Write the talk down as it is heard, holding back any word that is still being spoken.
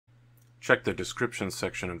Check the description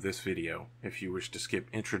section of this video if you wish to skip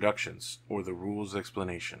introductions or the rules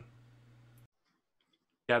explanation.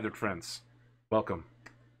 Gathered friends, welcome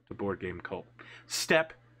to Board Game Cult.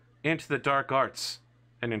 Step into the dark arts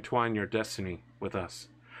and entwine your destiny with us.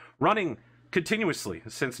 Running continuously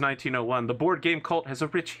since 1901, the Board Game Cult has a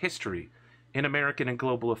rich history in American and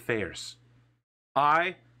global affairs.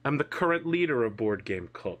 I am the current leader of Board Game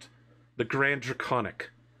Cult, the Grand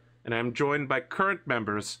Draconic, and I am joined by current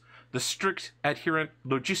members, the strict Adherent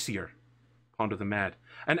Logicier, Pondothemad,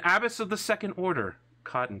 and Abbess of the Second Order,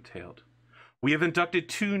 Cottontailed. We have inducted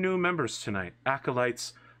 2 new members tonight,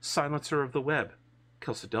 Acolytes, Silencer of the Web,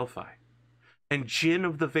 KelsaDelphi, and Djinn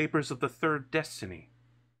of the Vapors of the Third Destiny,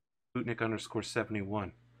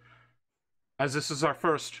 Sputnik_71. As this is our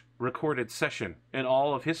first recorded session in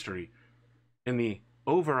all of history, in the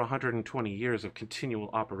over 120 years of continual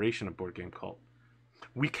operation of Board Game Cult,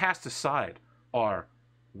 we cast aside our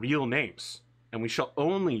real names, and we shall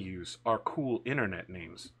only use our cool internet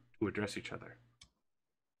names to address each other.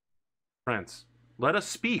 Friends, let us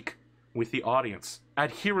speak with the audience,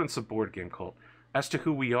 adherents of Board Game Cult, as to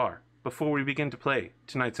who we are before we begin to play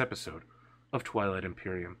tonight's episode of Twilight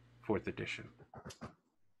Imperium 4th Edition.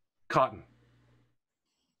 Cotton,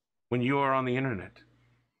 when you are on the internet,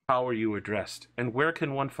 how are you addressed, and where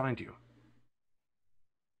can one find you?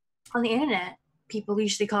 On the internet, people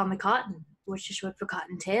usually call me Cotton, which is short for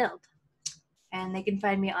Cottontailed. And they can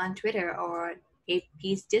find me on Twitter or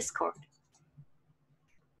AP's Discord.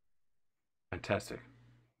 Fantastic.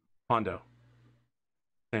 Pondo,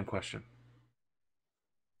 same question.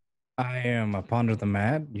 I am a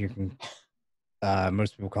Pondothemad. You can,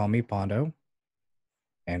 most people call me Pondo.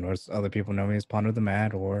 And most other people know me as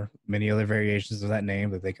Pondothemad or many other variations of that name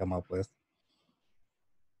that they come up with.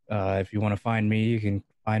 If you want to find me, you can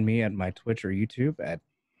find me at my Twitch or YouTube at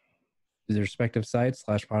the respective sites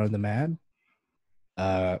 /Pondothemad.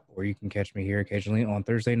 Or you can catch me here occasionally on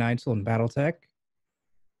Thursday nights on Battletech.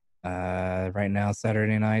 Right now,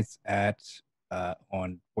 Saturday nights at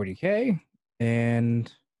on 40K, and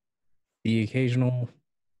the occasional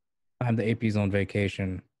time the AP's on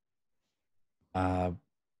vacation, playing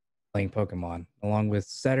Pokemon, along with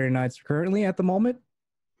Saturday nights currently at the moment.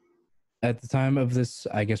 At the time of this,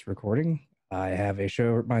 I guess, recording, I have a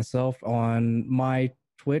show myself on my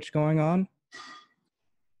Twitch going on.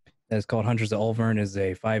 It's called Hunters of Ulvern. Is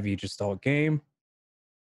a 5e Gestalt game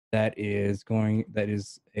that is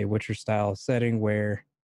a Witcher style setting where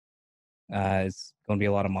it's going to be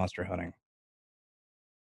a lot of monster hunting.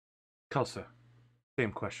 Kelsa,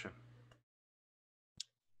 same question.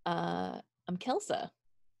 I'm Kelsa,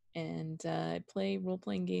 and I play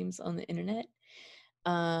role-playing games on the internet.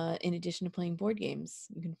 In addition to playing board games,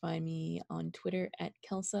 you can find me on Twitter at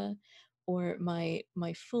Kelsa, or my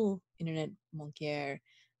full internet monkier,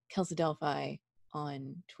 KelsaDelphi,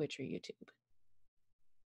 on Twitch or YouTube.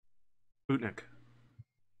 Sputnik,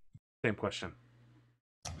 same question.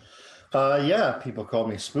 Yeah, people call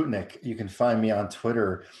me Sputnik. You can find me on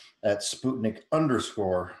Twitter at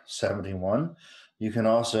Sputnik_71. You can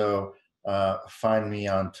also find me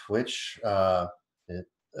on Twitch.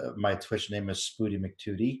 My Twitch name is Spooty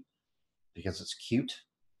McTootie because it's cute.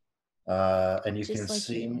 And you can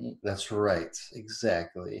see me. That's right.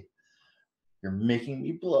 Exactly. You're making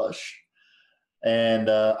me blush. And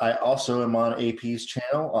I also am on AP's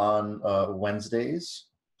channel on Wednesdays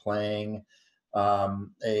playing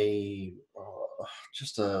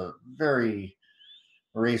just a very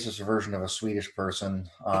racist version of a Swedish person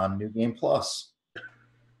on New Game Plus.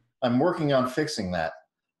 I'm working on fixing that.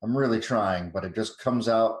 I'm really trying, but it just comes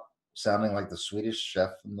out sounding like the Swedish chef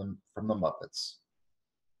from the Muppets.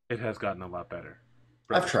 It has gotten a lot better.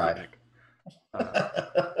 I've tried.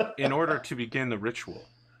 In order to begin the ritual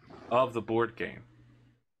of the board game,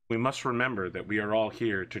 we must remember that we are all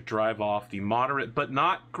here to drive off the moderate but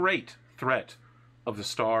not great threat of the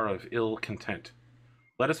Star of Ill Content.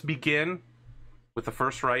 Let us begin with the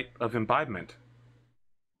first rite of imbibement.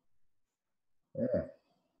 Yeah.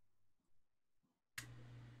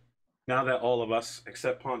 Now that all of us,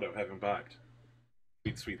 except Pondo, have imbibed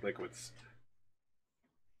sweet, sweet liquids,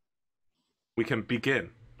 we can begin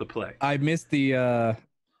the play. I missed the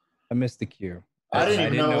cue. I didn't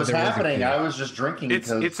even know what was happening. I was just drinking. It's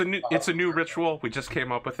a new ritual. We just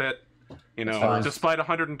came up with it. You know, despite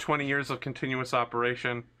 120 years of continuous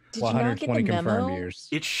operation. Did you not get the memo? Years.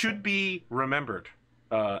 It should be remembered,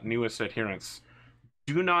 newest adherents.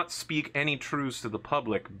 Do not speak any truths to the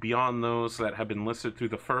public beyond those that have been listed through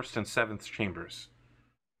the 1st and 7th chambers.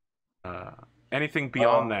 Anything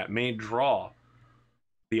beyond that may draw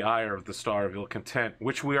the ire of the Star of Ill Content,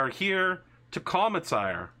 which we are here to calm its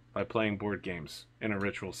ire by playing board games in a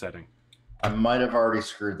ritual setting. I might have already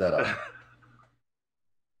screwed that up.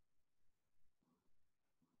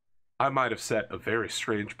 I might have set a very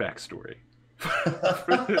strange backstory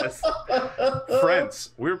for this. Friends,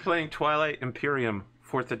 we're playing Twilight Imperium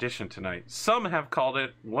 4th edition tonight. Some have called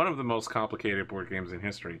it one of the most complicated board games in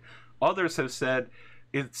history. Others have said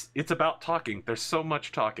it's about talking. There's so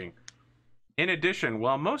much talking. In addition,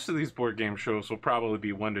 while most of these board game shows will probably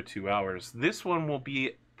be 1 to 2 hours, this one will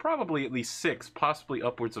be probably at least 6, possibly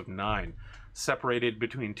upwards of 9, separated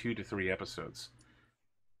between 2 to 3 episodes.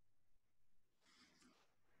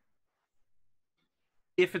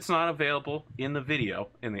 If it's not available in the video,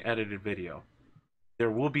 in the edited video,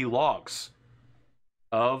 there will be logs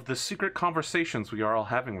of the secret conversations we are all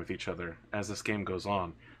having with each other as this game goes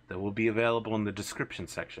on that will be available in the description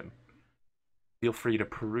section. Feel free to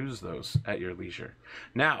peruse those at your leisure.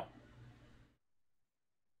 Now,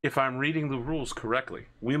 if I'm reading the rules correctly,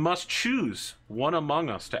 we must choose one among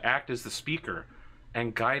us to act as the speaker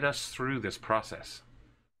and guide us through this process.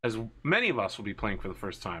 As many of us will be playing for the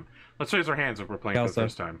first time. Let's raise our hands if we're playing for the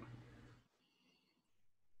first time.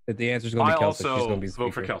 The answer's going to be Kelsa. She's I going to be also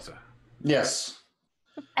vote for Kelsa. Yes.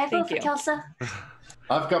 I vote Thank for you. Kelsa.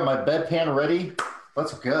 I've got my bedpan ready.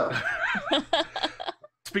 Let's go.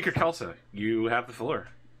 Speaker Kelsa, you have the floor.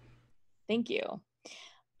 Thank you.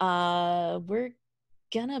 We're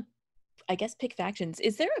gonna, I guess, pick factions.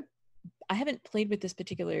 Is there a? I haven't played with this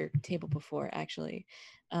particular table before, actually.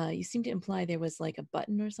 You seem to imply there was like a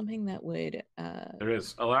button or something that would. There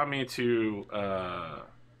is. Allow me to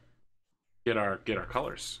get our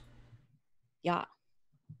colors. Yeah.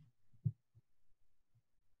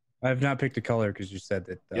 I have not picked a color because you said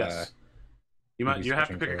that. Yes. You have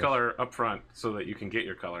to pick a color up front so that you can get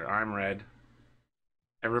your color. I'm red.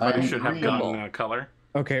 Everybody should have gotten a color.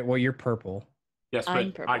 Okay, well, you're purple. Yes, I'm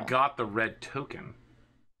but purple. I got the red token.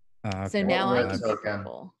 Okay. So now Red I'm token.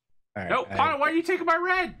 purple. All right, No, Pono, why are you taking my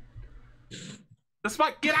red? This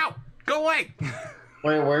might get out. Go away.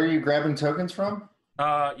 Wait, where are you grabbing tokens from?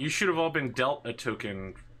 You should have all been dealt a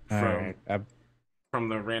token all from right. from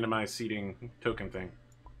the randomized seating token thing.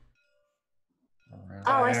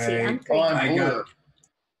 Oh, I see. I'm Oh, green. I'm blue.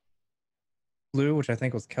 Blue, which I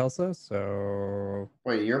think was Kelsa. So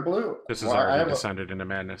Wait, you're blue? This has Well, already descended into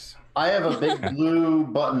madness. I have a big blue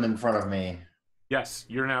button in front of me. Yes,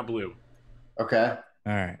 you're now blue. Okay.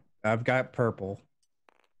 all right, I've got purple.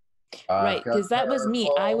 Right, because that was me.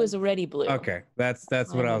 I was already blue. Okay, that's what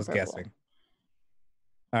I'm I on was purple. guessing.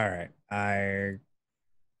 All right, I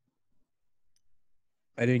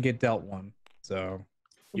didn't get dealt one, so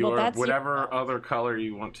You're that's whatever other color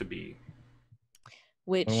you want to be.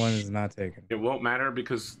 Which one is not taken. It won't matter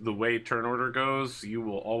because the way turn order goes, you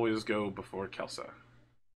will always go before Kelsa,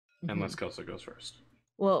 unless Kelsa goes first.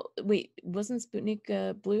 Well, wait, wasn't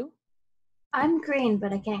Sputnik blue? I'm green,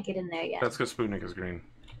 but I can't get in there yet. That's because Sputnik is green.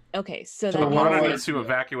 Okay, so So that what Pono do I needs to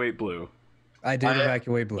evacuate blue. I did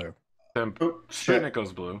evacuate blue. Then Oh, shit. Sputnik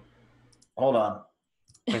goes blue. Hold on.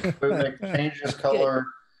 Sputnik changes color.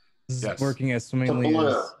 This is Yes. working as swimmingly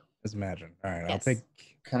blue. as imagined. All right, I'll Yes. take.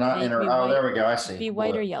 Cannot Be- enter. be Oh, white- there we go. I see. be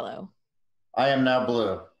white Blue. or yellow. I am now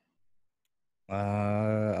blue.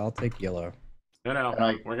 I'll take yellow. No,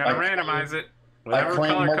 And we're gonna randomize it. Whatever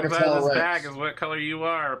claim color comes out of Morgantown this Rex. bag is what color you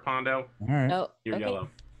are, Pondo. All right, Oh, You're okay. yellow.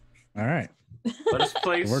 all right, Let us it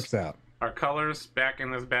place works out. our colors back in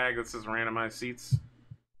this bag that says randomized seats.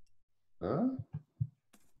 Huh?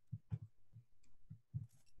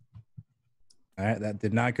 All right, that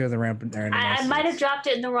did not go to the ramp. I might have dropped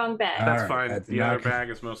it in the wrong bag. That's All right, fine. that did The other not- bag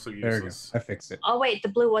is mostly There we go. useless. I fixed it. Oh wait, the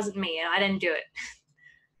blue wasn't me. I didn't do it.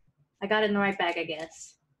 I got it in the right bag, I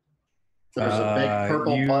guess. There's a big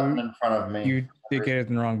purple you- button in front of me. You did get it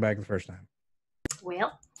in the wrong bag the first time.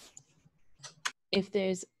 Well, If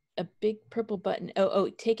there's a big purple button,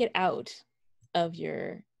 take it out of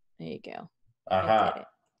your. There you go. I did Aha. it.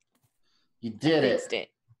 You did it. Fixed it.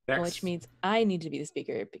 Next, Which means I need to be the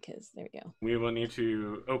speaker because there we go. we will need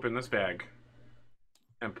to open this bag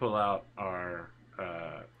and pull out our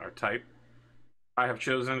type. I have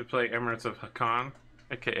chosen to play Emirates of Hakan,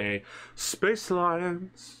 aka Space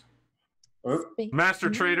Lions, Oop. Master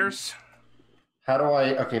Mm. Traders. How do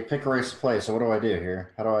I? Okay, pick a race to play. So what do I do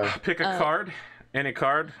here? How do I? Pick a card, any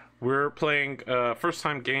card. We're playing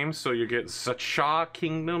first-time games, so you get Zacha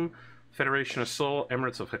Kingdom, Federation of Sol,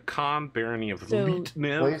 Emirates of Hakan, Barony of So-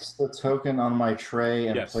 Leetniv. Place the token on my tray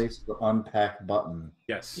and Yes. place the unpack button.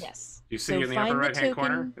 Yes. Yes. You see So in the find upper the right-hand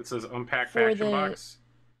corner, token it says Unpack for Faction the- Box.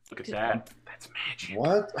 Look at that. That's magic.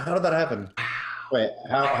 What? How did that happen? Wait,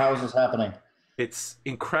 how is this happening? It's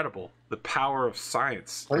incredible. The power of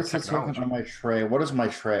science. and Place the token technology. on my tray. What is my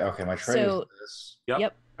tray? Okay, my tray So- is this. Yep.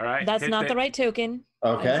 Yep. All right. That's not the right token.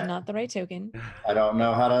 Okay. That's not the right token. I don't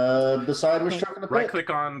know how to decide which Okay. token to pick. Right click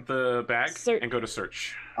on the bag Search. and go to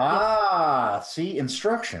search. See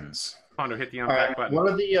instructions. Pondo, hit the All unpack right. button.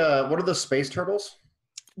 What are the space turtles?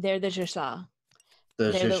 They're the Jasa.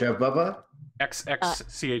 The They're the- Shishababa?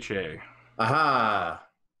 XXCHA. Aha.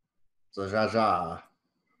 The Jaja.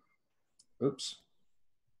 Oops.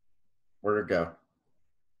 Where'd it go?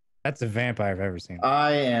 That's a vampire I've ever seen.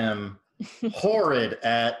 I am horrid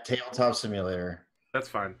at Tabletop Simulator. That's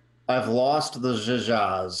fine. I've lost the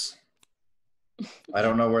Jajas. I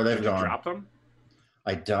don't know where they've Did you gone. drop them?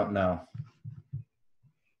 I don't know.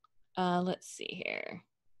 Let's see here.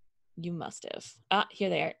 You must have. Here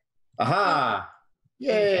they are. Aha!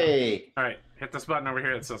 Yay! All right. Hit this button over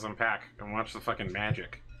here that says unpack and watch the fucking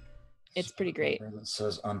magic. It's pretty great. That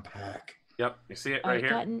says unpack. Yep. You see it I've right here?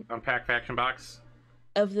 gotten- Unpack faction box.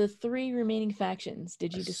 Of the 3 remaining factions,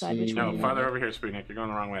 did you I decide which see. one No, you farther wanted? over here, Sputnik. You're going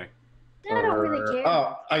the wrong way. No, I don't really care.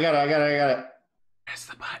 Oh, I got it. Press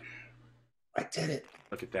the button. I did it.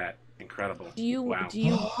 Look at that. Incredible. Do you Wow.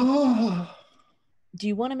 do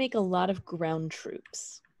you want to make a lot of ground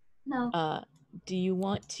troops? No. Do you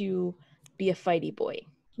want to be a fighty boy?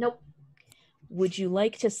 Nope. Would you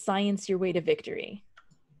like to science your way to victory?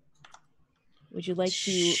 Would you like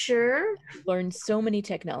to Sure. learn so many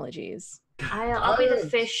technologies? I'll be the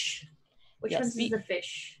fish. Which Yes, one's be- the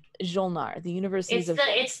fish? Jolnar, the universities of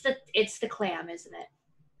It's the clam, isn't it?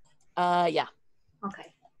 yeah.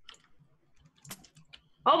 Okay.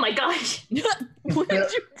 Oh my gosh! What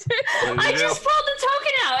did you do? I just pulled the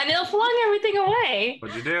token out and it flung everything away.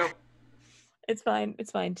 What'd you do? It's fine.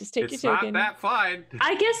 It's fine. Just take It's your not token. that fine.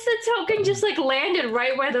 I guess the token just like landed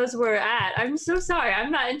right where those were at. I'm so sorry.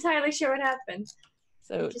 I'm not entirely sure what happened.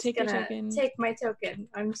 So Just take your gonna token. take my token.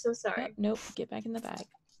 I'm so sorry. Nope. Get back in the bag.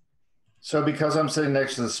 So because I'm sitting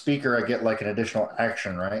next to the speaker, I get like an additional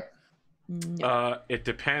action, right? No. It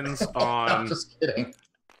depends I'm on. just kidding.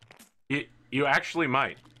 You actually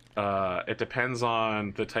might. It depends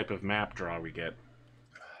on the type of map draw we get.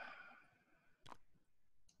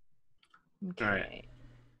 Okay. right.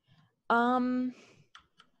 All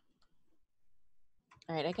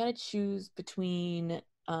right. I gotta choose between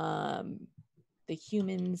the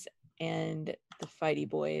humans and the fighty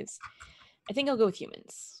boys. I think I'll go with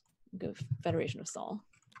humans. I'll go with Federation of Saul.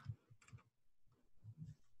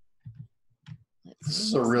 This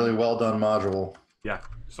is a really well done module. Yeah,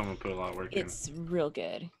 someone put a lot of work in. It's real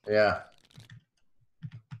good. Yeah.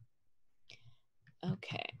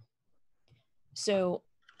 Okay. So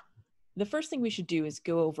the first thing we should do is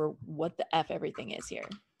go over what the F everything is here.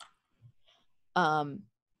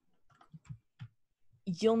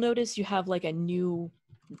 You'll notice you have like a new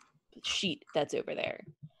sheet that's over there.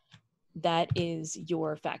 That is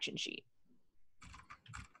your faction sheet.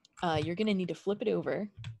 You're gonna need to flip it over.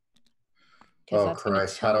 Oh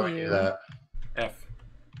Christ, how do I do that? F.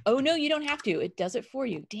 Oh no, you don't have to. It does it for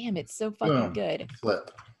you. Damn, it's so fucking Boom. good. Flip.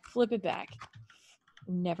 Flip it back.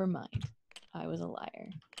 Never mind. I was a liar.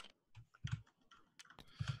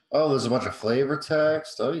 Oh, there's a bunch of flavor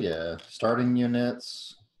text. Oh yeah. Starting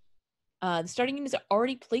units. The starting units are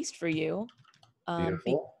already placed for you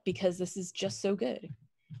Beautiful. because this is just so good.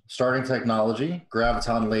 Starting technology.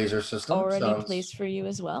 Graviton laser system. Already placed for you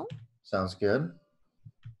as well. Sounds good.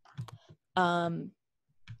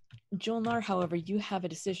 Jolnar, however, you have a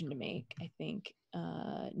decision to make, I think.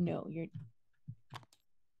 No,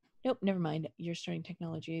 Nope, never mind. Your starting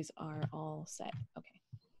technologies are all set. Okay,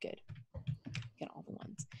 good. Get all the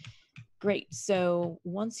ones. Great. So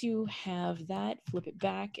once you have that, flip it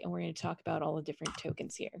back, and we're going to talk about all the different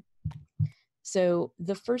tokens here. So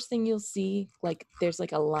the first thing you'll see, like there's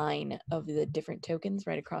like a line of the different tokens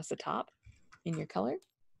right across the top in your color.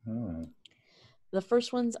 The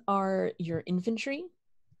first ones are your infantry.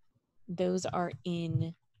 Those are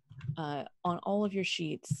in on all of your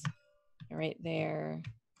sheets, right there,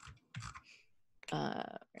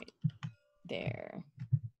 right there.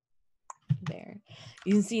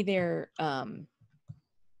 You can see their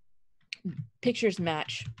pictures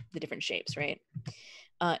match the different shapes, right?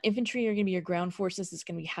 Infantry are going to be your ground forces. It's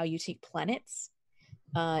going to be how you take planets.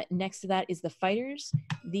 Next to that is the fighters.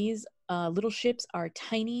 These little ships are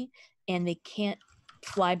tiny and they can't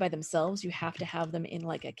fly by themselves. You have to have them in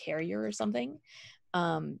like a carrier or something,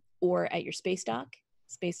 or at your space dock.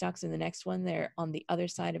 Space dock's in the next one. They're on the other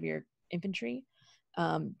side of your infantry.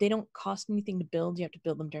 They don't cost anything to build. You have to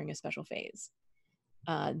build them during a special phase.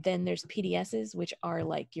 Then there's PDSs, which are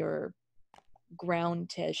like your ground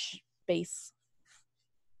to space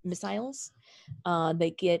missiles.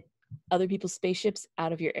 They get other people's spaceships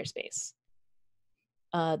out of your airspace.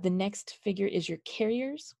 The next figure is your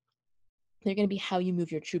carriers. They're going to be how you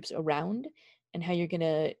move your troops around and how you're going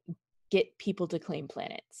to get people to claim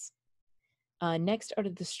planets. Next are the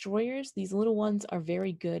destroyers. These little ones are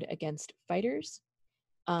very good against fighters,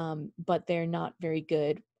 but they're not very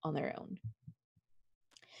good on their own.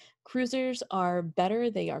 Cruisers are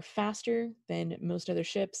better. They are faster than most other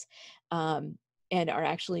ships, and are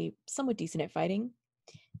actually somewhat decent at fighting.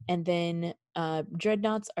 And then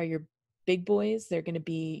dreadnoughts are your big boys. They're going to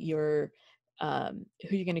be your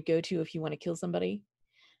who you're going to go to if you want to kill somebody.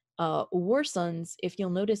 War Sons, if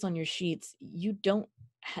you'll notice on your sheets,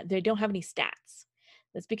 they don't have any stats.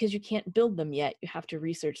 That's because you can't build them yet. You have to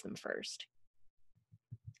research them first.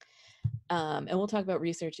 And we'll talk about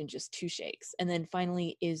research in just 2 shakes. And then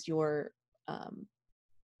finally is your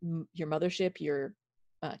mothership, your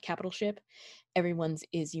capital ship. Everyone's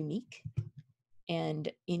is unique.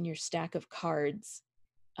 And in your stack of cards,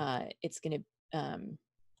 it's going to,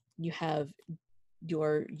 you have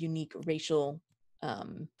your unique racial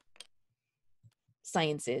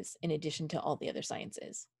sciences in addition to all the other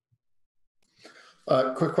sciences.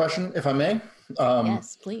 Quick question, if I may.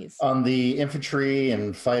 Yes, please. On the infantry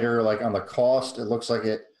and fighter, like on the cost, it looks like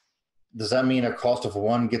it. Does that mean a cost of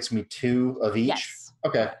 1 gets me 2 of each? Yes.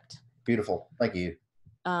 Okay. Correct. Beautiful. Thank you.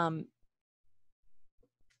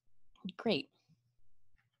 Great.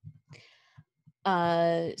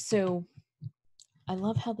 So I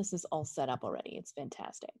love how this is all set up already. It's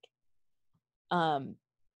fantastic.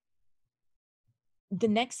 The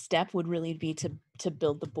next step would really be to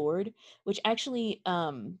build the board, which actually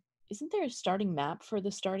isn't there a starting map for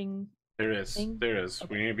the starting There is. thing? There is.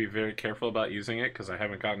 Okay. We need to be very careful about using it because I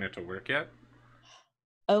haven't gotten it to work yet.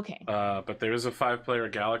 Okay. But there is a 5-player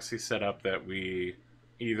galaxy setup that we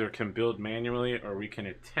either can build manually or we can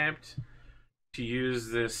attempt to use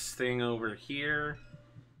this thing over here.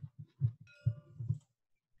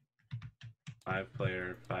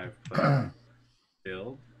 5-player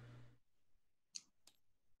build.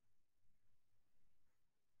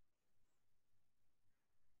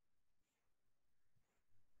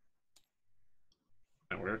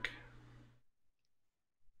 Work.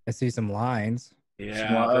 I see some lines. Yeah,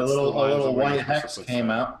 a that's the little lines that we're white supposed hex to put came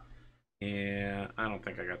stuff. out. Yeah, I don't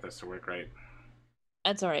think I got this to work right.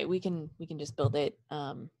 That's all right. We can just build it.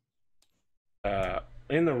 In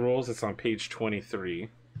the rules, it's on page 23.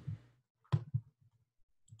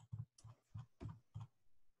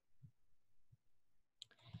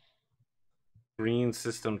 Green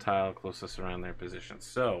system tile closest around their position.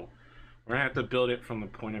 So we're gonna have to build it from the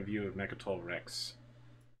point of view of Mechatol Rex.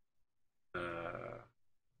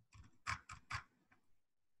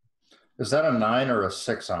 Is that a 9 or a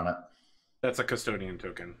 6 on it? That's a custodian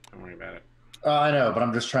token. Don't worry about it. I know, but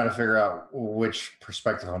I'm just trying to figure out which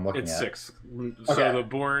perspective I'm looking It's at. 6. Okay. So the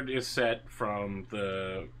board is set from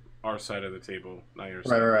our side of the table, not your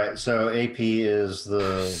side. Right. So AP is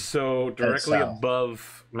the... So directly south.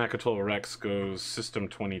 above Mechatol Rex goes System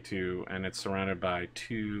 22, and it's surrounded by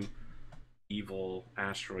 2 evil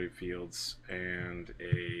asteroid fields and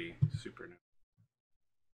a supernova.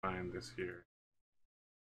 Find this here.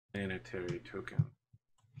 Planetary token.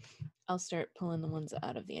 I'll start pulling the ones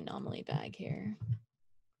out of the anomaly bag here.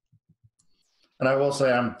 And I will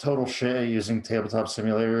say I'm total shit at using Tabletop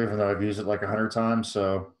Simulator, even though I've used it like 100 times,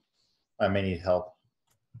 so I may need help.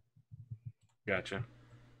 Gotcha.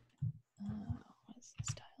 What is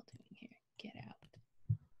this tile doing here? Get out.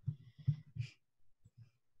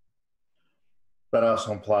 That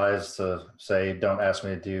also implies to say, don't ask me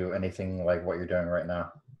to do anything like what you're doing right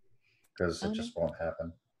now, because it just won't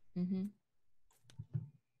happen. Mm-hmm.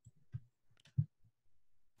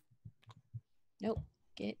 Nope.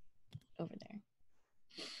 Get over there.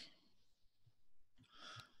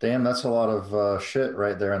 Damn, that's a lot of shit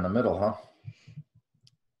right there in the middle, huh?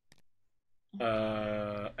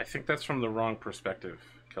 I think that's from the wrong perspective,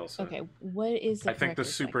 Kelsa. Okay, what is the I think the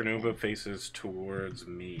correct perspective supernova then? faces towards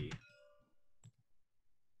me.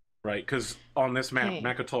 Right, because on this map, Okay.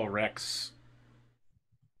 Mechatol Rex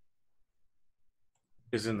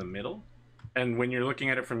is in the middle. And when you're looking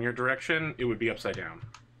at it from your direction, it would be upside down.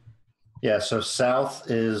 Yeah, so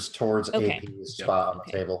south is towards Okay. AP's spot on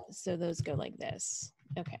the table. So those go like this.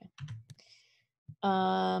 Okay.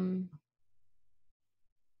 Dun,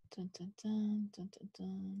 dun, dun, dun, dun,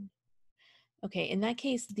 dun. Okay, in that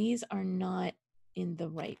case, these are not in the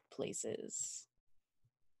right places.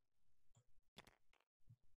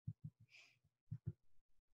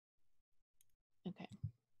 Okay.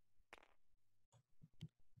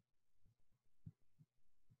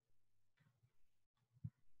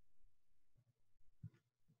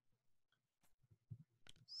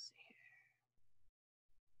 Let's see here.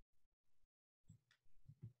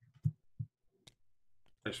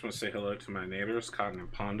 I just want to say hello to my neighbors, Cotton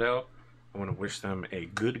and Pondo. I want to wish them a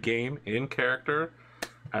good game in character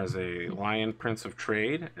as a Lion Prince of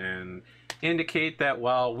Trade, and indicate that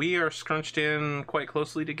while we are scrunched in quite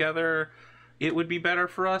closely together, it would be better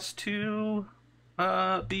for us to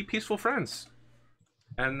be peaceful friends,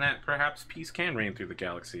 and that perhaps peace can reign through the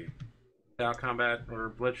galaxy without combat or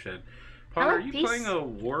bloodshed. Pondo, I are like you peace. playing a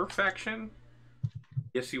war faction?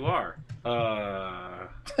 Yes, you are. I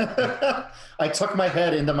tuck my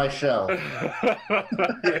head into my shell.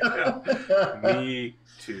 Yeah. Me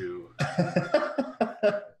too.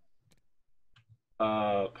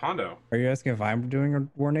 Pondo. Are you asking if I'm doing a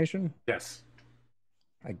War Nation? Yes,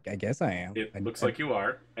 I guess I am. it looks like you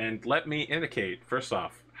are. And let me indicate, first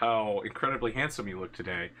off, how incredibly handsome you look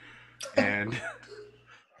today, and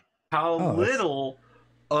how Oh, that's- little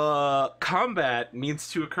combat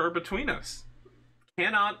needs to occur between us.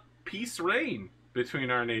 Cannot peace reign between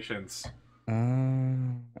our nations.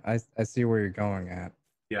 I see where you're going at.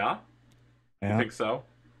 Yeah? You Yeah, think so?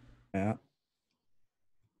 yeah.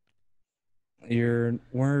 Your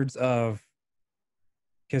words of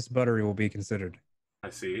kiss buttery will be considered. I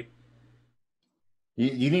see.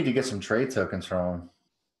 You need to get some trade tokens from him.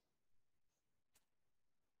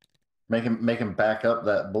 Make him back up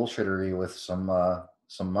that bullshittery with some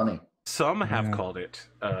money. Some have Yeah. called it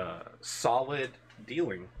solid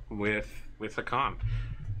dealing with Hakan.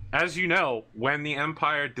 As you know, when the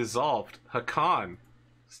Empire dissolved, Hakan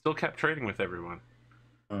still kept trading with everyone.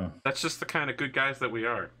 That's just the kind of good guys that we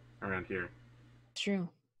are around here. It's true.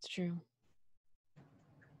 It's true.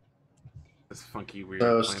 This funky weird.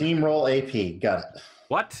 So planet. steamroll AP, got it.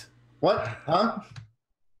 What? What? Huh?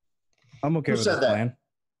 I'm okay Who with said this that? plan.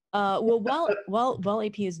 Well, while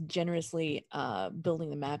AP is generously building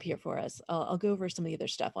the map here for us, I'll go over some of the other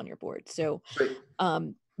stuff on your board. So, Sweet.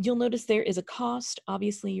 you'll notice there is a cost.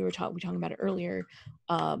 Obviously, we were talking about it earlier.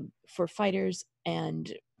 For fighters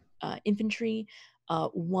and infantry,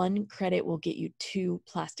 1 credit will get you 2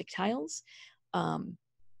 plastic tiles.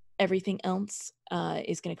 Everything else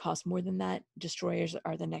is going to cost more than that. Destroyers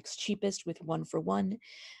are the next cheapest with 1 for 1.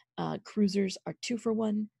 Cruisers are 2 for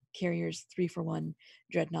 1. Carriers 3 for 1.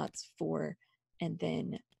 Dreadnoughts 4. And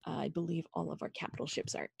then I believe all of our capital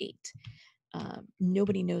ships are 8.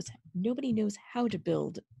 Nobody knows how to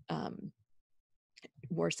build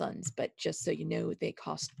War Suns, but just so you know, they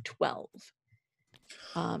cost 12.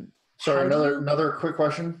 Sorry, How do you- another quick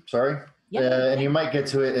question. Sorry. Yeah, And you might get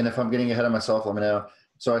to it, and if I'm getting ahead of myself, let me know.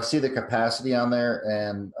 So I see the capacity on there,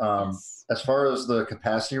 and yes. as far as the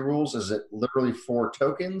capacity rules, is it literally 4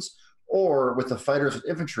 tokens, or with the fighters and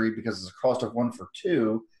infantry, because it's a cost of 1 for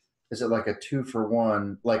 2, is it like a 2 for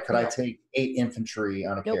 1? Like, could I No. take 8 infantry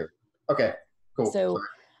on a Nope. carrier? Okay, cool. So, Sorry.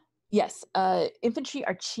 yes, infantry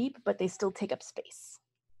are cheap, but they still take up space.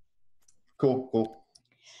 Cool.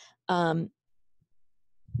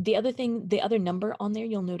 The other number on there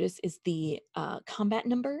you'll notice is the combat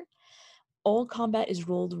number. All combat is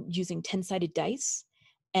rolled using 10-sided dice,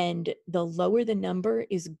 and the lower the number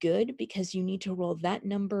is good because you need to roll that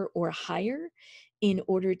number or higher in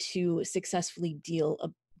order to successfully deal a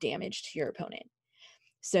damage to your opponent.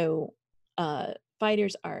 So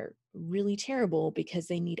fighters are really terrible because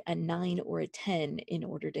they need a 9 or a 10 in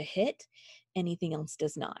order to hit. Anything else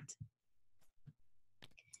does not.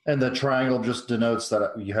 And the triangle just denotes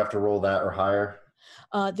that you have to roll that or higher?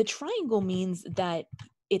 The triangle means that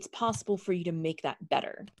it's possible for you to make that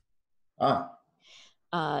better.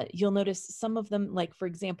 You'll notice some of them, like for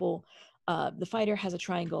example, the fighter has a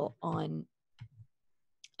triangle on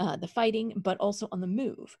the fighting, but also on the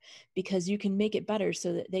move, because you can make it better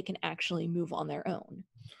so that they can actually move on their own.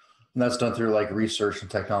 And that's done through like research and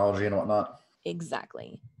technology and whatnot?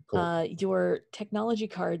 Exactly. Cool. Your technology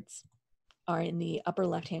cards are in the upper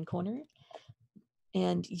left-hand corner,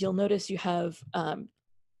 and you'll notice you have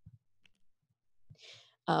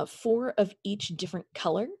 4 of each different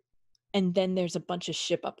color, and then there's a bunch of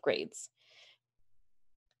ship upgrades.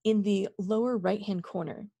 In the lower right-hand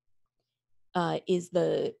corner is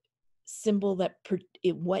the symbol that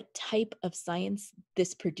what type of science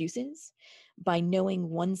this produces. By knowing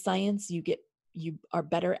one science, you are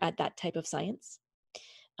better at that type of science.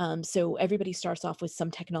 So everybody starts off with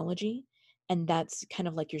some technology, and that's kind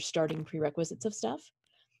of like your starting prerequisites of stuff.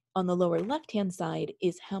 On the lower left-hand side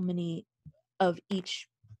is how many of each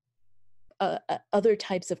other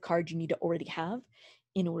types of cards you need to already have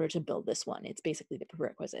in order to build this one. It's basically the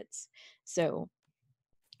prerequisites. So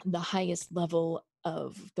the highest level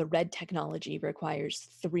of the red technology requires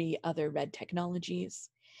 3 other red technologies,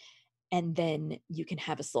 and then you can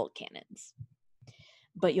have assault cannons.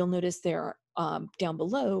 But you'll notice there down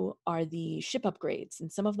below are the ship upgrades,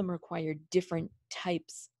 and some of them require different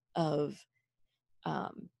types of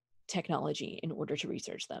technology in order to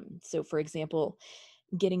research them. So, for example,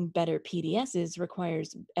 getting better PDSs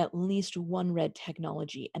requires at least one red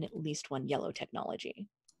technology and at least one yellow technology.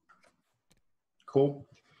 Cool.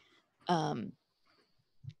 And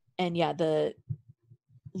yeah, the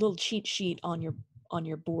little cheat sheet on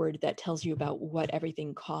your board that tells you about what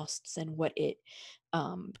everything costs and what it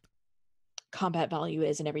combat value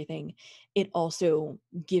is and everything, it also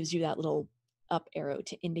gives you that little up arrow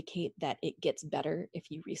to indicate that it gets better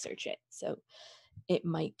if you research it. So it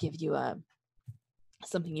might give you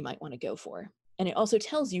something you might want to go for. And it also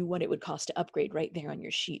tells you what it would cost to upgrade right there on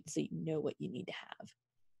your sheet, so you know what you need to have.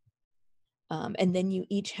 And then you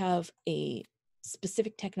each have a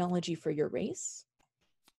specific technology for your race.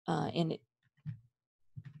 And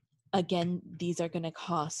again, these are going to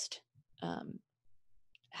cost,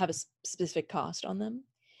 have a specific cost on them.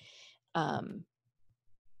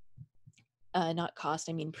 Not cost,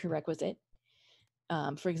 I mean prerequisite.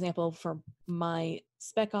 For example, for my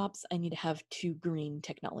Spec Ops, I need to have 2 green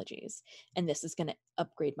technologies. And this is going to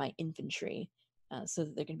upgrade my infantry so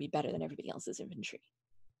that they're going to be better than everybody else's infantry.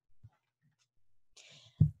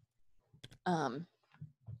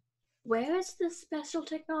 Where is the special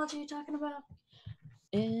technology you're talking about?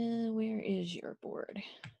 Where is your board?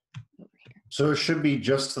 Over here. So it should be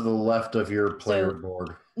just to the left of your player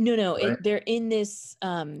board. No, right? they're in this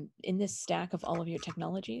stack of all of your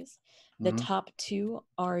technologies. The top 2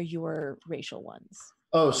 are your racial ones.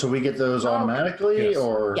 Oh, so we get those automatically, Yes.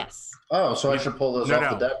 or Yes. Oh, so I should pull those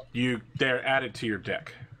off the deck. They're added to your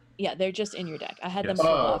deck. Yeah, they're just in your deck. I had them Yes.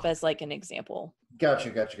 pulled off as like an example. Gotcha.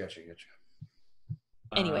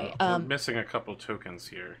 Anyway, we're missing a couple tokens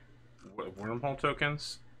here. Wormhole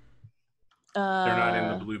tokens? They're not in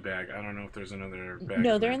the blue bag. I don't know if there's another bag.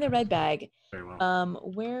 No, they're in the red bag. Very well.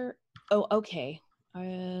 Where? Oh, okay.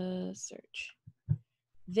 Search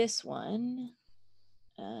this one.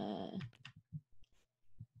 And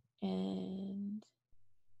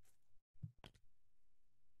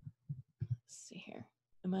let's see here.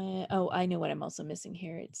 Am I? Oh, I know what I'm also missing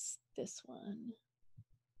here. It's this one.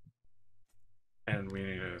 And we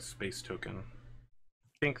need a space token. I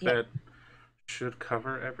think that should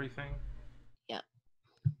cover everything. Yeah.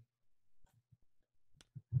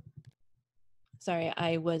 Sorry,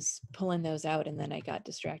 I was pulling those out and then I got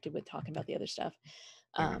distracted with talking about the other stuff.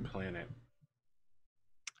 Planet.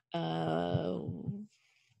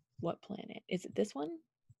 What planet? Is it this one?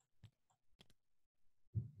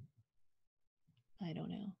 I don't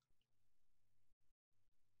know.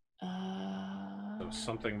 So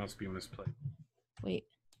something must be misplayed. Wait.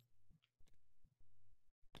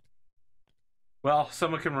 Well,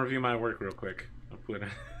 someone can review my work real quick. I'll put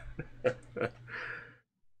a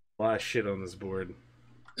lot of shit on this board.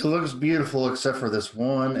 It looks beautiful except for this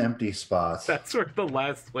one empty spot. That's where the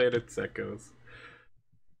last planet set goes.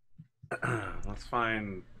 Let's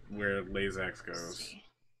find where Lazax goes.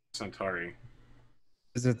 Centauri.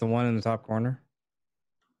 Is it the one in the top corner?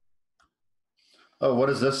 Oh, what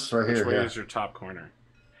is this right here? Which way is your top corner?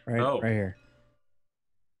 Right, right here.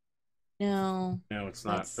 No. No, it's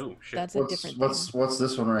not. Oh, shit. That's a different thing. What's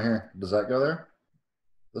this one right here? Does that go there?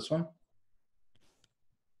 This one?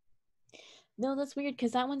 No, that's weird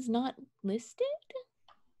because that one's not listed.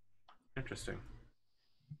 Interesting.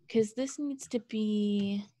 Because this needs to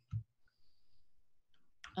be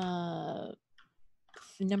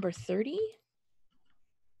number 30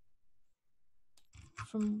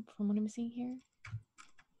 from what I'm seeing here.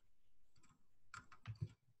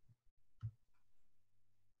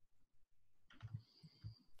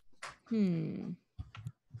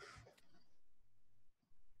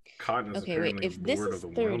 Cotton is okay, wait. If this is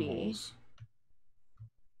 30, wormholes.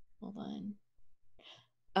 Hold on.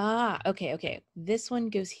 Okay. This one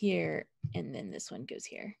goes here, and then this one goes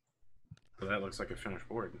here. So that looks like a finished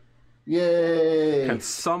board. Yay! Can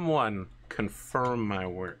someone confirm my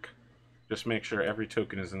work? Just make sure every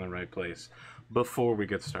token is in the right place before we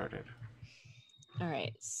get started. All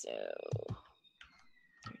right, so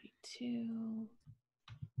 32.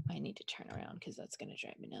 I need to turn around because that's going to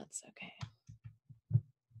drive me nuts. Okay.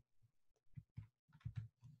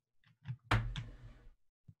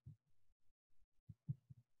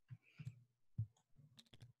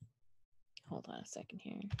 Hold on a second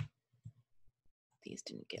here. These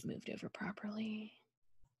didn't get moved over properly.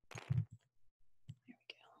 There we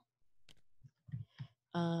go.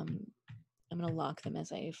 I'm going to lock them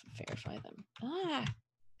as I verify them.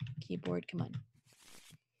 Keyboard, come on.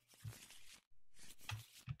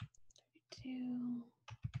 32,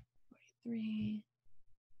 43,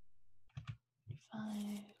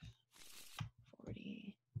 45.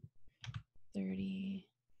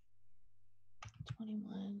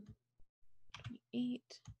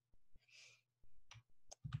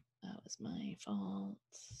 was my fault.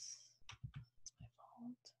 That's my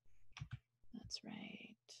fault. That's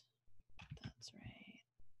right. That's right.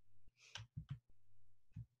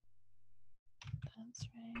 That's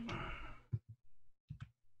right.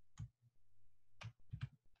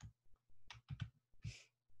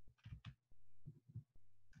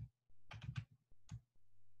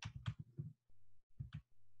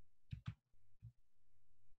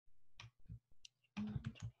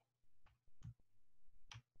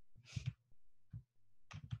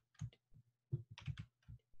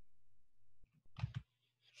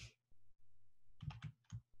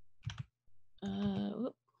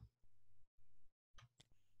 Whoop.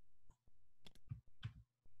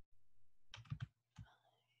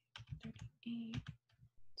 That's right.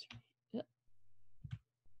 Yep.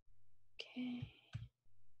 Okay.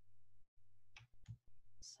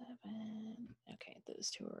 7. Okay,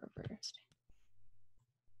 those two are reversed.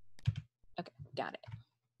 Okay, got it.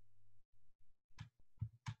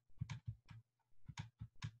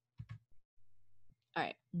 All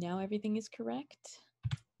right, now everything is correct.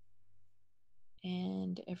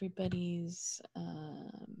 And everybody's,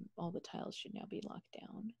 all the tiles should now be locked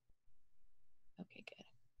down. Okay, good.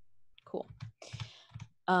 Cool.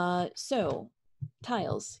 So,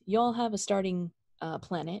 tiles, you all have a starting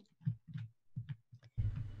planet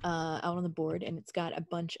out on the board, and it's got a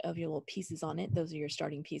bunch of your little pieces on it. Those are your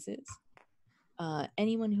starting pieces.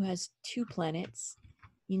 Anyone who has 2 planets,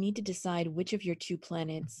 you need to decide which of your 2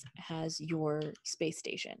 planets has your space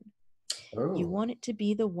station. You want it to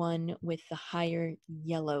be the one with the higher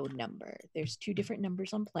yellow number. There's 2 different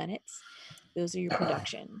numbers on planets. Those are your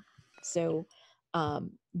production. So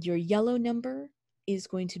your yellow number is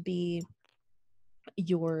going to be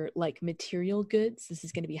your like material goods. This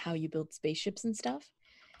is going to be how you build spaceships and stuff.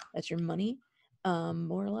 That's your money,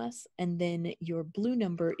 more or less. And then your blue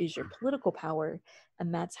number is your political power,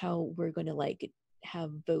 and that's how we're going to like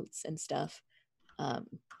have votes and stuff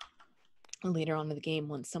later on in the game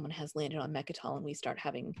once someone has landed on Mechatol and we start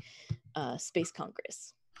having Space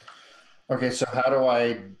Congress. Okay, so how do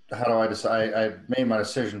I decide? I made my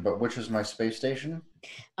decision, but which is my space station?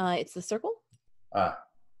 It's the circle. And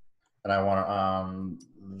I want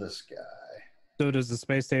this guy. So does the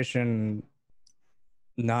space station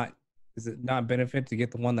not benefit to get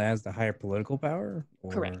the one that has the higher political power?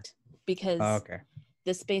 Or? Correct, because okay.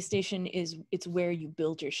 The space station it's where you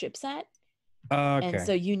build your ships at. Okay. And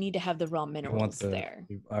so you need to have the raw minerals there.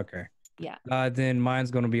 Okay. Yeah. Then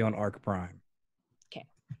mine's going to be on Arc Prime. Okay.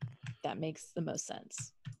 That makes the most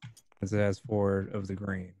sense. Because it has 4 of the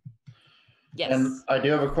green. Yes. And I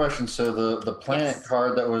do have a question. So the planet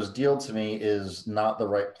card that was dealt to me is not the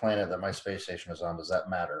right planet that my space station is on. Does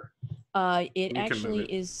that matter? It actually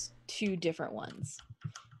is 2 different ones.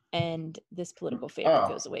 And this political favor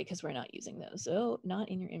goes away because we're not using those. So not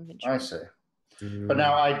in your inventory. I see. But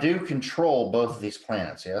now I do control both of these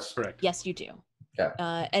planets, yes? Correct. Yes, you do.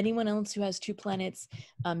 Okay. Anyone else who has 2 planets,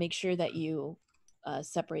 make sure that you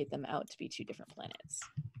separate them out to be 2 different planets.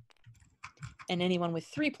 And anyone with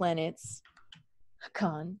 3 planets,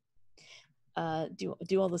 do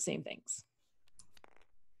all the same things.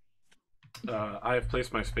 I have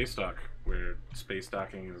placed my space dock where space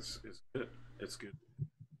docking is good. It's good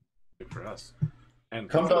for us. And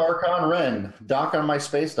come to Archon Ren, dock on my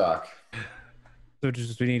space dock. So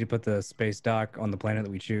we need to put the space dock on the planet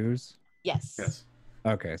that we choose? Yes. Yes.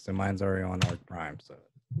 Okay, so mine's already on Arc Prime, so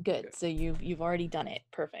good. So you've already done it.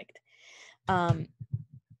 Perfect.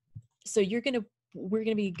 So we're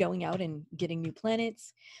gonna be going out and getting new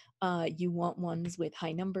planets. You want ones with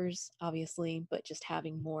high numbers, obviously, but just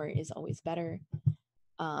having more is always better.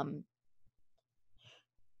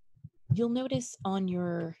 You'll notice on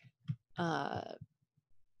your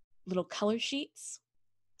little color sheets,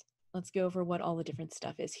 let's go over what all the different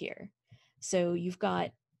stuff is here. So you've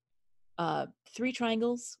got 3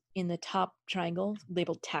 triangles in the top triangle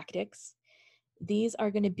labeled tactics. These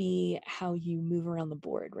are going to be how you move around the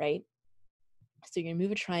board, right? So you're going to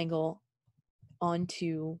move a triangle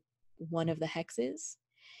onto one of the hexes,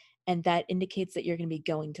 and that indicates that you're going to be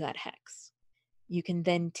going to that hex. You can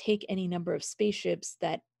then take any number of spaceships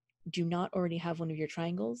that do not already have one of your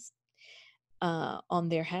triangles on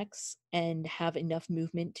their hex and have enough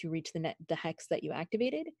movement to reach the hex that you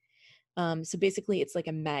activated. So basically, it's like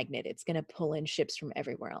a magnet. It's going to pull in ships from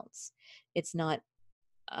everywhere else. It's not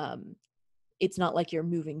like you're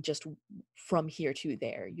moving just from here to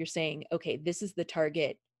there. You're saying, okay, this is the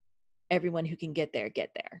target. Everyone who can get there,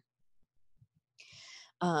 get there.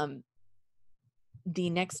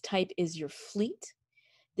 The next type is your fleet.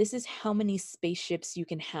 This is how many spaceships you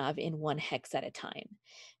can have in one hex at a time.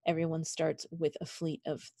 Everyone starts with a fleet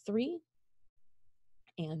of 3.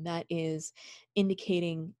 and that is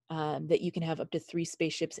indicating that you can have up to 3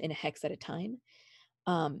 spaceships in a hex at a time.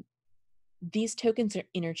 These tokens are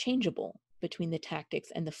interchangeable between the tactics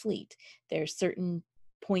and the fleet. There are certain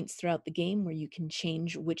points throughout the game where you can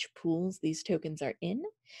change which pools these tokens are in.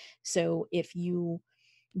 So if you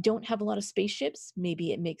don't have a lot of spaceships,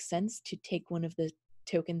 maybe it makes sense to take one of the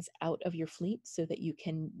tokens out of your fleet so that you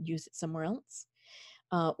can use it somewhere else.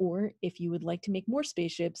 Or if you would like to make more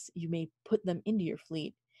spaceships, you may put them into your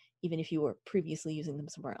fleet, even if you were previously using them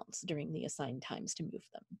somewhere else during the assigned times to move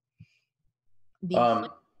them.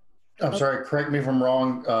 I'm sorry, correct me if I'm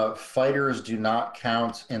wrong. Fighters do not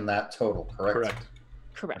count in that total, correct?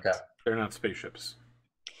 Correct. Okay. They're not spaceships.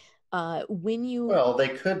 When you Well, they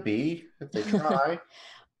could be if they try.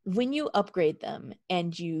 when you upgrade them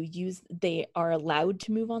and they are allowed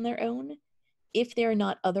to move on their own. If they're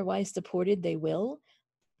not otherwise supported, they will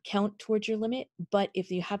count towards your limit. But if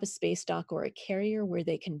you have a space dock or a carrier where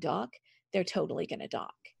they can dock, they're totally going to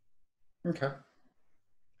dock. Okay.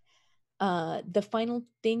 The final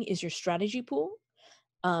thing is your strategy pool.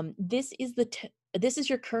 This is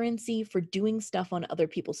your currency for doing stuff on other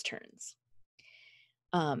people's turns.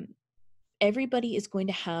 Everybody is going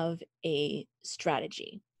to have a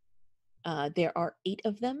strategy. There are 8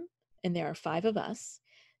 of them, and there are 5 of us.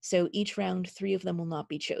 So each round, 3 of them will not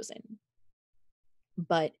be chosen.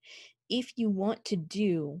 But if you want to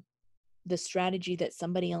do the strategy that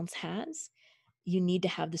somebody else has, you need to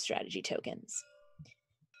have the strategy tokens.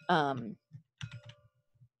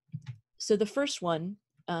 So the first one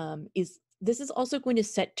is also going to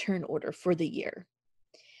set turn order for the year.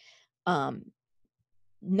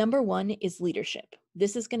 Number 1 is leadership.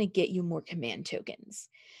 This is going to get you more command tokens.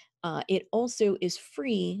 It also is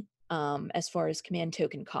free as far as command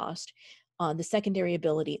token cost. The secondary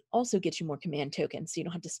ability also gets you more command tokens, so you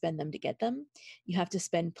don't have to spend them to get them. You have to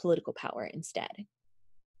spend political power instead.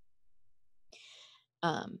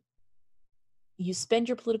 You spend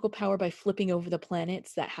your political power by flipping over the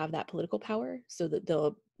planets that have that political power, so that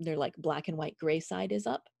they're like black and white, gray side is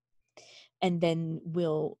up. And then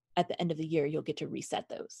at the end of the year, you'll get to reset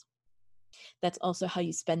those. That's also how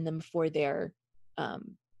you spend them for their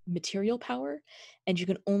material power, and you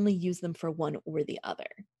can only use them for one or the other.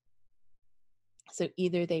 So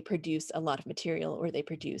either they produce a lot of material or they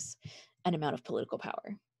produce an amount of political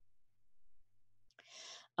power.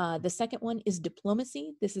 The second one is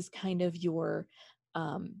diplomacy. This is kind of your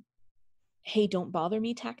hey, don't bother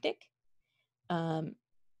me tactic.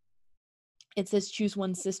 It says choose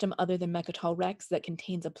one system other than Mechatol Rex that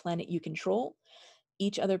contains a planet you control.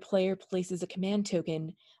 Each other player places a command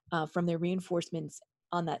token from their reinforcements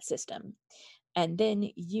on that system. And then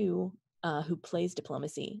you, who plays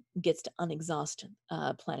diplomacy, gets to unexhaust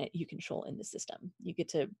planet you control in the system. You get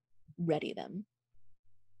to ready them,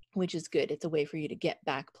 which is good. It's a way for you to get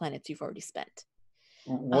back planets you've already spent.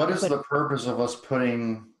 What is the purpose of us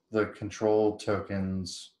putting the control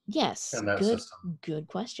tokens in that system? Good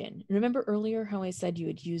question. Remember earlier how I said you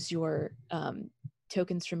would use your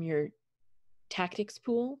tokens from your tactics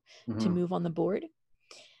pool to move on the board?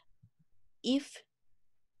 If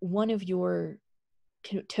one of your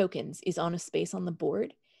tokens is on a space on the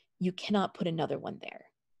board, you cannot put another one there.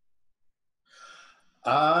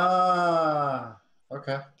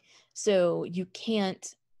 Okay. So you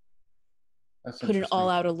can't put an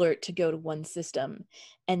all-out alert to go to one system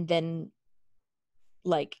and then,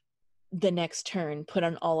 like, the next turn put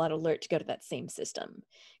an all-out alert to go to that same system,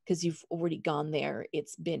 because you've already gone there.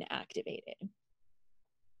 It's been activated.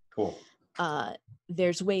 Cool.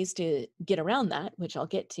 There's ways to get around that, which I'll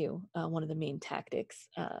get to. One of the main tactics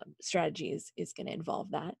strategies is going to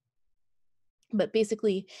involve that. But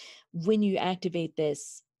basically, when you activate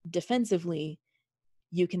this defensively,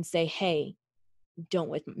 you can say, hey,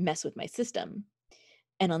 don't mess with my system.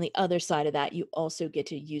 And on the other side of that, you also get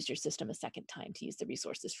to use your system a second time to use the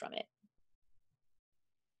resources from it.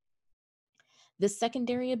 The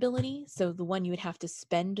secondary ability, so the one you would have to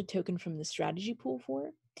spend a token from the strategy pool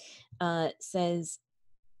for, says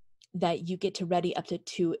that you get to ready up to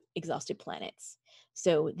 2 exhausted planets.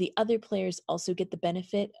 So the other players also get the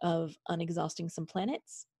benefit of unexhausting some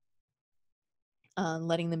planets,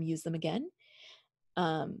 letting them use them again.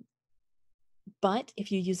 But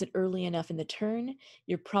if you use it early enough in the turn,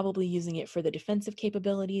 you're probably using it for the defensive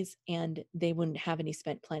capabilities, and they wouldn't have any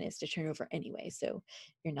spent planets to turn over anyway, so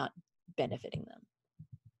you're not benefiting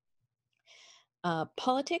them.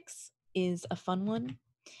 Politics is a fun one.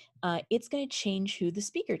 It's going to change who the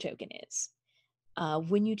speaker token is.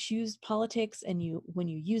 When you choose politics and when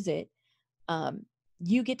you use it,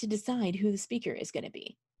 you get to decide who the speaker is going to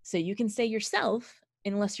be. So you can say yourself,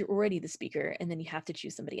 unless you're already the speaker, and then you have to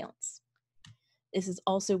choose somebody else. This is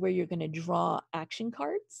also where you're going to draw action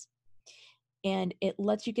cards, and it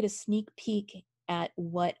lets you get a sneak peek at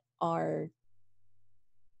what our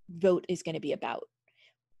vote is going to be about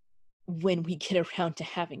when we get around to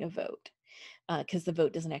having a vote, because the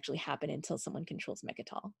vote doesn't actually happen until someone controls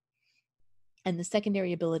Mechatol. And the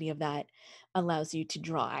secondary ability of that allows you to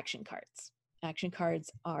draw action cards. Action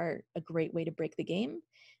cards are a great way to break the game.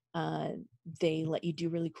 They let you do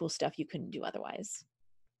really cool stuff you couldn't do otherwise.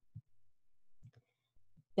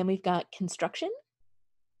 Then we've got construction.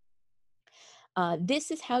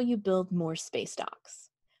 This is how you build more space docks.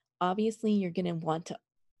 Obviously, you're going to want to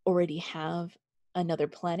already have another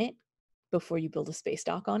planet before you build a space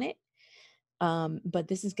dock on it. But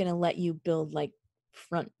this is going to let you build like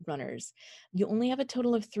front runners. You only have a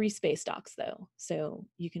total of 3 space docks though, so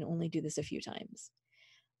you can only do this a few times.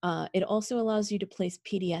 It also allows you to place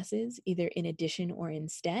PDSs either in addition or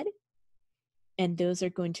instead. And those are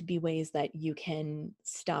going to be ways that you can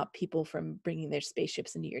stop people from bringing their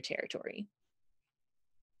spaceships into your territory.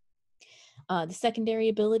 The secondary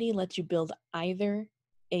ability lets you build either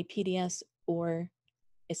a PDS or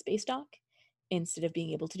a space dock instead of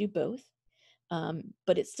being able to do both.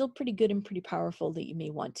 But it's still pretty good and pretty powerful that you may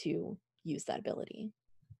want to use that ability.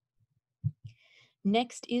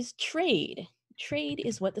 Next is trade. Trade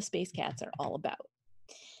is what the Space Cats are all about.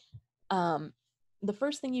 The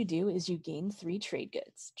first thing you do is you gain 3 trade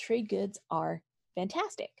goods. Trade goods are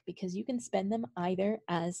fantastic because you can spend them either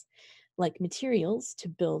as like materials to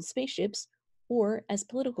build spaceships or as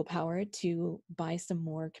political power to buy some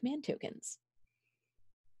more command tokens.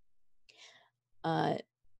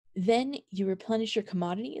 Then you replenish your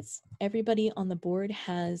commodities. Everybody on the board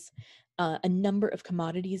has a number of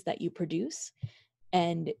commodities that you produce,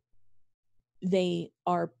 and they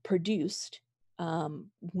are produced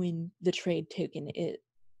when the trade token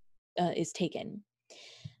is taken.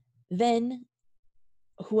 Then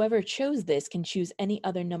whoever chose this can choose any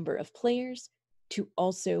other number of players to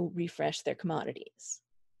also refresh their commodities.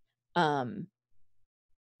 Then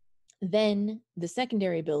the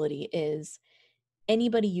secondary ability is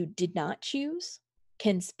anybody you did not choose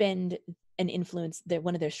can spend and influence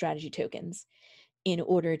one of their strategy tokens in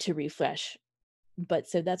order to refresh. But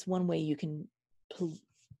so that's one way you can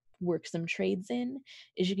work some trades in,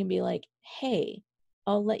 is you can be like, hey,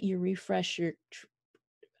 I'll let you refresh your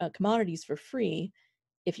commodities for free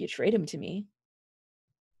if you trade them to me.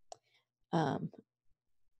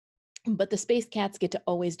 But the Space Cats get to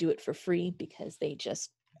always do it for free because they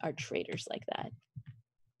just are traders like that.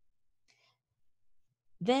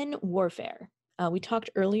 Then warfare. We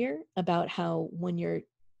talked earlier about how when your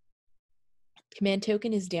command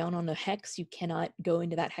token is down on a hex, you cannot go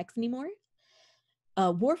into that hex anymore.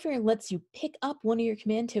 Warfare lets you pick up one of your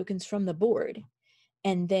command tokens from the board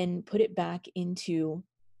and then put it back into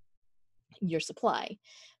your supply,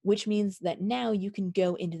 which means that now you can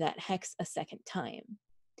go into that hex a second time,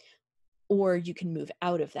 or you can move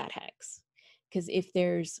out of that hex. Because if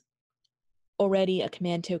there's already a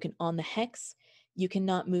command token on the hex, you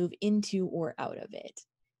cannot move into or out of it.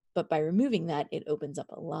 But by removing that, it opens up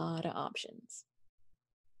a lot of options.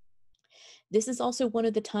 This is also one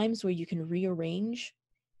of the times where you can rearrange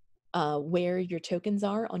where your tokens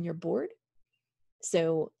are on your board.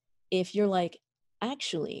 So if you're like,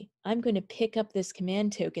 actually, I'm going to pick up this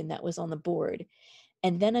command token that was on the board,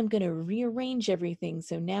 and then I'm going to rearrange everything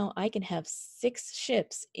so now I can have 6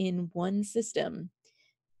 ships in one system,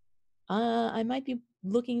 I might be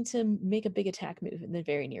looking to make a big attack move in the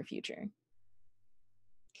very near future.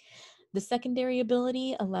 The secondary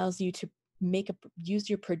ability allows you to use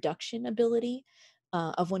your production ability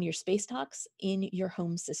of one of your space docks in your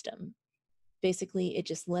home system. Basically, it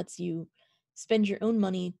just lets you spend your own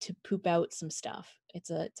money to poop out some stuff.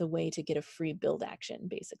 It's a way to get a free build action,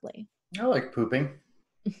 basically. I like pooping.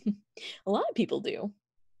 A lot of people do.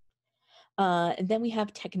 And then we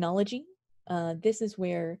have technology. This is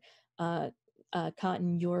where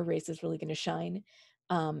Cotton, your race is really going to shine.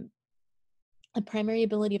 A primary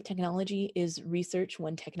ability of technology is research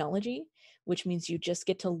one technology, which means you just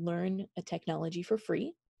get to learn a technology for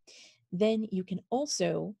free. Then you can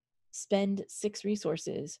also spend 6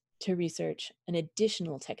 resources to research an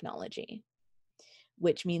additional technology,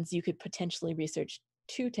 which means you could potentially research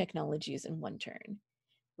 2 technologies in one turn,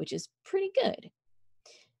 which is pretty good.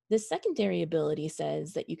 The secondary ability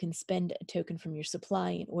says that you can spend a token from your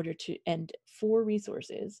supply in order to end 4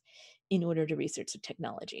 resources in order to research the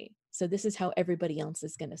technology. So this is how everybody else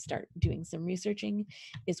is going to start doing some researching,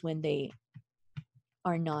 is when they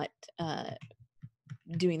are not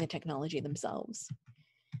doing the technology themselves.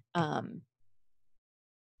 And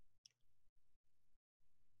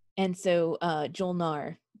so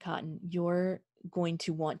Jolnar, Cotton, your going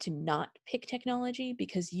to want to not pick technology,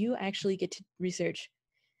 because you actually get to research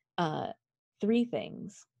 3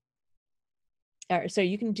 things. So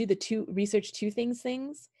you can do the research two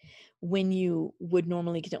things when you would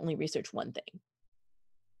normally get to only research one thing,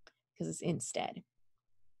 because it's instead.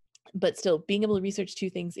 But still, being able to research 2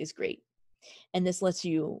 things is great. And this lets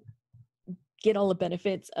you get all the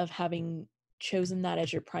benefits of having chosen that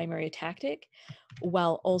as your primary tactic,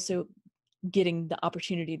 while also getting the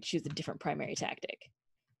opportunity to choose a different primary tactic.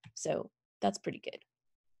 So that's pretty good.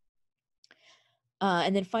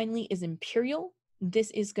 And then finally is Imperial.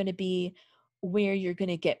 This is going to be where you're going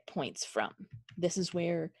to get points from. This is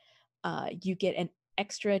where you get an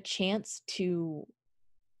extra chance to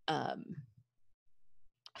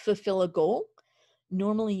fulfill a goal.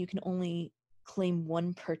 Normally you can only claim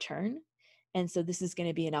 1 per turn, and so this is going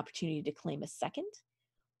to be an opportunity to claim a second.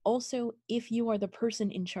 Also, if you are the person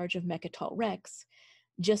in charge of Mechatol Rex,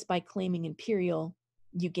 just by claiming Imperial,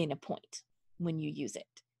 you gain a point when you use it,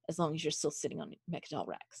 as long as you're still sitting on Mechatol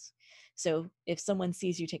Rex. So if someone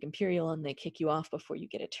sees you take Imperial and they kick you off before you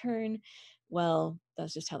get a turn, well,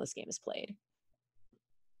 that's just how this game is played.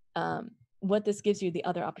 What this gives you the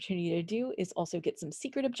other opportunity to do is also get some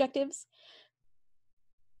secret objectives.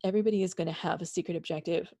 Everybody is going to have a secret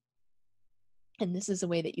objective, and this is a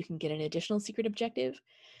way that you can get an additional secret objective.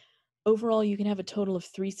 Overall, you can have a total of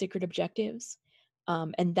 3 secret objectives,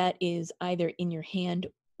 and that is either in your hand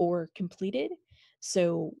or completed.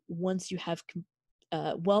 So once you have,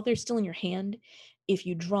 while they're still in your hand, if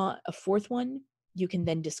you draw a 4th one, you can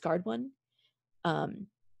then discard one.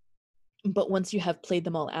 But once you have played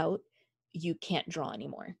them all out, you can't draw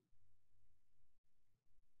anymore.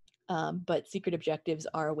 But secret objectives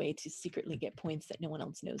are a way to secretly get points that no one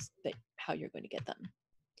else knows how you're going to get them.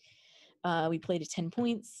 We played at 10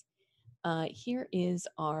 points. Here is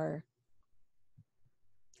our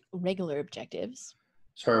regular objectives.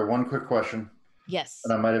 Sorry, one quick question. Yes.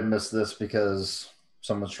 And I might have missed this because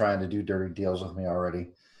someone's trying to do dirty deals with me already.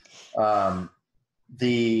 On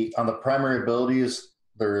the primary abilities,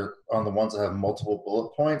 they're on the ones that have multiple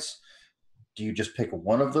bullet points. Do you just pick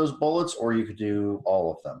one of those bullets, or you could do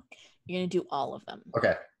all of them? You're going to do all of them.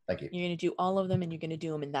 Okay, thank you. You're going to do all of them, and you're going to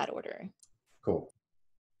do them in that order. Cool.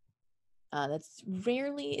 That's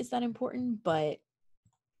rarely is that important, but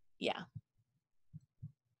yeah.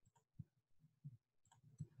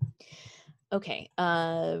 Okay,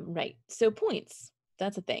 right. So points,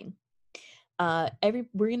 that's a thing. We're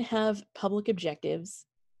going to have public objectives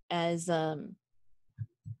as, have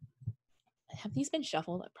these been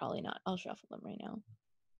shuffled? Probably not. I'll shuffle them right now.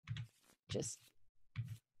 Just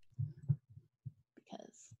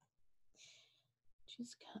because.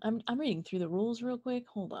 I'm reading through the rules real quick.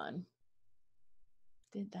 Hold on.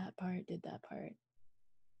 Did that part.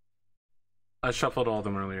 I shuffled all of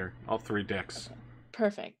them earlier. All 3 decks. Okay.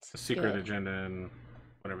 Perfect. The secret Good. agenda and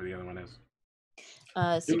whatever the other one is.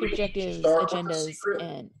 Secret objectives, agendas,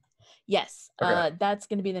 and yes, Okay. that's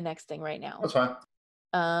going to be the next thing right now. That's fine.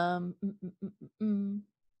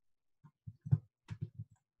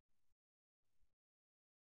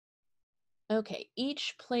 Okay,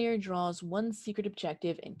 each player draws 1 secret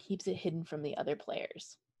objective and keeps it hidden from the other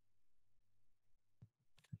players.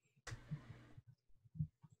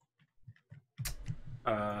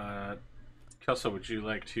 Kelsa, would you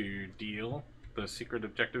like to deal the secret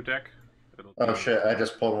objective deck? Oh shit, I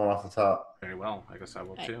just pulled one off the top. Very well, I guess I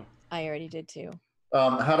will too. I already did too.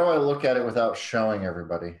 How do I look at it without showing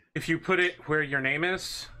everybody? If you put it where your name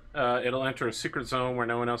is, it'll enter a secret zone where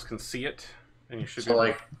no one else can see it, and you should be able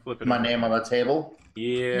to flip it my over. Name on the table?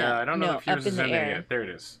 Yeah, No, I don't know if yours is in there air. yet. There it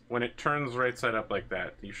is. When it turns right side up like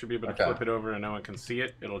that, you should be able to flip it over and no one can see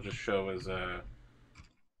it. It'll just show as a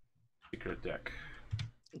secret deck.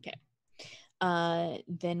 Okay.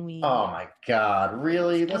 Then we... Oh my god,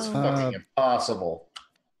 really? That's fucking impossible.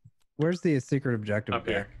 Where's the secret objective Up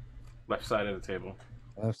deck? here. Left side of the table.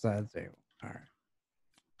 Left side of the table. All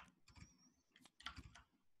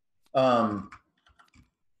right.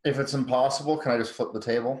 If it's impossible, can I just flip the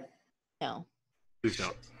table? No. Please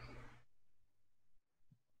don't.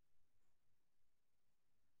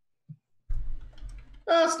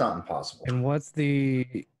 That's not impossible. And what's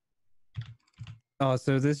the... Oh,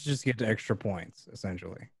 so this just gets extra points,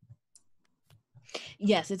 essentially.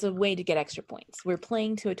 Yes, it's a way to get extra points. We're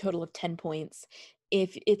playing to a total of 10 points.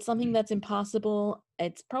 If it's something that's impossible,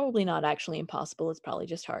 it's probably not actually impossible. It's probably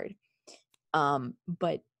just hard.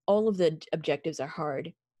 But all of the objectives are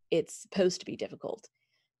hard. It's supposed to be difficult.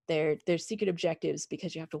 They're secret objectives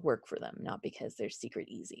because you have to work for them, not because they're secret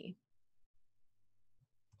easy.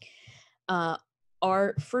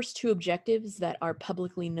 our first two objectives that are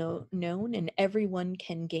publicly known, and everyone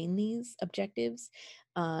can gain these objectives.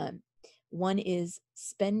 One is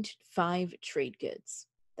spend 5 trade goods.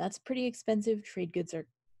 That's pretty expensive. Trade goods are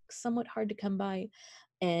somewhat hard to come by,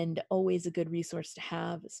 and always a good resource to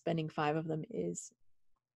have. Spending 5 of them is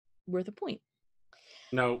worth a point.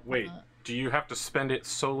 No, wait. Do you have to spend it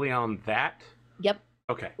solely on that? Yep.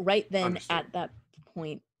 Okay. Right then, Understood. at that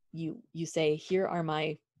point, you say, "Here are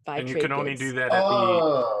my 5 And you trade can only goods." do that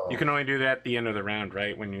at you can only do that at the end of the round,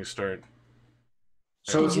 right? When you start.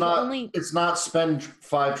 So And it's not spend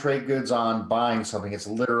 5 trade goods on buying something. It's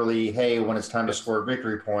literally, hey, when it's time to score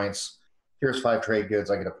victory points, here's 5 trade goods.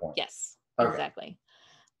 I get a point. Yes, Okay. exactly.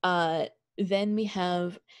 Then we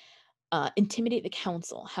have intimidate the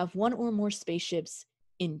council. Have 1 or more spaceships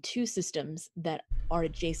in 2 systems that are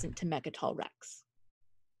adjacent to Mechatol Rex.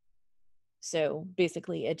 So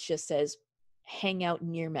basically, it just says hang out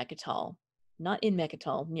near Mechatol, not in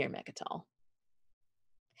Mechatol, near Mechatol.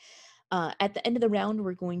 At the end of the round,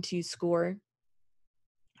 we're going to score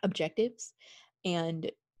objectives,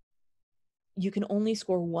 and you can only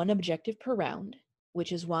score 1 objective per round,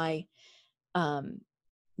 which is why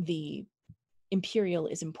the Imperial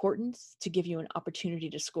is important, to give you an opportunity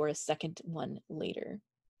to score a second one later,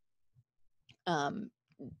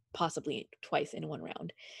 possibly twice in 1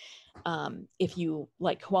 round. If you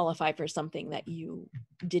like qualify for something that you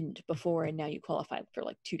didn't before, and now you qualify for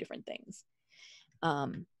like 2 different things.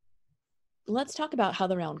 Let's talk about how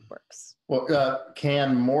the round works. Well,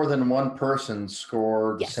 can more than 1 person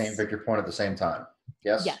score the Yes. same victory point at the same time?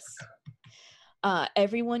 Yes? Yes.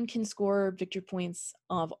 Everyone can score victory points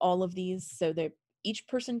of all of these, so that each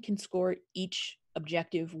person can score each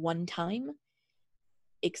objective 1 time,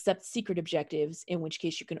 except secret objectives, in which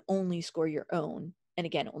case you can only score your own, and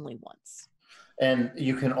again, only once. And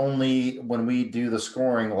you can only, when we do the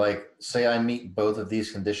scoring, like say I meet both of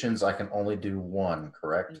these conditions, I can only do 1,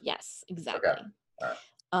 correct? Yes, exactly. Okay.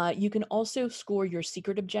 All right. You can also score your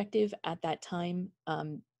secret objective at that time.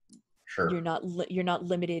 Sure. You're not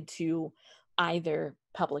limited to either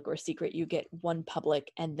public or secret. You get 1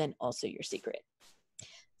 public and then also your secret.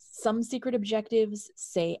 Some secret objectives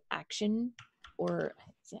say action, or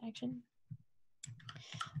is it action?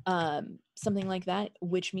 Something like that,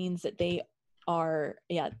 which means that they are,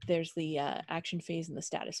 there's the action phase and the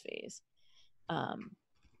status phase.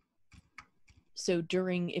 So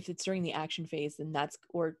if it's during the action phase, then that's,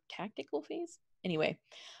 or tactical phase. Anyway,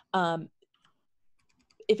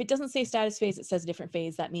 if it doesn't say status phase, it says different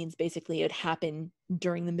phase. That means basically it would happen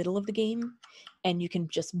during the middle of the game, and you can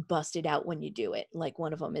just bust it out when you do it. Like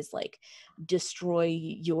one of them is like destroy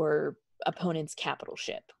your opponent's capital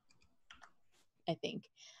ship, I think.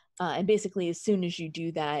 And basically, as soon as you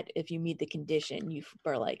do that, if you meet the condition, you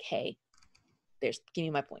are like, hey, give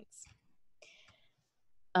me my points.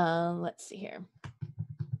 Let's see here.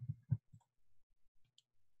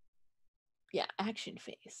 Yeah, action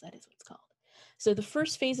phase, that is what it's called. So the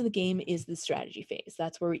first phase of the game is the strategy phase.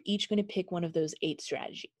 That's where we're each going to pick one of those 8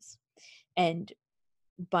 strategies. And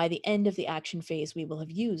by the end of the action phase, we will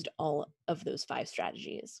have used all of those 5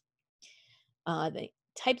 strategies. The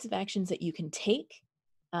types of actions that you can take,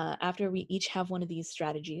 after we each have one of these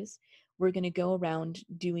strategies, we're going to go around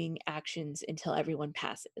doing actions until everyone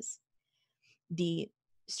passes. The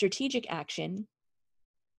strategic action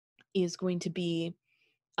is going to be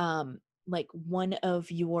like one of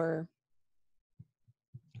your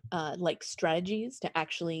like strategies to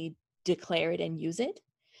actually declare it and use it.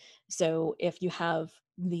 So if you have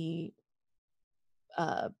the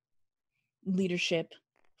leadership,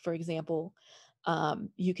 for example,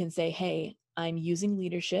 you can say, hey, I'm using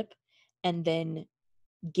leadership, and then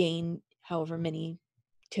gain however many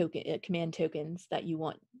command tokens that you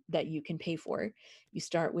want, that you can pay for. You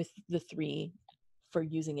start with the 3 for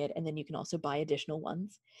using it, and then you can also buy additional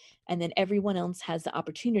ones. And then everyone else has the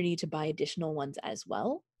opportunity to buy additional ones as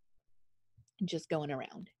well, just going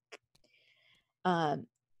around.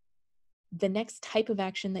 The next type of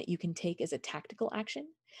action that you can take is a tactical action.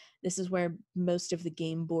 This is where most of the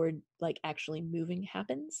game board, like actually moving,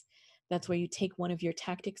 happens. That's where you take one of your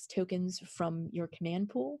tactics tokens from your command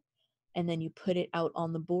pool, and then you put it out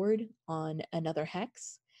on the board on another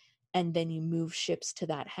hex, and then you move ships to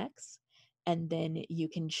that hex, and then you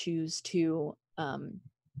can choose to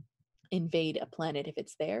invade a planet if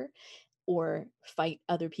it's there, or fight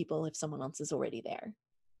other people if someone else is already there.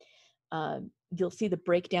 You'll see the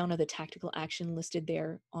breakdown of the tactical action listed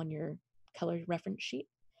there on your color reference sheet.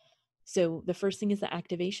 So the first thing is the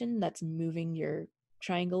activation. That's moving your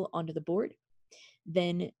triangle onto the board.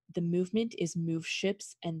 Then the movement is move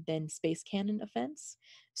ships and then space cannon offense.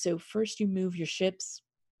 So first you move your ships,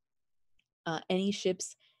 Any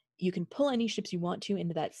ships, you can pull any ships you want to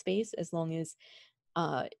into that space as long as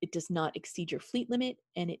it does not exceed your fleet limit,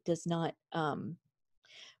 and it does not,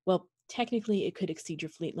 well, technically it could exceed your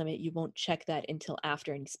fleet limit. You won't check that until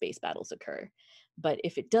after any space battles occur. But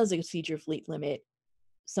if it does exceed your fleet limit,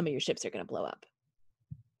 some of your ships are going to blow up.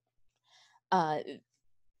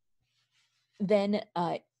 Then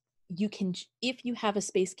you can, if you have a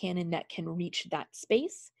space cannon that can reach that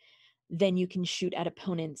space, then you can shoot at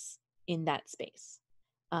opponents in that space.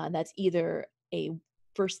 That's either a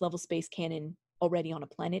first level space cannon already on a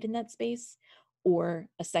planet in that space, or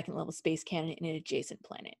a second level space cannon in an adjacent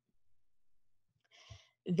planet.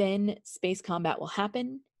 Then space combat will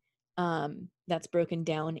happen. That's broken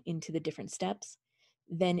down into the different steps.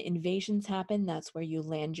 Then invasions happen. That's where you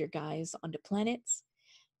land your guys onto planets.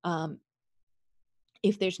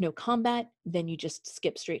 If there's no combat, then you just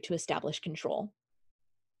skip straight to establish control.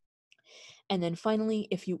 And then finally,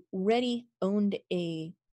 if you already owned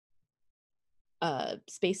a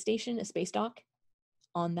space station, a space dock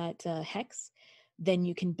on that hex, then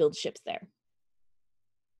you can build ships there.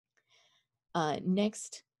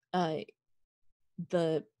 Next, we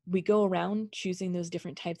go around choosing those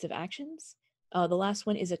different types of actions. The last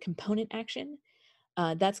one is a component action.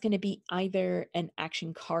 That's going to be either an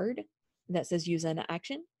action card that says use an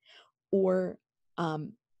action, or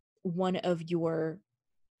one of your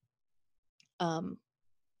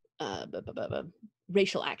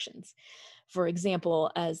racial actions. For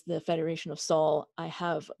example, as the Federation of Sol, I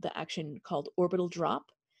have the action called Orbital Drop.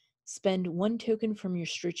 Spend 1 token from your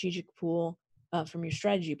strategic pool, from your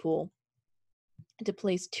strategy pool, to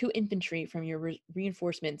place 2 infantry from your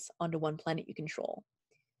reinforcements onto 1 planet you control.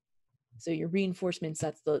 So your reinforcements,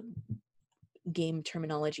 that's the game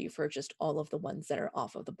terminology for just all of the ones that are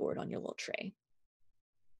off of the board on your little tray.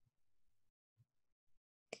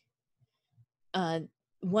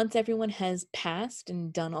 Once everyone has passed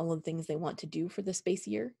and done all of the things they want to do for the space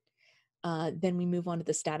year, then we move on to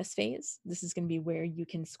the status phase. This is going to be where you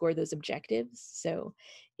can score those objectives. So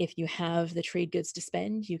if you have the trade goods to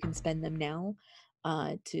spend, you can spend them now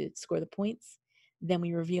to score the points. Then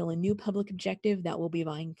we reveal a new public objective that we'll be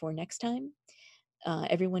vying for next time.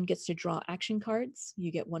 Everyone gets to draw action cards.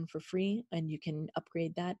 You get 1 for free, and you can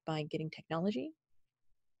upgrade that by getting technology.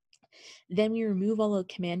 Then we remove all the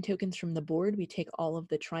command tokens from the board. We take all of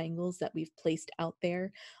the triangles that we've placed out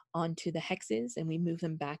there onto the hexes, and we move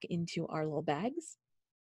them back into our little bags.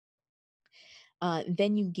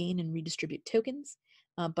 Then you gain and redistribute tokens.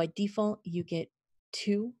 By default, you get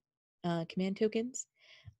 2 command tokens,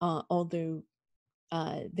 although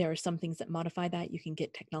there are some things that modify that. You can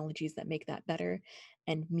get technologies that make that better.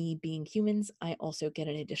 And me being humans, I also get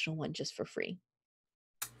an additional 1 just for free.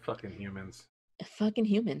 Fucking humans. Fucking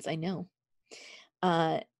humans, I know.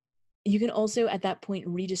 You can also at that point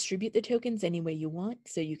redistribute the tokens any way you want.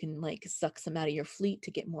 So you can like suck some out of your fleet to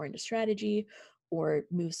get more into strategy, or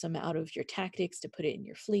move some out of your tactics to put it in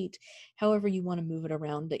your fleet. However you want to move it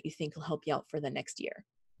around that you think will help you out for the next year.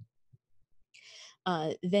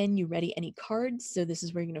 Then you ready any cards. So this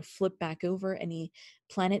is where you're going to flip back over any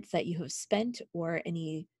planets that you have spent, or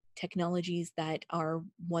any technologies that are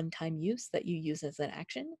one-time use that you use as an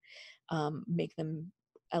action. Make them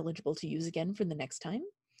eligible to use again for the next time.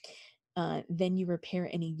 Then you repair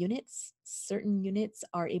any units. Certain units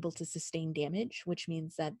are able to sustain damage, which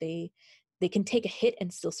means that they can take a hit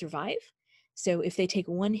and still survive. So if they take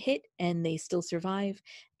 1 hit and they still survive,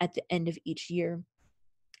 at the end of each year,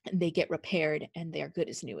 they get repaired and they're good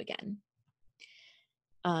as new again.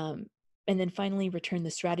 And then finally, return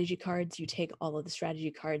the strategy cards. You take all of the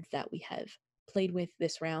strategy cards that we have played with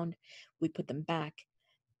this round, we put them back.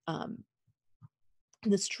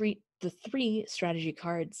 The 3 strategy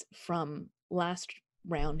cards from last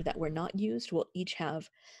round that were not used will each have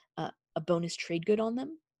a bonus trade good on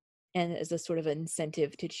them, and as a sort of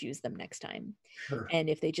incentive to choose them next time. Sure. And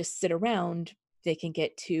if they just sit around, they can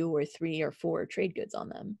get 2 or 3 or 4 trade goods on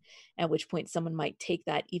them, at which point someone might take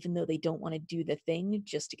that even though they don't want to do the thing,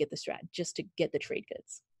 just to get the trade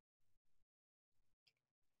goods.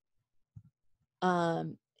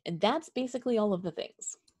 And that's basically all of the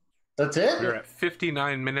things. That's it? We're at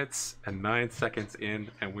 59 minutes and 9 seconds in,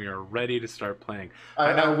 and we are ready to start playing.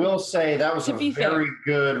 I will say that was To a be fair. very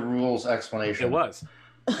good rules explanation. It was.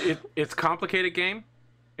 It's a complicated game.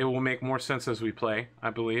 It will make more sense as we play, I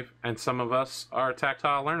believe. And some of us are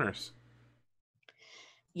tactile learners.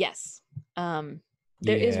 Yes. There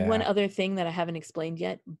is one other thing that I haven't explained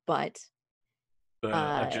yet, but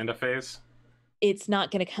The agenda phase. it's not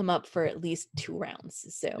going to come up for at least 2 rounds.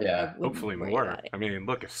 So Yeah, I wouldn't Hopefully worry more. about it. I mean,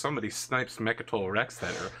 look, if somebody snipes Mechatol Rex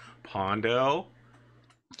that are Pondo,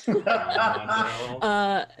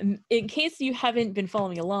 In case you haven't been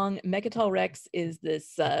following along, Mechatol Rex is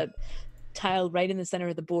this tile right in the center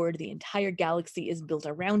of the board. The entire galaxy is built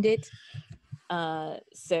around it.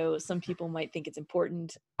 So some people might think it's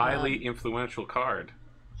important. Highly influential card.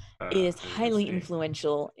 It is highly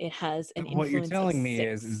influential. It has an influence. What you're telling me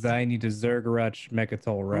is that I need to Zerg-Rush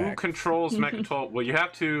Mechatol Rex. Who controls Mechatol? Well, you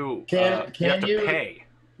have to. Can you have to you pay.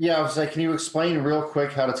 Yeah, I was like, can you explain real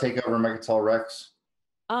quick how to take over Mechatol Rex?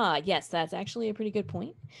 Yes, that's actually a pretty good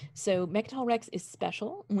point. So Mechatol Rex is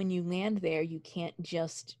special. When you land there, you can't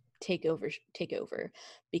just take over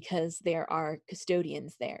because there are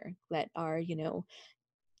custodians there that are,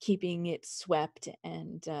 keeping it swept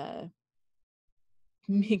and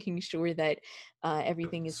making sure that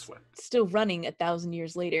everything is still running 1,000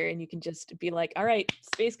 years later, and you can just be like, all right,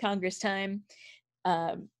 Space Congress time.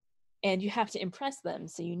 And you have to impress them,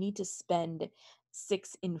 so you need to spend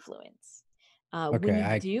 6 influence.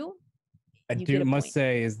 When you do, must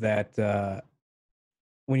say is that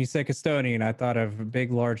when you say custodian, I thought of a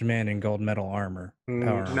big, large man in gold metal armor.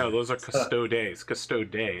 No, those are custodes.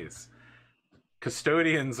 Custodes.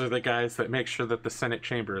 Custodians are the guys that make sure that the Senate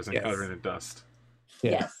chamber isn't covered in dust.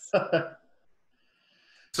 Yes.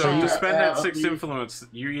 So to spend that 6 influence,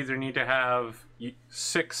 you either need to have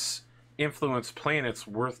 6 influence planets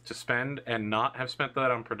worth to spend and not have spent that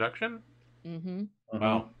on production.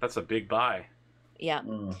 Wow, that's a big buy. Yeah.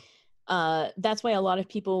 That's why a lot of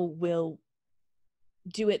people will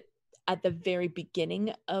do it at the very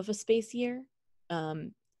beginning of a space year,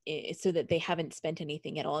 so that they haven't spent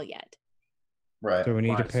anything at all yet. Right. So we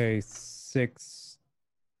need to pay 6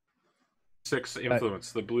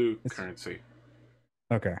 influence, the blue currency.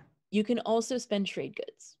 Okay. You can also spend trade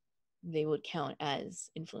goods. They would count as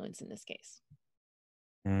influence in this case.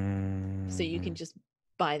 So you can just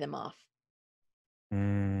buy them off.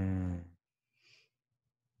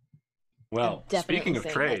 Well, speaking of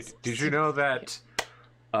trade, did you know that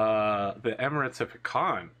the Emirates of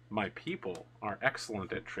Hakan, my people, are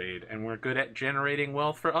excellent at trade, and we're good at generating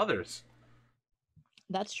wealth for others?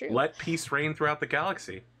 That's true. Let peace reign throughout the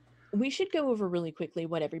galaxy. We should go over really quickly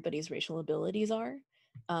what everybody's racial abilities are,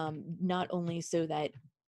 not only so that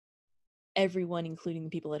everyone, including the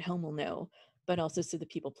people at home, will know, but also so the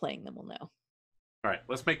people playing them will know. All right,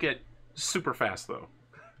 let's make it super fast, though.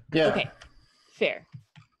 Yeah. Okay, fair.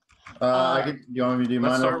 You want me to do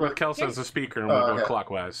mine? Let's start with Kelsa as a speaker, and we'll go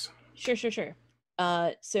clockwise. Sure.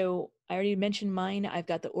 So I already mentioned mine. I've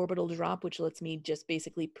got the orbital drop, which lets me just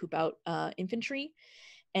basically poop out infantry.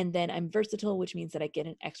 And then I'm versatile, which means that I get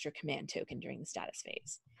an extra command token during the status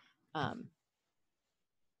phase.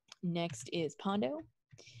 Next is Pondo.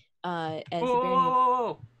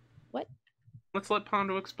 Whoa. What? Let's let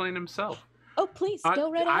Pondo explain himself. Oh, please, go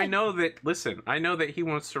right ahead. I know that he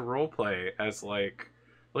wants to roleplay as, like,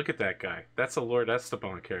 look at that guy. That's a Lord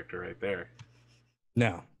Esteban character right there.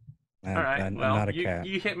 No. All right, I'm well, not a cat.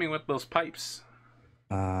 You hit me with those pipes.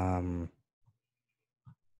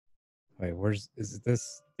 Wait, is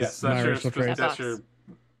this? Yes, that's your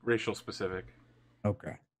racial specific.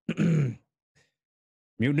 Okay.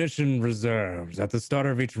 Munition reserves. At the start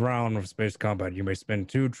of each round of space combat, you may spend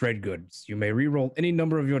 2 trade goods. You may reroll any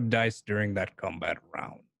number of your dice during that combat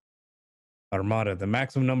round. Armada. The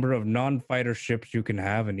maximum number of non-fighter ships you can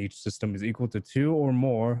have in each system is equal to 2 or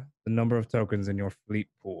more the number of tokens in your fleet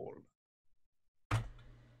pool.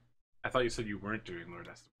 I thought you said you weren't doing Lord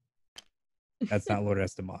Esteban. That's not Lord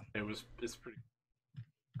Esteban. It's pretty.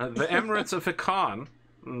 The Emirates of Hakan,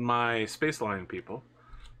 my space line people,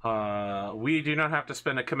 we do not have to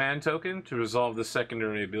spend a command token to resolve the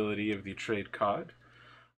secondary ability of the trade card.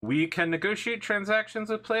 We can negotiate transactions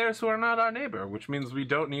with players who are not our neighbor, which means we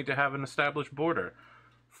don't need to have an established border.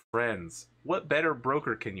 Friends, what better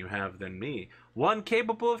broker can you have than me? One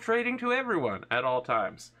capable of trading to everyone at all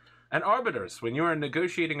times. And arbiters, when you are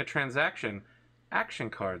negotiating a transaction, action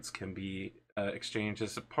cards can be exchanged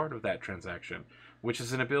as a part of that transaction, which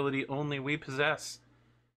is an ability only we possess.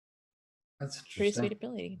 That's interesting. Pretty sweet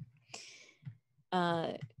ability.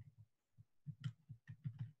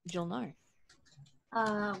 Jolnar.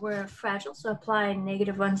 We're fragile, so apply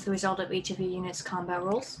 -1 to the result of each of your unit's combat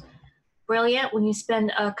rolls. Brilliant. When you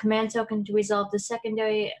spend a command token to resolve the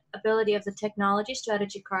secondary ability of the technology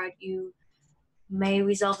strategy card, you may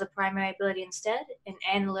resolve the primary ability instead. And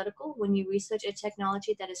analytical. When you research a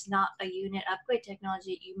technology that is not a unit upgrade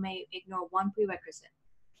technology, you may ignore 1 prerequisite.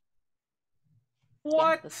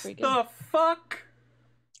 What the fuck?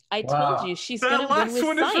 I told you she's gonna win with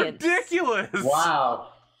one science. Is ridiculous.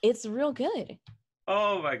 Wow. It's real good.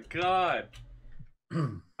 Oh my god.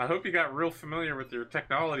 I hope you got real familiar with your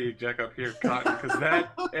technology deck up here, Cotton, because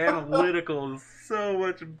that analytical is so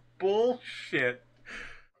much bullshit.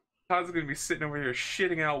 Todd's gonna be sitting over here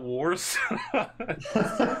shitting out wars.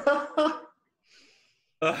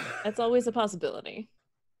 That's always a possibility.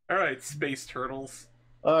 All right, space turtles.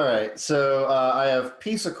 All right, so I have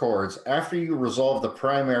Peace Accords. After you resolve the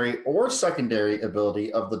primary or secondary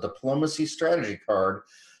ability of the Diplomacy Strategy card,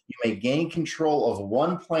 you may gain control of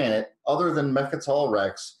one planet other than Mechatol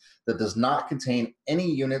Rex that does not contain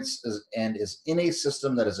any units and is in a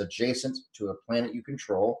system that is adjacent to a planet you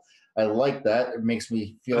control. I like that. It makes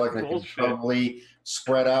me feel like I can probably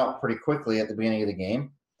spread out pretty quickly at the beginning of the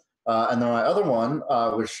game. And then my other one,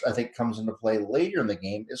 which I think comes into play later in the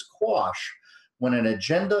game, is Quash. When an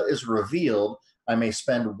agenda is revealed, I may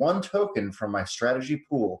spend one token from my strategy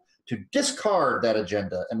pool to discard that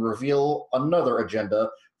agenda and reveal another agenda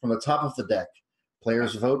from the top of the deck.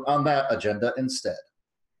 Players vote on that agenda instead.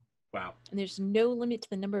 Wow. And there's no limit to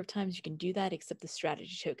the number of times you can do that except the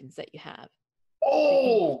strategy tokens that you have.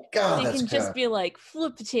 Oh, God, so you that's can just be like,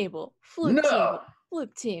 flip the table, flip table,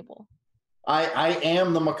 flip table. I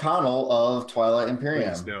am the McConnell of Twilight Imperium.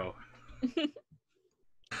 Please no.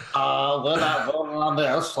 We're not voting on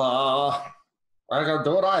this. I'm going to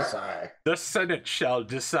do what I say. The Senate shall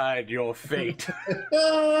decide your fate.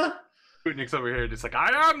 Sputnik's over here just like,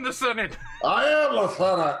 I am the Senate. I am the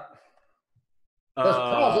Senate. This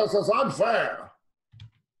process is unfair.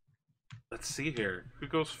 Let's see here. Who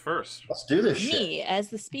goes first? Let's do this shit. Me, as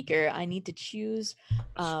the speaker, I need to choose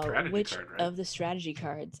which card, right? of the strategy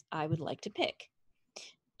cards I would like to pick.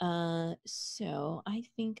 So I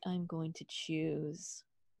think I'm going to choose...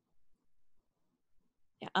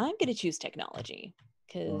 Yeah, I'm going to choose technology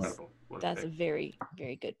because that's a very,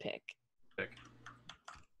 very good pick.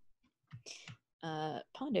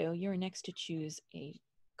 Pondo, you're next to choose a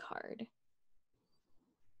card.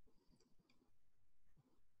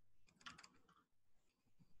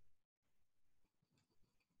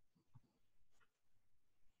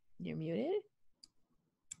 You're muted?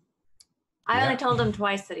 I only told him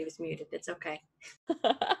twice that he was muted. It's okay.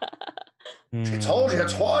 I told you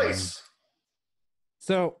twice.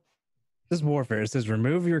 So this is warfare. It says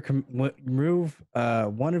remove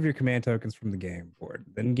one of your command tokens from the game board,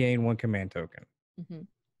 then gain one command token. Mm-hmm.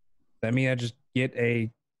 That mean I just get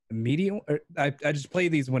a medium? I just play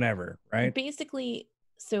these whenever, right? Basically,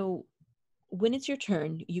 so when it's your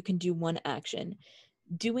turn, you can do one action.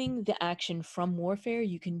 Doing the action from warfare,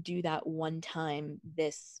 you can do that one time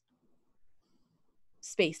this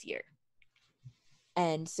space year.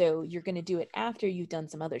 And so you're going to do it after you've done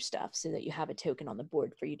some other stuff so that you have a token on the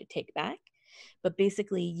board for you to take back. But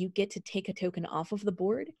basically, you get to take a token off of the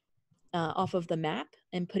board, off of the map,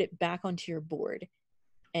 and put it back onto your board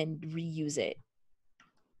and reuse it.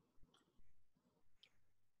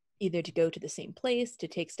 Either to go to the same place, to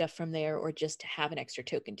take stuff from there, or just to have an extra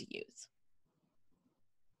token to use.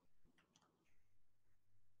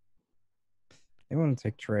 I want to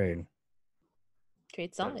take trade.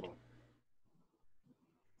 Trade solid.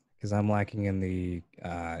 Because I'm lacking in the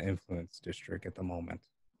influence district at the moment.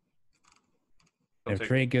 If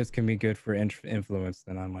trade goods can be good for influence,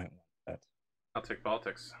 then I might want that. I'll take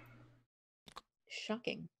politics.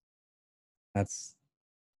 Shocking. That's...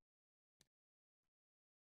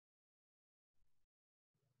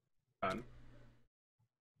 Fun.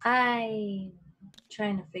 I'm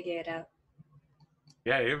trying to figure it out.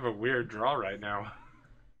 Yeah, you have a weird draw right now.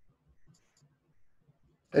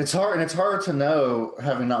 It's hard, and it's hard to know,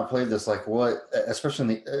 having not played this, like what,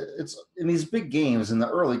 especially in these big games, in the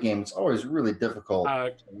early game, it's always really difficult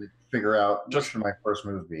to figure out what should my first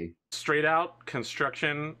move be. Straight out,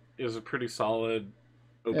 construction is a pretty solid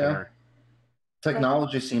opener. Yeah.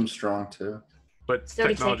 Technology seems strong too. But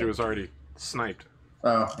technology was already sniped.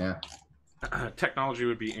 Oh, yeah. Technology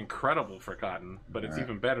would be incredible for Cotton, but it's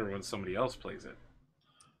even better when somebody else plays it.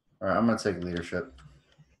 All right, I'm going to take leadership.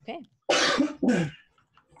 Okay.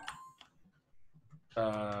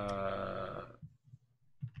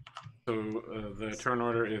 The turn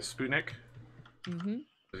order is Sputnik. Mm-hmm.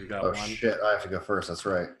 So you got one. Shit, I have to go first. That's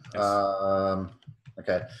right. Yes.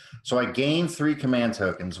 Okay. So I gain 3 command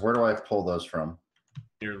tokens. Where do I pull those from?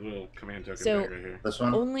 Your little command token so right here. This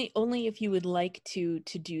one? Only if you would like to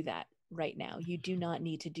do that right now. You do not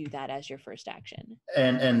need to do that as your first action.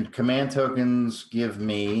 And command tokens give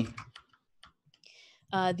me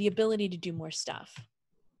the ability to do more stuff.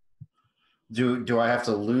 Do I have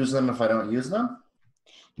to lose them if I don't use them?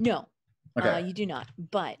 No. Okay. You do not.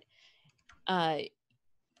 But I'm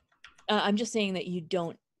just saying that you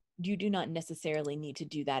do not necessarily need to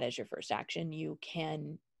do that as your first action. You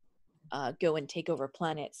can go and take over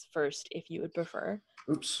planets first if you would prefer.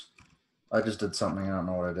 Oops. I just did something. I don't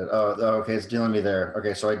know what I did. Oh, okay. It's dealing me there.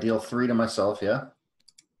 Okay, so I deal 3 to myself, yeah?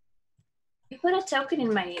 You put a token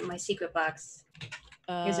in my secret box.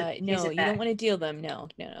 Here's No, it you don't back. want to deal them. No.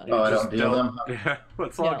 Oh, I Just don't deal them? Yeah,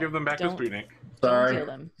 let's all No, give them back to don't. Sputnik. Sorry. deal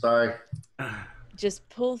them. Sorry. Just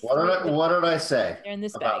pull What did I say They're in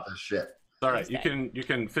this about bag. this shit? All right, This you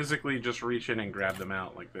can physically just reach in and grab them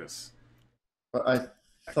out like this. But I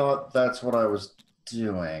thought that's what I was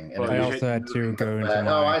doing. Well, I you also had to go into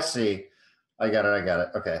Oh, my. I see. I got it.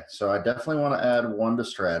 Okay, so I definitely want to add 1 to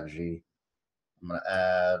strategy. I'm going to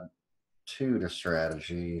add 2 to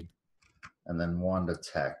strategy, and then 1 to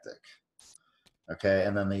tactic. Okay,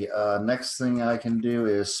 and then the next thing I can do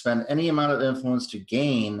is spend any amount of influence to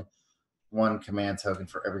gain 1 command token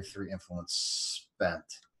for every 3 influence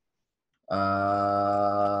spent.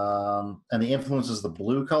 And the influence is the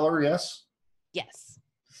blue color, yes? Yes.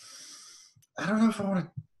 I don't know if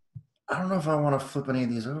I want to flip any of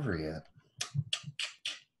these over yet.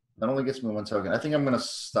 That only gets me 1 token. I think I'm going to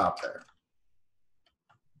stop there.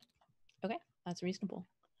 Okay, that's reasonable.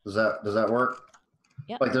 Does that work?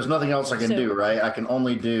 Yeah. Like, there's nothing else I can do, right? I can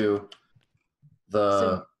only do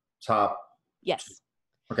the top. Yes.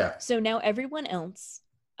 Okay. So now everyone else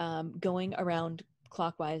going around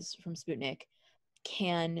clockwise from Sputnik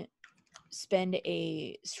can spend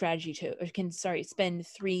a strategy spend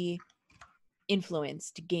 3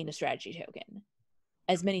 influence to gain a strategy token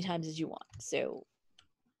as many times as you want. So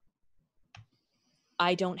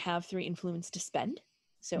I don't have 3 influence to spend,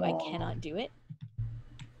 so I cannot do it.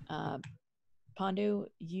 Pondo,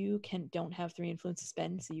 you don't have 3 influence to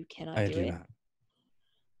spend, so you cannot do it.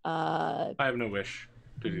 Not. I have no wish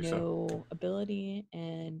to do so. No ability,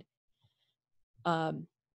 and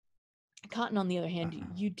Cotton, on the other hand,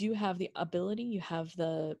 you do have the ability. You have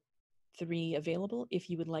the 3 available if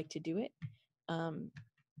you would like to do it.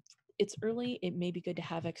 It's early. It may be good to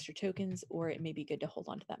have extra tokens, or it may be good to hold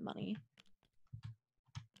on to that money.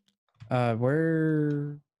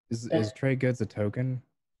 Where is trade goods a token?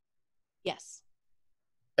 Yes.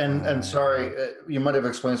 And sorry, you might have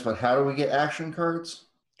explained this, but how do we get action cards?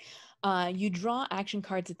 You draw action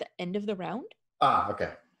cards at the end of the round.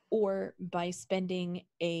 Okay. Or by spending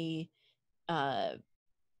a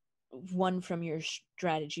 1 from your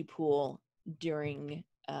strategy pool during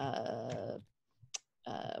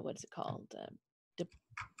what's it called?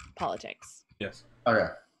 Politics. Yes. Okay.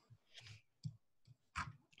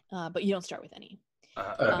 But you don't start with any.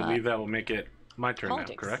 I believe that will make it my turn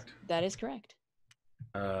Politics. now, correct? That is correct.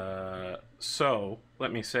 So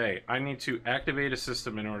let me say, I need to activate a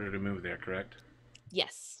system in order to move there, correct?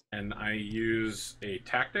 Yes. And I use a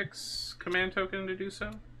tactics command token to do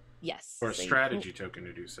so? Yes. Or a strategy token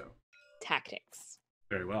to do so? Tactics.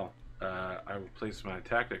 Very well. I will place my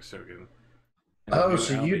tactics token. Oh,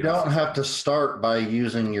 so you don't have to start by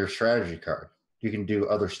using your strategy card. You can do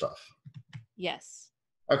other stuff. Yes.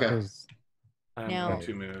 Okay. I'm Now- going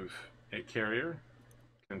to move a carrier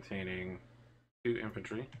containing 2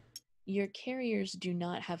 infantry. Your carriers do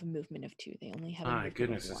not have a movement of 2. They only have a My movement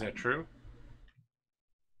goodness, of is 1. that true?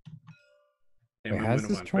 Wait, has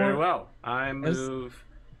this Very well. I move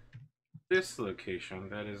this location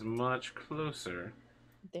that is much closer.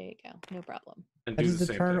 There you go. No problem. And How do does the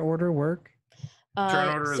the same turn thing. order work? Turn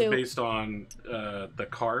order so is based on the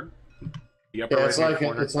card. The upper Yeah, it's right-hand like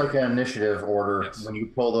corner. it's like an initiative order. Yes. When you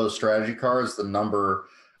pull those strategy cards, the number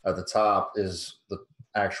at the top is the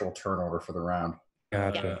actual turn order for the round.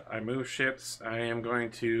 Gotcha. I move ships. I am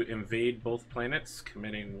going to invade both planets,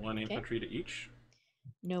 committing 1 infantry to each.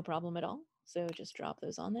 no problem at all. So just drop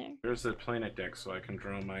those on there. There's the planet deck, so I can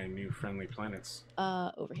draw my new friendly planets.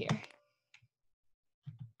 Over here.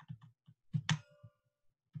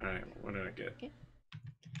 All right, what did I get? Okay.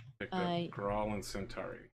 Picked up Grawl and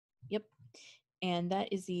Centauri. Yep. And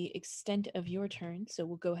that is the extent of your turn. So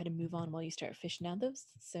we'll go ahead and move on while you start fishing out those.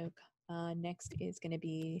 So next is going to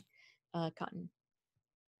be Cotton.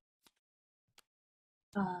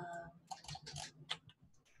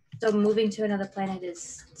 So moving to another planet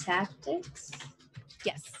is tactics?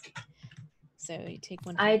 Yes. So you take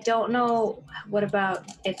 1. I don't know what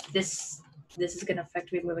about if this is going to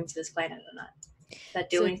affect me moving to this planet or not. Does that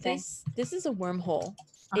do anything? This is a wormhole.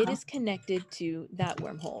 It is connected to that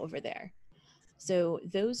wormhole over there. So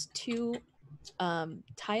those 2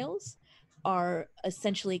 tiles are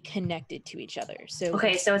essentially connected to each other. So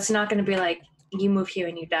Okay, so it's not going to be like you move here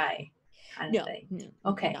and you die kind of no, thing. no,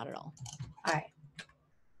 Okay. not at all. All right.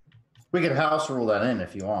 We could house rule that in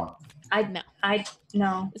if you want.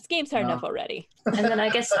 No. This game's hard No. enough already. And then I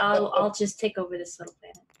guess I'll just take over this little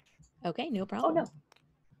planet. Okay, no Oh problem.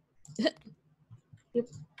 no. Yep.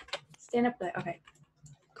 stand up there. Okay.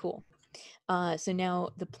 Cool. So now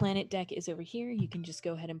the planet deck is over here. You can just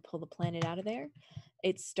go ahead and pull the planet out of there.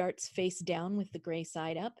 It starts face down with the gray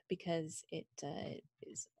side up because it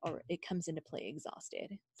it comes into play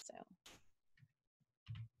exhausted. So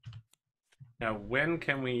Now, when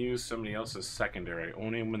can we use somebody else's secondary?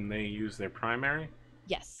 Only when they use their primary?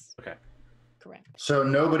 yes, Okay, correct. So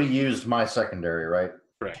nobody used my secondary, right?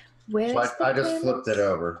 correct. Where's So I just flipped it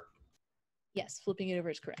over. Yes, flipping it over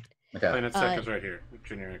is correct. Okay. Planet Sec is right here.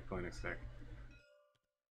 Generic Planet Sec.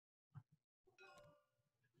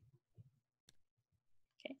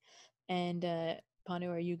 Okay. And Pondo,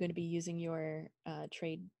 are you going to be using your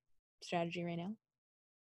trade strategy right now?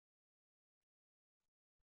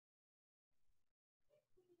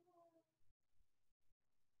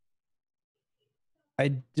 I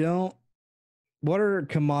don't. What are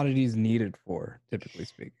commodities needed for, typically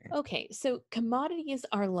speaking? Okay, so commodities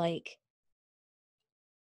are like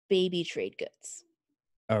baby trade goods.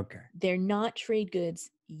 Okay. They're not trade goods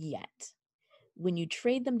yet. When you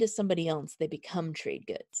trade them to somebody else, they become trade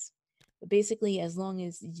goods. But basically, as long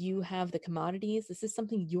as you have the commodities, this is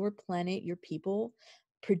something your planet, your people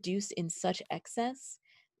produce in such excess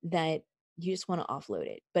that you just want to offload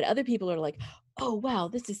it. But other people are like, oh, wow,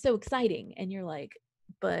 this is so exciting. And you're like,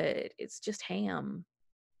 but it's just ham.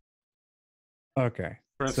 Okay.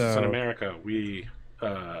 For instance, in So- America, we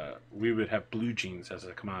would have blue jeans as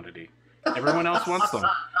a commodity. Everyone else wants them.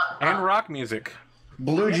 And rock music.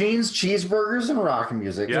 Blue jeans, cheeseburgers, and rock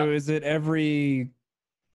music. Yeah. So is it every,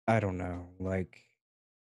 I don't know, like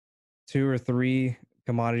 2 or 3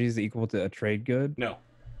 commodities equal to a trade good? No.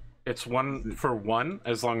 It's one for one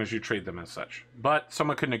as long as you trade them as such. But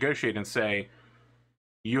someone could negotiate and say,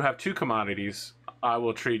 you have 2 commodities, I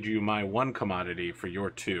will trade you my 1 commodity for your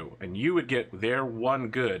 2. And you would get their 1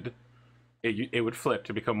 good, it would flip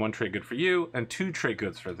to become 1 trade good for you and 2 trade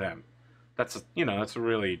goods for them. That's, that's a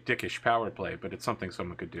really dickish power play, but it's something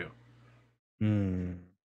someone could do. Hmm.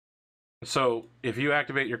 So if you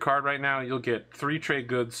activate your card right now, you'll get 3 trade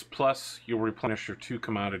goods, plus you'll replenish your 2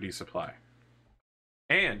 commodity supply.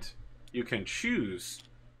 And you can choose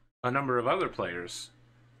a number of other players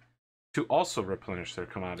to also replenish their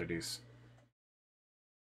commodities.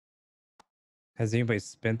 Has anybody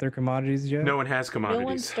spent their commodities yet? No one has No commodities.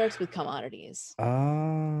 one starts with commodities.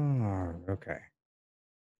 Oh, okay.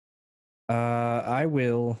 I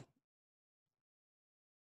will.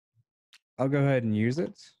 I'll go ahead and use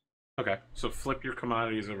it. Okay, so flip your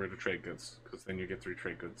commodities over to trade goods, because then you get 3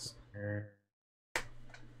 trade goods.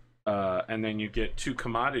 And then you get 2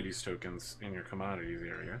 commodities tokens in your commodities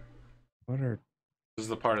area. What are? This is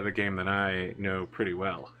the part of the game that I know pretty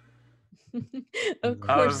well. Of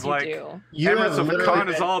I course was you like- do. You Emirates have of literally Khan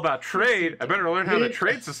is been- all about trade. I better learn how the He-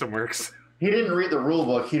 trade system works. He didn't read the rule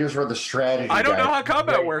book. He just read the strategy. I don't know guide. how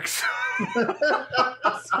combat works.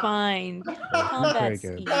 It's fine. Combat's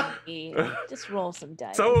good. easy. Just roll some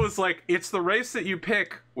dice. So it was like, it's the race that you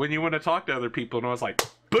pick when you want to talk to other people, and I was like,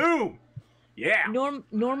 boom! Yeah!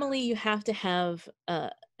 Normally you have to have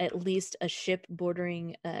at least a ship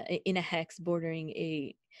bordering in a hex bordering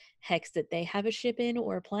a hex that they have a ship in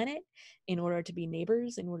or a planet in order to be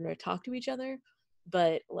neighbors, in order to talk to each other.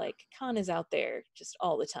 But like Khan is out there just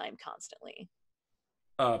all the time, constantly.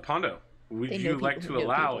 Pondo, would They know you like people to who know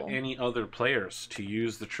allow people. any other players to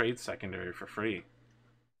use the trade secondary for free?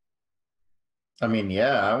 I mean,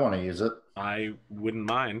 yeah, I want to use it. I wouldn't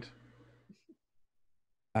mind.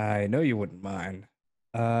 I know you wouldn't mind.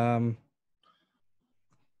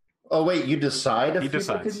 Oh wait, you decide if He people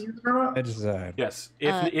can decides. use it or not? I decide. Yes,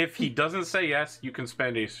 if he doesn't say yes, you can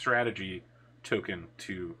spend a strategy token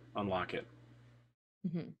to unlock it.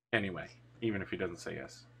 Mhm. Anyway, even if he doesn't say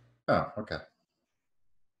yes. Oh, okay.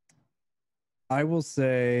 I will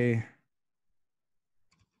say.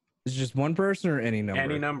 Is it just one person or any number?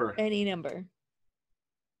 Any number. Any number.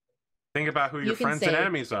 Think about who your You can friends and say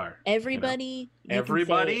enemies are. you know? Everybody. you can say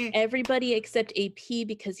Everybody? everybody except AP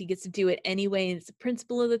because he gets to do it anyway, and it's the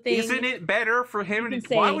principle of the thing. Isn't it better for him You to?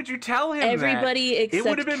 can Why say would you tell him everybody that? except It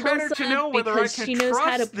would have been better to Kelsa know whether I because can she knows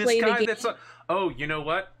how to trust play this the guy. game. That's oh, you know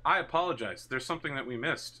what? I apologize. There's something that we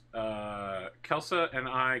missed. Kelsa and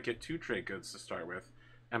I get 2 trade goods to start with,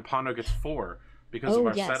 and Pondo gets 4 because of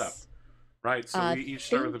our setup. Right, so we each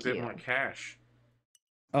start with a thank bit more you. cash.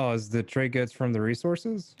 Oh, is the trade goods from the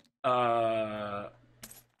resources? I'm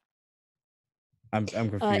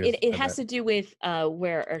confused. It by has that. to do with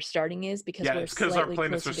where our starting is because Yeah, we're it's because our slightly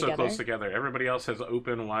planets are closer so together. close together. Everybody else has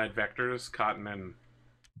open, wide vectors, Cotton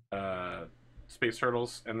and Space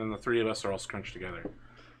Turtles, and then the 3 of us are all scrunched together.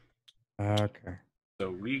 Okay. So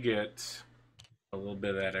we get a little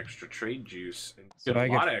bit of that extra trade juice. And you So get I a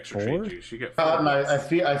get lot of extra 4? trade juice. You get 4. Cotton,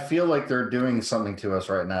 I feel like they're doing something to us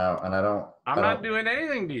right now, and I'm not doing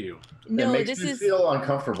anything to you. It makes me feel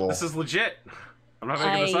uncomfortable. This is legit. I'm not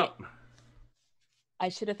making this up. I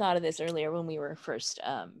should have thought of this earlier when we were first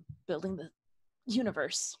building the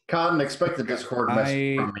universe. Cotton, expect the Discord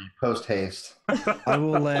message from me post haste. I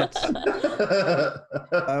will let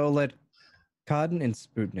Cotton and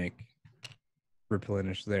Sputnik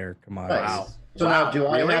replenish their commodities. Nice. So now, do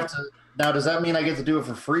I have to? Now, does that mean I get to do it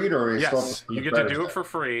for free, or yes, you get to do it for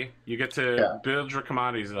free. You get to build your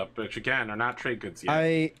commodities up, which again are not trade goods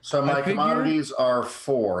yet. So my commodities are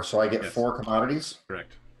 4, so I get 4 commodities.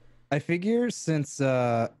 Correct. I figure since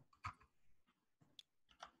not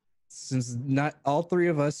all 3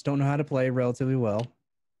 of us don't know how to play relatively well,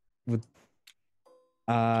 with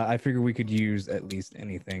I figure we could use at least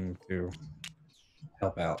anything to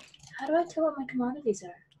help out. How do I tell what my commodities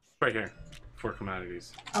are? Right here, 4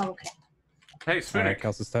 commodities. Oh, okay. Hey, Spoonik.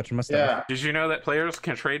 Kelsa's touching my stuff. Yeah. Did you know that players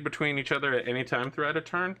can trade between each other at any time throughout a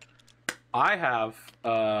turn? I have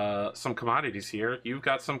some commodities here. You've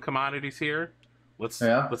got some commodities here. Let's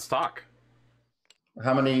talk.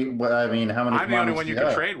 How many? How many? I'm the only one you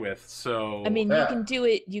can trade with, so. I mean, you can do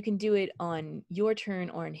it. You can do it on your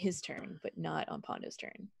turn or on his turn, but not on Pondo's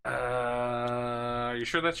turn. Are you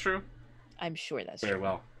sure that's true? I'm sure that's very true.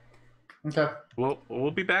 well. Okay.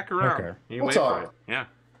 We'll be back around. Okay. You wait for it. Yeah.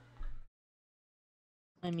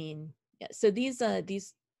 I mean, yeah. So these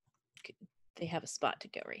they have a spot to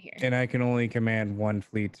go right here. And I can only command 1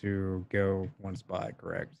 fleet to go 1 spot,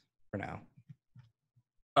 correct? For now.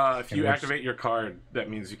 If you activate your card, that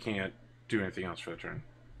means you can't do anything else for the turn.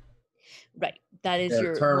 Right. That is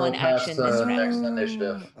your one action this round.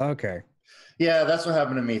 Initiative. Okay. Yeah, that's what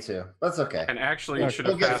happened to me too. That's okay. And actually, you should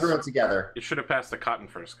we'll have get passed. through it together. You should have passed the Cotton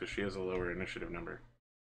first because she has a lower initiative number.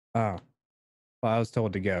 Oh. Well, I was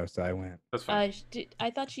told to go, so I went. That's fine.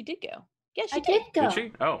 I thought she did go. Yeah, she did go. Did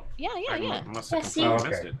she? Oh. Yeah. I must have see? completely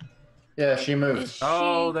missed it. Yeah, she moved.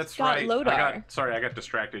 Oh, that's right. Lodar. I got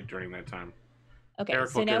distracted during that time. Okay, Eric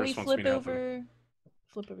so now Vulgaris we wants me to help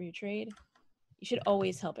flip over your trade. You should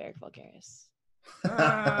always help Eric Vulgaris.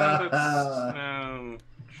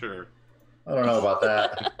 Sure. I don't know about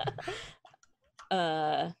that.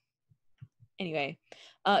 Anyway,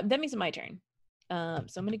 that means it's my turn.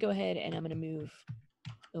 So I'm gonna go ahead and I'm gonna move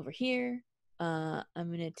over here. I'm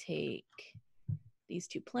gonna take these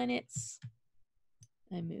 2 planets.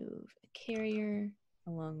 I move a carrier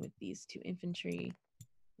along with these 2 infantry.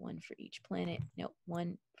 1 for each planet. No,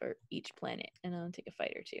 1 for each planet. And I'll take a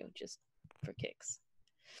fighter too, just for kicks.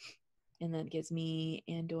 And that gives me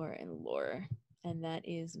Andor and Lore. And that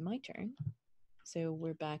is my turn. So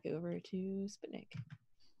we're back over to Sputnik.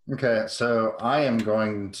 Okay, so I am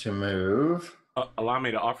going to move. Allow me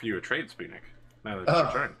to offer you a trade, Sputnik. Now that it's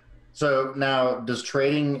your turn. So now, does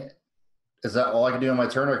trading, is that all I can do on my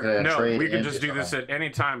turn, or can I trade? No, we can just do this at any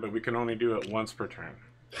time, but we can only do it once per turn.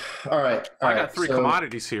 All right. I got 3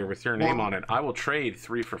 commodities here with your name on it. I will trade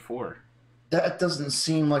 3 for 4. That doesn't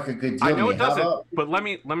seem like a good deal. I know it doesn't, but let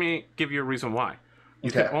me give you a reason why. You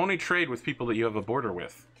Okay. can only trade with people that you have a border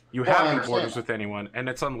with. You haven't borders with anyone, and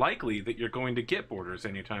it's unlikely that you're going to get borders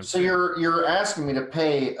anytime So soon. you're asking me to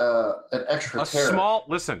pay an extra tariff.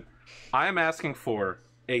 Listen, I am asking for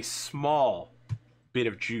a small bit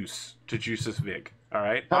of juice to juice this vig. All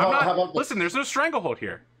right. Listen, there's no stranglehold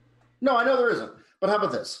here. No, I know there isn't. But how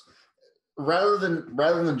about this? Rather than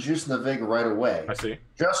juicing the vig right away, I see.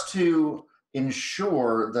 Just to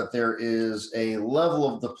ensure that there is a level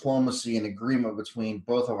of diplomacy and agreement between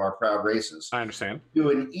both of our proud races. I understand.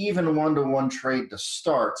 Do an even 1-to-1 trade to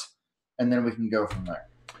start, and then we can go from there.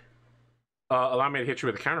 Allow me to hit you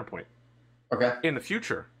with a counterpoint. Okay. In the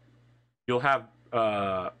future, you'll have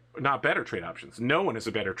not better trade options. No one is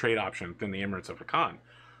a better trade option than the Emirates of Hakan.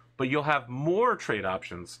 But you'll have more trade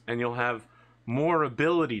options, and you'll have more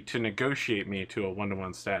ability to negotiate me to a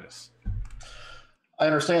 1-to-1 status. I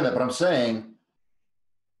understand that, but I'm saying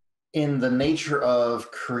in the nature of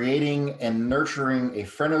creating and nurturing a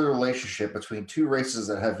friendly relationship between 2 races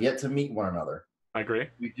that have yet to meet one another. I agree.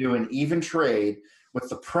 We do an even trade with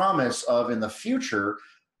the promise of, in the future,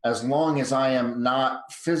 as long as I am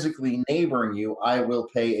not physically neighboring you, I will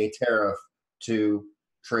pay a tariff to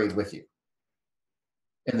trade with you,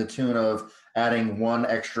 in the tune of adding 1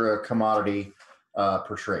 extra commodity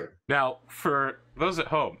per trade. Now, for those at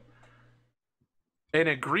home, an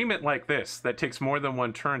agreement like this that takes more than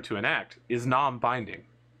 1 turn to enact is non-binding.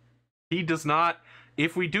 He does not.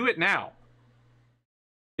 If we do it now,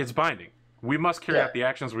 it's binding. We must carry out the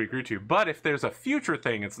actions we agree to. But if there's a future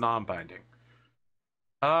thing, it's non-binding.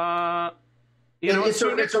 You know what,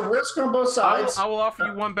 it's a risk on both I sides. will offer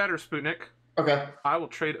you one better, Sputnik. Okay. I will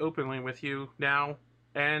trade openly with you now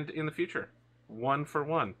and in the future. 1 for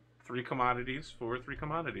 1. 3 commodities for 3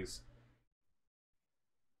 commodities.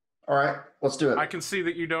 All right, let's do it. I can see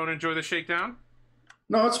that you don't enjoy the shakedown.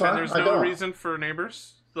 No, it's fine. And there's no reason for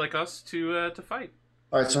neighbors like us to fight.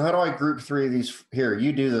 All right, so how do I group 3 of these? Here,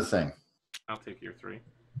 you do the thing. I'll take your 3.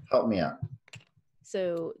 Help me out.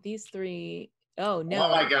 So these 3. Oh no! Oh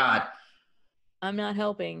my God! I'm not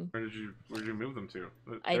helping. Where did you move them to?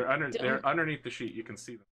 I They're underneath the sheet. You can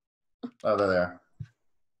see them. Oh, they're there.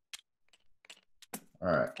 All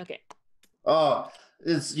right. Okay. Oh,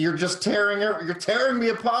 you're just tearing me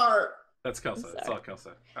apart. That's Kelsa. It's all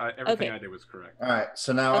Kelsa. Everything Okay. I did was correct. All right,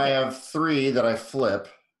 so now I have 3 that I flip.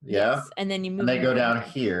 Yeah. Yes. And then you move. And they go them down over.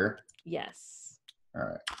 here. Yes. All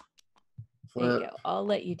right. There you Flip, go. I'll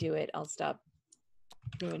let you do it. I'll stop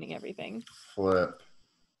ruining everything. flip,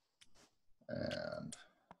 and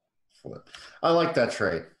flip. I like that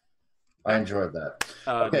trade. I enjoyed that.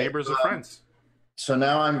 Okay, Neighbors or friends? So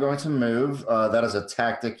now I'm going to move. That is a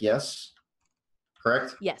tactic, yes.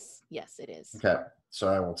 Correct? Yes. Yes, it is. Okay. So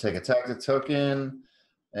I will take a tactic token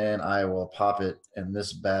and I will pop it in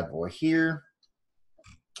this bad boy here.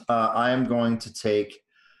 I am going to take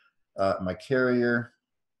my carrier.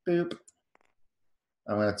 Boop.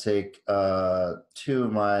 I'm going to take 2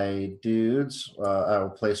 of my dudes. I will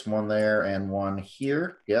place 1 there and 1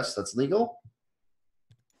 here. Yes, that's legal.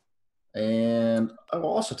 And I will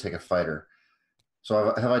also take a fighter.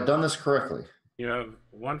 So have I done this correctly? You have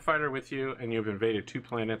 1 fighter with you, and you've invaded 2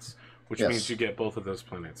 planets, which means you get both of those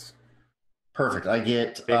planets. Perfect. I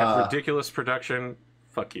get... They have ridiculous production.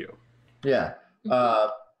 Fuck you. Yeah.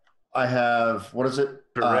 I have... What is it?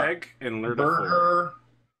 Bereg and Lurda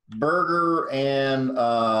Burger and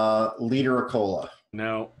liter of cola.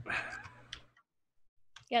 No.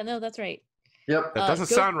 Yeah, no, that's right. Yep. That doesn't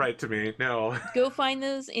sound right to me. No. Go find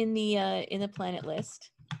those in the planet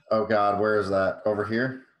list. Oh God, where is that? Over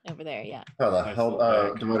here? Over there, yeah. How the Nice hell?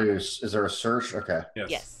 little bag. What is there a search? Okay. Yes.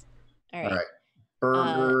 Yes. All All right. right.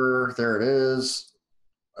 Burger. There it is.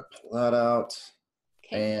 I pull that out.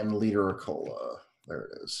 Okay. And liter of cola. There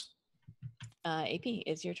it is. AP,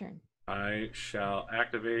 it's your turn. I shall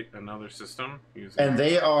activate another system using. And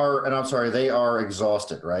they are, and I'm sorry, they are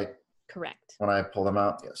exhausted, right? Correct. When I pull them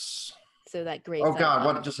out, yes. So that grade. Oh God,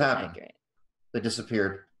 what just happened? Accurate. They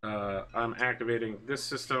disappeared. I'm activating this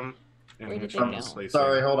system. Where did which they I'm go? placing-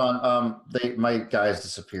 Sorry, hold on. My guys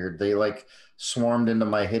disappeared. They like swarmed into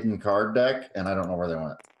my hidden card deck, and I don't know where they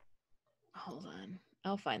went. Hold on.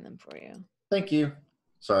 I'll find them for you. Thank you.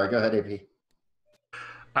 Sorry, go ahead, AP.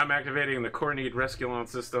 I'm activating the Core Need Resculon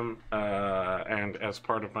system, and as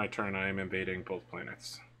part of my turn, I am invading both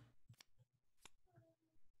planets.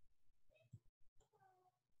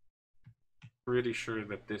 Pretty sure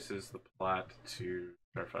that this is the plot to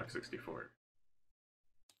Star Fox 64.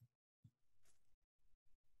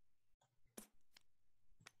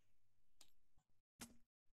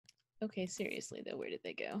 Okay, seriously though, where did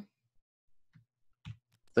they go?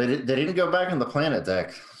 They didn't go back in the planet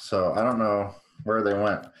deck, so I don't know where they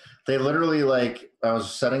went. They literally, like, I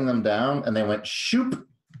was setting them down, and they went shoop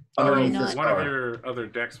underneath this One card. of your other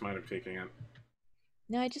decks might have taken it.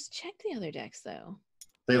 No, I just checked the other decks though.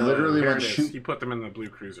 They literally Here went it is. shoop. You put them in the blue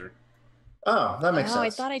cruiser. Oh, that makes Oh, I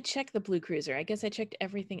sense. thought I checked the blue cruiser. I guess I checked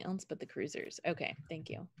everything else but the cruisers. Okay, thank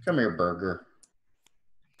you. Come here, Burger.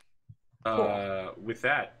 With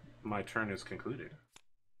that, my turn is concluded.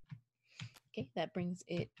 Okay, that brings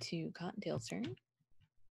it to Cottontail's turn.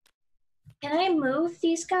 Can I move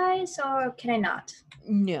these guys or can I not?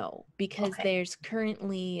 No, because Okay. there's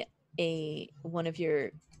currently one of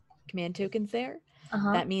your command tokens there.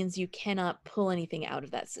 Uh-huh. That means you cannot pull anything out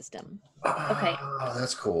of that system. Okay. Oh,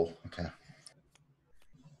 that's cool. Okay.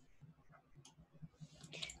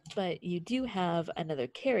 But you do have another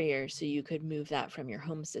carrier, so you could move that from your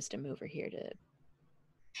home system over here to...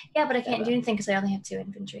 Yeah, but I can't do anything because I only have 2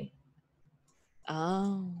 infantry.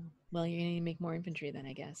 Oh, well, you're going to need to make more infantry then,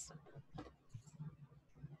 I guess.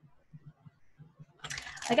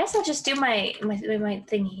 I guess I'll just do my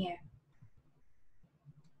thing here.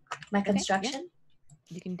 My yeah. construction.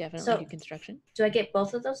 You can definitely So- do construction. Do I get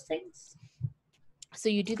both of those things? So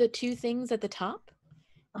you do the 2 things at the top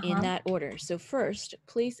in Uh-huh. that order. So first,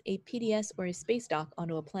 place a PDS or a space dock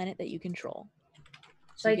onto a planet that you control.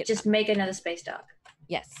 So you I get- just make another space dock.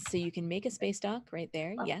 Yes, so you can make a space dock right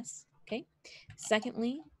there. Oh. Yes. Okay.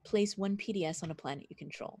 Secondly, place 1 PDS on a planet you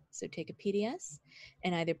control. So take a PDS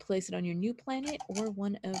and either place it on your new planet or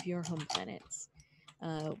one of your home planets.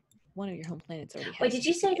 One of your home planets already has. Wait, did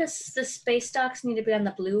you say PDS. the space docks need to be on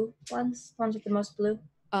the blue ones? Ones with the most blue?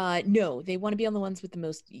 No, they want to be on the ones with the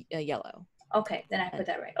most yellow. Okay, then I put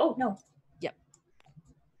that right. Oh no. Yep.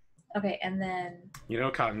 Okay, and then You know,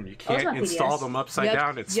 Cotton, you it's can't not install PDS. them upside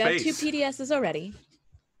down. It's you space. have 2 PDSs already.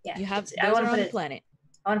 yeah, You have I those want are to on put the it. planet.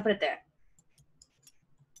 I want to put it there.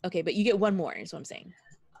 Okay, but you get one more. Is what I'm saying.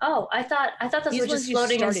 Oh, I thought those These were ones just you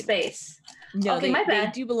floating in started with. space. No, Okay, they, my they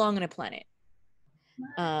bad. do belong on a planet.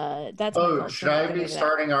 That's my Oh, fault should for not I going be over that.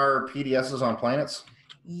 starting our PDSs on planets?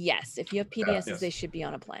 Yes, if you have PDSs, Yes. they should be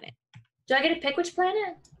on a planet. Do I get to pick which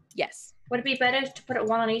planet? Yes, Would it be better to put it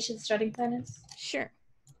one on each of the starting planets? sure.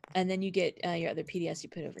 And then you get your other PDS you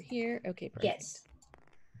put over here. Okay, perfect. Yes.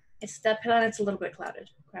 It's that planet's a little bit crowded.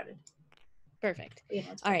 Perfect. You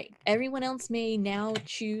know, it's All right, everyone else may now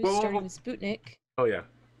choose, Whoa, whoa, starting whoa. with Sputnik. Oh yeah,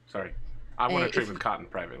 sorry. I want to If trade you- with Cotton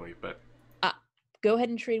privately, but Go ahead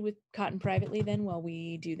and trade with Cotton privately then while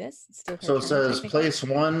we do this. It's still her So it turn, says technically. place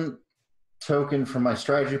 1 token from my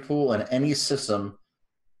strategy pool in any system.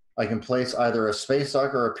 I can place either a space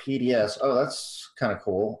dock or a PDS. Oh, that's kind of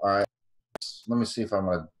cool. All right. Let me see if I'm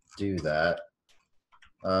going to do that.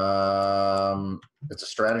 It's a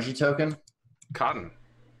strategy token. Cotton.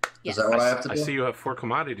 Yes. Is that what I have to I do? see you have 4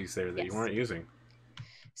 commodities there that you Yes. weren't using.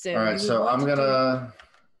 So All right. you would So want I'm to going do- to,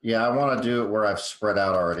 yeah, I want to do it where I've spread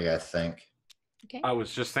out already, I think. Okay. I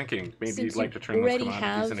was just thinking maybe Since you'd like you to turn those already commodities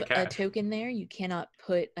have into a cash. token there, you cannot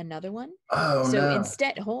put another one. Oh, So no.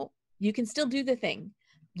 instead, you can still do the thing.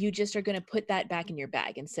 You just are going to put that back in your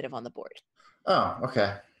bag instead of on the board. Oh,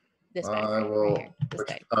 okay. This bag, I right will. here. This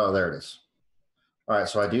bag. Oh, there it is. All right.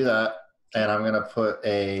 So I do that, and I'm going to put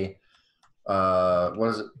a, what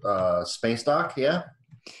is it? Space dock, yeah?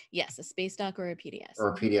 Yes, a space dock or a PDS. Or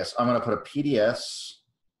a PDS. I'm going to put a PDS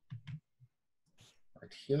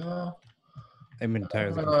right here. I'm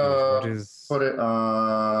entirely I'm confused. What is? Put it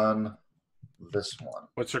on this one.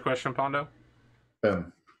 What's your question, Pondo?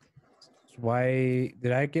 Boom. Why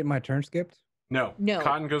did I get my turn skipped? No. No.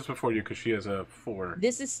 Cotton goes before you because she has a 4.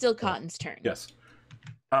 This is still Cotton's turn. Yes.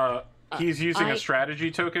 He's using I- a strategy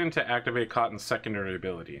token to activate Cotton's secondary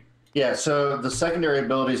ability. Yeah, so the secondary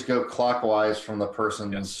abilities go clockwise from the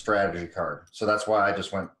person's Yes. strategy card. So that's why I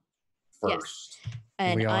just went Yes. first.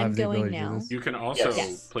 And We all I'm have the going ability to do now. this? You can also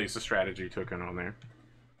Yes. place a strategy token on there.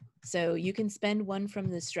 So you can spend one from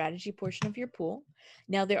the strategy portion of your pool.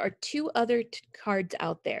 Now there are 2 other cards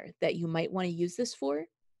out there that you might want to use this for.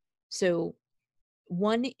 So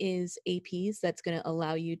one is APs that's going to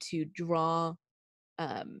allow you to draw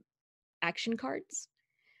action cards.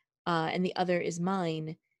 And the other is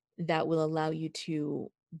mine that will allow you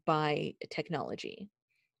to buy technology.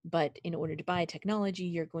 But in order to buy technology,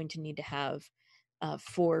 you're going to need to have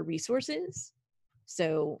 4 resources.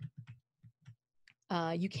 So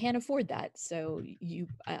you can't afford that. So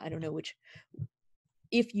I don't know which,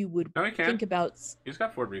 if you would No, he can. think about, He's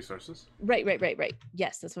got 4 resources. right.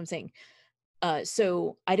 Yes, that's what I'm saying.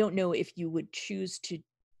 So I don't know if you would choose to,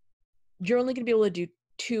 you're only going to be able to do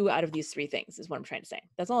 2 out of these 3 things is what I'm trying to say.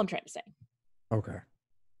 That's all I'm trying to say. Okay.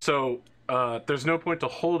 So there's no point to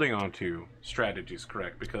holding on to strategies,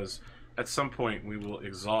 correct? Because at some point we will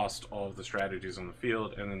exhaust all of the strategies on the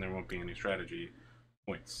field, and then there won't be any strategy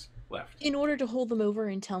points left. In order to hold them over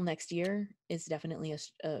until next year is definitely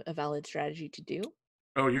a valid strategy to do.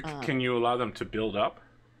 Oh, can you allow them to build up?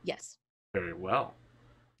 Yes. Very well.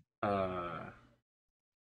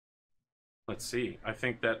 Let's see. I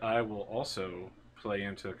think that I will also play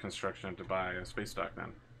into construction to buy a space dock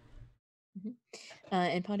then.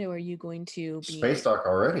 And Pondo, are you going to be Space dock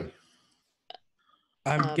already.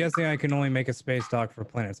 I'm guessing I can only make a space dock for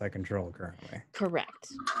planets I control currently. correct?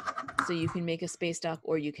 So you can make a space dock,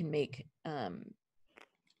 or you can make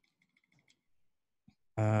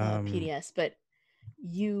PDS, but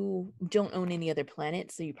you don't own any other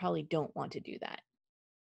planets, so you probably don't want to do that.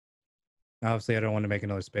 Obviously, I don't want to make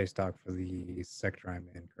another space dock for the sector I'm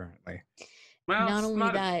in currently. Well, Not it's only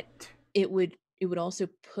not a- that, it would also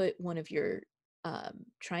put one of your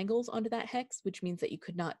triangles onto that hex, which means that you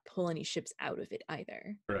could not pull any ships out of it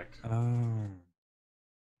either. Correct. Oh.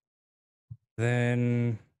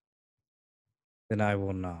 Then I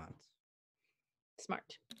will not.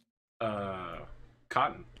 Smart.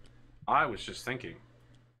 Cotton. I was just thinking.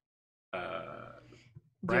 Your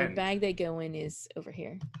Brand. bag they go in is over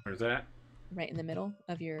here, Where's that? right in the middle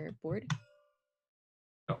of your board.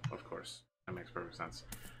 Oh, of course. That makes perfect sense.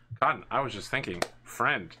 Cotton, I was just thinking,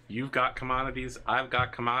 friend, you've got commodities, I've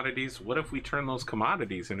got commodities. What if we turn those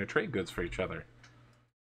commodities into trade goods for each other?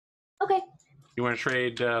 Okay. You want to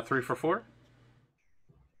trade 3 for 4?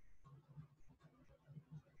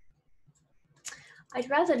 I'd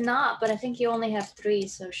rather not, but I think you only have 3,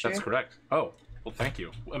 so sure. That's correct. Oh, well, thank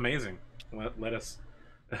you. Amazing. Let us...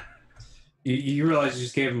 You realize you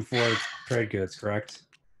just gave him 4 trade goods, correct?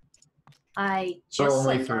 I So just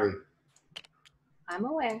only said 3. that. I'm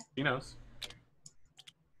aware. She knows.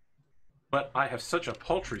 But I have such a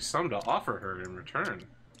paltry sum to offer her in return.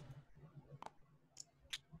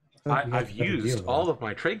 I've used all of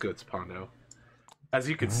my trade goods, Pondo. As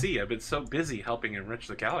you can see, I've been so busy helping enrich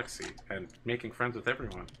the galaxy and making friends with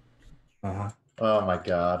everyone. Oh my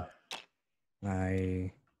god.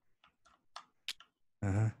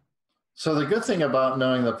 So the good thing about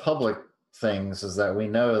knowing the public things is that we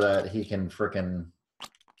know that he can frickin'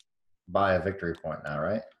 buy a victory point now,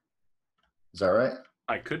 right? Is that right?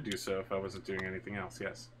 I could do so if I wasn't doing anything else,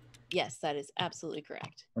 yes. Yes, that is absolutely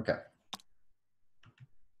correct. Okay.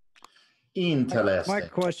 Interesting. My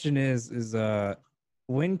question is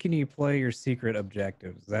when can you play your secret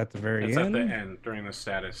objectives? Is that the very It's end? at the end during the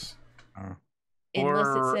status. Unless it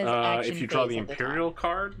Or says action if you draw phase the at the top. Imperial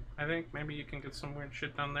card, I think maybe you can get some weird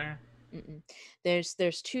shit done there. There's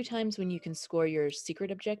 2 times when you can score your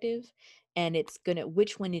secret objective, and it's gonna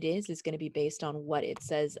which one it is gonna be based on what it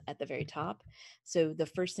says at the very top. So the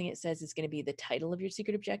first thing it says is gonna be the title of your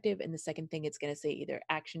secret objective, and the second thing it's gonna say either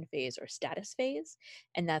action phase or status phase,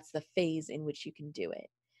 and that's the phase in which you can do it.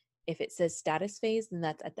 If it says status phase, then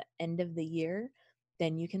that's at the end of the year,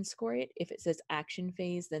 then you can score it. If it says action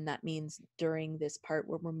phase, then that means during this part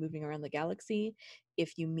where we're moving around the galaxy,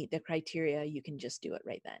 if you meet the criteria, you can just do it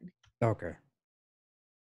right then. Okay.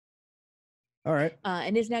 All right.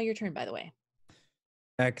 And it's now your turn, by the way.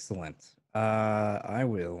 Excellent.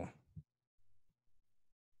 I'll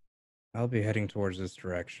be heading towards this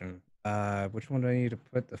direction. Which one do I need to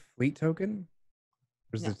put? The fleet token?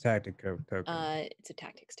 Or is No. the tactic token? It's a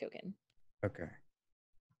tactics token. Okay.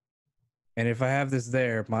 And if I have this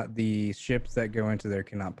there, the ships that go into there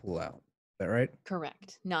cannot pull out. Is that right?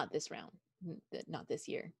 Correct. Not this round. Not this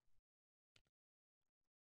year.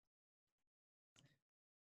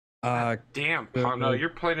 Damn, Pondo, your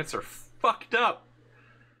planets are fucked up.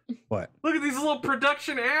 What? Look at these little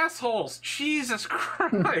production assholes. Jesus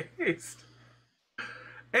Christ.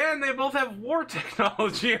 And they both have war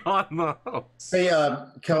technology on them. Hey, Could I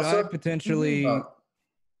Kelsa? potentially go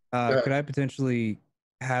ahead. could I potentially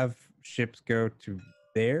have ships go to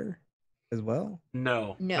there as well?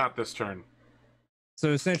 No, No. not this turn.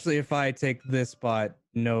 So essentially, if I take this spot,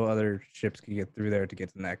 no other ships can get through there to get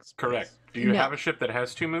to the next place. Correct. Do you No. have a ship that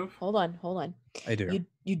has 2 move? Hold on. I do.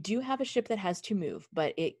 You do have a ship that has 2 move,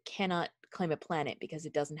 but it cannot claim a planet because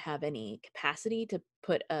it doesn't have any capacity to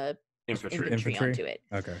put a infantry onto it.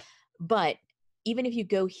 Okay. But even if you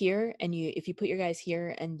go here and if you put your guys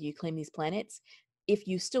here and you claim these planets, if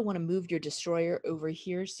you still want to move your destroyer over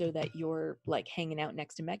here so that you're like hanging out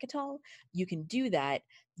next to Mechatol, you can do that.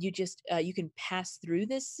 You just you can pass through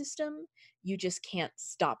this system. You just can't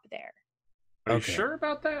stop there. Are Okay. you sure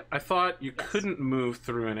about that? I thought you Yes. couldn't move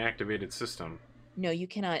through an activated system. No, you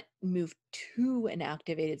cannot move to an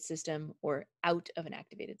activated system or out of an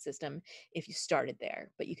activated system if you started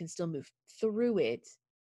there, but you can still move through it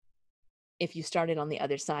if you started on the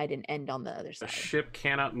other side and end on the other A side. ship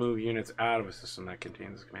cannot move units out of a system that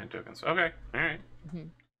contains command tokens. Okay, alright.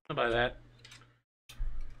 I'll buy that.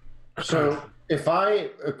 So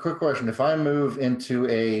a quick question, if I move into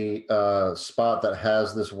a spot that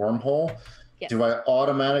has this wormhole, Yes. do I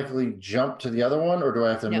automatically jump to the other one, or do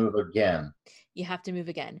I have to No. move again? You have to move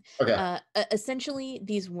again. Okay. Essentially,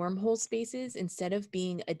 these wormhole spaces, instead of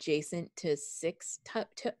being adjacent to 6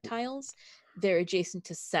 tiles, they're adjacent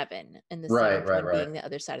to 7, and the Right, 7th one right. being the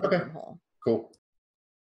other side of Okay. the wormhole. Cool.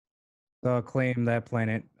 So I'll claim that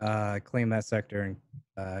planet, claim that sector, and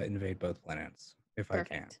invade both planets if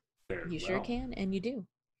Perfect. Very You sure well. can, and you do.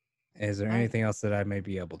 I can. Is there All right. anything else that I may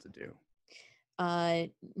be able to do?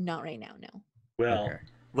 Not right now, no. Well, Okay.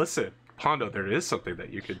 listen, Pondo, there is something that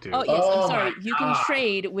you could do. Oh, yes, Oh I'm sorry. my You can God.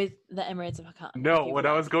 trade with the Emirates of Hakan. No, if you what I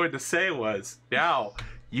want. was going to say was, now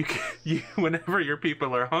you can, whenever your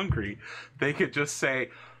people are hungry, they could just say,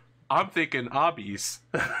 "I'm thinking Abbess."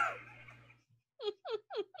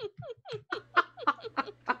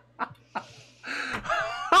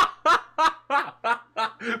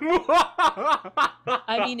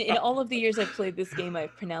 I mean, in all of the years I've played this game,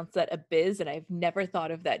 I've pronounced that Abbess, and I've never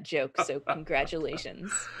thought of that joke, so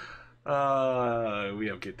congratulations. We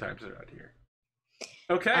have good times around here.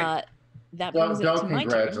 Okay. That brings Don't it to my turn,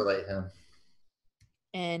 congratulate him.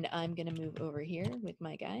 and I'm going to move over here with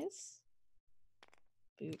my guys.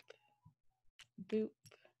 Boop, boop,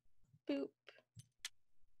 boop.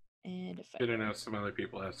 And if Good to know some other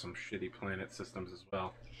people have some shitty planet systems as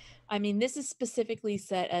well. I mean, this is specifically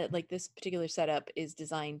set at, like, this particular setup is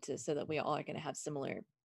designed to so that we all are going to have similar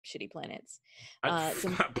shitty planets.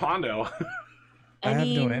 Some- Pondo. I have no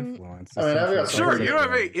mean, influence. I mean, I've got essentially. Sure, Like you don't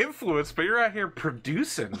have any everything. influence, but you're out here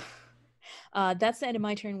producing. that's the end of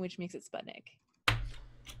my turn, which makes it Sputnik.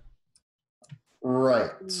 Right.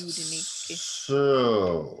 Ooh, Dimitri.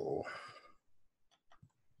 So,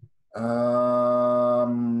 You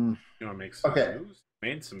want to make some Okay. moves?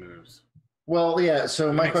 Made some moves. well, yeah. So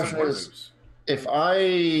We my make some question more is, moves. if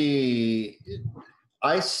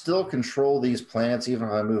I still control these planets even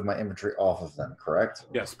if I move my inventory off of them, correct?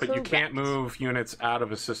 Yes, but you can't Correct. move units out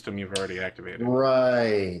of a system you've already activated.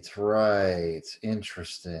 Right.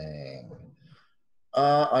 Interesting.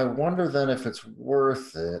 I wonder then if it's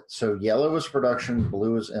worth it. So yellow is production,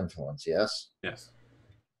 blue is influence. Yes. Yes.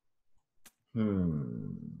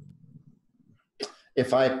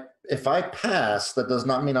 If I pass, that does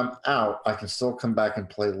not mean I'm out. I can still come back and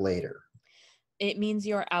play later. It means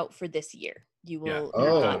you're out for this year. You will. You're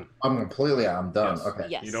Oh, done. I'm completely out. I'm done. Yes. Okay.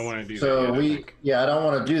 Yes. You don't want to do So that yet, I think. I don't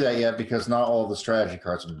want to do that yet because not all the strategy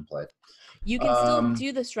cards have been played. You can still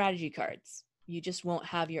do the strategy cards. You just won't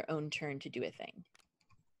have your own turn to do a thing.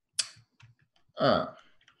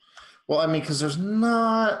 Well, I mean, because there's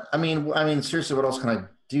not. I mean, seriously, what else can I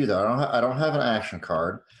do though? I don't have an action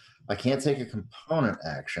card. I can't take a component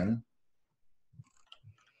action.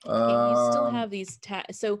 You still have these.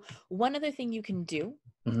 So one other thing you can do.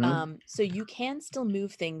 Mhm. So you can still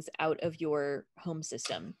move things out of your home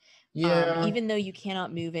system. Yeah. Even though you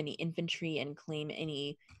cannot move any infantry and claim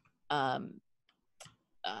any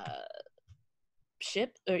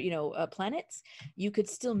ship or planets, you could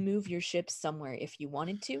still move your ships somewhere if you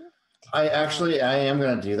wanted to. I am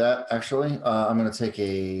going to do that. Actually, I'm going to take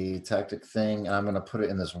a tactic thing and I'm going to put it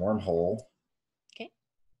in this wormhole. Okay.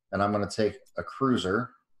 And I'm going to take a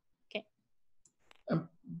cruiser. Okay. And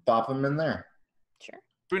bop them in there. Sure.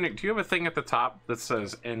 Drunic, do you have a thing at the top that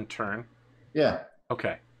says end turn? Yeah.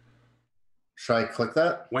 Okay. Should I click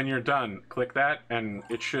that? When you're done, click that, and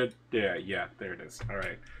it should. Yeah, there it is. All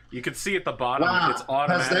right. You can see at the bottom, Wow. it's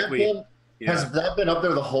automatically. Has that been up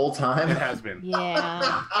there the whole time? It has been.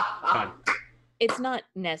 Yeah. Fine. It's not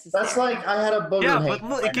necessary. That's like I had a booger. Yeah, hanging but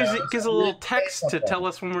look, in it my gives nose. a little You didn't say text to something. tell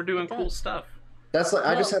us when we're doing It cool does. stuff. That's like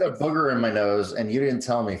I just had a it's- booger in my nose, and you didn't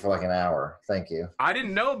tell me for like an hour. Thank you. I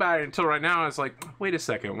didn't know about it until right now. I was like, wait a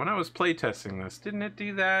second. When I was playtesting this, didn't it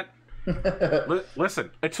do that? Listen,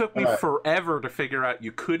 it took me All right. forever to figure out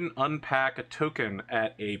you couldn't unpack a token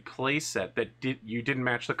at a playset that you didn't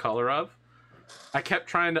match the color of. I kept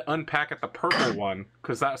trying to unpack at the purple one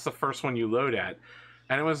because that's the first one you load at.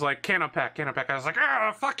 And it was like, can't unpack. I was like,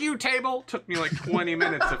 fuck you, table. Took me like 20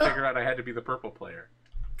 minutes to figure out I had to be the purple player.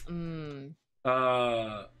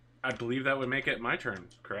 I believe that would make it my turn,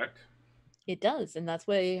 correct? It does, and that's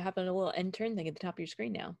why you have a little end turn thing at the top of your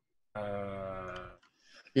screen now.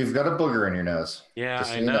 You've got a booger in your nose. Yeah,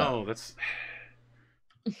 Just so I you know. That's.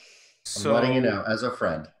 I'm letting you know as a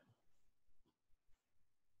friend.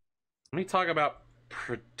 Let me talk about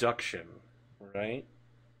production, right?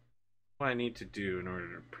 What I need to do in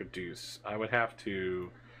order to produce, I would have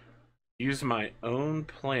to use my own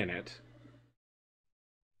planet.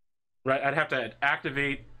 Right, I'd have to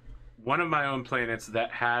activate one of my own planets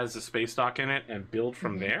that has a space dock in it and build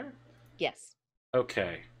from there? Yes.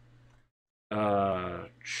 Okay. Oh,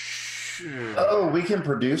 we can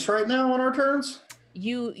produce right now on our turns?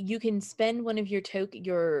 You can spend one of your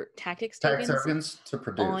tactics Tax tokens tokens to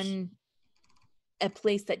produce. on a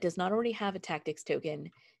place that does not already have a tactics token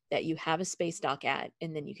that you have a space dock at,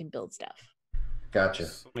 and then you can build stuff. Gotcha.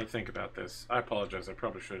 Let me think about this. I apologize. I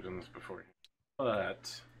probably should have done this before.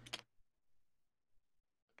 But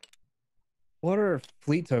What are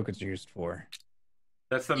fleet tokens used for?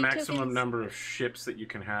 that's the Fleet maximum tokens- number of ships that you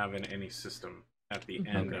can have in any system at the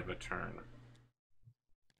end Okay. of a turn.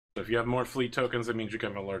 So if you have more fleet tokens, that means you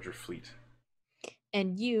can have a larger fleet.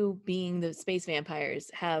 And you, being the space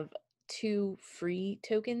vampires, have 2 free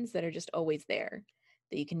tokens that are just always there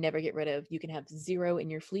that you can never get rid of. You can have 0 in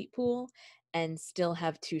your fleet pool and still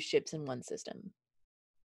have 2 ships in one system.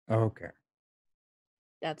 Okay.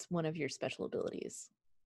 That's one of your special abilities.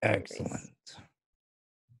 for the race. Excellent.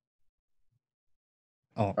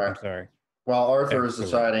 Oh, I'm Alright. sorry. While Arthur is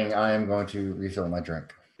Excellent. deciding, I am going to refill my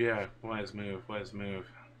drink. Yeah, wise move, wise move.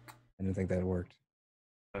 I didn't think that worked.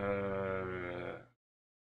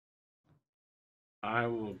 I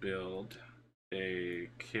will build a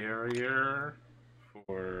carrier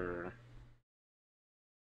for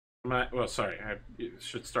my. Well, sorry, I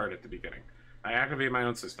should start at the beginning. I activate my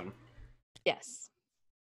own system. Yes.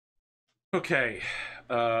 Okay.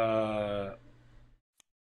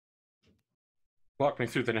 Walk me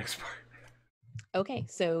through the next part. Okay,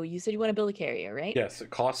 so you said you want to build a carrier, right? Yes, it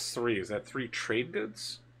costs 3. Is that 3 trade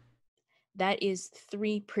goods? That is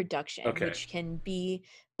 3 production, Okay. which can be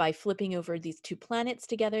by flipping over these 2 planets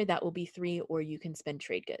together. That will be 3, or you can spend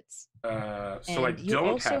trade goods. So I And you don't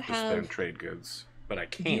also have to spend have- trade goods, but I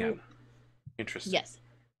can. Interesting. Yes.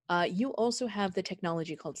 You also have the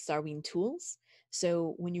technology called Sarween tools.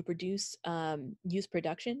 So when you produce use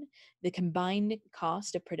production, the combined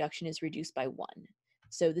cost of production is reduced by 1.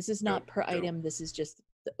 So this is not per Dope. item. This is just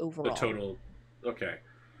the overall. The total. Okay.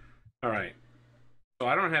 All right. So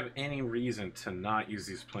I don't have any reason to not use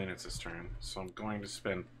these planets this turn. So I'm going to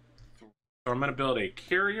spend. So I'm going to build a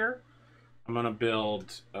carrier. I'm going to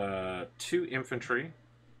build 2 infantry.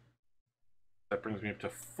 That brings me up to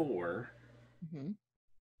 4. Mhm.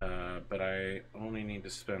 But I only need to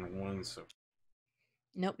spend 1 so.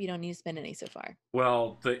 Nope, you don't need to spend any so far.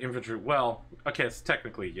 Well, the infantry. Well, okay, it's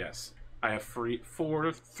technically yes. I have 3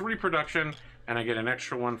 production, and I get an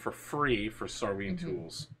extra 1 for free for Sarween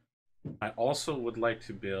tools. I also would like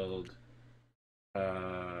to build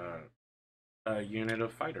a unit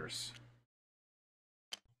of fighters.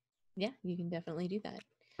 Yeah, you can definitely do that.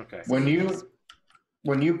 Okay. When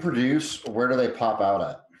you produce, where do they pop out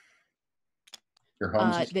at? Your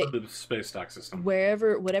home system? The space dock system.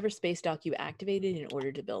 Whatever space dock you activated in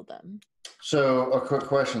order to build them. So a quick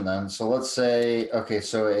question then. So let's say, okay,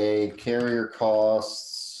 so a carrier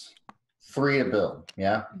costs 3 to build,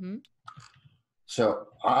 yeah? Mm-hmm. So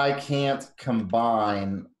I can't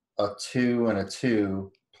combine a 2 and a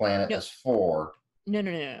 2 planet No. as 4.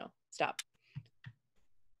 No. Stop.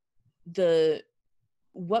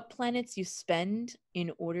 What planets you spend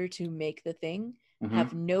in order to make the thing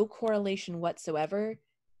have no correlation whatsoever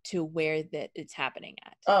to where that it's happening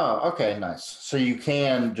at. Oh, okay, nice. So you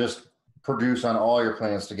can just produce on all your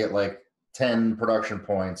planets to get like 10 production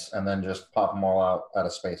points and then just pop them all out at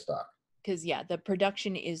a space dock. Because yeah, the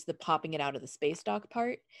production is the popping it out of the space dock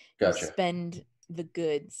part. Gotcha. You spend the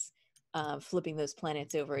goods flipping those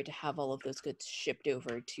planets over to have all of those goods shipped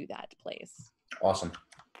over to that place. Awesome.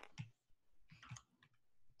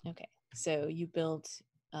 Okay, so you built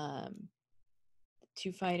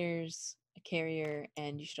 2 fighters, a carrier,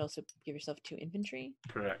 and you should also give yourself 2 infantry.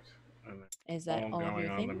 Correct. And Is that all of going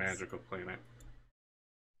your on things? the magical planet?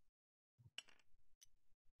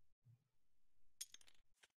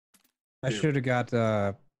 I should have got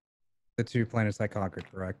the 2 planets I conquered,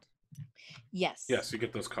 correct? Yes. Yes, you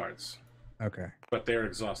get those cards. Okay. But they're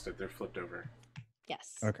exhausted. They're flipped over.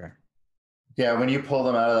 Yes. Okay. Yeah, when you pull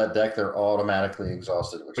them out of that deck, they're automatically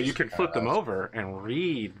exhausted. But you can flip them over and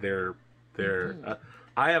read their.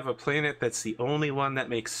 I have a planet that's the only one that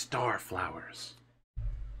makes star flowers.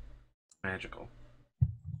 Magical.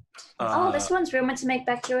 This one's rumored to make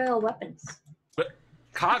bacterial weapons. But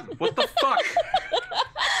Cotton, what the fuck?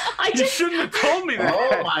 I You just, shouldn't have told me that.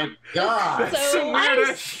 Oh my god! That's some weird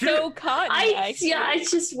ass shit.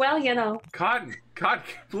 it's just, well, you know. Cotton,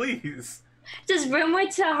 please. Just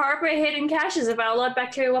rumored to harbor hidden caches about a lot of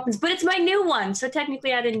bacterial weapons, but it's my new one, so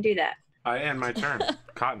technically I didn't do that. I end my turn.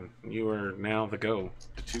 Cotton, you are now the go.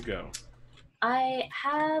 To go. I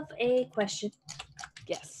have a question.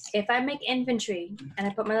 Yes. If I make infantry and I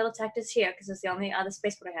put my little tactics here, because it's the only other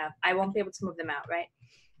spaceport I have, I won't be able to move them out, right?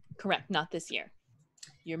 Correct. Not this year.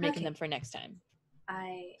 You're making Okay. them for next time.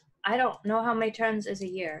 I don't know how many turns is a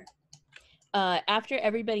year. After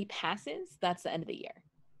everybody passes, that's the end of the year.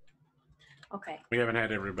 Okay. We haven't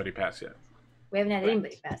had everybody pass yet. We haven't had Correct.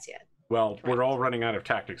 anybody pass yet. Well, we're Correct. all running out of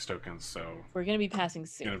tactics tokens, so We're going to be passing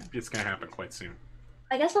soon. it's gonna happen quite soon.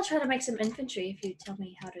 I guess I'll try to make some infantry if you tell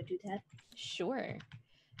me how to do that. Sure.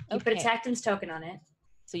 You put a tactics token on it.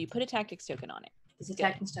 So you put a tactics token on it. There's a Good.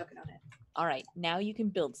 tactics token on it. All right. Now you can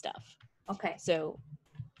build stuff. Okay. So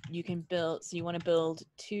you can build. So you want to build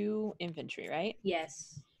 2 infantry, right?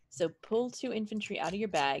 Yes. So pull 2 infantry out of your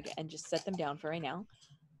bag and just set them down for right now.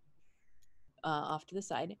 Off to the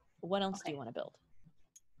side. What else do you want to build?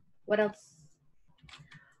 What else?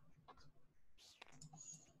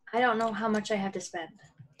 I don't know how much I have to spend.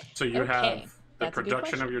 So you Okay, have the that's a good production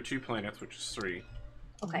question. of your 2 planets, which is 3,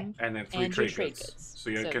 Okay. and then 3 And your trade goods. So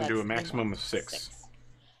you can do a that's maximum of 3 6.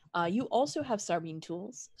 You also have Sarween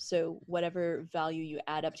tools, so whatever value you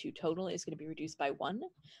add up to total is going to be reduced by 1.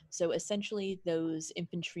 So essentially, those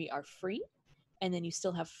infantry are free, and then you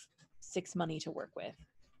still have 6 money to work with.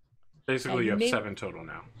 Basically, you you have may- 7 total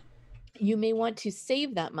now. You may want to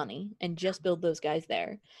save that money and just build those guys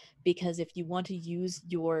there, because if you want to use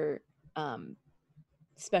your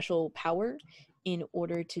special power in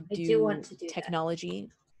order to I do, do want to do that. technology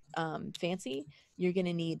fancy, you're going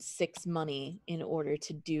to need 6 money in order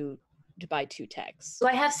to buy 2 techs. So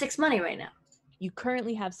I have 6 money right now. You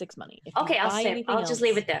currently have 6 money. If Okay, you I'll buy save. anything I'll just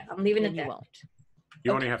leave it there. I'm leaving then it you there. won't.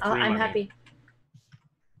 You Okay, only have 3 I'm money. happy.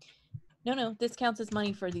 No, this counts as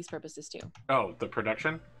money for these purposes too. Oh, the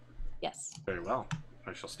production? Yes. Very well.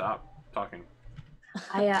 I shall stop talking.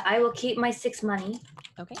 I will keep my 6 money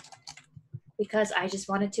Okay. because I just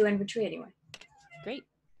wanted 2 inventory anyway. Great.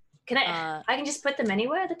 Can I can just put them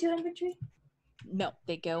anywhere, the 2 inventory? No,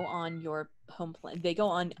 they go on your home planet. They go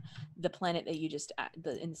on the planet that you just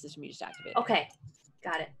in the system you just activated. Okay,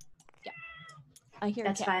 got it. Yeah. I hear.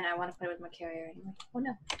 That's fine. I want to put it with my carrier anyway. Oh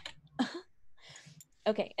no.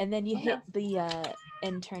 Okay, and then you hit the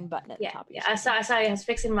end turn button at the top. Yeah. I saw. I was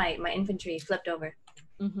fixing my infantry. Flipped over.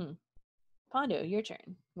 Mm-hmm. Pondo, your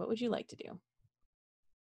turn. What would you like to do?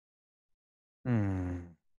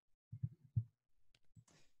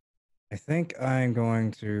 I think I'm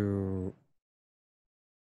going to.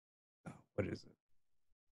 What is it?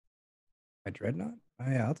 My dreadnought? Oh,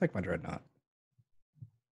 yeah, I'll take my dreadnought.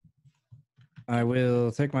 I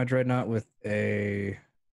will take my dreadnought with a.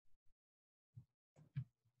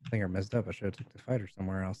 I think I messed up. I should have took the fighter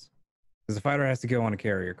somewhere else. Because the fighter has to go on a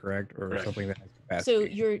carrier, correct? Or Correct. something that has capacity. So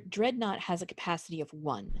your dreadnought has a capacity of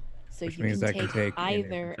 1. So Which you means can I can take take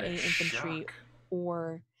either The an infantry shock.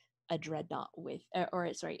 or a dreadnought with,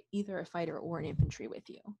 either a fighter or an infantry with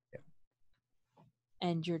you. Yeah.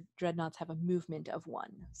 And your dreadnoughts have a movement of 1,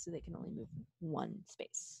 so they can only move 1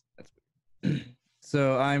 space.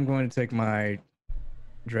 So I'm going to take my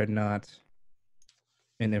dreadnought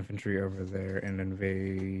and infantry over there and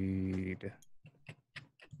invade.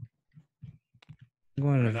 I'm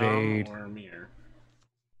going to invade. Or Mir.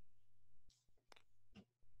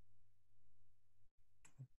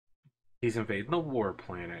 He's invading the war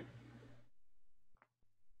planet.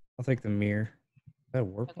 I'll take the Mir. Is that a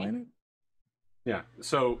war Okay. planet? Yeah.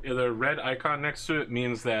 So the red icon next to it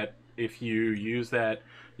means that if you use that,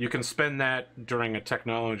 you can spend that during a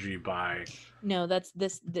technology buy. No, that's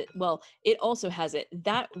this. Well, it also has it.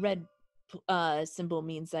 That red symbol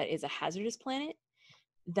means that is a hazardous planet.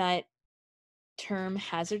 That term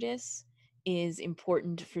hazardous is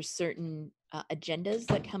important for certain agendas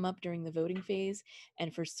that come up during the voting phase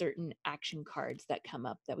and for certain action cards that come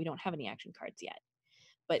up that we don't have any action cards yet.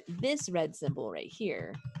 But this red symbol right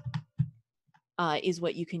here is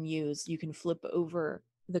what you can use. You can flip over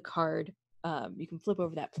the card. You can flip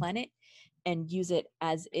over that planet and use it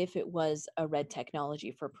as if it was a red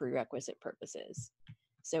technology for prerequisite purposes.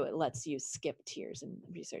 So it lets you skip tiers and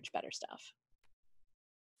research better stuff.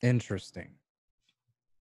 Interesting.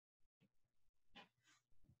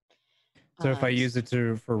 So if I use it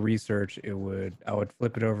for research, I would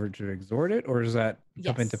flip it over to exhort it, or does that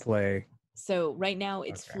come into play? So right now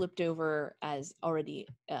it's flipped over as already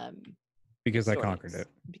because I conquered it.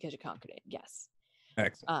 Because you conquered it, yes.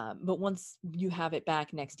 Excellent. But once you have it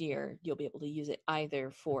back next year, you'll be able to use it either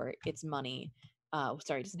for its money.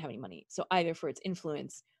 Sorry, it doesn't have any money. So either for its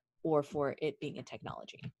influence or for it being a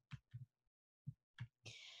technology.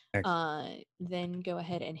 Then go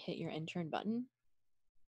ahead and hit your end turn button.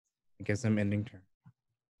 I guess I'm ending turn.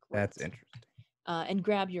 That's interesting. And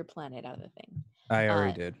grab your planet out of the thing. I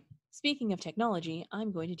already did. Speaking of technology,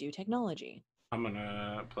 I'm going to do technology. I'm going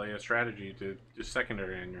to play a strategy to do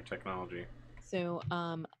secondary in your technology. So,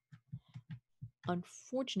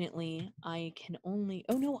 unfortunately, I can only...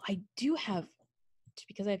 Oh, no, I do have...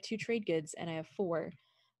 Because I have 2 trade goods and I have 4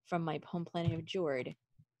 from my home planet of Jord.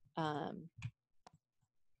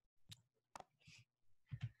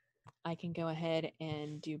 I can go ahead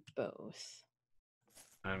and do both.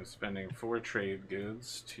 I'm spending 4 trade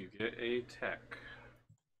goods to get a tech.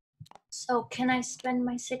 So can I spend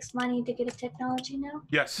my 6 money to get a technology now?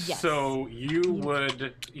 Yes. So you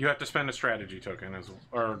have to spend a strategy token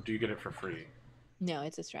or do you get it for free? No,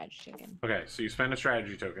 it's a strategy token. Okay, so you spend a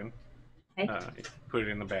strategy token. Okay. Put it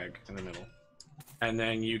in the bag in the middle. And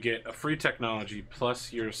then you get a free technology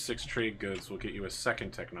plus your 6 trade goods will get you a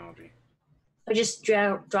second technology. Or just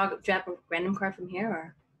drop a random card from here,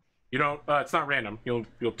 or? You don't. It's not random. You'll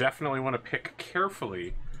definitely want to pick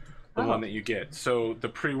carefully the one that you get. So the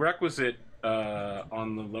prerequisite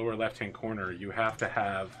on the lower left-hand corner, you have to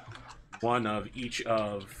have one of each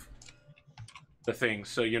of the things.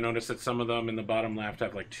 So you notice that some of them in the bottom left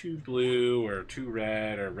have like 2 blue or 2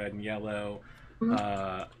 red or red and yellow.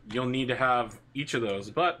 Mm-hmm. You'll need to have each of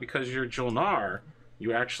those, but because you're Jolnar,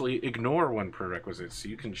 you actually ignore one prerequisite, so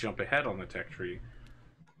you can jump ahead on the tech tree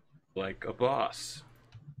like a boss.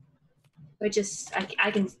 I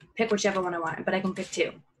can pick whichever one I want, but I can pick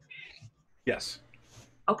 2. Yes.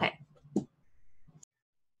 Okay.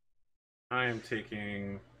 I am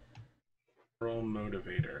taking Pearl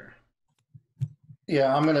Motivator.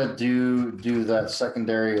 Yeah, I'm gonna do that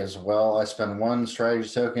secondary as well. I spend 1 strategy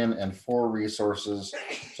token and 4 resources,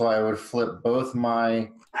 so I would flip both my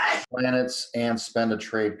planets and spend a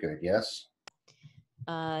trade good. Yes.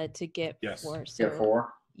 To get Yes. 4. So Get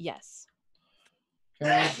 4. yes,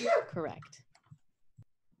 Okay. correct.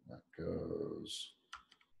 That goes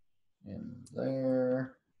in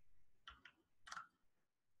there.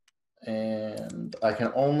 And I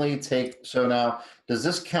can only take. So now, does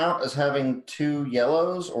this count as having 2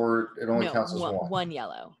 yellows, or it only No, counts as 1? one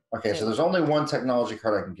yellow. Okay, so there's only 1 technology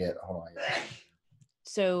card I can get. Hold on.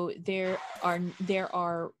 So there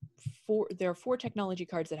are 4 technology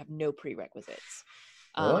cards that have no prerequisites.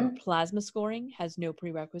 Really? Plasma scoring has no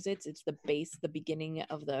prerequisites. It's the base, the beginning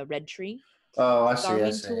of the red tree. Oh, I see. I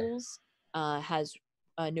Starwing see. Tools has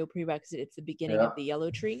no prerequisite. It's the beginning Yeah. of the yellow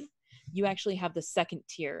tree. You actually have the second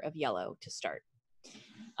tier of yellow to start.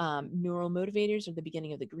 Neural motivators are the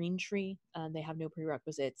beginning of the green tree. They have no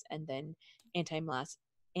prerequisites. And then anti-mass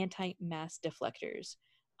deflectors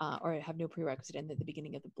or have no prerequisite and at the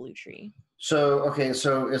beginning of the blue tree. So, okay,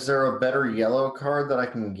 so is there a better yellow card that I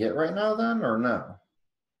can get right now then, or no?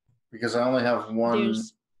 Because I only have 1.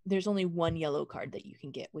 There's only 1 yellow card that you can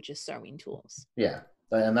get, which is Starwing Tools. Yeah,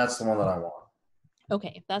 and that's the one that I want.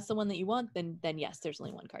 Okay, if that's the one that you want, then yes, there's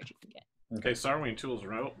only 1 card you can get. Okay, Starwing Tools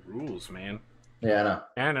rules, man. Yeah, I know.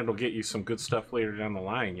 And it'll get you some good stuff later down the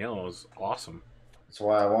line. Yellow is awesome. That's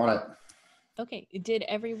why I want it. Okay, did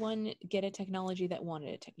everyone get a technology that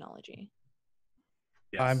wanted a technology?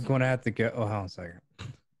 Yes. I'm going to have to go. Oh, hold on a second.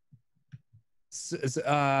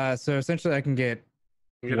 So essentially, I can get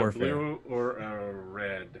You get warfare. a blue or a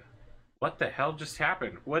red. What the hell just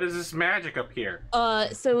happened? What is this magic up here?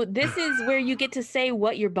 So this is where you get to say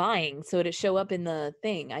what you're buying, so to show up in the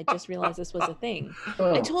thing. I just realized this was a thing.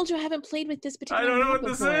 Oh. I told you I haven't played with this particular. I don't know map what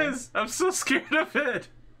this before. is. I'm so scared of it.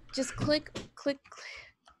 Just click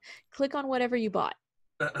on whatever you bought.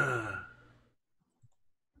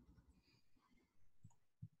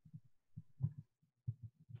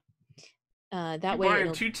 That You way buying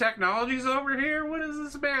it'll, 2 technologies over here? What is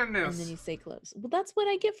this and then madness? you say close. Well, that's what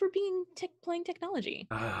I get for being playing technology.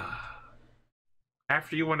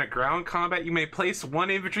 After you win a ground combat, you may place 1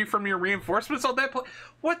 infantry from your reinforcements on that place.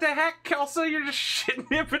 What the heck, Kelsa? You're just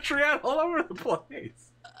shitting infantry out all over the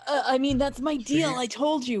place. I mean, that's my deal. I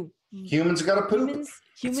told you. Humans gotta poop.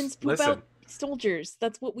 Humans poop Listen. out soldiers.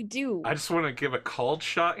 That's what we do. I just want to give a cold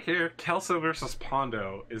shot here. Kelsa versus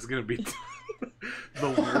Pondo is going to be the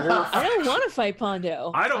war. I don't want to fight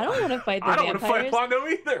Pondo. I don't want to fight the I don't want to fight vampires. Pondo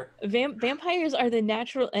either. Vampires are the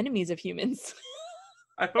natural enemies of humans.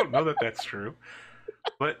 I don't know that that's true.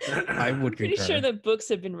 But I would Pretty concur. sure that books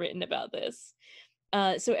have been written about this.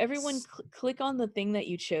 So everyone click on the thing that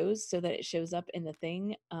you chose so that it shows up in the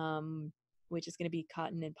thing, which is going to be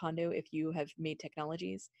Cotton and Pondo if you have made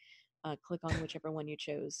technologies. Click on whichever one you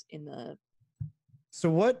chose in the... So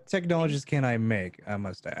what technologies can I make, I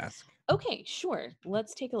must ask? Okay, sure.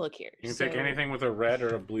 Let's take a look here. you can take anything with a red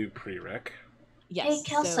or a blue prereq. Yes.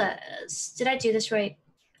 Hey, Kelsa, did I do this right?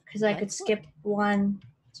 Because I could skip 1,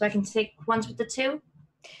 so I can take ones with the 2?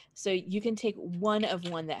 So you can take one of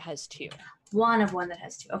one that has 2. One of one that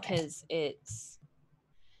has 2. Okay. Because it's...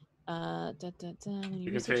 You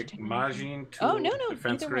can take Majin tool, Oh, no,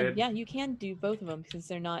 defense either grid, one. Yeah, you can do both of them because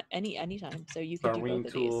they're not anytime. So you can do Starwing both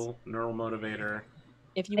of these. tool, neural motivator.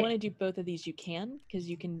 If you want to do both of these, you can, because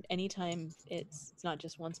you can anytime. It's not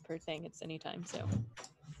just once per thing. It's anytime. So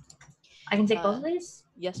I can take both of these?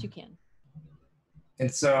 yes, you can.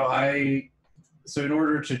 And so in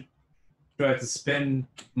order to, do I have to spend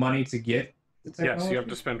money to get the technology? Yes, you have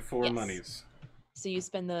to spend 4 Yes. monies. So you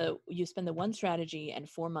spend the 1 strategy and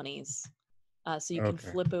 4 monies. So you can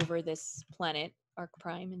Okay. flip over this planet Arc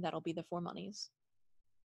Prime, and that'll be the 4 monies.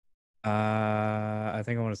 I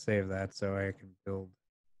think I want to save that so I can build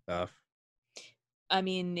stuff. I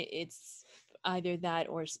mean, it's either that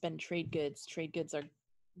or spend trade goods. Trade goods are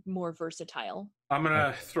more versatile. I'm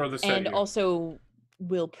gonna throw this at And you. also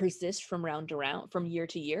will persist from round to round, from year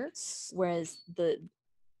to year, whereas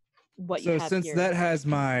what you So have since here, that has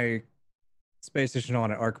my space station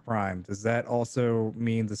on at Arc Prime, does that also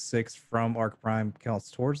mean the 6 from Arc Prime counts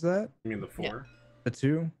towards that? You mean the 4? The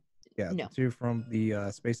 2? Yeah, No. the 2 from the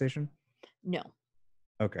space station? no,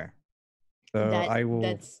 Okay. So I will.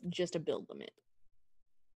 that's just a build limit.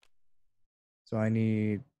 So I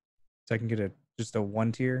need. So I can get just a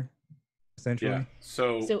 1 tier, essentially. Yeah.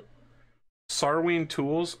 So So Sarween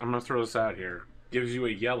tools, I'm gonna throw this out here, gives you a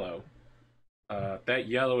yellow. That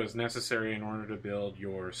yellow is necessary in order to build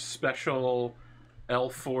your special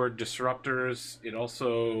L4 disruptors. It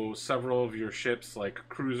also, several of your ships like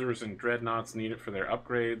cruisers and dreadnoughts need it for their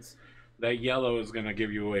upgrades. That yellow is going to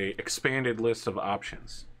give you a expanded list of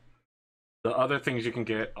options. The other things you can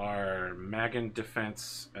get are Magan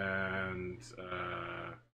Defense and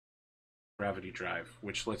Gravity Drive,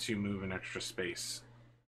 which lets you move an extra space.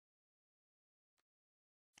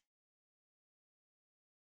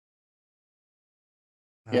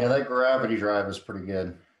 Yeah, that gravity drive is pretty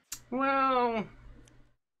good. Well,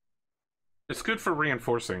 it's good for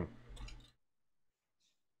reinforcing.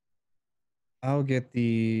 I'll get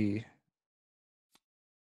the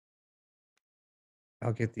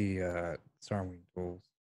Stormwing tools.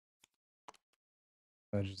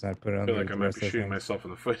 I just had to put it I on feel the like I might rest be of the shooting things. myself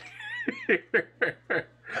in the foot.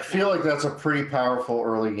 I feel like that's a pretty powerful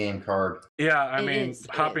early game card. Yeah, I It mean, is,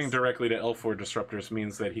 it hopping is. directly to L4 disruptors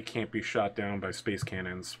means that he can't be shot down by space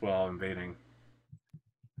cannons while invading.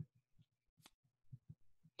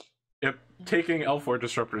 Yep, taking L4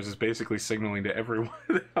 disruptors is basically signaling to everyone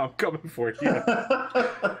that I'm coming for you.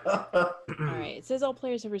 All right. It says all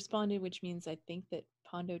players have responded, which means I think that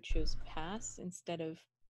Pondo chose pass instead of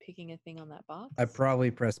picking a thing on that box. I probably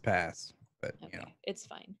pressed pass, but Okay, you know. it's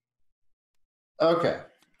fine. Okay,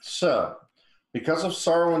 so because of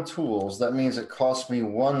Sorrow and Tools, that means it costs me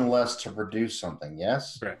one less to produce something,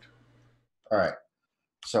 yes? Correct. All right.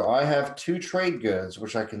 So I have 2 trade goods,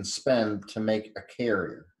 which I can spend to make a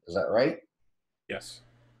carrier. Is that right? Yes.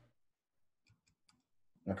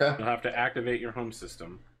 Okay. You'll have to activate your home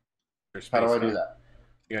system. Your How do space I do hub. that?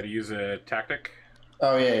 You got to use a tactic.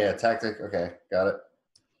 Oh, yeah. Tactic. Okay, got it.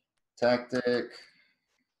 Tactic. You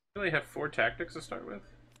really have 4 tactics to start with.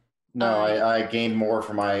 No, I gained more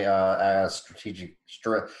for my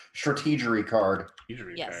strategery card.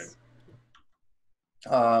 Usually Yes.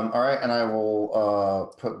 All right, and I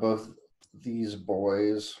will put both these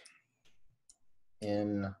boys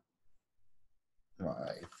in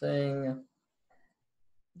my thing,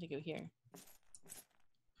 To go here.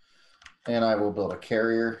 and I will build a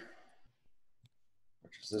carrier,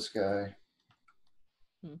 which is this guy,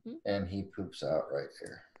 Mm-hmm. and he poops out right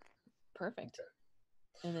there. Perfect.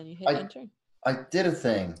 And then you hit enter. I did a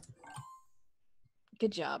thing.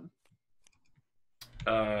 Good job.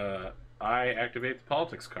 I activate the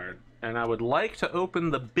politics card, and I would like to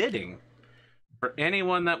open the bidding for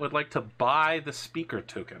anyone that would like to buy the speaker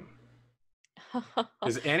token.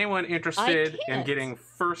 Is anyone interested in can't. getting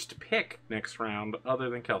first pick next round other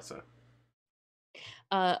than Kelsa?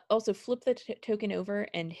 Also, flip the token over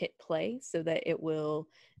and hit play so that it will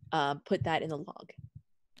put that in the log.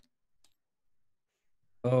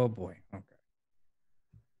 Oh boy. Okay.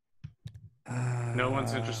 No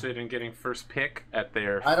one's interested in getting first pick at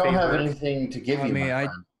their I don't have favorite- anything to give I you, mean, my I-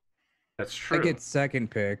 friend. That's true. I get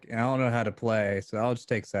second pick, and I don't know how to play, so I'll just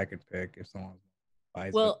take second pick if someone buys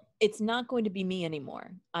it. Well, it's not going to be me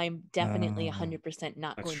anymore. I'm definitely 100%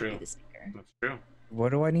 not That's going true. to be the speaker. That's true. What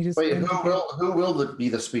do I need to Wait, spend? who will be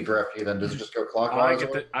the speaker after you then? Does it just go clockwise?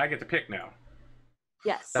 I get to pick now.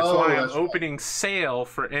 Yes. That's Oh, why I'm that's right. opening sale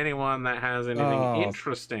for anyone that has anything Oh.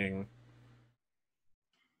 interesting.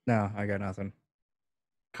 No, I got nothing.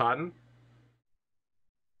 Cotton?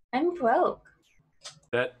 I'm broke.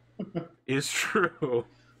 That is true.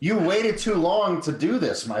 You waited too long to do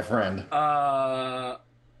this, my friend.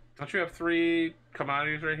 Don't you have 3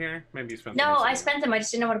 commodities right here? Maybe you spent them. No, on I something. spent them. I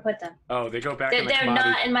just didn't know where to put them. Oh, they go back They're, in the they're commodity.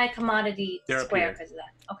 not in my commodity They're up square here. because of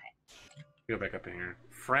that. Okay. Go back up in here.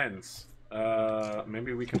 Friends.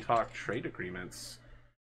 Maybe we can talk trade agreements.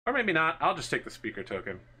 Or maybe not. I'll just take the speaker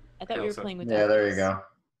token. I thought we were Kelsa. playing with Yeah, there you others.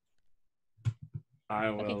 go. I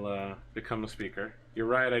will become a speaker. You're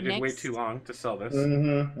right, I did wait too long to sell this.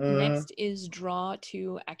 Next is draw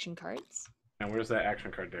 2 action cards. And where's that action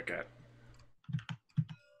card deck at?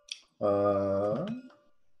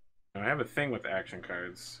 I have a thing with action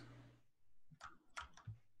cards.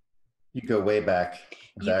 You go way back.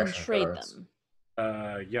 with You can action trade cards.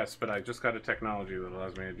 them. Yes, but I just got a technology that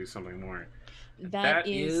allows me to do something more. That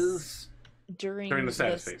is during during the the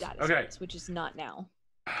status status, phase. Okay. phase, which is not now.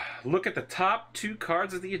 Look at the top 2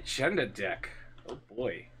 cards of the agenda deck. Oh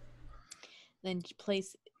boy. Then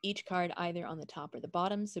place each card either on the top or the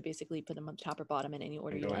bottom. So basically put them on the top or bottom in any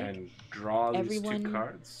order And you go ahead like. and draw these Everyone 2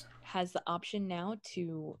 cards. Has the option now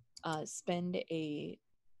to spend a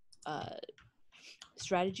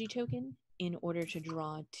strategy token in order to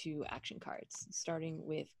draw 2 action cards, starting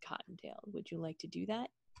with Cottontailed. Would you like to do that?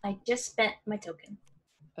 I just spent my token.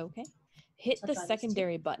 Okay. Hit So the try this too.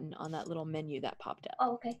 secondary button on that little menu that popped up.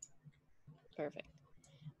 Oh, okay. Perfect.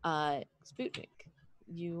 Sputnik,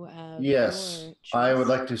 you have Yes, your I would choice.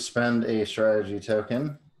 like to spend a strategy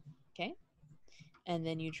token. Okay. And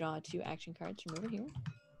then you draw 2 action cards from over here.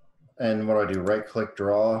 And what do I do? Right click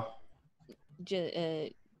draw.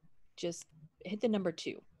 Just hit the number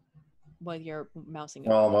 2 while you're mousing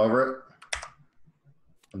While over. I'm over it.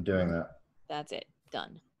 I'm doing that. That's it.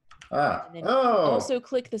 Done. Ah. And then Oh. also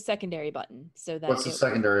click the secondary button so that What's the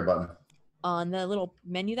secondary button? on the little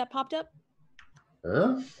menu that popped up.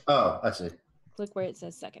 Oh, I see. Click where it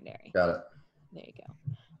says secondary. Got it. There you go.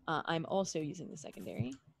 I'm also using the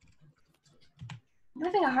secondary. I'm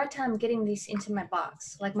having a hard time getting these into my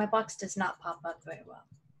box. Like my box does not pop up very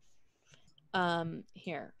well.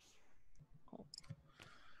 Here.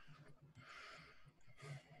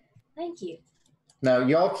 Thank you. Now,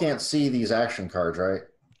 y'all can't see these action cards, right?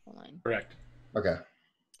 Hold on. Correct. Okay.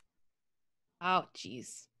 Oh,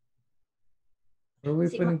 jeez. What are we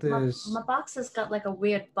See, putting my this? box has got like a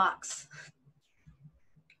weird box.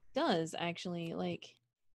 Does actually like.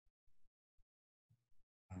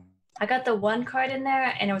 I got the one card in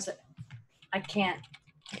there, and it was. I can't.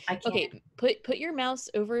 Okay, put your mouse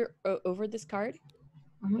over this card.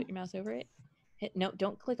 Mhm. Put your mouse over it. Hit no,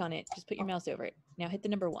 don't click on it. Just put your mouse over it. Now hit the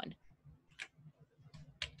number 1.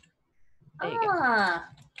 There you go.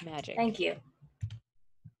 Magic. Thank you.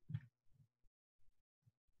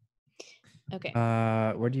 Okay.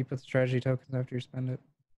 Where do you put the strategy tokens after you spend it?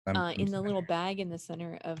 I'm In the little bag in the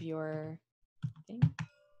center of your thing.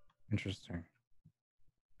 Interesting.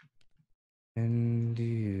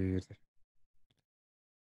 Indeed.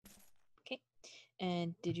 Okay.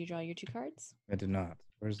 And did you draw your 2 cards? I did not.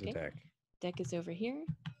 Where's the Okay. deck? Deck is over here.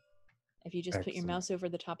 If you just put your Excellent. mouse over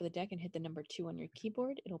the top of the deck and hit the number 2 on your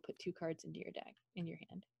keyboard, it'll put 2 cards into your deck in your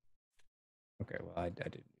hand. Okay, well, I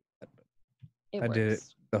didn't do that, but It I works. did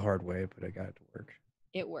it the hard way, but I got it to work.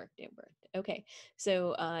 It worked. It worked. Okay.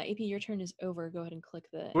 So AP, your turn is over. Go ahead and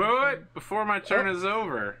click the. Wait, before my turn is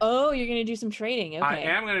over. Oh, you're gonna do some trading. Okay. I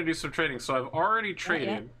am going to do some trading. So I've already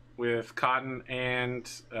traded with Cotton and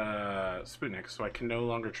Sputnik, so I can no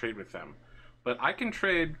longer trade with them. But I can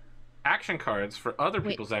trade action cards for other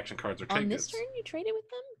people's action cards or trade On this goods. turn, you traded with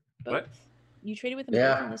them? Both? What? You traded with them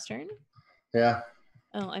Yeah. both on this turn? Yeah.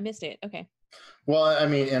 Oh, I missed it. Okay. Well, I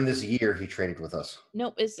mean, in this year, he traded with us.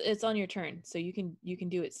 Nope, it's on your turn, so you can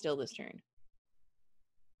do it still this turn.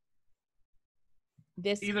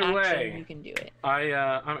 This Either action, way, you can do it.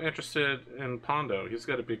 I'm interested in Pondo. He's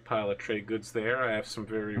got a big pile of trade goods there. I have some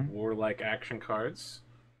very warlike action cards.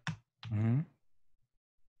 Mm-hmm.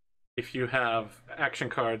 If you have action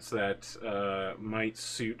cards that might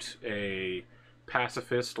suit a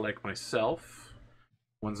pacifist like myself,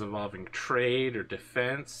 ones involving trade or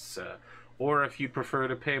defense, or if you'd prefer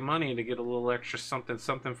to pay money to get a little extra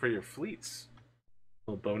something for your fleets,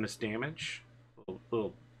 a little bonus damage, a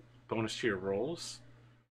little bonus to your rolls,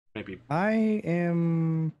 maybe.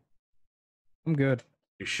 I'm good.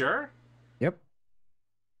 You sure? Yep.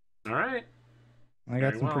 All right. I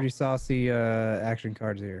got some pretty saucy action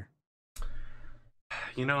cards here.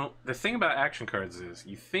 You know, the thing about action cards is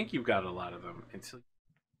you think you've got a lot of them until.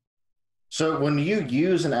 So when you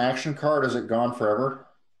use an action card, is it gone forever?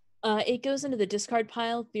 It goes into the discard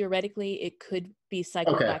pile. Theoretically, it could be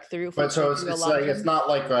cycled back through. If But so through it's like it's not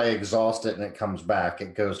like I exhaust it and it comes back.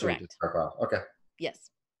 It goes to a discard pile. Okay.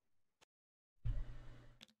 Yes.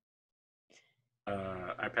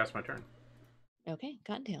 I passed my turn. Okay,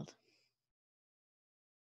 Cottontailed.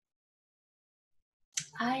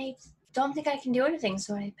 I don't think I can do anything,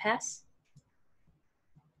 so I pass.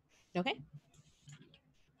 Okay.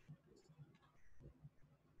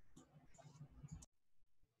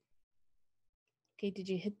 Okay, did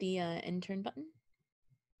you hit the end turn button?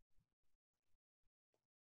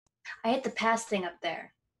 I hit the pass thing up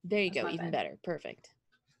there. There you That's go, my even bad. better. Perfect.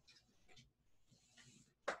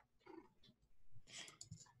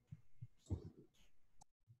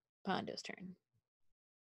 Pondo's turn.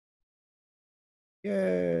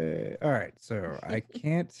 Yay. All right, so I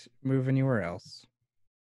can't move anywhere else.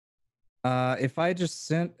 If I just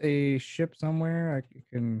sent a ship somewhere, I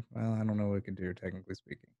can, well, I don't know what it could do, technically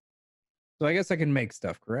speaking. So I guess I can make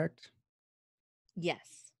stuff, correct?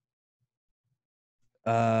 Yes.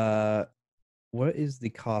 What is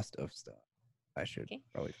the cost of stuff? I should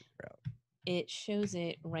probably figure out. It shows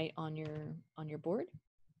it right on your board.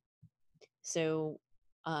 So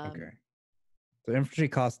Okay. So infantry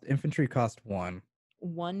cost 1.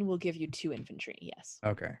 1 will give you 2 infantry, yes.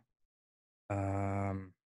 Okay. I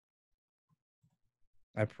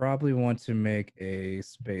probably want to make a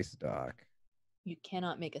space dock. You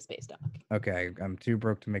cannot make a space dock. Okay, I'm too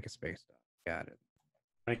broke to make a space dock. Got it.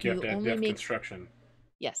 Like you have to have construction.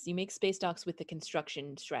 Yes, you make space docks with the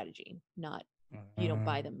construction strategy, not you don't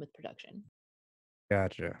buy them with production.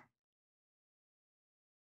 Gotcha.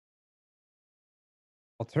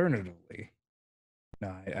 Alternatively, no,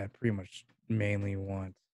 I pretty much mainly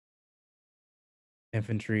want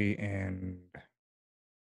infantry and.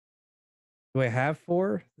 Do I have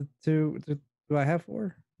 4? Do I have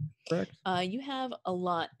 4? correct? You have a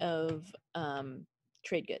lot of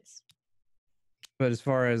trade goods. But as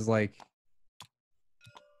far as like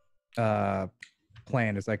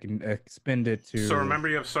plan is I can expend it to. So remember,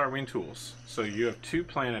 you have Sarween tools. So you have 2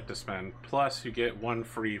 planet to spend, plus you get 1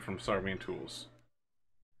 free from Sarween tools.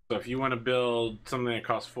 So if you want to build something that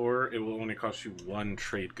costs 4, it will only cost you 1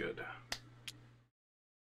 trade good.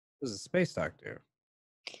 What does a space dock do?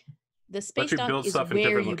 The space Let you dock build is stuff in where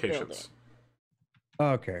different you build locations. it.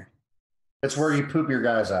 Okay. It's where you poop your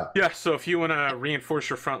guys out. Yeah, so if you want to reinforce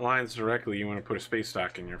your front lines directly, you want to put a space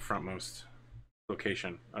dock in your frontmost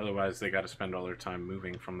location. Otherwise, they got to spend all their time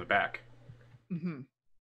moving from the back. Mm-hmm.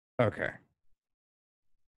 Okay.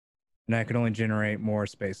 And I can only generate more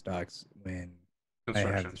space docks when I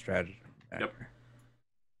have the strategy. Okay. Yep.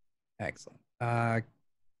 Excellent.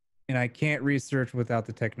 And I can't research without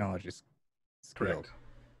the technology skill.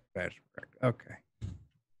 Correct. Correct. Okay.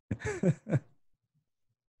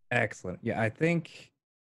 Excellent. Yeah, I think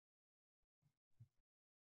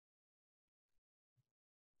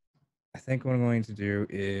what I'm going to do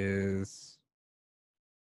is,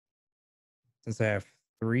 since I have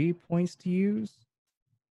 3 points to use,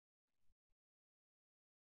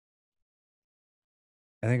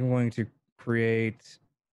 I think I'm going to create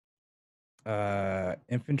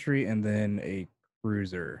infantry and then a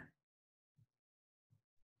cruiser.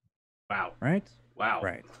 Wow. Right? Wow.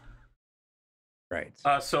 Right.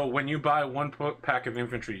 So when you buy 1 pack of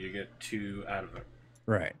infantry, you get 2 out of it.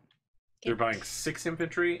 Right. You're buying 6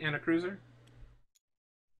 infantry and a cruiser?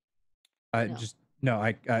 No.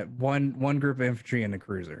 I one group of infantry and a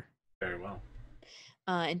cruiser. Very well.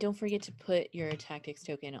 And don't forget to put your tactics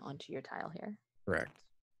token onto your tile here. Correct.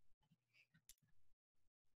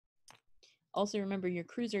 Also, remember your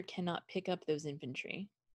cruiser cannot pick up those infantry.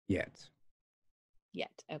 Yet.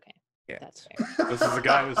 Okay. Yet. That's fair. This is the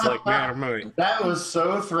guy who's like, man, I'm gonna... That was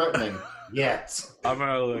so threatening. Yes. I'm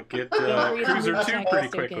gonna get Don't forget to Cruiser move 2 your pretty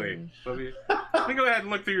tactics quickly. token. Let me go ahead and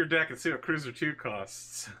look through your deck and see what Cruiser 2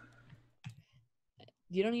 costs.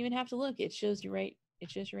 You don't even have to look. It shows you right.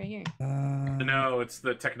 It shows you right here. No, it's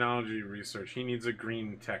the technology research. He needs a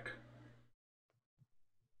green tech.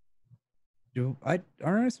 Aren't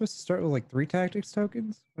I supposed to start with like 3 tactics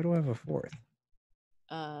tokens? Why do I have a 4th?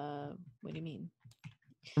 What do you mean?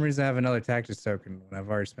 For some reason I have another tactics token when I've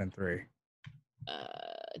already spent 3.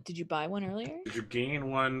 Did you buy one earlier? Did you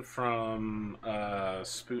gain one from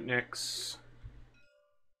Sputnik's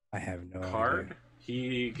I have no card? idea.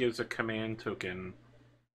 He gives a command token.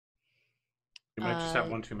 You might just have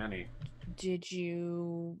one too many. Did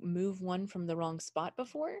you move one from the wrong spot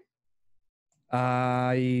before?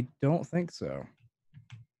 I don't think so.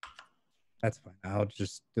 That's fine. I'll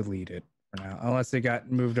just delete it for now, unless it got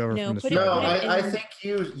moved over from the. No, I think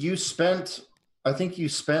you spent. I think you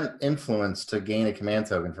spent influence to gain a command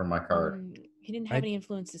token from my card. He didn't have any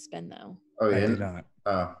influence to spend though. Oh, I did not.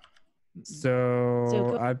 Oh.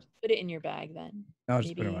 So I put it in your bag then. I'll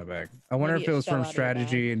just put it in my bag. I wonder if it was from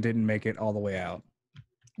strategy and didn't make it all the way out.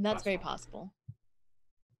 That's very possible.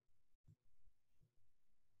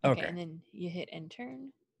 Okay. And then you hit end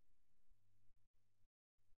turn.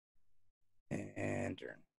 And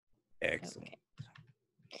turn. Excellent.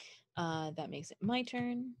 Okay. That makes it my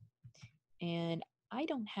turn. And I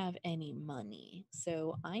don't have any money,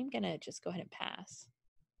 so I'm gonna just go ahead and pass.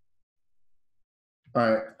 All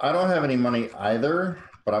right. I don't have any money either,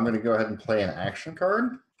 but I'm going to go ahead and play an action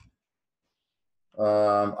card.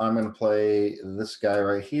 I'm going to play this guy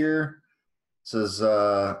right here. It says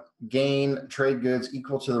gain trade goods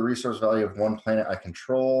equal to the resource value of 1 planet I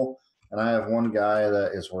control. And I have 1 guy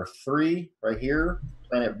that is worth 3 right here,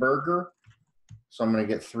 Planet Burger. So I'm going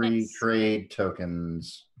to get 3 trade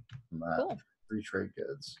tokens from that. Cool. 3 trade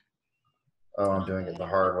goods. Oh, I'm doing it the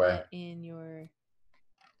hard way. In your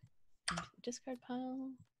discard pile.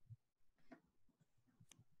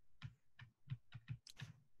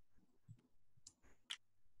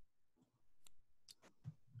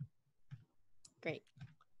 Great.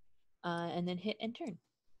 And then hit end turn.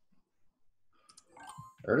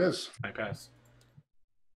 There it is. I pass.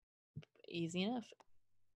 Easy enough.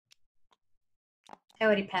 I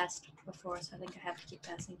already passed before, so I think I have to keep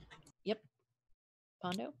passing. Yep.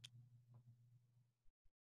 Pondo?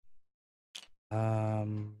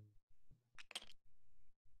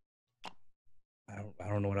 I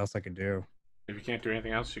don't know what else I could do. If you can't do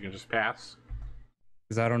anything else, you can just pass.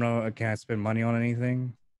 Because I don't know, can I spend money on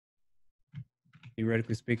anything?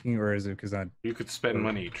 Theoretically speaking, or is it because You could spend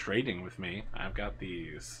money trading with me. I've got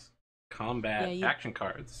these combat action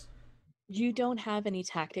cards. You don't have any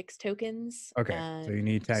tactics tokens. Okay, so you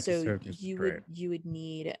need tactics tokens. You would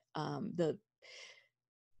need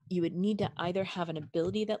you would need to either have an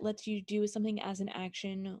ability that lets you do something as an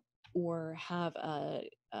action, or have a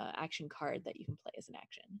action card that you can play as an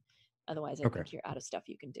action. Otherwise, I Okay. think you're out of stuff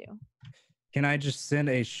you can do. Can I just send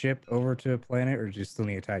a ship over to a planet, or do you still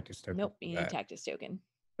need a tactics token? Nope, for you need a that? tactics token.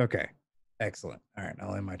 Okay, excellent. All right,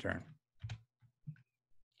 I'll end my turn.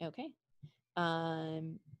 Okay.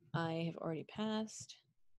 I have already passed.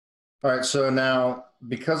 All right, so now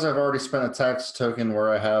because I've already spent a tax token where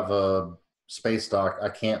I have a space dock, I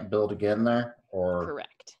can't build again there, or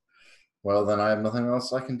Correct. well, then I have nothing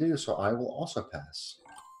else I can do, so I will also pass.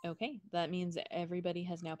 Okay, that means everybody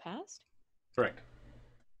has now passed. Correct.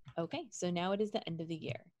 Okay, so now it is the end of the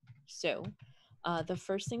year. So the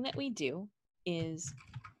first thing that we do is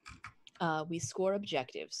we score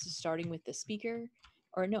objectives, starting with the speaker,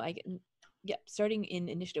 or no, starting in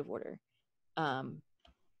initiative order.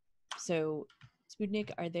 So,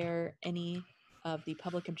 Sputnik, are there any of the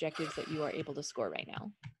public objectives that you are able to score right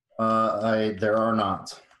now? There are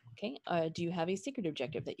not. Okay. Do you have a secret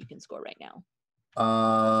objective that you can score right now?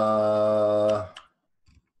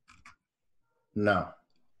 No.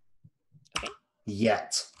 Okay.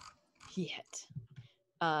 Yet.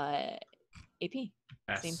 AP,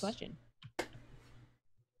 Pass. same question.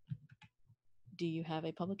 Do you have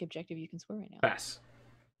a public objective you can score right now? Pass.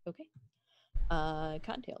 Okay.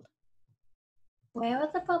 Cottontailed. Where are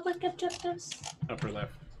the public objectives? Upper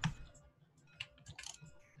left.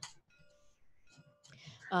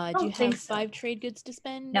 Do you think have so. 5 trade goods to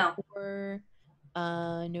spend? No. Or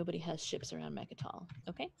nobody has ships around Mechatol?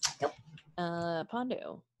 Okay. Nope.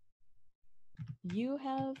 Pondo. You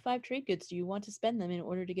have 5 trade goods. Do you want to spend them in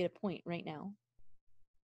order to get a point right now?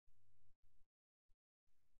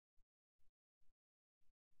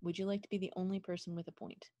 Would you like to be the only person with a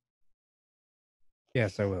point?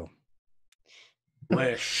 Yes, I will. Well,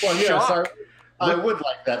 yes, I would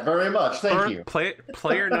like that very much. Thank you.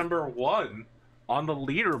 Player number 1 on the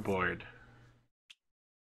leaderboard.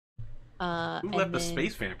 Who let the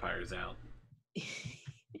space vampires out?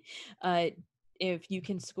 If you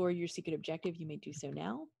can score your secret objective, you may do so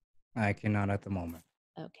now. I cannot at the moment.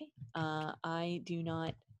 Okay. I do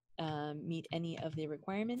not meet any of the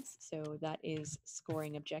requirements, so that is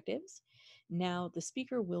scoring objectives. Now the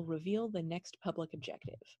speaker will reveal the next public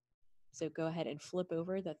objective. So go ahead and flip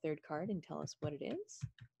over the 3rd card and tell us what it is.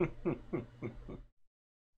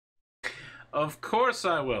 Of course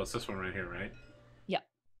I will. It's this one right here, right? Yep.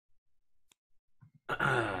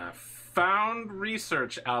 Found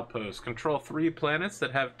research outpost. Control 3 planets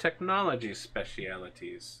that have technology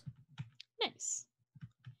specialities. Nice.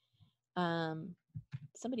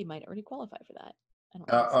 Somebody might already qualify for that. I don't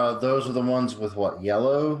think so. Those are the ones with what,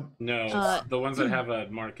 yellow? No, it's the ones that have a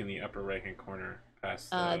mark in the upper right-hand corner.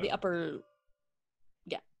 Past the upper.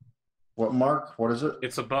 What mark? What is it?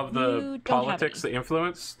 It's above the politics, the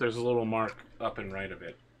influence. There's a little mark up and right of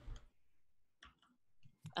it.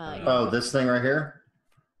 Oh, this thing right here?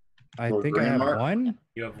 I think I have mark? one.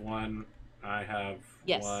 You have 1. I have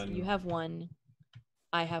yes, 1. you have 1.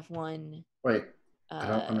 I have 1. Wait, I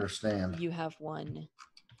don't understand. You have 1.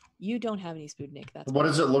 You don't have any Sputnik. That's what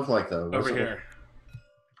does it look like, though? Over here.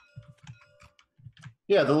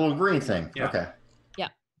 Yeah, the little green thing. Yeah. Okay. Yeah.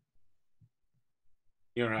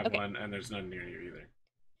 You don't have 1, and there's none near you either.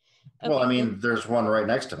 Okay, Well, I mean, there's one right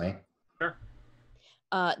next to me. Sure.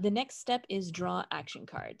 The next step is draw action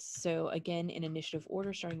cards. So again, in initiative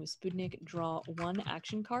order, starting with Sputnik, draw 1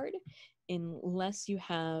 action card, unless you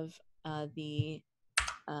have the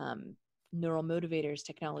neural motivators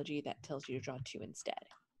technology that tells you to draw 2 instead.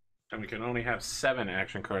 And we can only have 7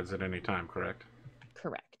 action cards at any time, correct?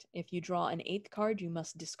 Correct. If you draw an 8th card, you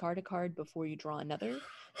must discard a card before you draw another.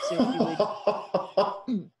 So if you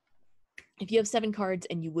would, if you have 7 cards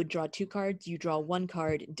and you would draw 2 cards, you draw 1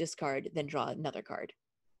 card, discard, then draw another card,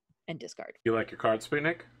 and discard. You like your card,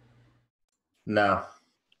 Sputnik? No.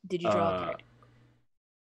 Did you draw a card?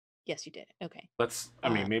 Yes, you did. Okay. I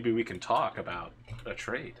mean, maybe we can talk about a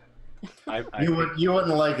trade. You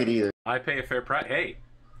wouldn't like it either. I pay a fair price. Hey,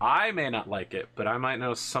 I may not like it, but I might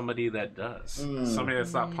know somebody that does. Somebody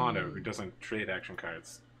that's not Pondo, who doesn't trade action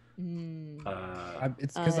cards.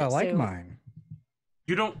 It's because I like mine.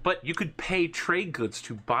 You don't, but you could pay trade goods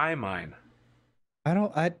to buy mine.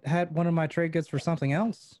 I had one of my trade goods for something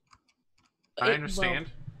else. I understand.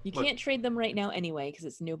 Well, you can't trade them right now anyway, because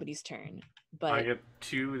it's nobody's turn. But I get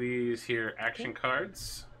 2 of these here action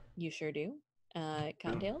cards. You sure do.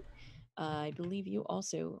 Cottontailed. I believe you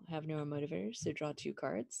also have neuromotivators, so draw 2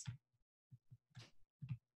 cards.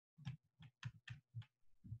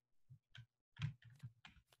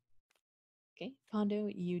 Okay, Pondo,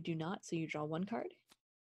 you do not, so you draw 1 card.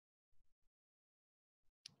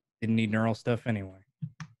 Didn't need neural stuff anyway.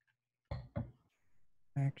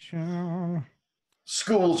 Action.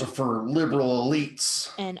 Schools are for liberal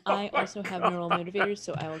elites. And I also have neural motivators,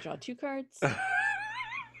 so I will draw 2 cards.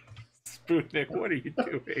 Sputnik, what are you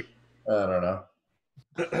doing? I don't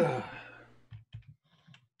know.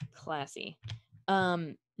 Classy.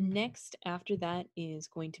 Next, after that is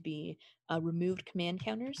going to be removed command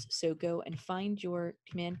counters. So go and find your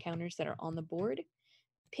command counters that are on the board,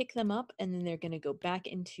 pick them up, and then they're going to go back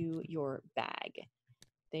into your bag.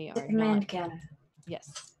 They are Command not... counter.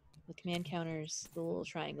 Yes. The command counters, the little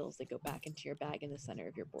triangles that go back into your bag in the center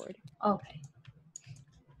of your board. Okay.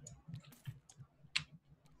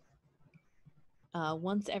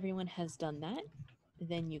 Once everyone has done that,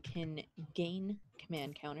 then you can gain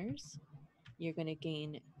command counters. You're going to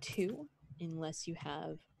gain 2 unless you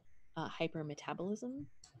have hypermetabolism,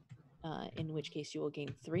 in which case you will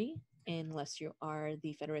gain 3, unless you are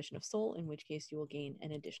the Federation of Soul, in which case you will gain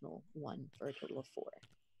an additional 1 for a total of 4.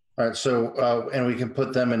 All right, so and we can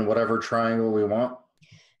put them in whatever triangle we want.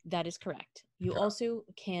 That is correct. You also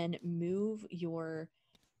can move your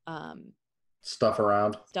Stuff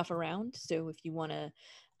around. So if you want to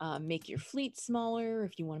make your fleet smaller,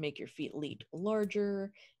 if you want to make your fleet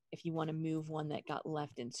larger, if you want to move one that got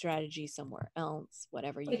left in strategy somewhere else,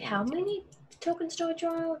 whatever you Wait, want how to do. many tokens do I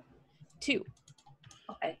draw out? 2.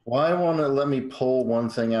 Okay. Why won't it let me pull one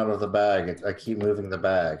thing out of the bag? I keep moving the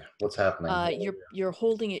bag. What's happening? You're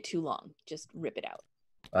holding it too long. Just rip it out.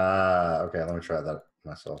 Okay. Let me try that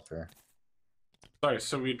myself here. Sorry,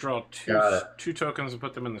 so we draw two tokens and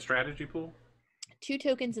put them in the strategy pool? 2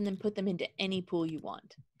 tokens and then put them into any pool you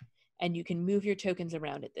want. And you can move your tokens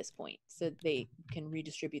around at this point, so they can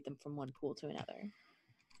redistribute them from one pool to another.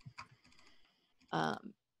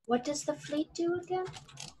 What does the fleet do again?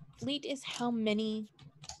 Fleet is how many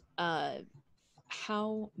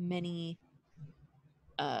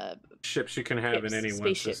Ships you can have in any one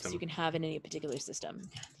spaceships system. you can have in any particular system.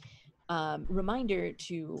 Reminder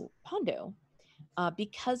to Pondo,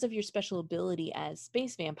 because of your special ability as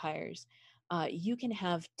space vampires, you can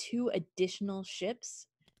have 2 additional ships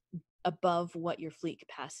above what your fleet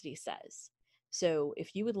capacity says. So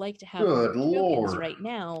if you would like to have more Good tokens Lord. right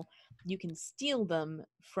now, you can steal them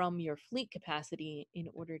from your fleet capacity in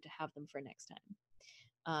order to have them for next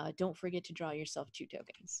time. Don't forget to draw yourself 2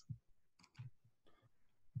 tokens.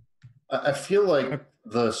 I feel like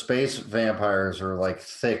the space vampires are like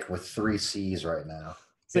thick with 3 C's right now.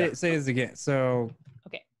 Say this again. So,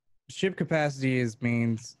 okay. Ship capacity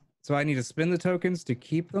means. So I need to spend the tokens to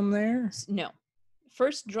keep them there. No.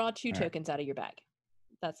 First, draw 2 All right. tokens out of your bag.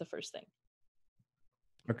 That's the first thing.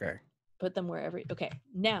 Okay. Put them wherever. Okay.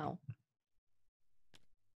 Now,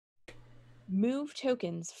 move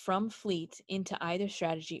tokens from fleet into either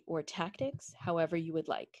strategy or tactics, however you would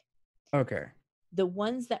like. Okay. The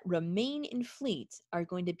ones that remain in fleet are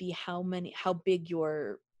going to be how many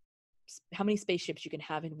spaceships you can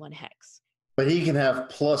have in one hex. But he can have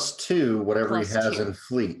 +2 whatever he has +2. in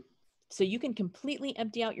fleet. So you can completely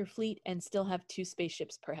empty out your fleet and still have 2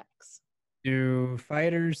 spaceships per hex. Do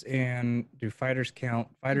fighters and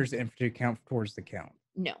infantry count towards the count?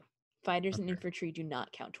 No. Fighters and infantry do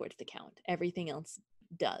not count towards the count. Everything else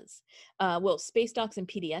does. Well, space docks and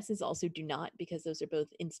PDSs also do not, because those are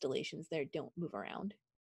both installations that don't move around.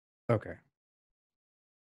 Okay.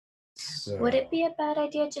 So, Would it be a bad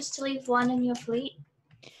idea just to leave 1 in your fleet?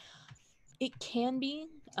 It can be.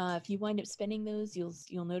 If you wind up spending those,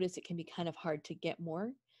 you'll notice it can be kind of hard to get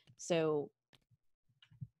more. So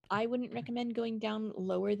I wouldn't recommend going down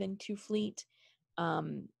lower than 2 fleet,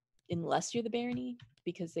 unless you're the barony,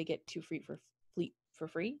 because they get 2 fleet for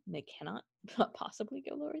free. And they cannot possibly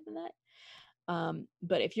go lower than that.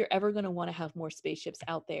 But if you're ever going to want to have more spaceships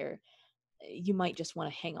out there, you might just want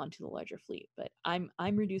to hang on to the larger fleet. But I'm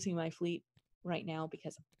reducing my fleet right now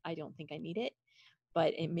because I don't think I need it,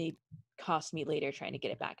 but it may cost me later trying to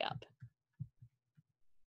get it back up.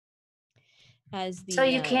 So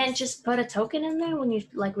you can't just put a token in there when you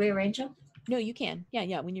rearrange them? No, you can.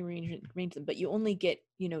 Yeah. When you arrange them, but you only get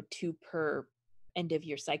 2 per end of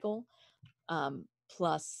your cycle,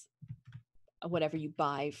 plus whatever you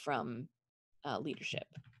buy from leadership.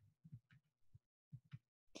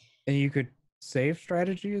 And you could save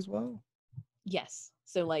strategy as well? Yes.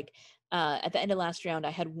 So at the end of last round,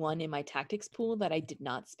 I had 1 in my tactics pool that I did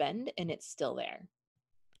not spend, and it's still there.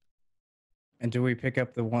 And do we pick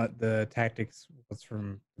up the tactics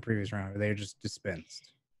from the previous round? Or they just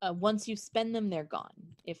dispensed? Once you spend them, they're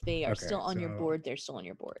gone. If they are still on your board, they're still on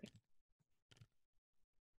your board.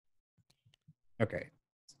 Okay.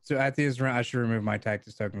 So at this round, I should remove my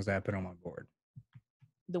tactics tokens that I put on my board.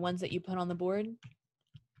 The ones that you put on the board?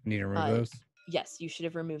 Need to remove those? Yes, you should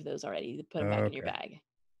have removed those already. You put them back in your bag.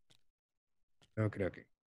 Okay, okay.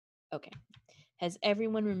 Okay. Has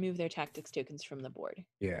everyone removed their tactics tokens from the board?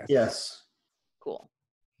 Yes. Yes. Cool.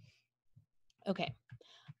 Okay.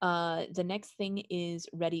 The next thing is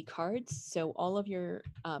ready cards. So all of your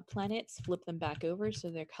planets, flip them back over so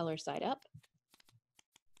they're color side up.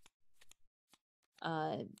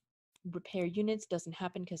 Repair units doesn't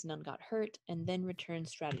happen because none got hurt, and then return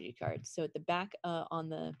strategy cards. So at the back, on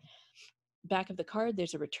the back of the card,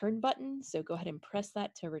 there's a return button. So go ahead and press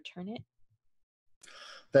that to return it.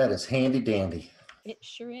 That is handy dandy. It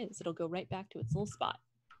sure is. It'll go right back to its little spot.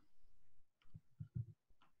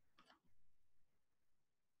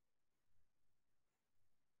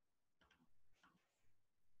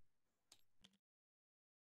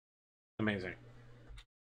 Amazing.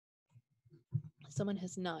 Someone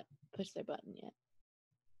has not pushed their button yet.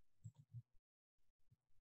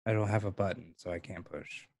 I don't have a button, so I can't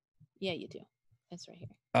push. Yeah, you do. It's right here.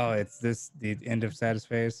 Oh, it's the end of status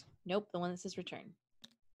phase? Nope, the one that says return.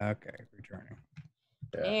 Okay, returning.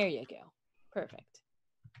 Yeah. There you go. Perfect.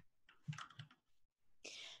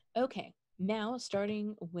 Okay, now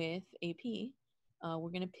starting with AP, we're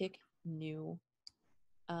going to pick new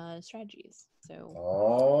strategies. So,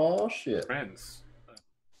 Oh shit. Friends,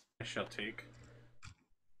 I shall take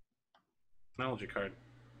technology card.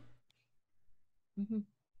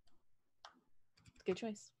 Good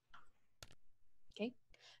choice. Okay,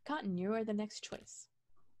 Cotton, you are the next choice.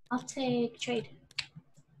 I'll take trade.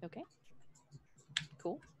 Okay,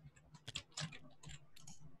 cool.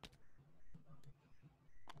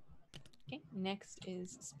 Okay, next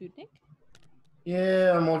is Sputnik.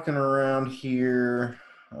 Yeah, I'm looking around here.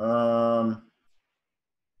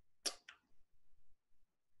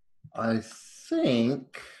 I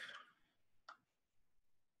think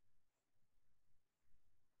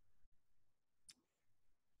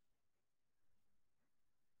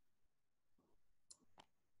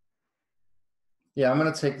I'm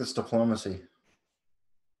gonna take this diplomacy.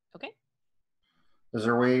 Okay. Is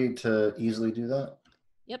there a way to easily do that?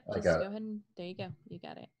 Yep, I just got go it. ahead and there you go. You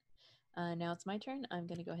got it. Now it's my turn. I'm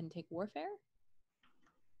going to go ahead and take Warfare.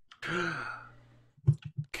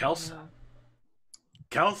 Kelsa. No.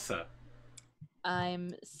 Kelsa.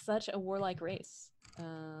 I'm such a warlike race.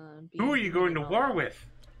 Who are you going to war with?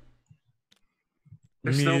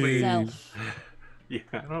 There's Me. nobody. Self. Yeah,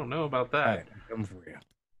 I don't know about that. Alright, I'm coming for you.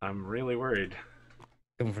 I'm really worried.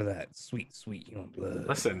 Coming for that sweet, sweet human blood.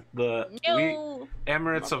 Listen, No,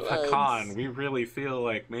 Emirates my of bloods. Hakan, we really feel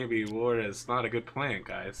like maybe war is not a good plan,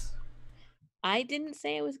 guys. I didn't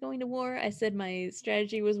say I was going to war. I said my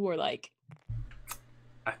strategy was warlike.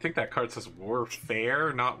 I think that card says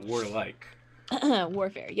warfare, not warlike.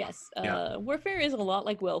 Warfare, yes. Yeah. Warfare is a lot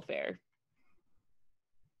like welfare.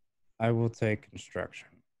 I will take construction.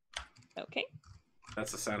 Okay.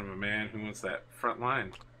 That's the sound of a man who wants that front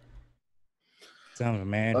line. Sound of a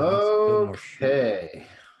man who wants to build more shit.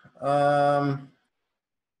 Okay.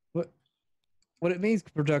 What it means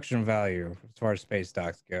production value as far as space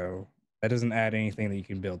stocks go, that doesn't add anything that you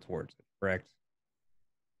can build towards it, correct?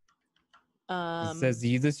 It says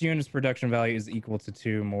this unit's production value is equal to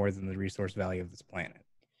 2 more than the resource value of this planet.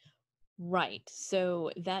 Right.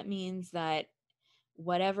 So that means that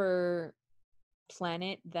whatever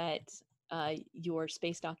planet that your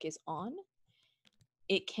space dock is on,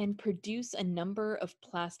 it can produce a number of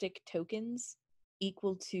plastic tokens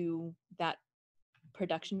equal to that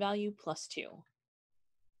production value plus 2.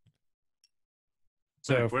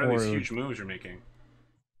 So What are these huge moves you're making?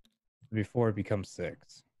 Before it becomes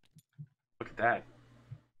 6. Look at that.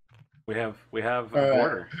 We have All a right.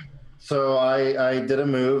 border. So I did a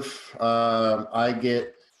move. I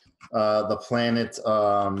get the planet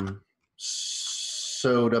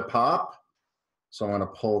Soda Pop. So I'm going to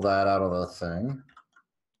pull that out of the thing.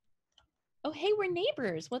 Oh, hey, we're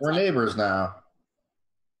neighbors. What's We're up? neighbors now.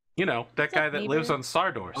 You know, that What's guy up, that neighbor? lives on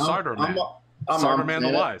Sardor. I'm- Sardor I'm- Man. I'm Sardor on Man the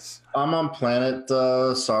planet- Wise. I'm on planet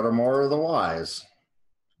Sodomore the Wise.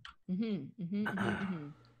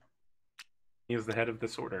 He is the head of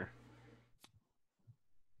this order.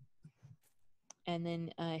 And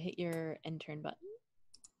then hit your end turn button.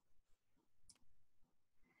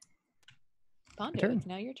 Pondo, turn. it's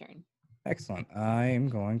now your turn. Excellent. I am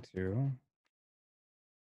going to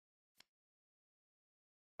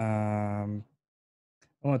I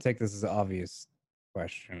want to take this as an obvious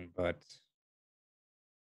question, but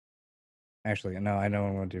actually, no, I know what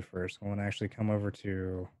I'm going to do first. I want to actually come over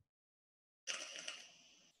to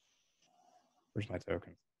where's my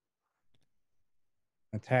tokens?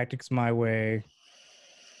 My tactics my way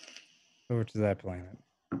over to that planet.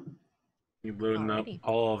 You loading Alrighty. up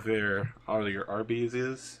all of your RBs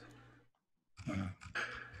is?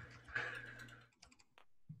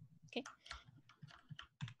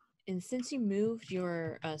 And since you moved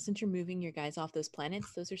your, since you're moving your guys off those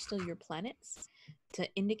planets, those are still your planets. To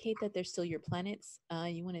indicate that they're still your planets,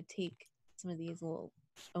 you want to take some of these little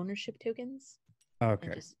ownership tokens and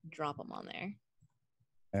Okay. just drop them on there.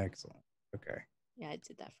 Excellent. Okay. Yeah, I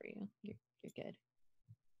did that for you. You're good.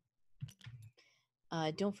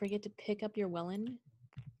 Don't forget to pick up your Wellen.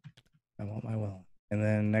 I want my well. And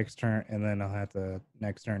then next turn, and then I'll have to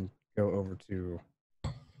next turn go over to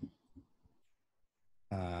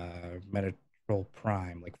Metatrol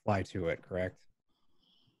Prime, like fly to it, correct?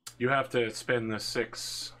 You have to spend the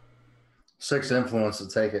 6. 6 influence to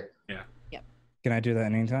take it. Yeah. Yep. Can I do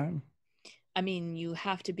that anytime? I mean, you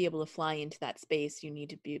have to be able to fly into that space. You need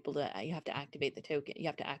to be able to, you have to activate the token. You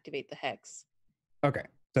have to activate the hex. Okay.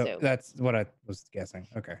 So that's what I was guessing.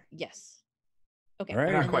 Okay. Yes. Okay. All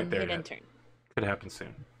right. Not And quite then there hit yet. enter. Could happen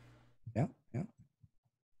soon. Yeah. Yeah.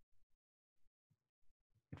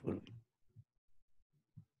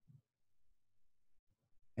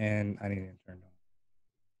 And I need to turn on.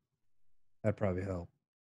 That'd probably help.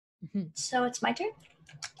 So it's my turn?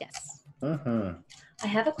 Yes. I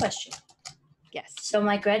have a question. Yes. So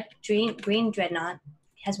my green dreadnought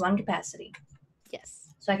has 1 capacity.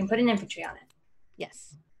 Yes. So I can put an infantry on it.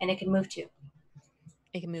 Yes. And it can move 2.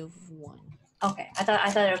 It can move 1. Okay. I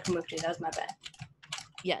thought it could move 2. That was my bad.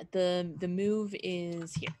 Yeah, the move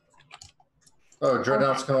is here. Oh,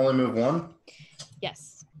 dreadnoughts can only move 1?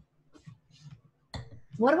 Yes.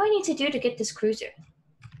 What do I need to do to get this cruiser?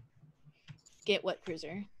 Get what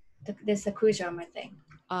cruiser? There's the cruiser on my thing.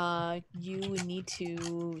 You would need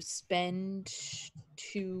to spend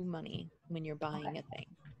 2 money when you're buying a thing.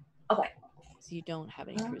 Okay. So you don't have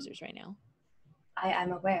any cruisers right now.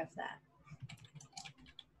 I'm aware of that.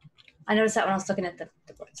 I noticed that when I was looking at the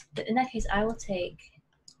boards. But in that case, I will take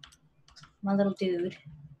my little dude.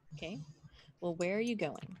 Okay. Well, where are you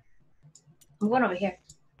going? I'm going over here.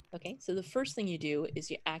 Okay, so the first thing you do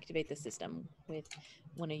is you activate the system with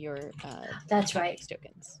one of your That's right. hex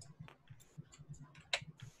tokens.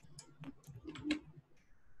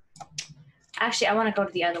 Actually, I want to go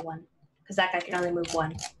to the other one because that guy can only move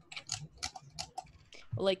 1.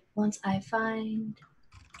 Like once I find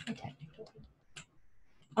my tactic token.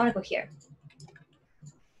 I want to go here.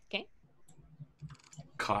 Okay.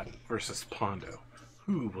 Cotton versus Pondo.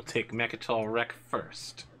 Who will take Mechatol Wreck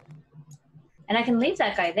first? And I can leave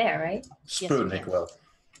that guy there, right? Sputnik will.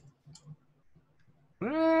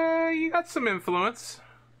 You got some influence.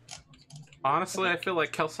 Honestly, I feel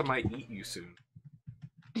like Kelsa might eat you soon.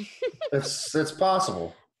 It's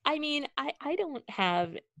possible. I mean, I don't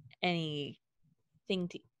have anything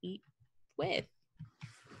to eat with.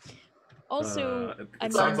 Also,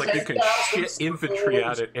 it sounds like you can shit infantry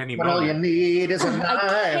out at any But all you moment. need is a knife.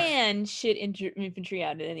 I can shit infantry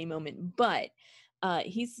out at any moment, but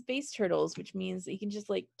he's space turtles, which means he can just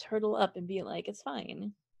like turtle up and be like, it's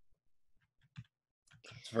fine.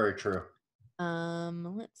 It's very true.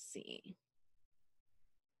 Let's see.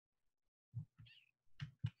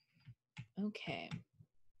 Okay.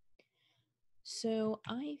 So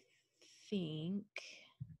I think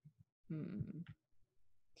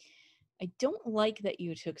I don't like that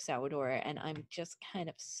you took Salvador and I'm just kind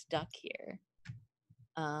of stuck here.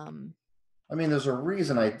 I mean, there's a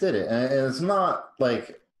reason I did it, and it's not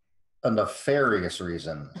like a nefarious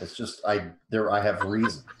reason. It's just I have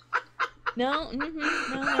reason. No,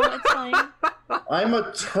 it's fine. I'm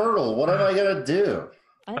a turtle. What am I gonna do?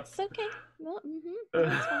 That's okay. No,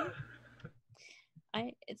 that's fine.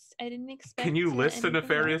 I didn't expect. Can you list a anything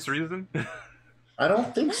nefarious else. reason? I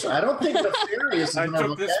don't think so. I don't think nefarious is I in my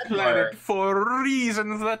took this vocabulary. planet for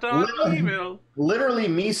reasons that are evil. Literally,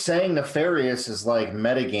 me saying nefarious is like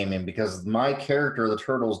metagaming because my character, the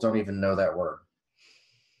turtles, don't even know that word.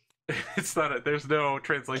 It's not. There's no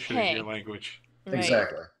translation in your Okay. language. Right.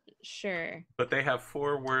 Exactly. Sure. But they have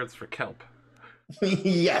 4 words for kelp.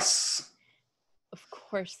 Yes. Of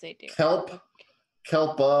course they do. Kelp,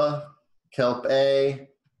 kelpa, kelp A,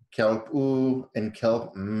 kelp oo, and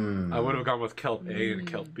kelp I would have gone with kelp A and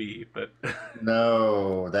kelp Mm. B, but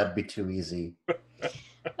No, that'd be too easy.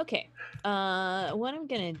 Okay. What I'm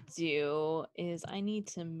gonna do is I need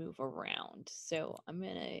to move around, so I'm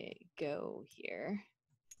gonna go here.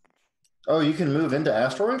 Oh, you can move into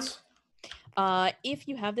asteroids? If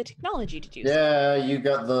you have the technology to do so. Yeah, you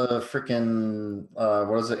got the freaking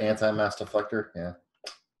what is it? Anti-mass deflector? Yeah.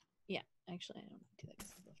 Actually, I don't do that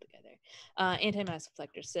because I left the guy there. Anti-mass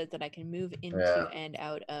deflector says that I can move into Yeah. and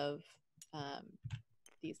out of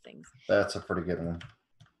these things. That's a pretty good one.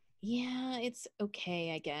 Yeah, it's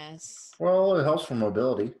okay, I guess. Well, it helps for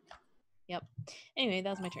mobility. Yep. Anyway,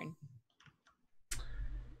 that was my turn.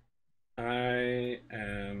 I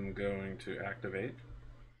am going to activate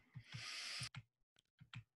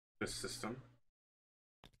this system.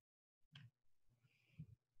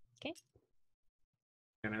 Okay.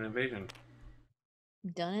 And an invasion.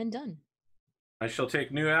 Done and done. I shall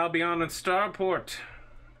take New Albion and Starport.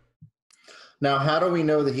 Now, how do we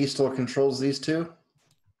know that he still controls these two?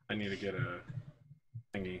 I need to get a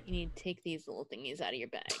thingy. You need to take these little thingies out of your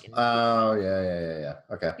bag. And Oh, yeah.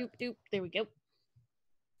 Okay. doop, doop. There we go.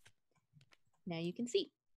 Now you can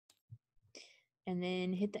see. And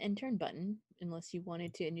then hit the end turn button, unless you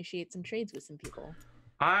wanted to initiate some trades with some people.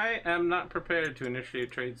 I am not prepared to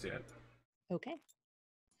initiate trades yet. Okay.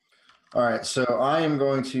 All right, so I am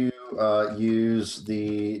going to use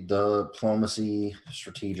the diplomacy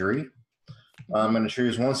strategery. I'm going to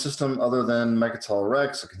choose one system other than Mechatol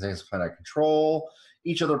Rex that contains a planet I control.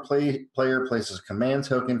 Each other player places a command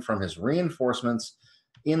token from his reinforcements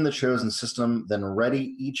in the chosen system, then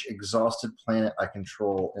ready each exhausted planet I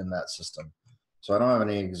control in that system. So I don't have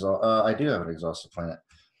any I do have an exhausted planet.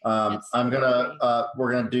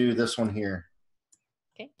 We're gonna do this one here.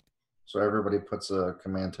 Okay. So everybody puts a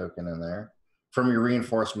command token in there from your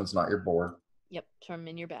reinforcements, not your board. Yep, from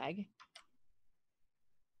in your bag.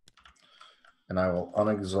 And I will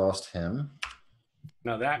unexhaust him.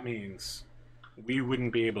 Now that means we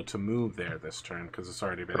wouldn't be able to move there this turn because it's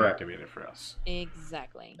already been Correct. activated for us.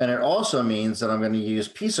 Exactly. And it also means that I'm going to use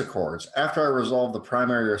peace accords. After I resolve the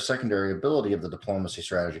primary or secondary ability of the diplomacy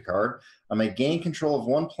strategy card, I may gain control of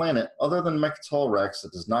one planet other than Mechatol Rex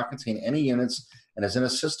that does not contain any units and is in a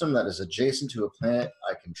system that is adjacent to a planet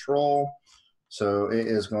I control. So it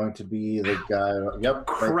is going to be the guy. Yep.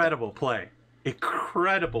 Incredible play.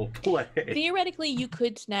 Incredible play. Theoretically, you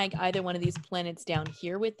could snag either one of these planets down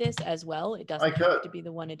here with this as well. It doesn't have to be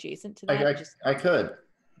the one adjacent to that. I could,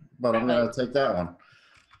 but I'm going to take that one.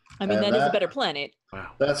 I mean, that is a better planet.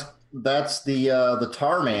 Wow. That's the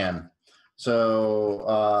Tar Man.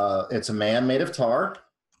 So it's a man made of tar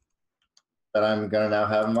that I'm going to now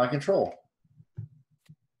have in my control.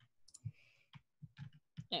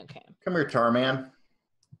 Okay. Come here, Tar Man.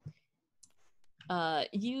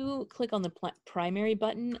 You click on the primary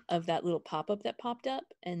button of that little pop-up that popped up,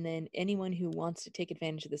 and then anyone who wants to take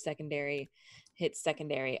advantage of the secondary, hit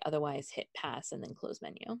secondary, otherwise hit pass and then close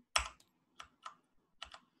menu.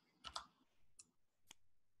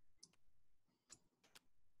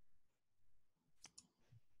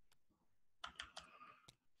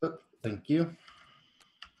 Thank you.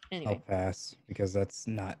 Anyway. I'll pass because that's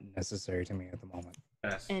not necessary to me at the moment.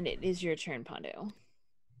 Pass. And it is your turn, Pondo.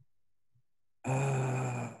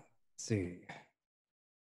 Let's see.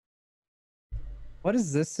 What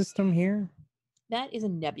is this system here? That is a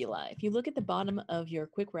nebula. If you look at the bottom of your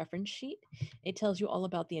quick reference sheet, it tells you all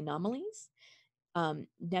about the anomalies.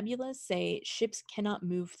 Nebulas say ships cannot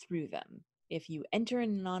move through them. If you enter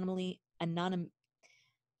an anomaly, I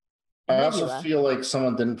also feel like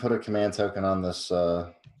someone didn't put a command token on this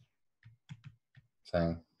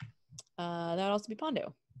thing. That would also be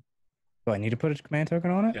Pondo. Do I need to put a command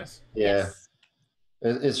token on it? Yes. Yeah. Yes.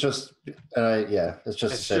 It's just,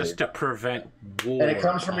 it's just to prevent war. And it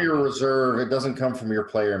comes from your reserve. It doesn't come from your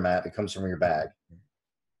player mat. It comes from your bag.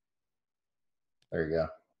 There you go.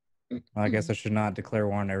 Well, I guess I should not declare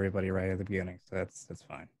war on everybody right at the beginning, so that's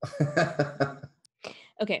fine.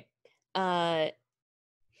 Okay.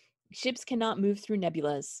 Ships cannot move through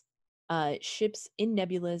nebulas. Ships in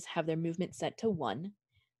nebulas have their movement set to 1,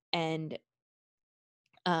 and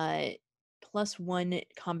 +1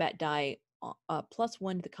 combat die.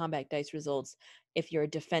 +1 to the combat dice results if you're a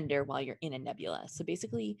defender while you're in a nebula. So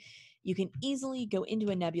basically, you can easily go into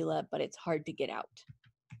a nebula, but it's hard to get out.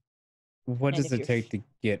 What does it take to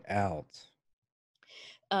get out?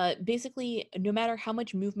 Basically, no matter how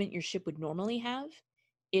much movement your ship would normally have,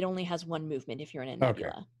 it only has 1 movement if you're in a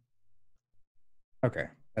nebula. Okay,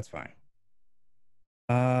 that's fine.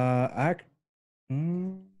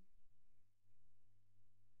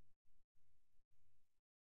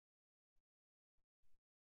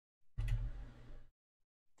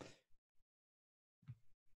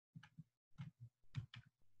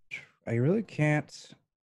 I really can't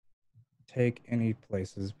take any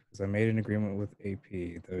places because I made an agreement with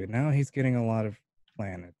AP. Though now he's getting a lot of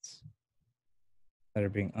planets that are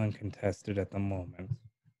being uncontested at the moment.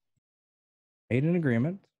 Made an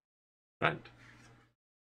agreement.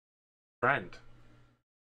 Friend.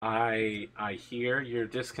 I hear your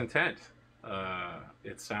discontent.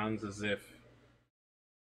 It sounds as if.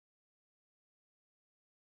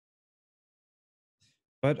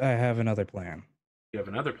 But I have another plan. You have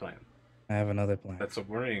another plan. I have another plan. That's a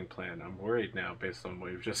worrying plan. I'm worried now based on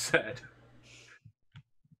what you've just said.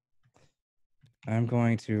 I'm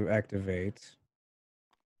going to activate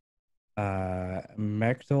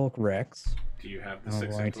Mechtal Rex. Do you have the I'm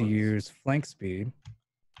 6 going to influence? use flank speed.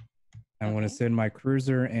 I'm going to Okay. send my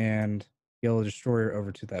cruiser and Yellow Destroyer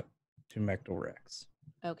over to Mechtal Rex.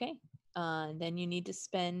 Okay. Then you need to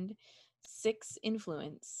spend 6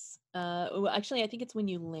 influence. Well, actually, I think it's when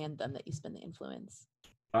you land them that you spend the influence.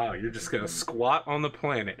 Wow, you're just gonna squat on the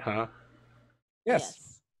planet, huh?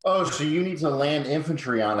 Yes. Oh, so you need to land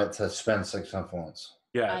infantry on it to spend 6 influence.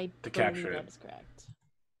 Yeah, I to believe capture that it. is correct.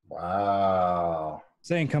 Wow.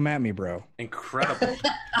 Saying, come at me, bro. Incredible.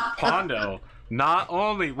 Pondo not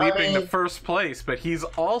only leaping to first place, but he's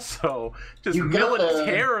also just You got the-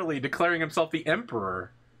 militarily declaring himself the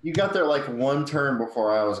emperor. You got there like 1 turn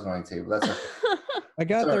before I was going to, but that's okay. I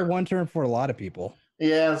got Sorry. there 1 turn for a lot of people.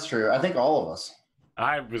 Yeah, that's true. I think all of us.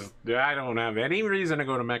 I don't have any reason to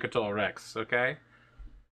go to Mechatol Rex, okay?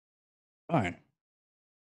 Fine.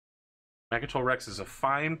 Mechatol Rex is a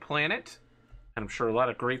fine planet, and I'm sure a lot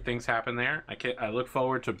of great things happen there. I look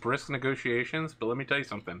forward to brisk negotiations, but let me tell you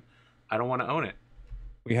something. I don't want to own it.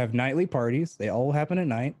 We have nightly parties. They all happen at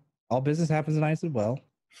night. All business happens at night as well.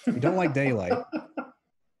 We don't like daylight.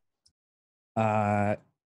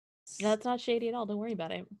 That's not shady at all. Don't worry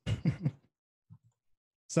about it.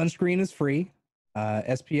 Sunscreen is free.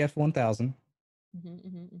 SPF 1000.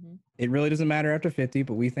 It really doesn't matter after 50,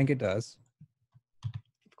 but we think it does.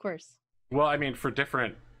 Of course. Well, I mean, for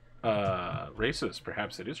different races,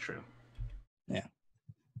 perhaps it is true. Yeah.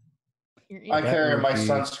 I That carry would my be-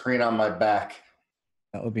 sunscreen on my back.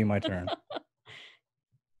 That would be my turn.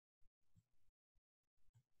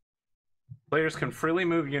 Players can freely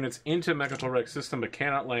move units into Mechatol Rex system, but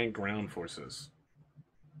cannot land ground forces.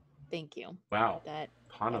 Thank you. Wow. That's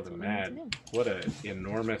Pondothemad. what we need to know. What an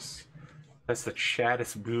enormous... That's the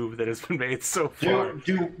chattest move that has been made so far.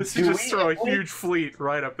 This is just throw a huge fleet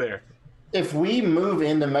right up there. If we move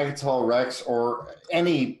into Mechatol Rex or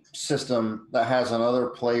any system that has another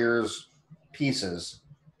player's pieces,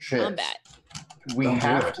 ships, Combat. we Don't do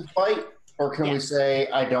have it. to fight, or can we Yes. say,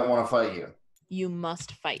 I don't want to fight you? You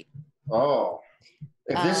must fight. Oh.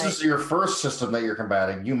 If this Uh, is your first system that you're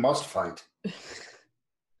combating, you must fight.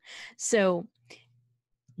 So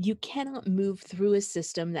you cannot move through a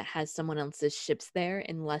system that has someone else's ships there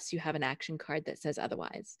unless you have an action card that says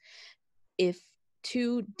otherwise. If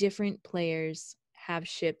 2 different players have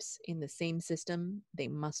ships in the same system, they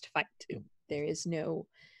must fight too. There is no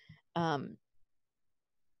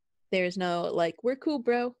like, we're cool,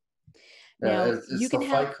 bro. Now, Yeah, it's the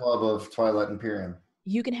fight club of Twilight Imperium.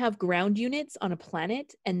 You can have ground units on a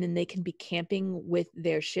planet and then they can be camping with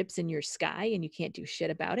their ships in your sky and you can't do shit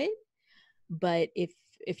about it. But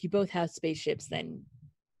if you both have spaceships, then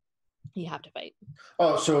you have to fight.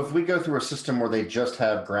 Oh, so if we go through a system where they just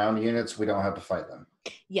have ground units, we don't have to fight them.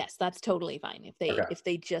 Yes, that's totally fine. If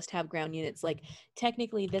they just have ground units, like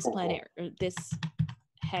technically this Cool. planet or this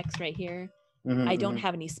hex right here, Mhm, I don't mhm.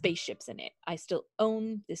 have any spaceships in it. I still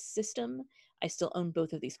own this system. I still own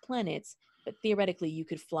both of these planets, but theoretically you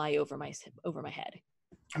could fly over my head.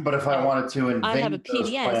 But if I wanted to invade I have a those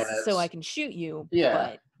PDS, planets, so I can shoot you. Yeah.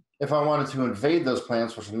 But if I wanted to invade those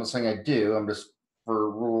planets, which I'm not saying I do, I'm just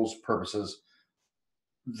for rules purposes,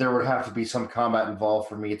 there would have to be some combat involved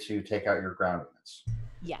for me to take out your ground units.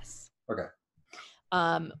 yes. Okay.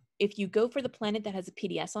 If you go for the planet that has a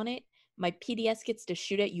PDS on it, my PDS gets to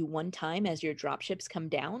shoot at you 1 time as your dropships come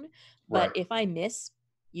down. But Right. if I miss,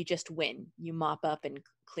 you just win. You mop up and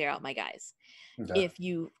clear out my guys. Okay. If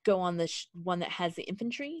you go on the one that has the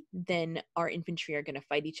infantry, then our infantry are going to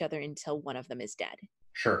fight each other until one of them is dead.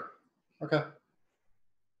 Sure. Okay.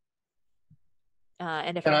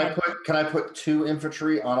 And if Can I I put 2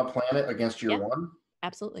 infantry on a planet against your Yeah. 1?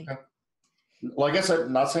 absolutely. Okay. Well, I guess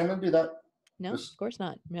I'm not saying I'm gonna do that. No, Just- of course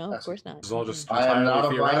not. No, of That's- course not. It's all just I am not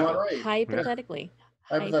entirely a violent theoretical. race. Hypothetically.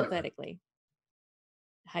 Hypothetically.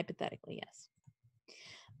 Hypothetically, yes.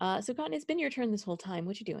 So Cotton, it's been your turn this whole time.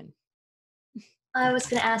 What you doing? I was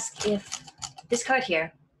going to ask if this card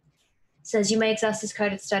here says you may exhaust this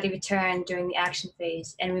card at the start of your turn during the action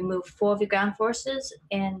phase and remove 4 of your ground forces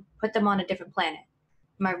and put them on a different planet.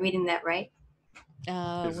 Am I reading that right?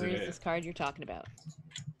 Is Where is it- this card you're talking about?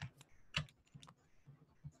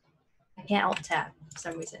 I can't alt tab for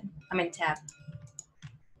some reason. I'm in tab.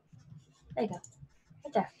 There you go.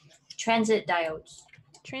 Right there. Transit diodes.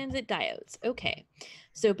 Transit diodes. Okay.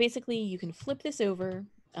 So basically, you can flip this over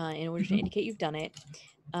in order to indicate you've done it.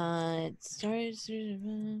 It starts.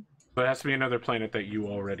 But it has to be another planet that you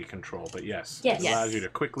already control. But yes, Yes. it allows you to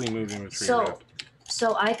quickly move in with 3 So, round.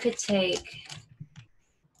 so I could take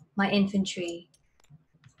my infantry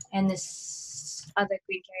and this other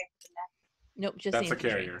green carrier. Nope, just That's the a infantry.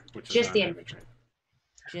 carrier, which is Just not the an infantry.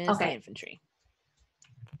 Just Okay. the infantry.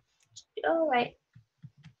 All right.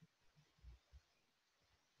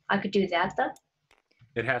 I could do that though.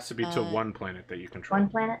 It has to be to one planet that you control. One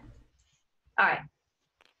planet. All right.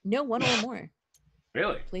 No, one or more.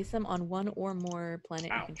 Really? Place them on one or more planet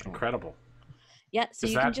you Wow, control. incredible. Yeah, so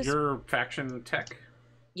Is you can that just your faction tech?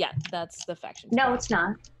 Yeah, that's the faction. No, tech. it's not.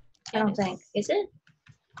 I Yeah, don't it think. Is it?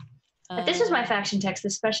 This is my faction text, the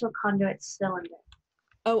special conduit cylinder,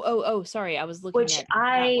 Oh, sorry. I was looking which at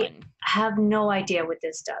I that one. have no idea what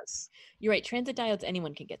this does. You're right. Transit diodes,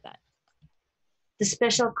 anyone can get that. The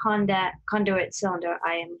special conduit cylinder,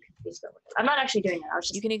 I am confused about. I'm not actually doing it. I was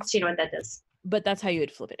just seeing what that does. But that's how you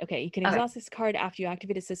would flip it. Okay, you can Okay. exhaust this card after you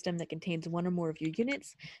activate a system that contains one or more of your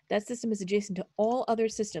units. That system is adjacent to all other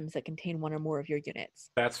systems that contain one or more of your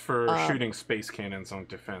units. That's for shooting space cannons on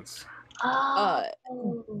defense.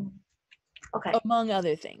 Okay. Among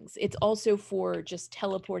other things. It's also for just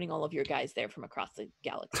teleporting all of your guys there from across the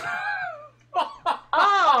galaxy.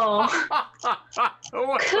 Oh,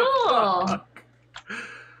 cool.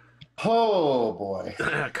 Oh boy.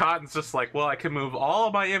 Cotton's just like, well, I can move all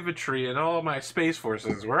of my infantry and all of my space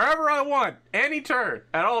forces wherever I want, any turn,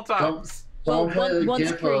 at all times. Don't play the once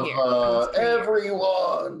gift per of year. Once per year.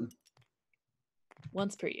 everyone.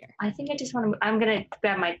 Once per year. I think I just want to. I'm gonna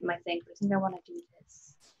grab my thing. I think I want to do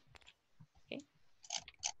this. Okay.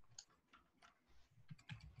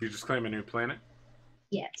 You just claim a new planet?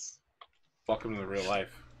 Yes. Welcome to the real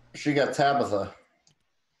life. She got Tabitha.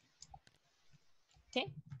 Okay.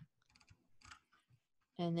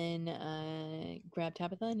 And then grab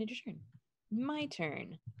Tabitha and end your turn. My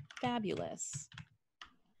turn. Fabulous.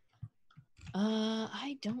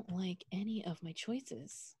 I don't like any of my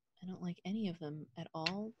choices. I don't like any of them at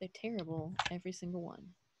all. They're terrible, every single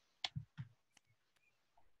one.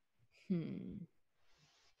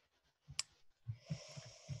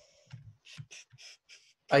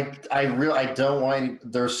 I don't want you,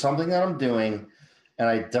 there's something that I'm doing, and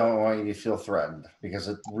I don't want you to feel threatened because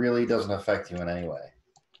it really doesn't affect you in any way.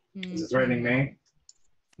 Is it threatening me?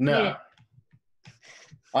 No. Yeah.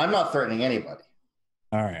 I'm not threatening anybody.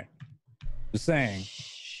 All right. Just saying.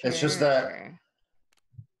 It's just that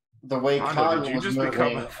the way Pondo, Cotton did you was just moving,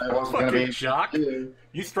 become a I wasn't going to be fucking able jock? to do.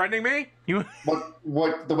 You threatening me? You?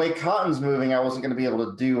 What the way Cotton's moving, I wasn't going to be able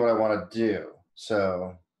to do what I want to do.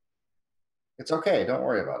 So it's okay. Don't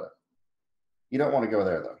worry about it. You don't want to go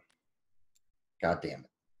there though. God damn it.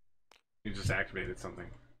 You just activated something.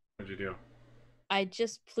 What'd you do? I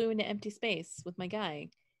just flew into empty space with my guy.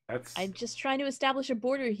 That's. I'm just trying to establish a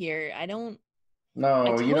border here. I don't. No, I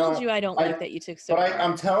told you don't. I don't like that you took so. But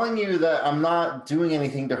I'm telling you that I'm not doing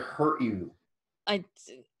anything to hurt you. I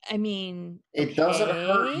mean. It doesn't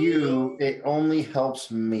hurt you. It only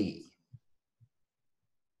helps me.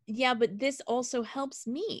 Yeah, but this also helps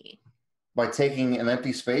me. By taking an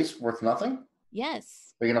empty space worth nothing?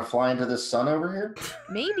 Yes. Are you going to fly into this sun over here?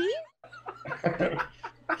 Maybe.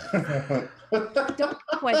 Don't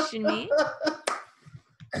question me.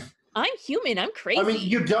 I'm human. I'm crazy. I mean,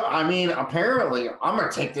 you don't. I mean, apparently, I'm going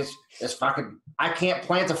to take this fucking. I can't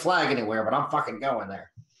plant a flag anywhere, but I'm fucking going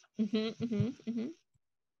there.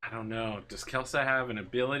 I don't know. Does Kelsa have an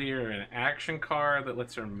ability or an action card that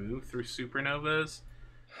lets her move through supernovas?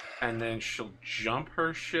 And then she'll jump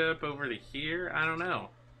her ship over to here? I don't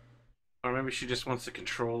know. Or maybe she just wants to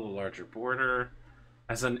control a larger border.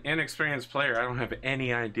 As an inexperienced player, I don't have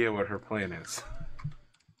any idea what her plan is.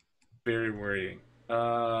 Very worrying.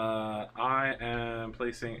 I am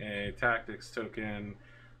placing a tactics token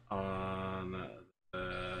on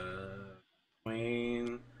the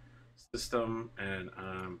Wayne system, and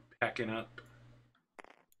I'm packing up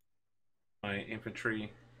my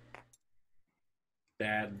infantry.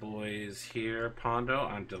 Bad boys here. Pondo,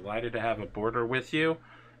 I'm delighted to have a border with you.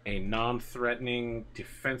 A non-threatening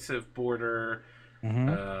defensive border. Mm-hmm.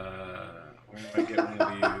 Where do I get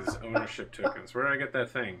one of these ownership tokens? Where do I get that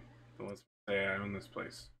thing? So let's say I own this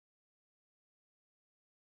place.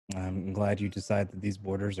 I'm glad you decide that these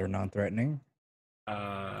borders are non-threatening.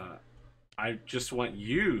 I just want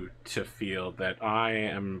you to feel that I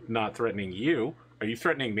am not threatening you. Are you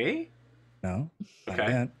threatening me? No.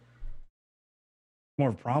 Okay. More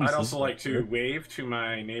of promises. I'd also like to wave to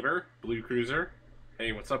my neighbor, Blue Cruiser.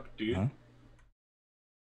 Hey, what's up, dude? Huh?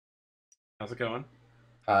 How's it going?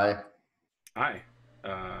 Hi. Hi.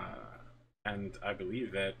 And I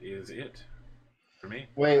believe that is it for me.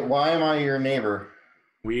 Wait, why am I your neighbor?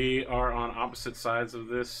 We are on opposite sides of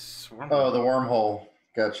this wormhole. Oh, the wormhole.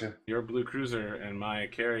 Gotcha. Your Blue Cruiser and my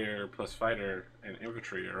carrier plus fighter and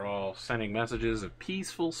infantry are all sending messages of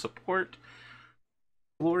peaceful support,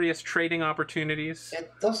 glorious trading opportunities.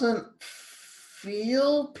 It doesn't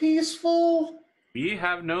feel peaceful. We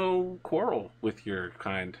have no quarrel with your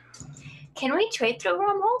kind. Can we trade through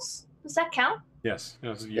wormholes? Does that count? Yes.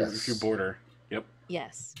 If you Yes. border. Yep.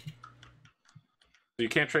 Yes. So you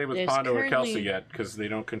can't trade with There's Pondo or Kelsey currently- yet because they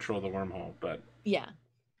don't control the wormhole. But Yeah.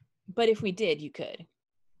 But if we did, you could.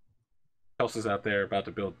 Kelsey's out there about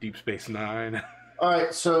to build Deep Space Nine. All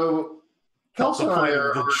right, so Help Kelsa the and I plight are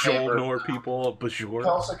of the neighbors. Jolnor people of Bajor.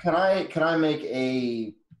 Kelsa, can I make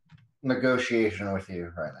a negotiation with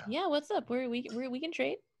you right now? Yeah, what's up? We can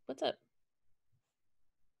trade. What's up?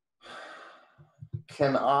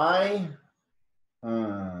 Can I?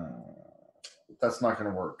 That's not going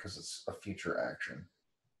to work because it's a future action.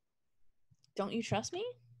 Don't you trust me?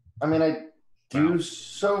 I mean, I do Wow.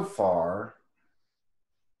 so far,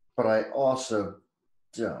 but I also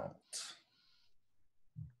don't.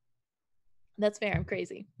 That's fair. I'm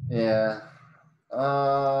crazy. Yeah.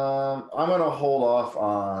 I'm going to hold off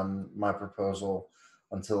on my proposal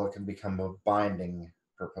until it can become a binding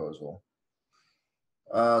proposal.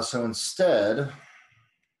 So instead,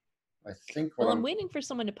 I think what Well, I'm waiting for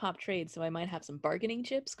someone to pop trade, so I might have some bargaining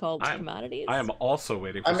chips called commodities. I am also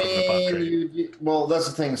waiting for I someone to pop mean, trade. well, that's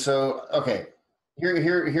the thing. So, okay,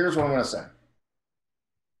 here's what I'm going to say.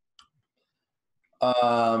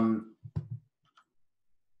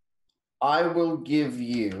 I will give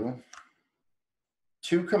you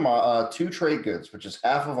two trade goods, which is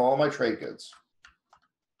half of all my trade goods,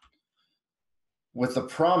 with the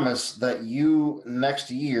promise that you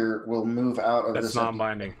next year will move out of That's this.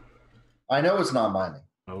 non-binding. I know it's non-binding.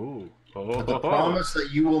 But the promise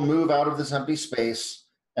that you will move out of this empty space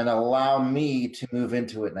and allow me to move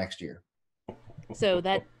into it next year. So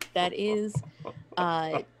that is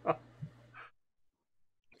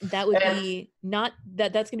that would be not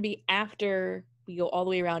that's going to be after we go all the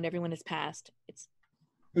way around. Everyone has passed. It's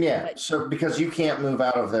So because you can't move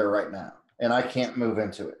out of there right now, and I can't move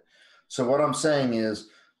into it. So what I'm saying is,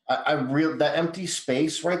 that empty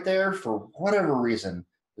space right there, for whatever reason,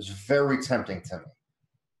 is very tempting to me.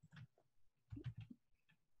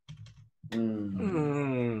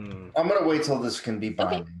 I'm gonna wait till this can be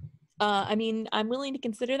binding. Okay. I mean, I'm willing to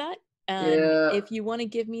consider that. Yeah. If you want to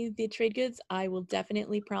give me the trade goods, I will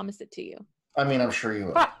definitely promise it to you. I mean, I'm sure you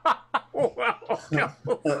will. Wow.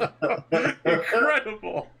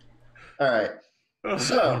 Incredible. All right. I'm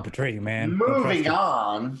So gonna betray you, man. moving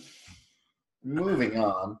on.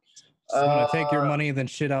 I'm gonna take your money and then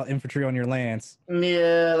shit out infantry on your lands.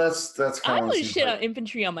 Yeah, that's I kind of. would shit out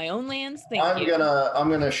infantry on my own lands. Thank you. I'm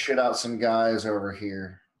gonna shit out some guys over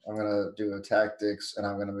here. I'm gonna do a tactics, and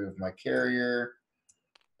I'm gonna move my carrier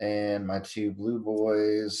and my two blue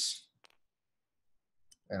boys,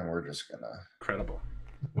 and we're just gonna. Incredible.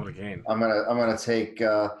 What a game. I'm gonna take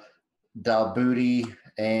Dalbooty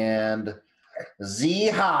and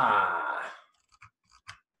Ziha.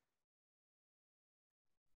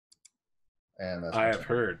 And that's I have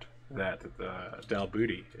heard that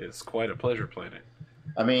Dalbooty is quite a pleasure planet.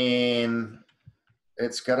 I mean,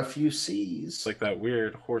 it's got a few C's. It's like that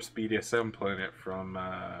weird horse BDSM planet from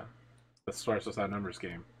the Stars Without Numbers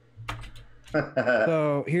game.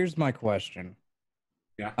 So here's my question.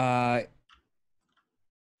 Yeah.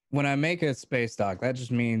 When I make a space dock, that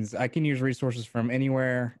just means I can use resources from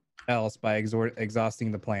anywhere else by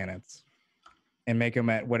exhausting the planets and make them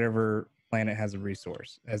at whatever planet has a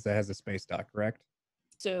resource that has a space dock, correct?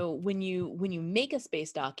 So when you make a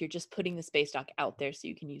space dock, you're just putting the space dock out there so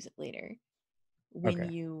you can use it later.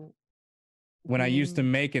 When I used to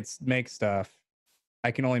make stuff,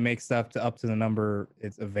 I can only make stuff up to the number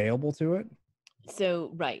it's available to it.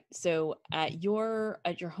 So right. So at your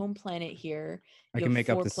home planet here, I can make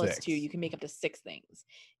up to 4 + 6. 2. You can make up to 6 things.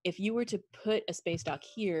 If you were to put a space dock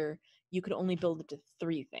here, you could only build up to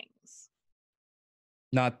 3 things.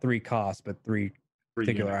 Not 3 costs, but 3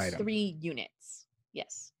 particular units. items. 3 units.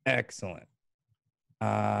 Yes. Excellent.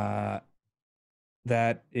 That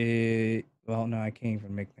is well, no, I can't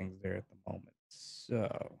even make things there at the moment.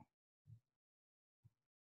 So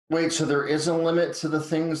Wait, so there is a limit to the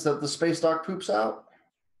things that the space dock poops out?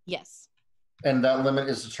 Yes. And that limit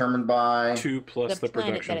is determined by 2 plus the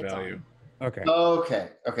planet production that it's value. on. okay.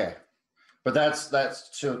 Okay. But that's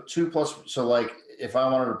so 2 plus. So like, if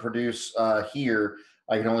I wanted to produce here,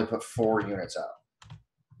 I can only put 4 units out.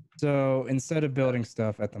 So instead of building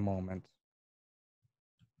stuff at the moment,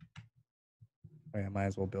 I might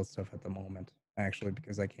as well build stuff at the moment, actually,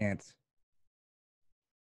 because I can't.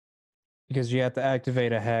 Because you have to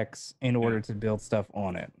activate a hex in order to build stuff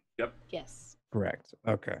on it. Yep. Yes. Correct.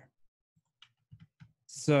 Okay.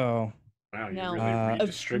 So. Wow, you Now- really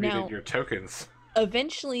redistributed now- your tokens.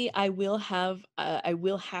 Eventually, I will have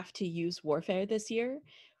to use warfare this year,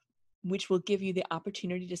 which will give you the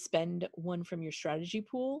opportunity to spend one from your strategy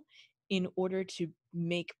pool in order to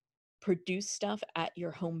produce stuff at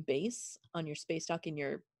your home base on your space dock in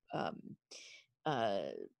your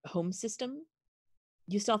home system.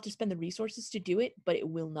 You still have to spend the resources to do it, but it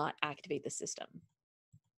will not activate the system.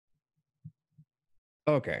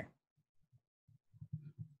 Okay.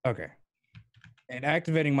 And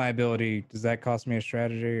activating my ability, does that cost me a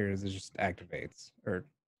strategy, or does it just activates? Or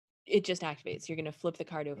it just activates. You're going to flip the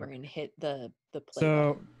card over and hit the play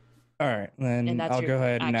so button. all right, then that's I'll your go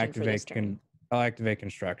ahead and action for this activate turn. I'll activate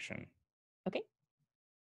construction. Okay.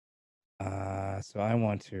 So I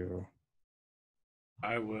want to.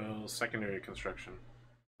 I will secondary construction.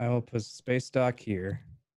 I will put space dock here.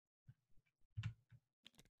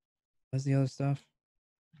 What's the other stuff?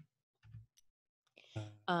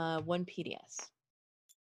 1 PDS.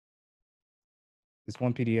 It's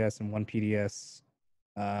 1 PDS and 1 PDS.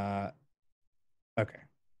 Okay.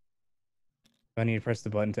 I need to press the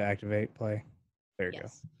button to activate play. There you go.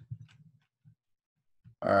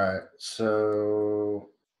 All right. So,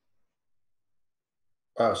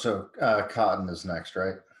 Cotton is next,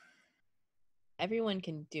 right? Everyone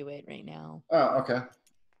can do it right now. Oh, okay.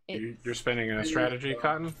 You're spending a strategy,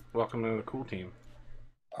 Cotton? Welcome to the cool team.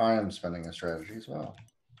 I am spending a strategy as well.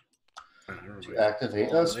 Everybody's To activate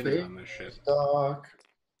all a in space on this shit. dock.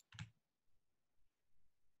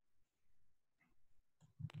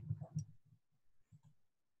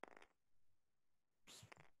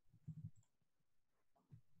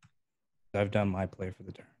 I've done my play for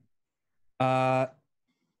the turn.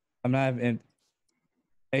 I'm not in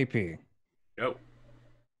AP. Yo.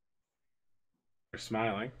 You're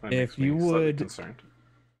smiling. That If makes me you slightly would- concerned.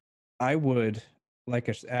 I would like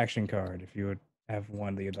an action card if you would have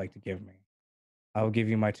one that you'd like to give me. I will give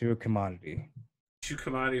you my 2 commodity. 2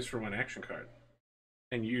 commodities for 1 action card.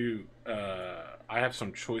 And you, I have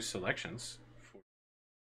some choice selections.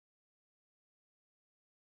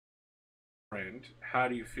 Friend, how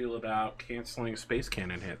do you feel about canceling space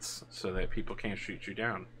cannon hits so that people can't shoot you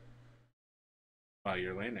down while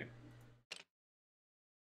you're landing?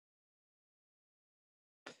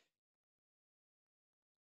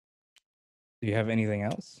 Do you have anything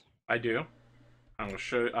else? I do.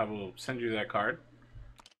 I will send you that card.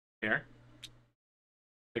 Here.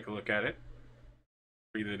 Take a look at it.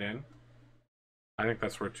 Breathe it in. I think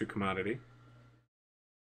that's worth 2 commodity.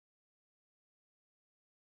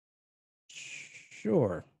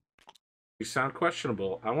 Sure. You sound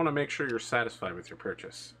questionable. I want to make sure you're satisfied with your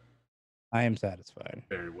purchase. I am satisfied.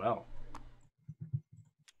 Very well.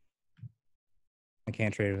 I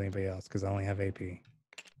can't trade with anybody else because I only have AP.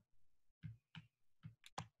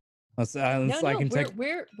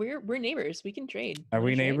 We're neighbors. We can trade. Are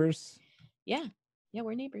we Wanna trade? neighbors? Yeah,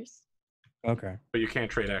 we're neighbors. Okay. But you can't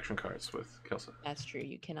trade action cards with Kelsa. That's true.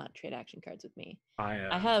 You cannot trade action cards with me.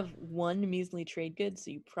 I have 1 measly trade good, so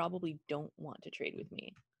you probably don't want to trade with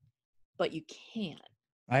me. But you can.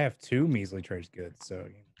 I have 2 measly trades good, so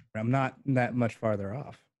I'm not that much farther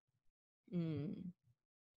off.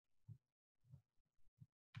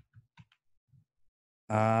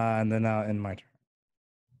 And then I'll end my turn.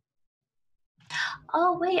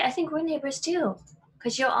 Oh wait, I think we're neighbors too,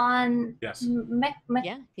 because you're on. Yes. You are.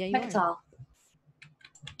 Mechatol.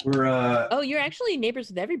 We're Oh, you're actually neighbors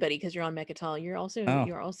with everybody because you're on Mechatol. You're also Oh.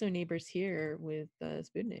 you're also neighbors here with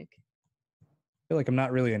Sputnik. I feel like I'm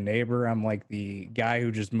not really a neighbor. I'm like the guy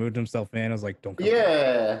who just moved himself in. I was like, don't come.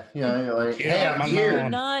 Yeah. You're like, Yeah, hey, I'm I'm here. You're here.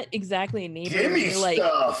 not exactly a neighbor. Give me You're like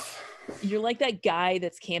stuff. you're like that guy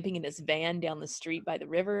that's camping in his van down the street by the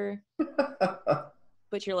river.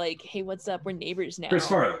 But you're like, hey, what's up? We're neighbors now. Chris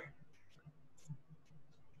Farley.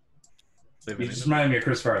 Living You in just the- reminded me of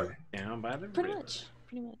Chris Farley. Down by the Pretty river. much.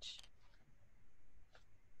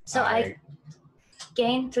 So I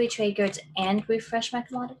gain 3 trade goods and refresh my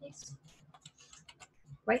commodities.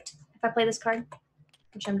 Right? If I play this card,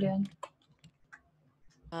 which I'm doing.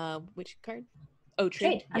 Which card? Oh,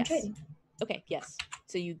 trade. I'm Yes. trading. Okay, yes.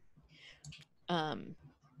 So you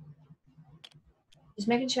Just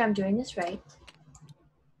making sure I'm doing this right.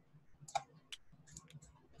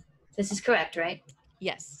 This is correct, right?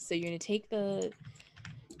 yes. So you're gonna take the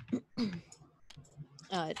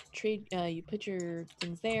trade. You put your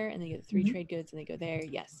things there, and then you get 3 trade goods, and they go there.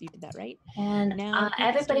 Yes, you did that right. And Now you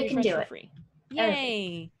everybody still can do refresh for it. free. Everybody.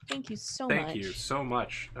 Yay! Thank you so much. Thank you so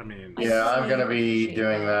much. I mean, I Yeah, I'm gonna be appreciate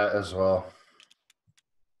doing that as well.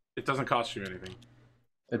 it doesn't cost you anything.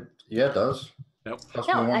 It does. Nope. Cost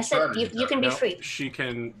me No, 1 I said strategy you can be Nope. free. She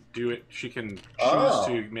can do it. She can choose Oh.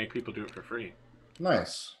 to make people do it for free.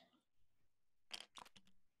 Nice.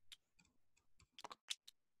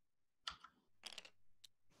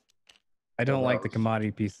 I don't like the those. commodity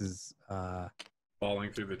pieces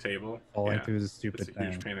Falling through the table. falling Yeah, through the it's stupid a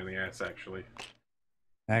huge thing. pain in the ass, actually.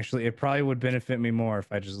 Actually, it probably would benefit me more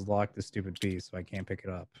if I just locked the stupid piece so I can't pick it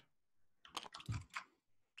up.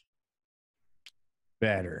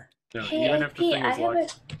 Better. No, Hey, even if the AP, thing I is have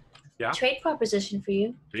locked. a Yeah. trade proposition for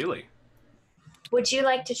you. Really? Would you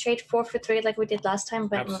like to trade 4 for 3 like we did last time,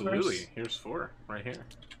 but in Absolutely. reverse? Here's 4 right here.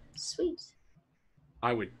 Sweet.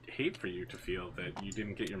 I would hate for you to feel that you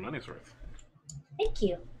didn't get your money's worth. Thank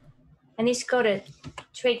you. And these go to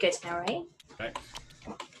trade goods now, right? Right.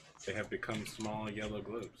 They have become small yellow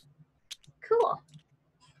globes. Cool.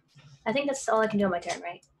 I think that's all I can do on my turn,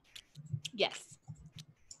 right? Yes.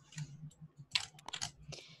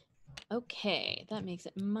 Okay, that makes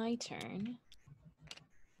it my turn.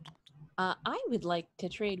 I would like to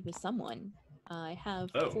trade with someone. I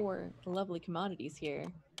have 4 lovely commodities here.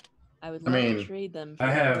 I would love to trade them for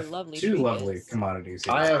I other have lovely 2 trade lovely goods. commodities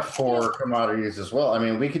here. I have 4 commodities as well. I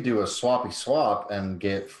mean, we could do a swappy swap and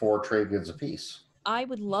get 4 trade goods apiece. I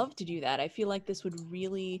would love to do that. I feel like this would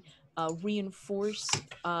really reinforce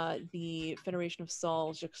the Federation of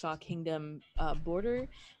Sol Jigsaw Kingdom border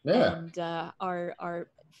and our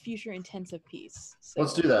future intensive peace. So,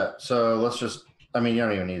 let's do that. So let's just. I mean, you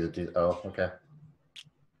don't even need to do. Oh, okay.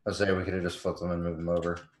 I say we could have just flipped them and moved them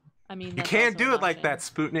over. I mean, You can't do it like that,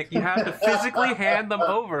 Sputnik. You have to physically hand them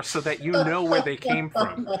over so that you know where they came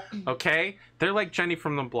from. Okay? They're like Jenny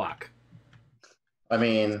from the block. I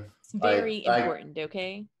mean, it's very important.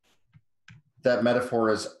 Okay. That metaphor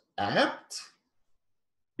is apt.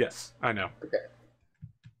 Yes, I know.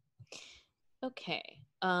 Okay.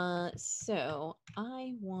 So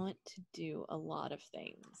I want to do a lot of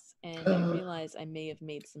things, and I realize I may have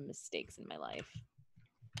made some mistakes in my life.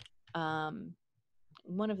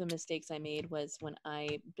 One of the mistakes I made was when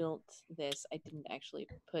I built this, I didn't actually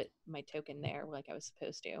put my token there like I was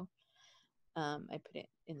supposed to. I put it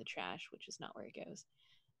in the trash, which is not where it goes.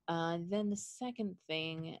 Then the second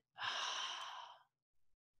thing.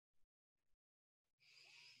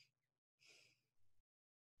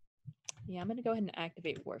 Yeah, I'm going to go ahead and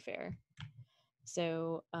activate Warfare.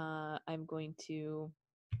 So I'm going to...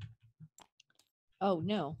 Oh,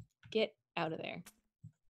 no. Get out of there.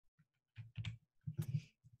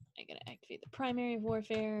 I'm going to activate the primary of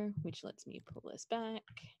Warfare, which lets me pull this back.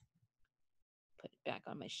 Put it back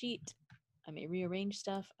on my sheet. I may rearrange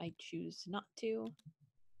stuff. I choose not to.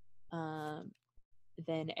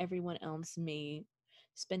 Then everyone else may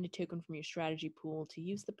spend a token from your strategy pool to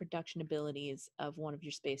use the production abilities of one of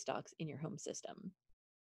your space docks in your home system.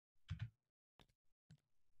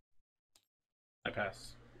 I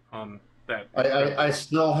pass on that. I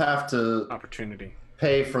still have to opportunity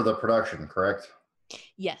pay for the production, correct?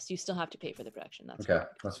 Yes, you still have to pay for the production. That's okay.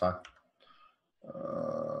 Correct. That's fine.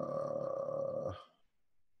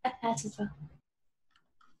 I pass as well.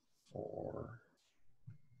 4.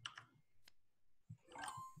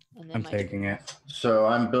 And then I'm taking it. So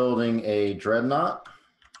I'm building a dreadnought.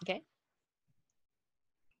 Okay.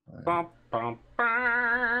 Bum, bum,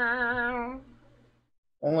 bum.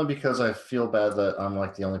 Only because I feel bad that I'm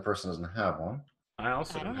like the only person who doesn't have one. I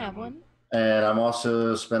also don't have one. And I'm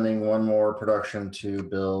also spending 1 more production to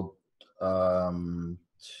build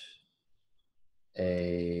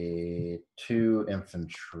a 2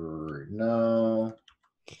 infantry. No.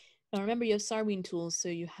 Now remember, you have Sarween tools, so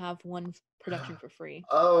you have 1 production for free.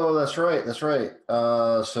 Oh, that's right. That's right.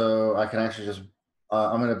 So I can actually just.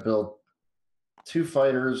 I'm going to build 2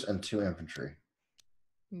 fighters and 2 infantry.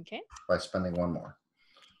 Okay. By spending 1 more.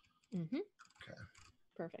 Mm-hmm. Okay.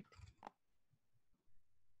 Perfect.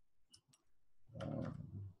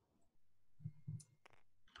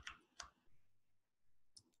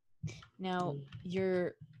 Now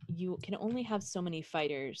you can only have so many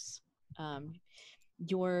fighters.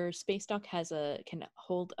 Your space dock can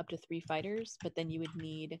hold up to 3 fighters, but then you would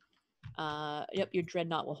need your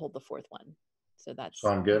dreadnought will hold the 4th one. So that's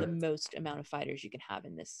the most amount of fighters you can have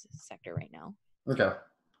in this sector right now. Okay.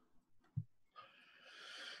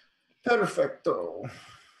 Perfecto.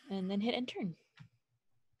 And then hit end turn.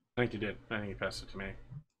 I think you did. I think you passed it to me.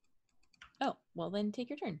 Oh, well then take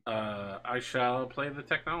your turn. I shall play the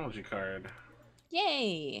technology card.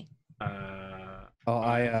 Yay!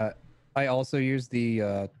 I also used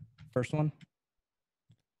the first one.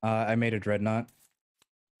 I made a dreadnought.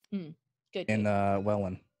 Good. In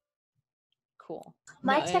Welland. Cool.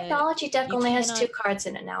 My technology deck only has 2 cards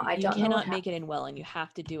in it now. I don't know. You cannot make it in Welland. You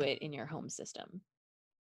have to do it in your home system.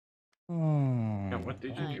 Yeah, what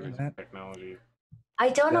did you do with technology? I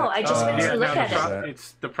don't know. I just went to look at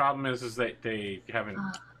it. The problem is that they haven't.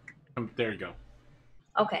 There you go.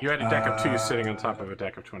 Okay. You had a deck of 2 sitting on top of a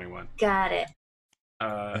deck of 21. Got it.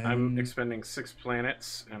 I'm expending 6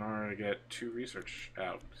 planets in order to get 2 research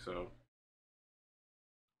out, so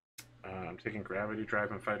I'm taking Gravity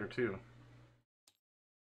Drive and Fighter 2.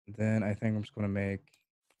 Then I think I'm just going to make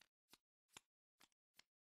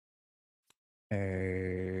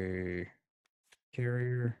a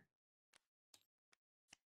carrier.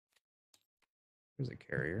 Where's a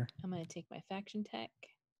carrier? I'm going to take my faction tech.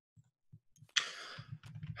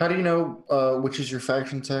 How do you know which is your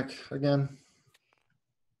faction tech again?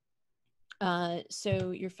 So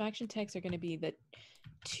your faction techs are going to be the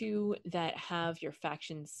 2 that have your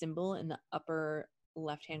faction symbol in the upper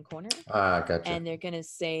left-hand corner. Ah, gotcha. And they're going to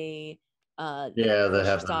say, yeah, they First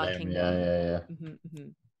have the Star name. Kingdom.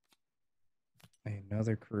 Yeah.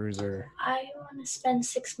 Another cruiser. I want to spend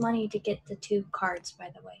 6 money to get the 2 cards, by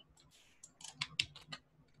the way.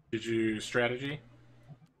 Did you strategy?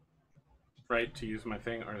 Right, to use my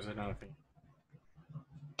thing, or is it not a thing?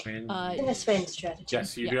 I'm going to spend strategy.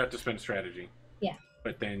 Yes, you do have to spend strategy. Yeah.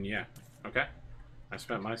 But then, yeah. Okay. I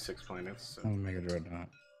spent my 6 planets. So. I'll make a dreadnought.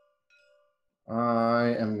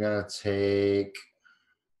 I am gonna take.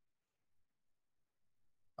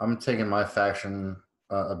 I'm taking my faction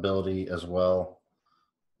ability as well.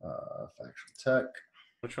 Faction tech.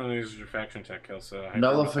 Which one of these is your faction tech, Kelsa?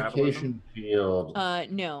 Nullification field.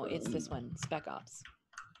 No, it's this one, Spec Ops.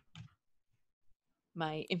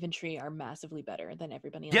 My infantry are massively better than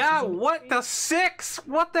everybody else. Yeah, what the 6?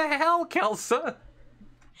 What the hell, Kelsa?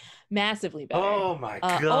 Massively better. Oh my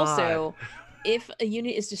god. Also, if a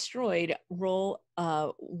unit is destroyed, roll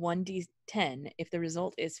 1d10. If the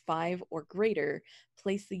result is 5 or greater,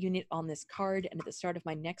 place the unit on this card, and at the start of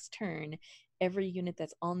my next turn, every unit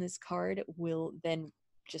that's on this card will then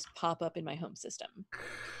just pop up in my home system.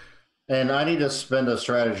 And I need to spend a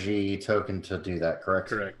strategy token to do that, correct?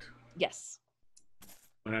 Correct. Yes.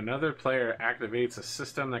 When another player activates a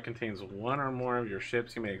system that contains 1 or more of your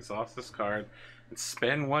ships, you may exhaust this card and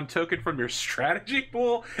spend 1 token from your strategy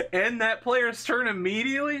pool, end that player's turn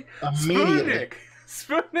immediately? Immediately.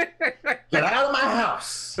 Sputnik! Get out of my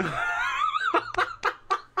house!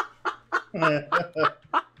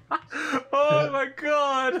 Oh my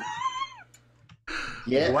god!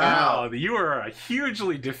 Yeah. Wow, you are a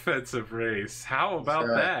hugely defensive race. How about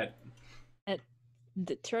right. that?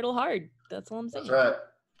 The turtle hard. That's all I'm saying. That's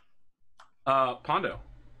right. Pondo,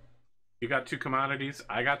 you got 2 commodities.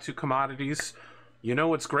 I got 2 commodities. You know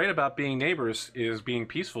what's great about being neighbors is being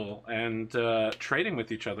peaceful and trading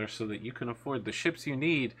with each other so that you can afford the ships you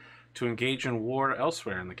need to engage in war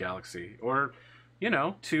elsewhere in the galaxy, or, you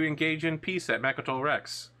know, to engage in peace at Mechatol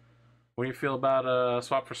Rex. What do you feel about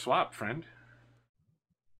swap for swap, friend?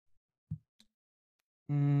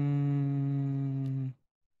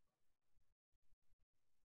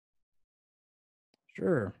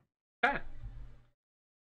 Sure. Okay.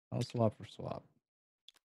 I'll swap for swap.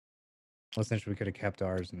 Well, essentially, we could have kept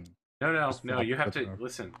ours and. No. You have to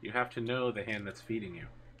listen. You have to know the hand that's feeding you.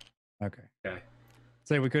 Okay. Okay.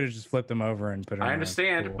 Say we could have just flipped them over and put it. I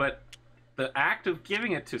understand, but the act of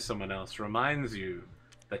giving it to someone else reminds you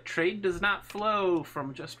that trade does not flow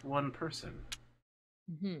from just one person.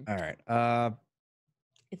 All right.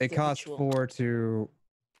 It costs 4 to.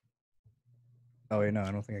 Oh wait, no,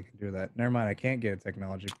 I don't think I can do that. Never mind. I can't get a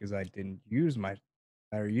technology because I didn't use my.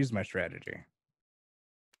 I used my strategy.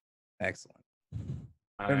 Excellent.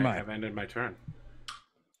 I have ended my turn.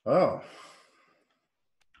 Oh.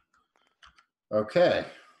 Okay.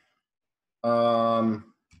 I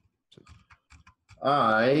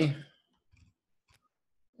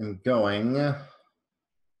am going to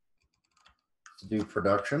do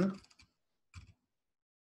production.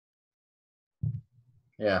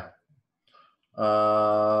 Yeah.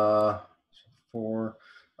 4. All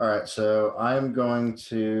right, so I'm going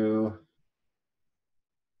to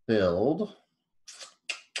build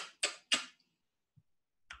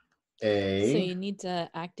a. So you need to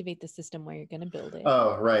activate the system where you're going to build it.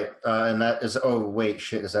 Oh, right. And that is. Oh, wait,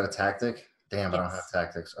 shit. Is that a tactic? Damn, Yes. I don't have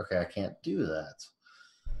tactics. Okay, I can't do that.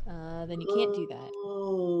 Then you can't do that.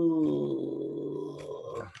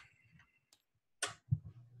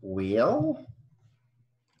 Well,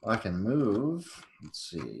 I can move. Let's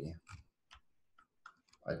see.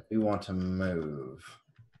 I do want to move.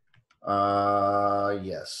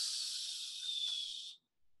 Yes.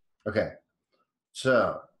 Okay.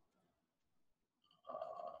 So,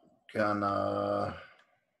 gonna.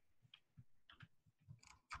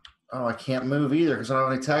 Oh, I can't move either because I don't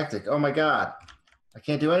have any tactic. Oh my god, I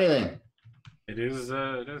can't do anything. It is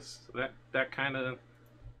that kind of,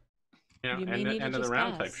 you know, end of the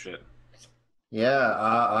round type shit. Yeah,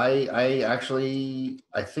 I actually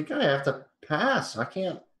I think I have to pass. I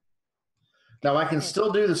can't. Now I can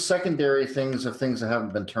still do the secondary things of things that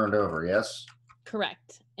haven't been turned over. Yes.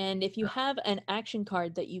 Correct. And if you have an action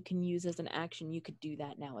card that you can use as an action, you could do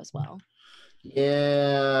that now as well.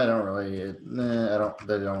 Yeah, I don't really. Nah, I don't.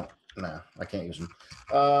 They don't. Nah, I can't use them.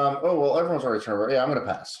 Oh well, everyone's already turned over. Yeah, I'm gonna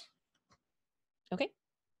pass. Okay.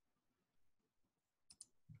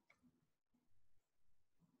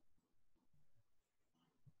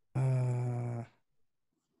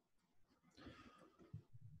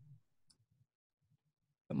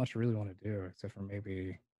 Not much I really want to do, except for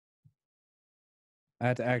maybe I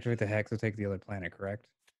had to activate the hex to take the other planet, correct?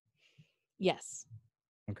 Yes.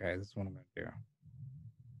 Okay, this is what I'm going to do.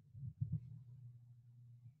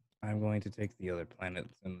 I'm going to take the other planet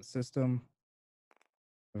in the system,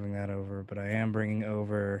 moving that over, but I am bringing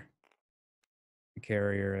over the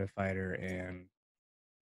carrier, the fighter, and...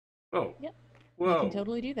 Oh. Yep. Whoa. You can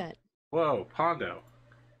totally do that. Whoa, Pondo.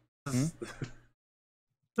 This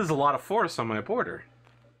is a lot of force on my border.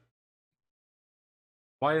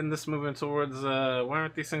 Why isn't this moving towards, why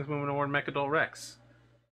aren't these things moving toward Mechadol Rex?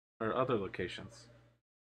 Or other locations?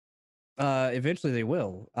 Eventually they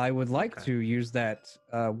will. I would like Okay. to use that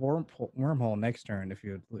wormhole next turn if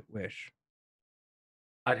you would wish.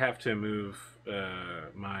 I'd have to move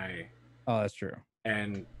my... Oh, that's true.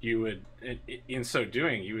 And you would, in so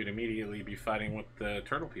doing, you would immediately be fighting with the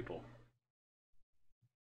turtle people.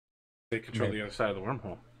 They control the other side of the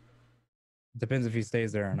wormhole. Depends if he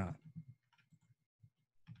stays there or not.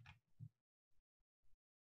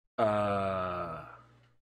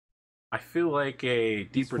 I feel like a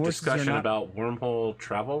deeper forces are discussion not- about wormhole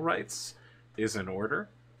travel rights is in order.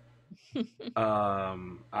 It's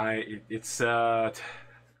a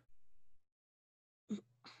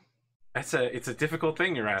difficult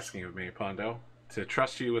thing you're asking of me, Pondo. To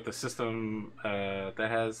trust you with a system that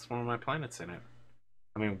has one of my planets in it.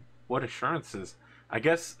 I mean, what assurances? I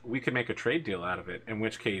guess we could make a trade deal out of it, in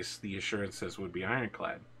which case the assurances would be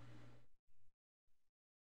ironclad.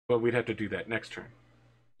 But we'd have to do that next turn.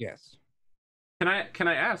 Yes. Can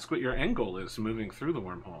I ask what your end goal is moving through the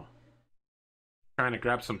wormhole? Trying to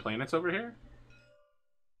grab some planets over here?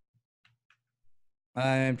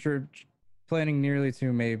 I'm sure planning nearly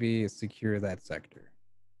to maybe secure that sector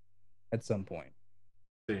at some point.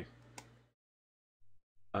 See.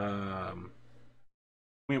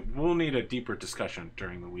 We'll need a deeper discussion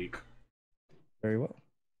during the week. Very well.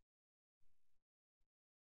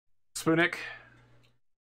 Spoonik,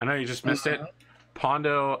 I know you just missed it.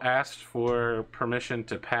 Pondo asked for permission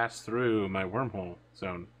to pass through my wormhole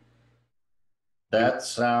zone. That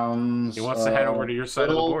sounds. He wants to head over to your side of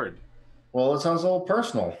the board. Well, it sounds a little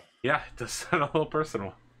personal. Yeah, it does sound a little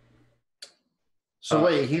personal. So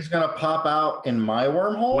wait, he's gonna pop out in my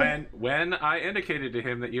wormhole? When I indicated to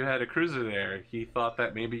him that you had a cruiser there, he thought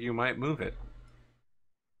that maybe you might move it.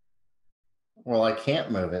 Well, I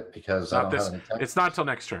can't move it because I don't have any tech. It's not till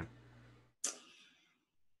next turn.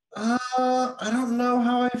 I don't know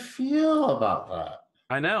how I feel about that.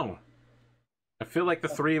 I know. I feel like the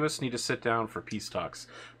three of us need to sit down for peace talks.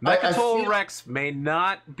 I Mechatol feel- Rex may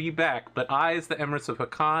not be back, but I, as the Emirates of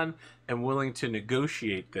Hakan, am willing to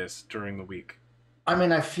negotiate this during the week. I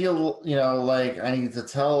mean, I feel, like I need to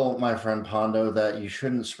tell my friend Pondo that you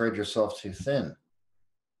shouldn't spread yourself too thin.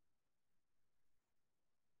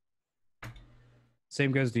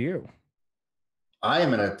 Same goes to you. I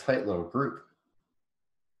am in a tight little group.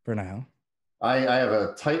 For now. I have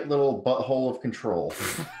a tight little butthole of control.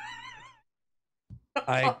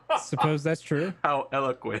 I suppose that's true. How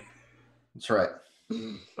eloquent. That's right. We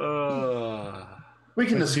can But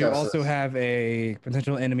discuss you also this. have a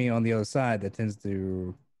potential enemy on the other side that tends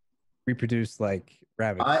to reproduce like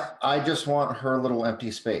rabbits. I just want her little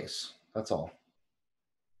empty space. That's all.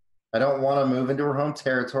 I don't want to move into her home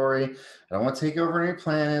territory. I don't want to take over any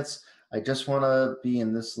planets. I just want to be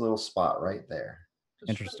in this little spot right there. Just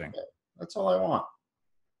Interesting. right there. That's all I want.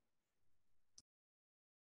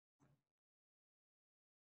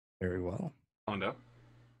 Very well. Pondo,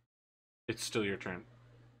 it's still your turn.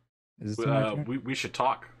 Is this my turn? We should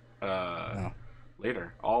talk No.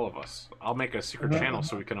 later, all of us. I'll make a secret channel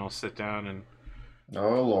so we can all sit down and...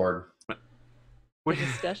 Oh, Lord. What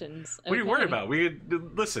Discussions. are you worried Okay. about?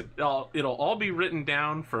 Listen. It'll all be written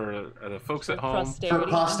down for the folks at home For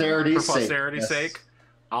posterity's for sake. posterity's Yes. sake.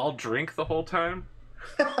 I'll drink the whole time.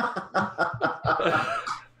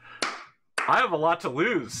 I have a lot to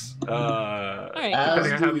lose. All right. As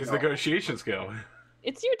Depending on how do these we all. negotiations go.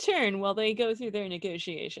 It's your turn while they go through their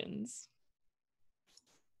negotiations.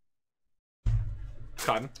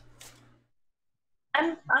 Cotton.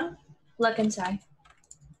 I'm looking, sorry.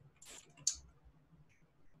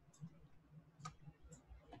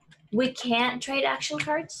 We can't trade action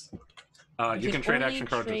cards? You can trade only action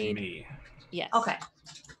cards trade- with me. Yes. Okay.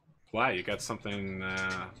 Why? You got something?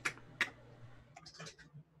 Not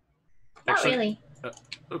Actually- really.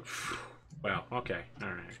 Oof. Well, okay, all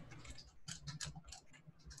right.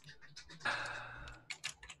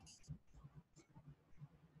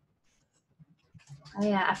 Oh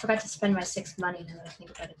yeah, I forgot to spend my 6 money now that I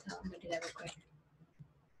think about it though. I'm gonna do that real quick.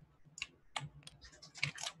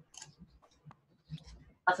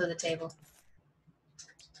 Off of the table.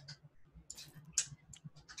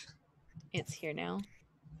 It's here now.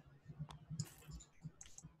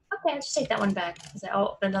 Okay, I'll just take that one back. Because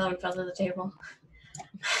another one fell to the table.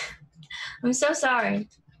 I'm so sorry.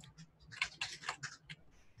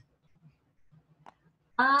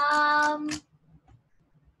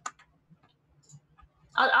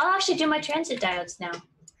 I'll actually do my transit diodes now.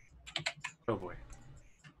 Oh boy.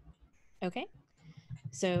 Okay.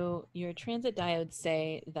 So your transit diodes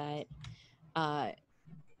say that at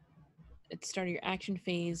the start of your action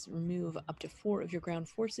phase, remove up to 4 of your ground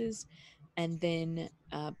forces, and then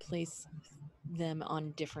place them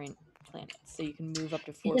on different planets. So you can move up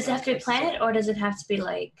to 4. Does it have to be a planet, or does it have to be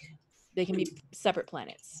like? They can be separate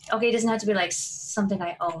planets. Okay, it doesn't have to be like something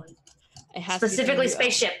I own. It has Specifically, to be something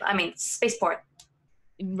you spaceship. I mean, spaceport.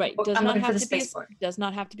 own. Right. I'm looking for the spaceport. Does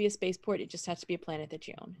not have to be a spaceport. It just has to be a planet that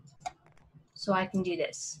you own. So I can do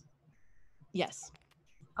this. Yes,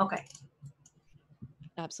 Okay.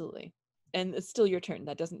 absolutely. And it's still your turn.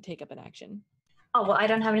 That doesn't take up an action. Oh well, I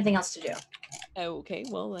don't have anything else to do. Okay,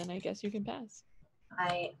 well then I guess you can pass.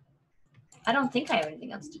 I don't think I have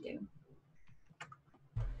anything else to do.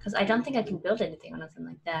 Because I don't think I can build anything or nothing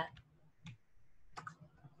like that.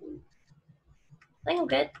 I think I'm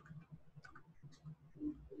good.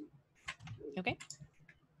 Okay.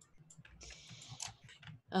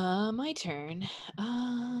 My turn.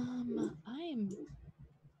 I'm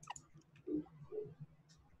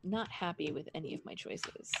not happy with any of my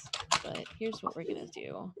choices, but here's what we're gonna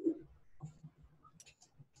do.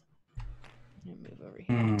 I'm gonna move over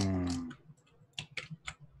here.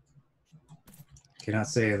 Cannot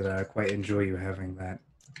say that I quite enjoy you having that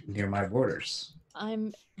near my borders.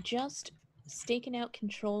 I'm just staking out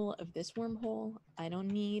control of this wormhole. I don't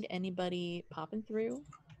need anybody popping through.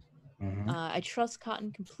 I trust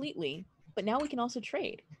Cotton completely, but now we can also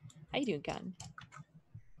trade. How you doing, Cotton?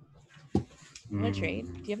 Want to trade?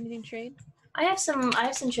 Do you have anything to trade? I have some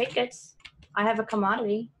trade goods. I have a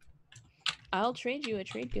commodity. I'll trade you a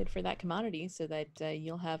trade good for that commodity so that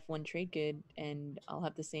you'll have one trade good and I'll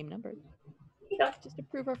have the same number. Here you go. Just to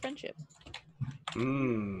prove our friendship.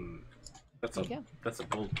 That's There you go. that's a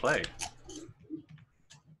bold play.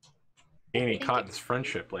 Gaining Cotton's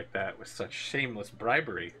friendship like that with such shameless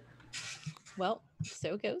bribery. Well,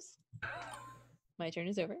 so it goes. My turn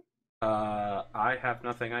is over. I have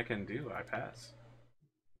nothing I can do. I pass.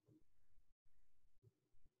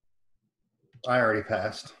 I already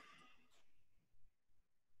passed.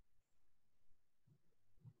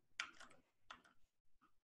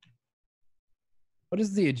 What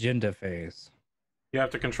is the agenda phase? You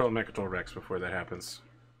have to control Mechatol Rex before that happens.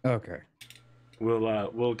 Okay.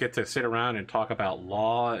 We'll get to sit around and talk about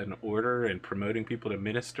law and order and promoting people to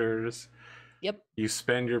ministers. Yep. You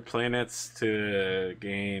spend your planets to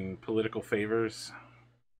gain political favors.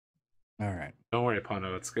 All right. Don't worry,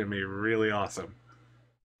 Pono. It's going to be really awesome.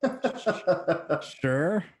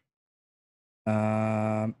 Sure.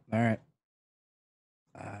 All right.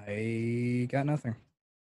 I got nothing.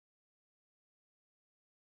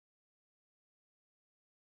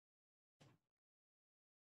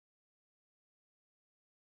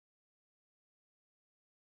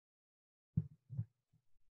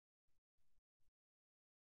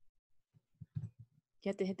 You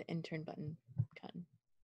have to hit the intern button, Cotton.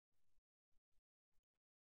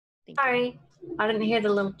 Thank you. Sorry, I didn't hear the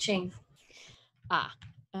little ching.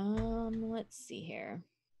 Let's see here.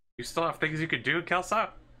 You still have things you could do, Kelsa?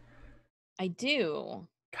 I do.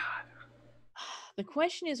 God. The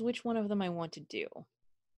question is which one of them I want to do.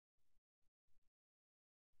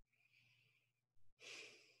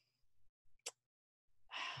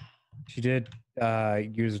 She did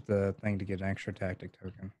use the thing to get an extra tactic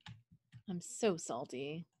token. I'm so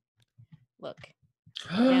salty. Look.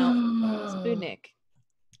 Now, Sputnik.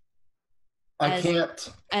 I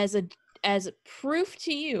can't. As proof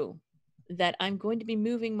to you that I'm going to be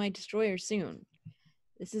moving my destroyer soon.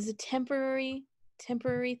 This is a temporary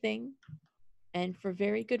thing, and for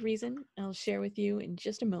very good reason. I'll share with you in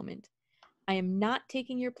just a moment. I am not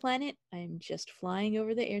taking your planet. I am just flying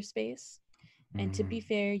over the airspace. And to be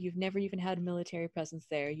fair, you've never even had a military presence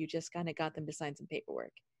there. You just kind of got them to sign some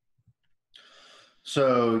paperwork.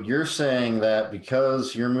 So you're saying that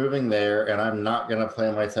because you're moving there and I'm not going to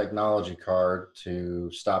play my technology card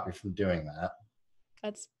to stop you from doing that.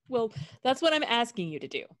 That's what I'm asking you to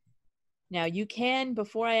do. Now you can,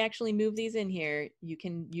 before I actually move these in here, you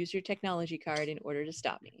can use your technology card in order to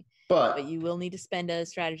stop me. But you will need to spend a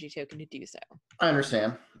strategy token to do so. I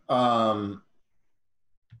understand. But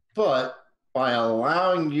by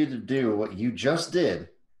allowing you to do what you just did,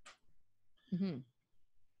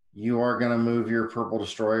 you are going to move your purple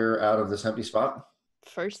destroyer out of this empty spot?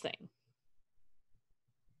 First thing.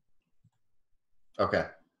 Okay.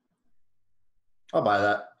 I'll buy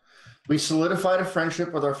that. We solidified a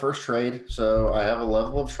friendship with our first trade, so I have a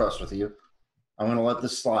level of trust with you. I'm going to let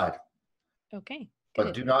this slide. Okay.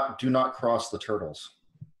 But do not cross the turtles.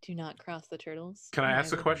 Do not cross the turtles. Can I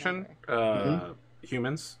ask a question?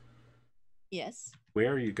 Humans? Yes.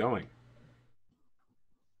 Where are you going?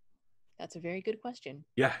 That's a very good question.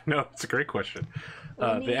 Yeah, no, it's a great question.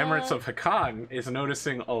 The Emirates of Hakan is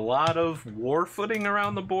noticing a lot of war footing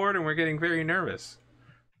around the board, and we're getting very nervous.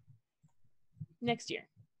 Next year.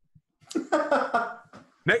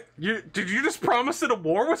 Nick, did you just promise that a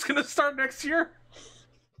war was going to start next year?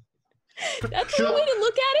 That's one way to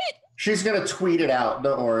look at it. She's going to tweet it out.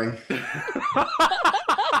 Don't worry.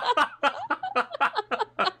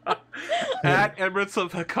 At Emirates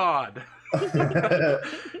of Hakan.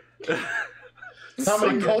 How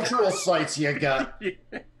many cultural sites you got?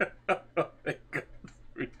 Oh my God.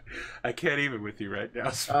 I can't even with you right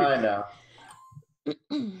now. I know.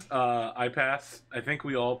 I pass. I think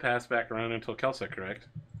we all pass back around until Kelsa, correct?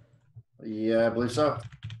 Yeah, I believe so.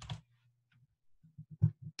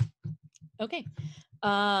 Okay.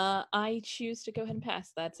 I choose to go ahead and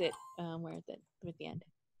pass. That's it. We're at the end.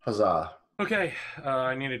 Huzzah. Okay.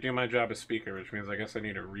 I need to do my job as speaker, which means I guess I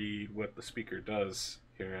need to read what the speaker does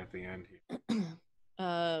here at the end.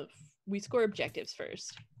 We score objectives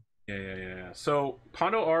first. Yeah. So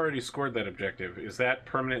Pondo already scored that objective. Is that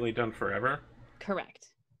permanently done forever? Correct.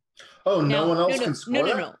 Oh, no one else can score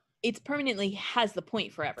that? No. It's permanently has the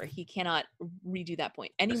point forever. He cannot redo that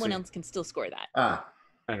point. Anyone else can still score that. Ah.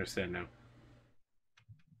 I understand now.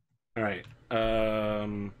 All right.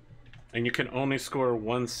 And you can only score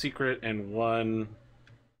one secret and one...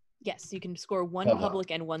 Yes, you can score one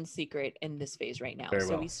public and one secret in this phase right now. Very so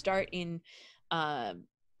well. we start in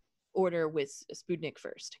order with Sputnik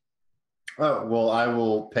first. Oh, well, I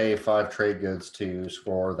will pay 5 trade goods to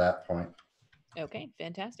score that point. Okay,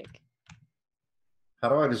 fantastic. How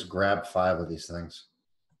do I just grab 5 of these things?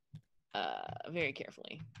 Very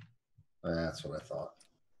carefully. That's what I thought.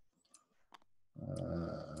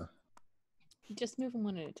 Just move them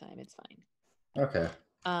one at a time. It's fine. Okay.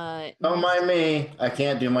 Don't mind me. I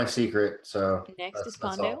can't do my secret, so. Next is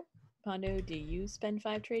Pondo. Pondo, do you spend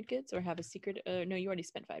 5 trade goods or have a secret? No, you already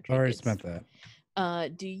spent 5 trade goods. I already spent that.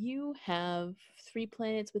 Do you have 3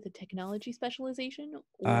 planets with a technology specialization?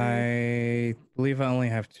 Or... I believe I only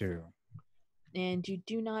have 2. And you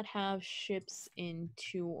do not have ships in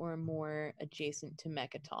 2 or more adjacent to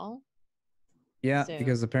Mechatol? Yeah, So...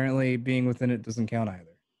 because apparently being within it doesn't count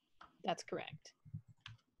either. That's correct.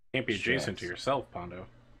 Can't be adjacent to yourself, Pondo.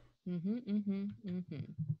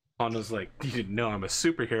 Pondo's like, you didn't know I'm a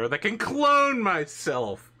superhero that can clone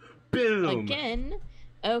myself. Boom. Again.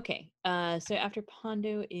 Okay. So after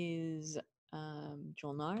Pondo is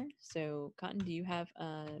Jolnar. So Cotton, do you have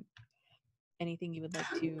anything you would like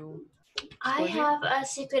to? I have a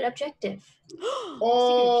secret objective.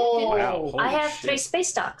 Oh, wow. I have 3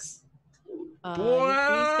 space docks. You 3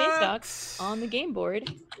 space docks on the game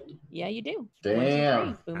board. Yeah, you do. Damn. 1,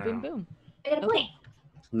 2, 3. Boom, boom, boom. I got a point.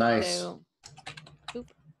 Nice. So, boop.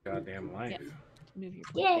 Goddamn life. Yep. Move your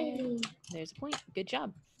point there. Yay! There's a point. Good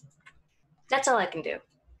job. That's all I can do.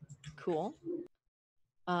 Cool.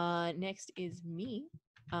 Next is me.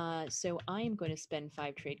 So I am going to spend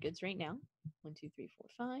 5 trade goods right now. 1, 2, 3,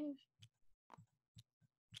 4, 5.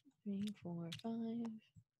 3, 4, 5.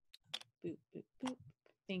 Boop, boop, boop.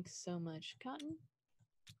 Thanks so much, Cotton.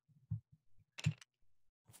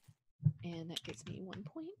 And that gives me 1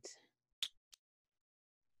 point.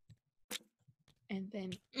 And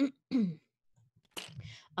then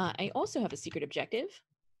I also have a secret objective.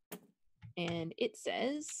 And it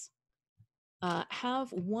says,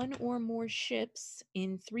 have 1 or more ships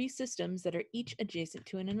in 3 systems that are each adjacent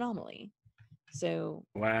to an anomaly. So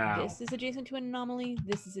wow. This is adjacent to an anomaly,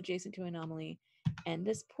 this is adjacent to an anomaly, and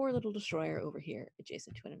this poor little destroyer over here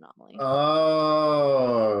adjacent to an anomaly.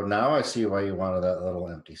 Oh, now I see why you wanted that little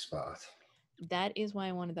empty spot. That is why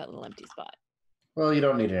I wanted that little empty spot. Well, you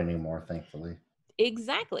don't need it anymore, thankfully.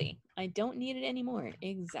 Exactly. I don't need it anymore.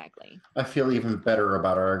 Exactly. I feel even better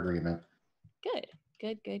about our agreement. Good.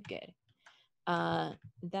 Good, good, good.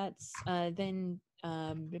 That's then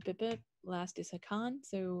last is Hakan.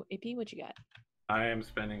 So AP, what you got? I am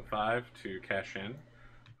spending 5 to cash in.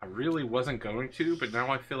 I really wasn't going to, but now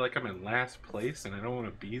I feel like I'm in last place and I don't want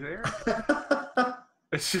to be there.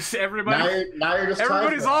 It's just everybody. now you're just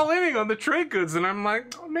Everybody's tied. all in on the trade goods, and I'm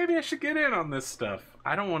like, oh, maybe I should get in on this stuff.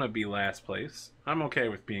 I don't want to be last place. I'm okay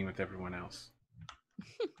with being with everyone else.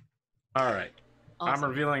 All right. Awesome. I'm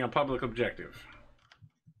revealing a public objective.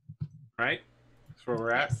 Right? That's where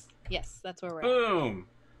we're at. Yes, that's where we're at. Boom.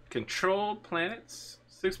 Controlled planets,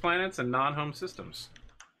 6 planets, and non-home systems.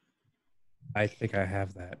 I think I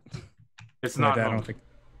have that. It's No, not I home. don't think.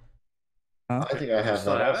 Huh? I think I have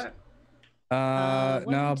Still that. have Also. it?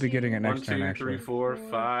 No, I'll be two- getting it 1, next turn 2, actually. 3, 4,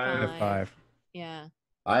 5. I have 5. Yeah.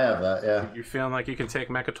 I have that. Yeah, You feeling like you can take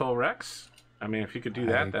Mechatol Rex? I mean, if you could do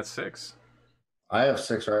that, I- that's 6. I have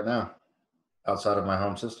 6 right now, outside of my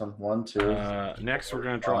home system. 1, 2. Next, we're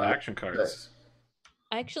going to draw action cards.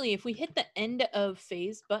 Actually, if we hit the end of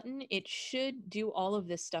phase button, it should do all of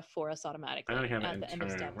this stuff for us automatically. I only have at it the end of in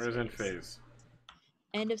turn. status Where's in phase. phase?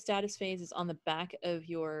 End of status phase is on the back of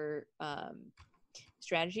your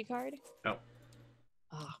strategy card. Oh.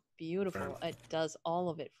 Oh, beautiful. Burn. It does all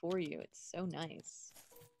of it for you. It's so nice.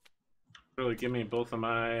 Really give me both of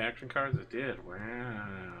my action cards? It did.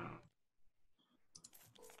 Wow.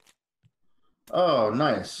 Oh,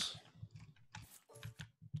 nice.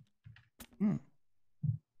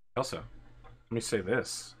 Also, let me say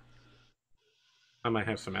this. I might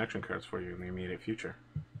have some action cards for you in the immediate future.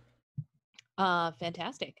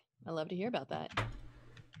 Fantastic. I love to hear about that.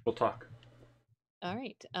 We'll talk. All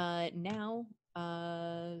right. Now,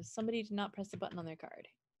 somebody did not press the button on their card.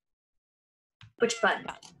 Which button?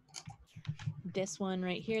 This one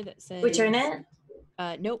right here that says Return it?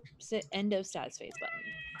 Nope. End of status phase button.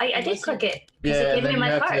 I did Unless you- click it because Yeah, it gave then me you my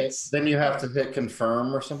have cards. to. Then you have to hit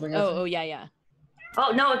confirm or something. I think. Oh, yeah.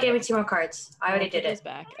 Oh no, it gave me 2 more cards. I already did It is it.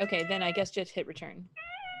 back. Okay, then I guess just hit return.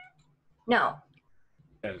 No,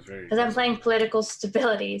 That is very because I'm playing political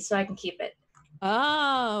stability, so I can keep it.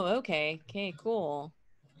 Oh, okay. Okay, cool.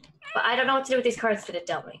 But I don't know what to do with these cards that it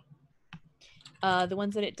dealt me. The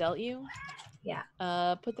ones that it dealt you? Yeah.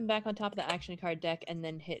 Put them back on top of the action card deck and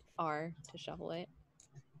then hit R to shuffle it.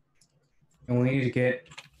 And we need to get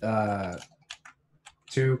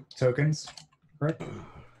 2 tokens, correct?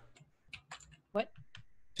 What?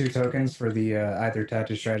 2 tokens for the either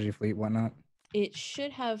tactic, strategy, fleet, whatnot. It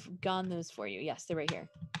should have gone those for you. Yes, they're right here.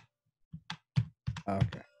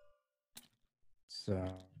 Okay.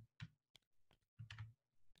 So.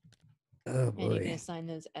 Oh And you can boy. assign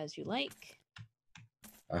those as you like.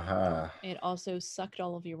 Aha. It also sucked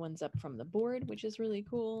all of your ones up from the board, which is really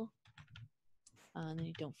cool. And then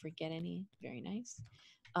you don't forget any. Very nice.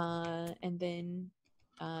 And then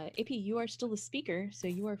AP, you are still the speaker, so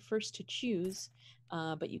you are first to choose,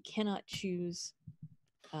 but you cannot choose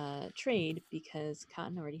trade because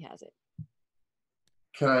Cotton already has it.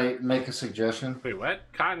 Can I make a suggestion? Wait, what?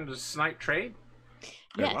 Cotton does snipe trade?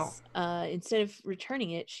 Very Yes. Instead of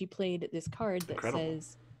returning it, she played this card that Incredible.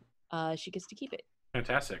 says she gets to keep it.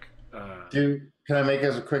 Fantastic. Can I make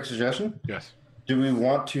as a quick suggestion? Yes. Do we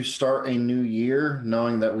want to start a new year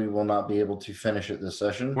knowing that we will not be able to finish it this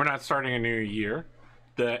session? We're not starting a new year.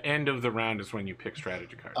 The end of the round is when you pick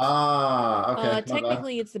strategy cards. Ah, okay. my bad.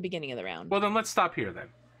 Technically, it's the beginning of the round. Well, then let's stop here then.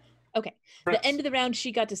 Okay. Press. The end of the round,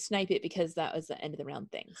 she got to snipe it because that was the end of the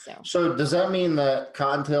round thing. So does that mean that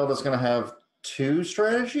Cottontailed is going to have 2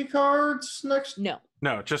 strategy cards next? No.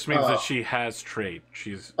 No, it just means Oh. that she has trade.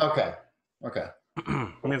 She's Okay. Okay.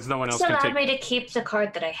 means no one else So can allowed take. me to keep the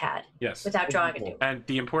card that I had Yes. without drawing a new. And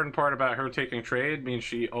the important part about her taking trade means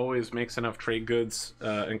she always makes enough trade goods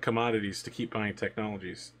and commodities to keep buying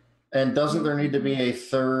technologies. And doesn't there need to be a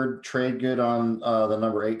 3rd trade good on the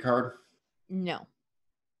number 8 card? No.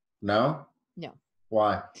 No? No.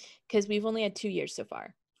 Why? Because we've only had 2 years so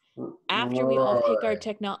far. After we all pick our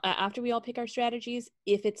Right. after we all pick our strategies,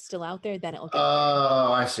 if it's still out there, then it'll get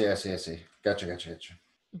Oh, I see. Gotcha.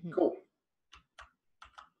 Mhm. Cool.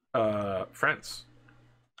 Friends,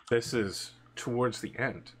 this is towards the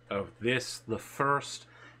end of this, the first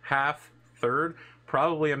half, third.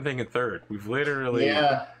 Probably I'm thinking third. We've literally,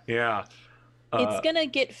 yeah. It's gonna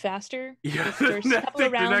get faster. Yeah, the first I couple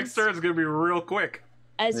think of the next rounds. turn is going to be real quick.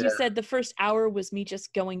 As you Yeah. said, the first hour was me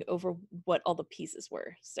just going over what all the pieces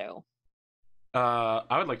were. So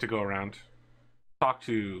I would like to go around, talk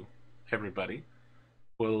to everybody.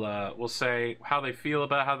 We'll say how they feel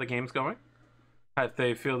about how the game's going. If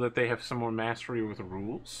they feel that they have some more mastery with the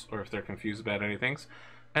rules, or if they're confused about anything.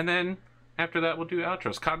 And then after that, we'll do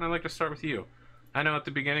outros. Cotton, I'd like to start with you. I know at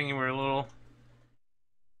the beginning you were a little...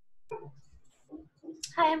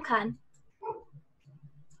 Hi, I'm Cotton.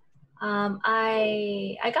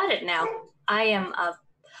 I got it now. I am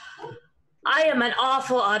an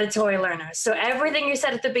awful auditory learner. So everything you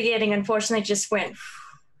said at the beginning, unfortunately, just went.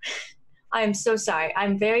 I am so sorry.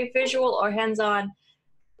 I'm very visual or hands-on,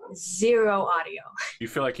 zero audio. You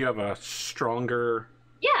feel like you have a stronger...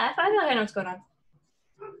 Yeah, I feel like I know what's going on.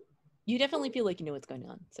 You definitely feel like you know what's going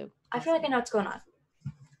on. So I feel like I know what's going on.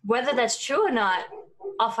 Whether that's true or not,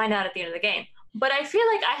 I'll find out at the end of the game. But I feel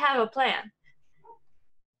like I have a plan.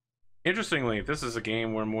 Interestingly, this is a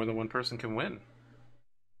game where more than one person can win.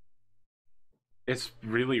 It's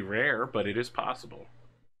really rare, but it is possible.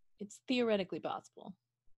 it's theoretically possible.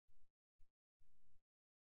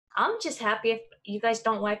 I'm just happy if you guys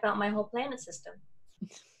don't wipe out my whole planet system.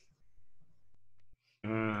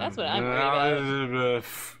 That's what I'm worried about.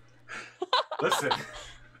 Listen,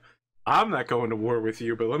 I'm not going to war with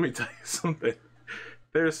you, but let me tell you something.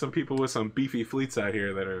 There's some people with some beefy fleets out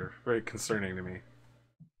here that are very concerning to me.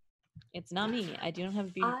 It's not me. I do not have a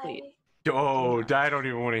beefy fleet. Oh, I don't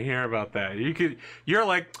even want to hear about that. You're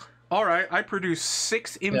like, all right, I produce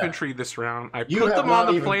 6 infantry this round. I put them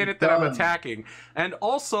on the planet that I'm attacking. And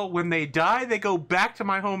also, when they die, they go back to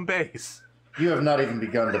my home base. You have not even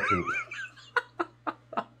begun to poop.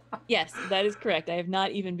 Yes, that is correct. I have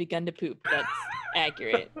not even begun to poop. That's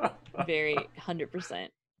accurate. Very 100%.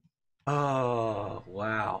 Oh,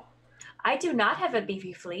 wow. I do not have a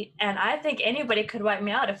beefy fleet, and I think anybody could wipe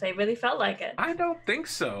me out if they really felt like it. I don't think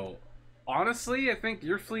so. Honestly, I think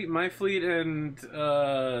your fleet, my fleet, and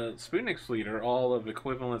Sputnik's fleet are all of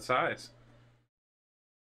equivalent size.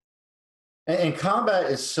 And combat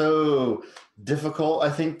is so difficult,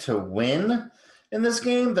 I think, to win in this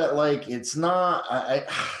game that, like, it's not...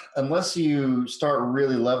 unless you start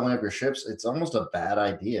really leveling up your ships, it's almost a bad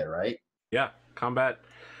idea, right? Yeah, combat...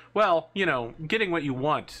 Well, you know, getting what you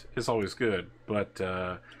want is always good, but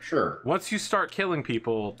sure. Once you start killing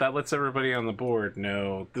people, that lets everybody on the board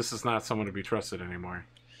know this is not someone to be trusted anymore.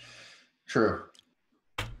 True.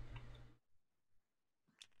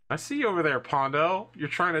 I see you over there, Pondo. You're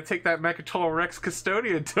trying to take that Mechatol Rex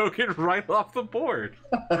Custodian token right off the board.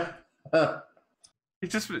 You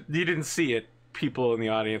didn't see it, people in the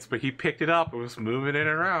audience, but he picked it up and was moving it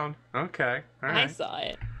around. Okay, all right. I saw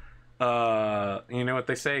it. You know what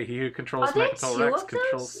they say? He who controls Are there Mechatol two Rex of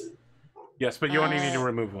controls. those? Yes, but you only need to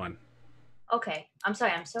remove one. Okay, I'm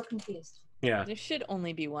sorry, I'm so confused. Yeah. There should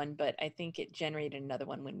only be one, but I think it generated another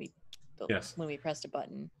one when we pressed a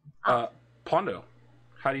button. Pondo,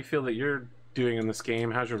 how do you feel that you're doing in this game?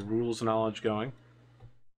 How's your rules knowledge going?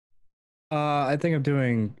 I think I'm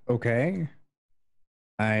doing okay.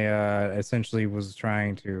 I essentially was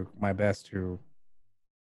trying my best to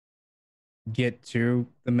get to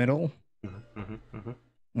the middle.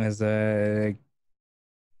 As a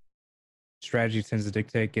strategy tends to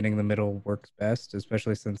dictate, getting the middle works best,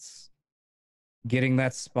 especially since getting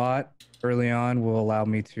that spot early on will allow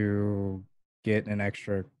me to get an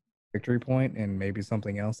extra victory point and maybe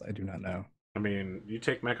something else. I do not know. I mean, you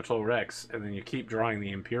take Mechatol Rex and then you keep drawing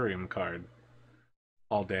the Imperium card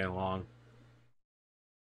all day long.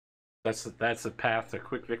 That's the path to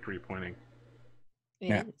quick victory pointing.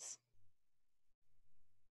 It is.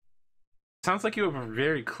 Sounds like you have a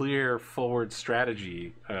very clear forward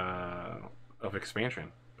strategy of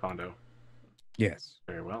expansion, Pondo. Yes.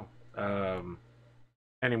 Very well.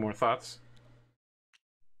 Any more thoughts?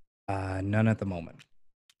 None at the moment.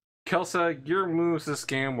 Kelsa, your moves this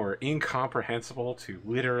game were incomprehensible to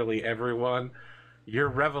literally everyone. Your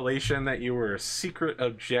revelation that you were secret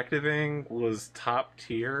objectiving was top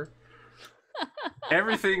tier.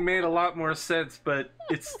 Everything made a lot more sense, but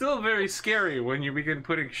it's still very scary when you begin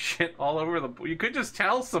putting shit all over the... You could just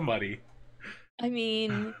tell somebody. I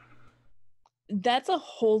mean, that's a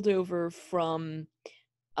holdover from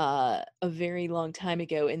a very long time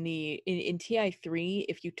ago. In TI3,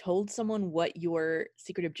 if you told someone what your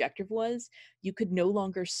secret objective was, you could no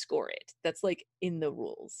longer score it. That's like in the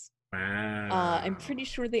rules. Wow. I'm pretty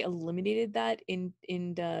sure they eliminated that in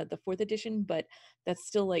the 4th edition, but that's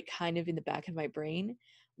still like kind of in the back of my brain.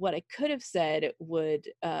 What I could have said would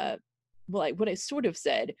what I sort of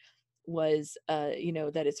said was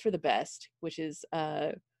that it's for the best, which is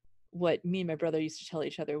what me and my brother used to tell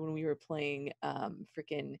each other when we were playing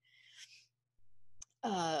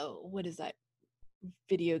what is that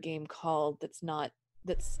video game called that's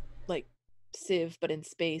like Civ but in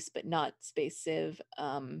space, but not space Civ.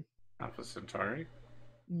 Alpha Centauri?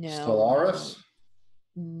 No. Stellaris?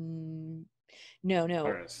 No.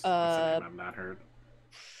 Stellaris. That's a name I've not heard.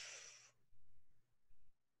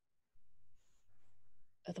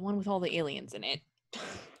 The one with all the aliens in it.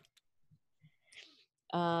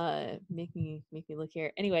 Make me look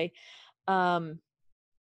here. Anyway,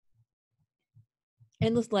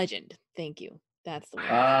 Endless Legend. Thank you. That's the one.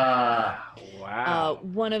 Wow.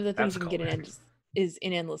 One of the things That's you can get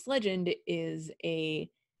in Endless Legend is a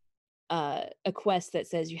quest that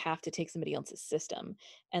says you have to take somebody else's system,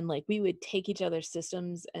 and like we would take each other's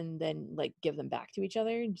systems and then like give them back to each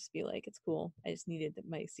other and just be like, it's cool. I just needed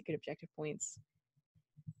my secret objective points.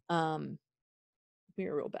 We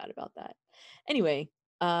were real bad about that. Anyway,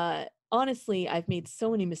 honestly, I've made so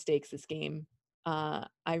many mistakes this game. I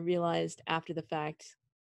realized after the fact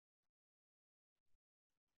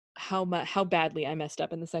how badly I messed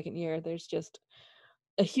up in the second year. There's just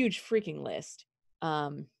a huge freaking list.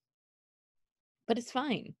 But it's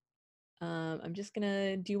fine. I'm just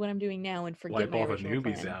gonna do what I'm doing now and forget Wipe my all the original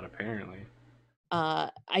newbies plan. out, apparently.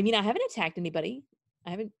 I mean, I haven't attacked anybody. I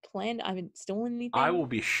haven't stolen anything. I will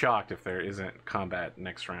be shocked if there isn't combat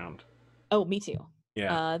next round. Oh, me too.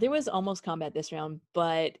 Yeah. There was almost combat this round,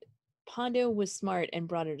 but Pondo was smart and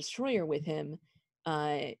brought a destroyer with him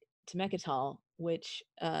to Mechatol, which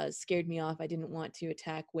scared me off. I didn't want to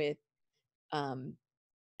attack with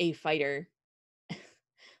a fighter.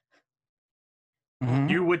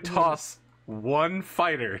 You would toss one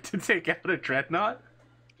fighter to take out a dreadnought?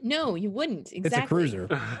 No, you wouldn't. Exactly. It's a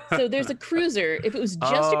cruiser. So there's a cruiser. If it was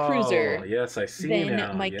just a cruiser, yes, I see then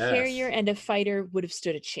now. my Yes. carrier and a fighter would have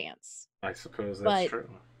stood a chance. I suppose that's But true.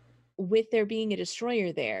 with there being a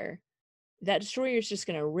destroyer there, that destroyer is just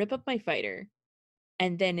going to rip up my fighter,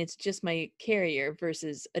 and then it's just my carrier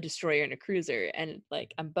versus a destroyer and a cruiser, and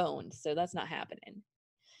like I'm boned, so that's not happening.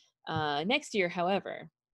 Next year, however,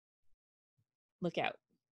 look out.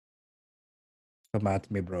 Come at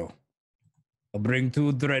me, bro. I'll bring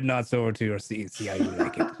 2 dreadnoughts over to your seat. See how you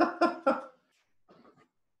like it.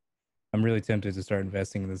 I'm really tempted to start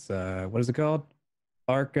investing in this. What is it called?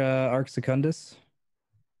 Arc Secundus.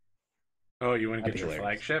 Oh, you want to That'd get be your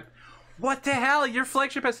hilarious. flagship? What the hell? Your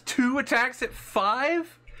flagship has 2 attacks at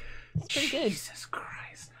 5? It's pretty good. Jesus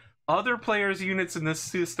Christ. Other players' units in this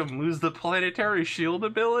system lose the planetary shield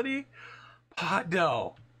ability?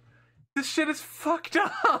 Pondo. This shit is fucked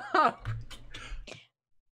up.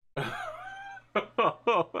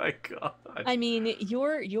 Oh my god. I mean,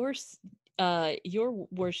 your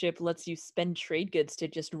worship lets you spend trade goods to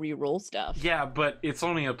just re-roll stuff. Yeah, but it's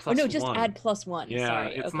only a +1. Oh no, just add +1. Yeah,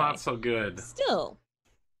 Sorry. it's okay. not so good. Still.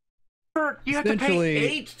 You have to pay Essentially-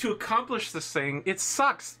 8 to accomplish this thing. It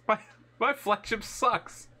sucks. My flagship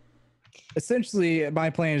sucks. Essentially, my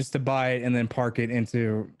plan is to buy it and then park it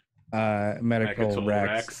into medical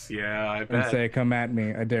Rex Yeah, I and bet. say, "Come at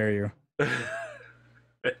me, I dare you."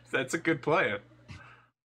 That's a good plan.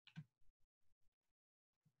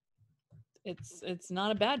 It's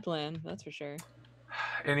not a bad plan, that's for sure.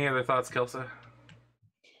 Any other thoughts, Kelsa?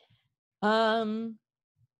 I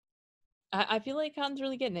feel like Cotton's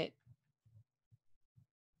really getting it.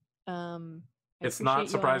 It's not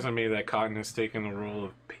surprising to me that Cotton has taken the role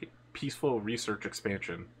of peaceful research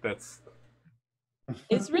expansion.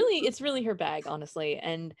 It's really her bag, honestly.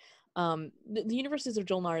 And the Universes of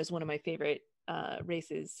Jolnar is one of my favorite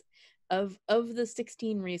races. Of the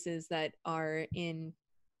 16 races that are in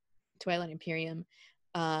Twilight Imperium,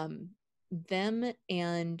 them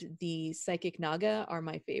and the Psychic Naga are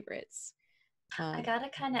my favorites. I gotta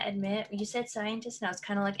kind of admit, you said scientists, and I was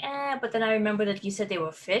kind of like, but then I remembered that you said they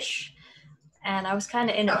were fish, and I was kind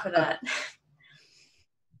of in it for that.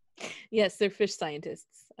 Yes, they're fish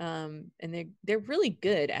scientists, and they're really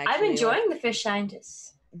good. Actually, I'm enjoying the fish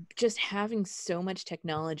scientists. Just having so much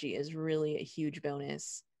technology is really a huge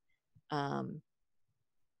bonus.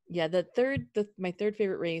 Yeah, my third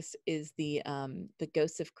favorite race is the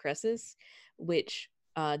Ghosts of Cressus, which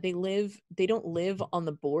they don't live on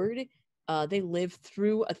the board. They live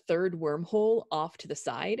through a third wormhole off to the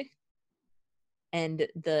side, and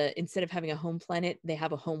instead of having a home planet, they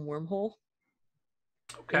have a home wormhole.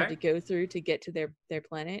 They have to go through to get to their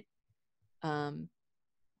planet, and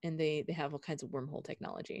they have all kinds of wormhole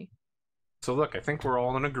technology. So look, I think we're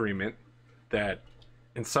all in agreement that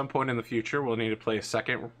in some point in the future we'll need to play a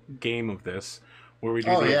second game of this where we do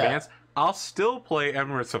the advance. I'll still play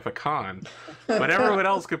Emirates of Akan, but everyone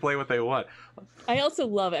else can play what they want. I also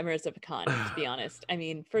love Emirates of Akan, to be honest. I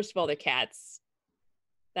mean, first of all, they're cats.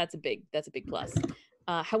 That's a big plus.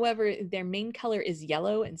 However, their main color is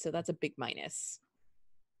yellow, and so that's a big minus.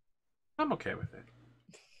 I'm okay with it.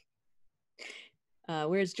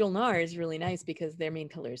 Whereas Jolnar is really nice because their main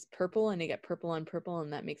color is purple, and they get purple on purple,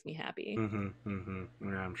 and that makes me happy. Yeah,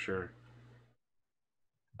 I'm sure.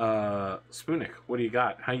 Spoonik, what do you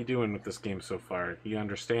got? How you doing with this game so far? You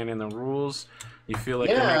understanding the rules? You feel like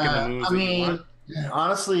you're making the moves that you want?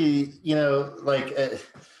 Honestly, the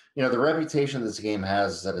reputation this game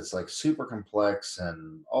has is that it's like super complex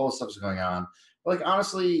and all the stuff's going on. like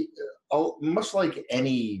honestly, much like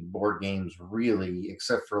any board games, really,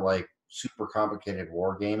 except for like super complicated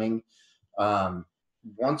wargaming.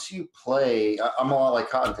 Once you play, I'm a lot like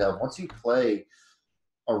Cottontailed. Once you play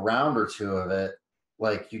a round or two of it,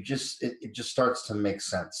 like it just starts to make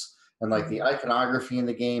sense. And like the iconography in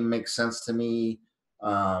the game makes sense to me.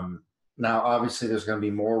 Now, obviously, there's going to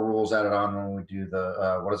be more rules added on when we do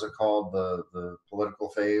the what is it called, the political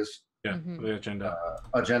phase. Yeah, the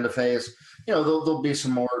agenda phase. You know, there'll be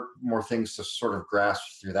some more things to sort of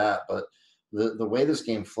grasp through that. But the way this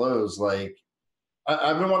game flows, like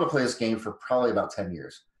I've been wanting to play this game for probably about 10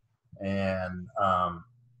 years, and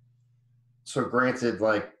so granted,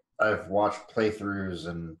 like I've watched playthroughs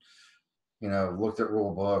and looked at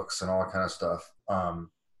rule books and all that kind of stuff.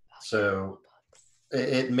 So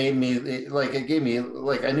it made me it gave me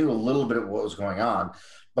like I knew a little bit of what was going on,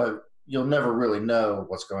 but you'll never really know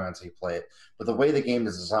what's going on until you play it. But the way the game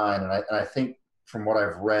is designed, and I think from what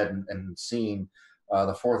I've read and seen,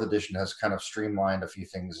 the 4th edition has kind of streamlined a few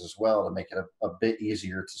things as well to make it a bit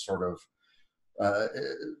easier to sort of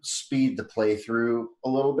speed the playthrough a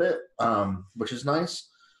little bit, which is nice.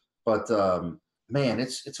 But man,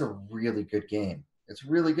 it's a really good game. It's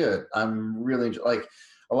really good. I'm really like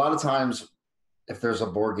a lot of times if there's a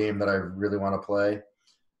board game that I really want to play,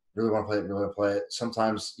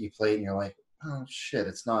 sometimes you play it and you're like, oh shit,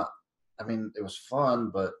 it's not. I mean, it was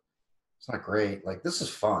fun, but it's not great. Like this is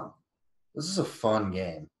fun. This is a fun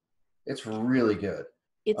game. It's really good.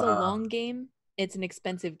 It's a long game. It's an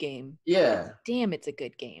expensive game. Yeah. Damn, it's a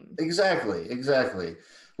good game. Exactly.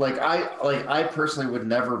 Like I personally would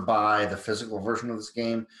never buy the physical version of this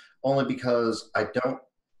game only because I don't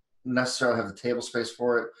necessarily have the table space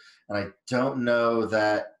for it, and I don't know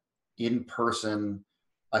that in person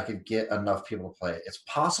I could get enough people to play it. It's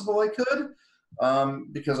possible I could,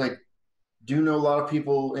 because I do know a lot of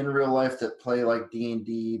people in real life that play like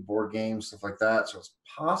D&D, board games, stuff like that. So it's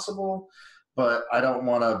possible, but I don't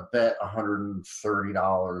want to bet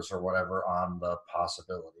 $130 or whatever on the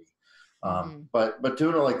possibility. But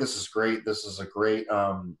doing it like this is great. This is a great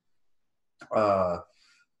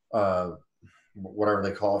whatever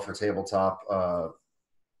they call it for tabletop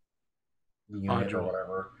unit or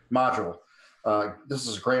whatever module. This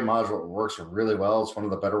is a great module. It works really well. It's one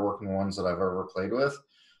of the better working ones that I've ever played with.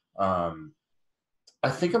 I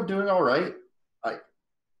think I'm doing all right.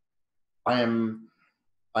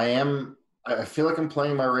 I feel like I'm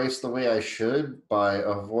playing my race the way I should by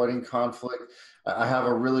avoiding conflict. I have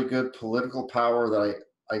a really good political power that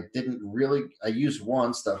I used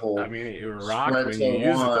once. That whole, I mean, it rocked when you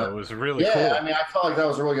used it though. It was really cool. I mean, I felt like that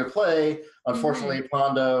was a really good play. Unfortunately,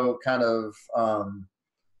 Pondo kind of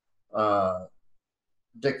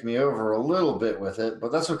dicked me over a little bit with it,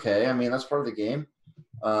 but that's okay. I mean, that's part of the game.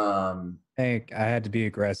 Hey, I had to be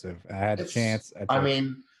aggressive. I had a chance. I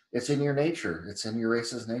mean, it's in your nature. It's in your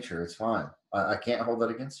race's nature. It's fine. I can't hold that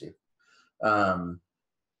against you.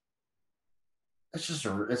 It's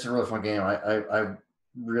a really fun game. I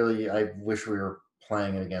wish we were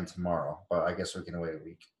playing it again tomorrow, but I guess we can wait a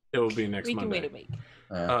week. It will be next Monday. We can wait a week.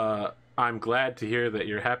 Yeah. I'm glad to hear that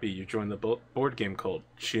you're happy you joined the board game cult,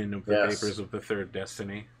 Djinn of the Vapors of the Third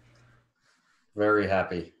Destiny. Very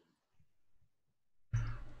happy.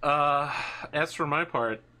 As for my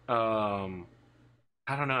part, I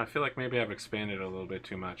don't know. I feel like maybe I've expanded a little bit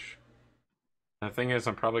too much. The thing is,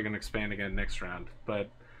 I'm probably going to expand again next round, but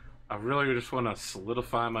I really just want to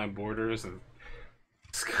solidify my borders and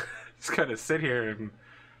just kind of sit here and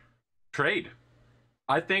trade.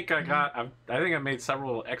 I think I made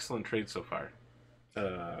several excellent trades so far.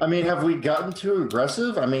 I mean, have we gotten too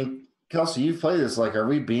aggressive? I mean, Kelsey, you've played this. Like, are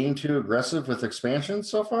we being too aggressive with expansion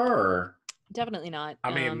so far, or? Definitely not.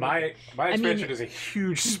 I mean, my expansion is a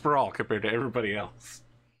huge sprawl compared to everybody else.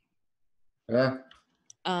 Yeah.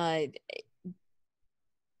 I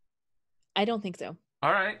don't think so.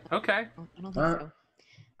 All right. Okay. I don't think so.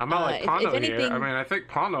 I'm not like Pondo if anything... here. I mean, I think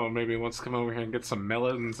Pondo maybe wants to come over here and get some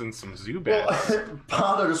melons and some Zubats. Well,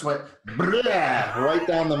 Pondo just went right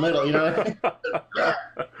down the middle. You know what I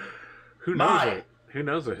mean? Who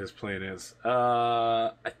knows what his plan is?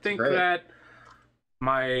 I think that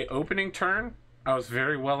my opening turn, I was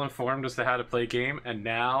very well informed as to how to play game, and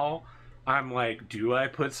now I'm like, do I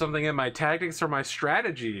put something in my tactics or my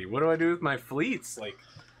strategy? What do I do with my fleets? Like,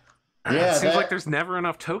 it seems like there's never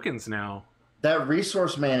enough tokens now. That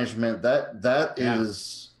resource management, that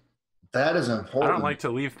is important. I don't like to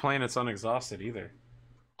leave planets unexhausted either.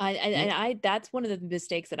 I that's one of the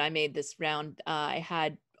mistakes that I made this round. I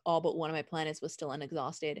had all but one of my planets was still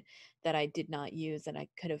unexhausted that I did not use, and I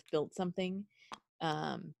could have built something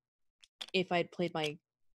if I played my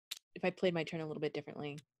turn a little bit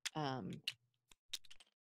differently.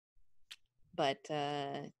 but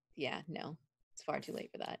yeah, no, it's far too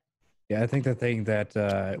late for that. Yeah, I think the thing that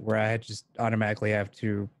where I just automatically have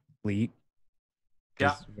to fleet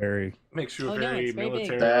Yeah. is very Makes you a Oh, no, very it's very big.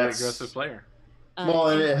 military That's- aggressive player. Well,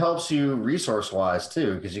 and And- it helps you resource wise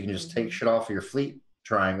too, because you can just take Mhm. shit off of your fleet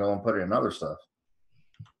triangle and put it in other stuff.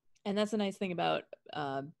 And that's the nice thing about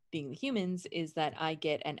being the humans is that I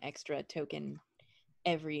get an extra token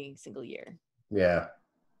every single year. Yeah.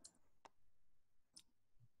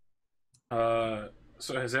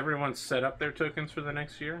 So has everyone set up their tokens for the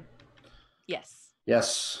next year? Yes.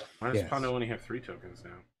 Yes. Why does Yes. Pondo only have 3 tokens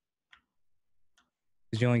now?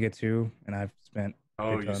 because you only get 2, and I've spent.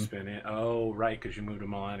 Oh, a you ton. spin it. Oh, right, because you moved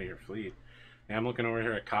them all out of your fleet. Yeah, I'm looking over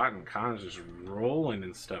here at Cotton. Cotton's just rolling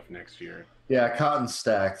and stuff next year. Yeah, cotton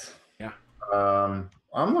stacked. Yeah.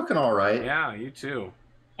 I'm looking all right. Yeah, you too.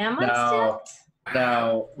 Am I Now, stacked?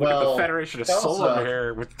 now, Look well, at the Federation of Soul Kelsa- over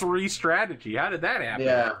here with 3 strategy. How did that happen?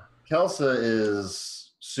 Yeah, Kelsa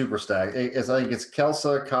is super stacked. I think it's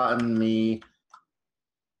Kelsa, Cotton, me,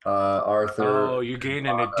 Arthur. Oh, you gain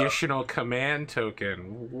an additional command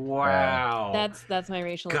token. Wow. That's my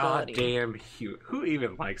racial God ability. damn. Who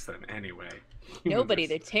even likes them anyway? Nobody.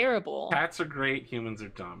 They're Humans terrible. Cats are great. Humans are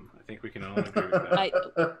dumb. I think we can all agree with that. I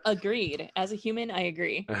agreed. As a human, I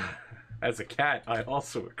agree. As a cat, I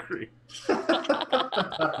also agree.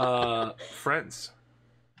 Friends,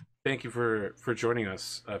 thank you for joining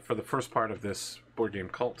us for the first part of this board game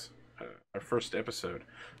cult, our first episode,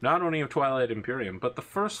 not only of Twilight Imperium, but the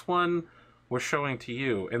first one we're showing to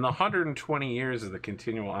you in the 120 years of the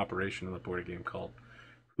continual operation of the board game cult.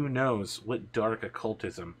 Who knows what dark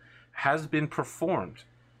occultism has been performed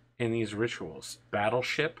in these rituals?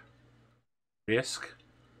 Battleship, Risk,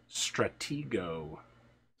 Stratego.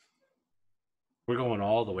 We're going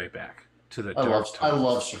all the way back to the I dark love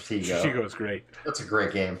times. Stratego. Stratego is great. That's a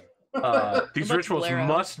great game. These What about rituals Bolero?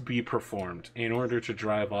 must be performed in order to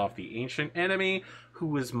drive off the ancient enemy,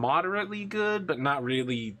 who is moderately good, but not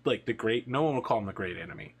really like the great. No one will call him the great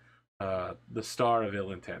enemy. The star of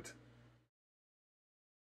ill intent.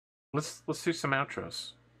 Let's do some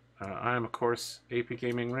outros. I am, of course,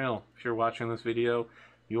 APGamingREAL. If you're watching this video,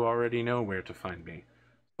 you already know where to find me,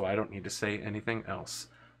 so I don't need to say anything else.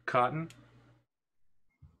 Cotton.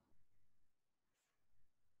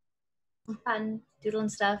 Fun doodling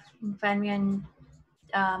stuff. You can find me on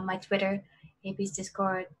my Twitter, AP's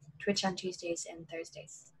Discord, Twitch on Tuesdays and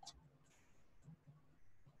Thursdays.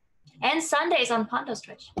 And Sundays on Pondo's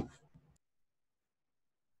Twitch.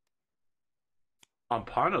 On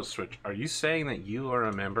Pondo's Switch, are you saying that you are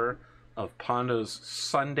a member of Pondo's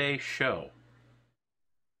Sunday show?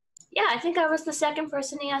 Yeah, I think I was the second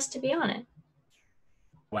person he asked to be on it.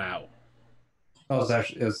 Wow. Oh, it was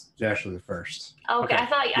actually the first. Okay, Okay,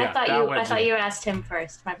 I yeah, thought that you went I thought to- you asked him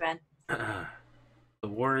first. My bad. The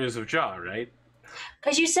Warriors of Jaw, right?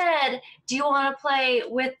 Because you said, "Do you want to play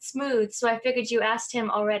with Smooth?" So I figured you asked him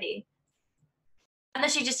already.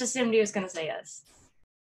 Unless you just assumed he was going to say yes.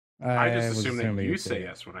 I just was assume that assuming you you'd say it.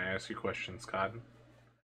 yes when I ask you questions, Cotton.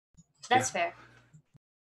 That's fair.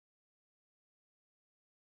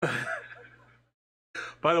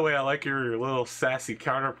 By the way, I like your little sassy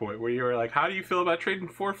counterpoint where you were like, "How do you feel about trading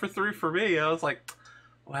 4 for 3 for me?" I was like,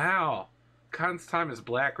 "Wow, Cotton's time as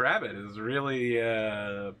Black Rabbit has really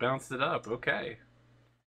bounced it up." Okay.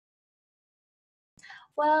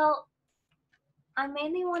 Well, I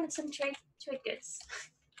mainly wanted some trade goods.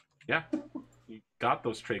 Yeah, you got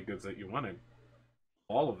those trade goods that you wanted.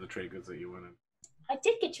 All of the trade goods that you wanted. I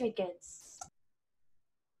did get trade goods.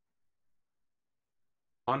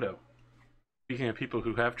 Pondo, speaking of people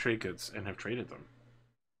who have trade goods and have traded them.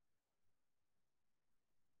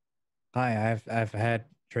 Hi, I've had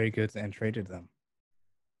trade goods and traded them.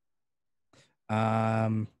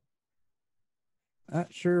 Not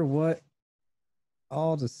sure what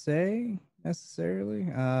all to say necessarily.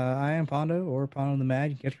 I am Pondo or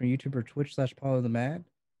Pondothemad. You can catch me on YouTube or Twitch /Pondothemad.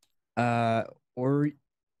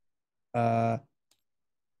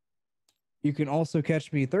 You can also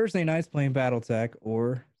catch me Thursday nights playing BattleTech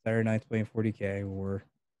or Saturday nights playing 40K or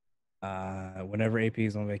whenever AP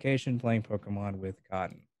is on vacation playing Pokemon with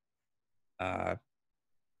Cotton.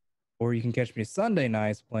 Or you can catch me Sunday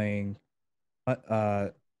nights playing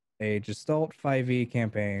a Gestalt 5e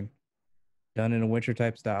campaign done in a winter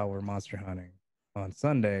type style or monster hunting on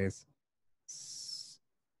Sundays,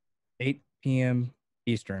 8 p.m.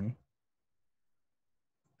 Eastern,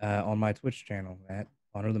 on my Twitch channel at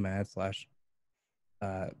Pondothemad /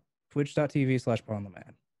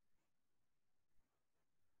 twitch.tv/Pondothemad.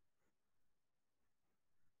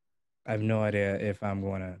 I have no idea if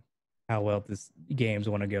how well this game's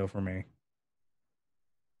want to go for me.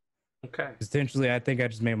 Okay. Potentially, I think I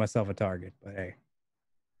just made myself a target, but hey.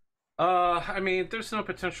 I mean, there's no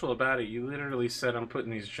potential about it. You literally said I'm putting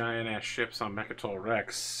these giant ass ships on Mechatol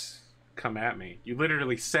Rex. Come at me. You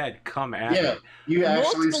literally said, come at Yeah, me. you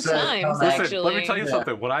actually Multiple said. times, "Come at Listen, me." let me tell you Yeah.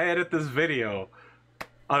 something. When I edit this video,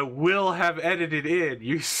 I will have edited in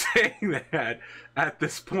you saying that at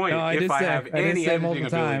this point. No, I if did I say, have I did any say editing multiple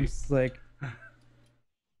ability. times, like,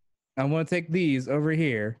 I want to take these over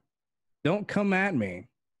here. Don't come at me.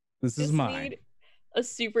 This is Just mine. need a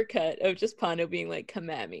super cut of just Pondo being like, "Come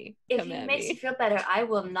at me, If come it at makes you me." feel better, I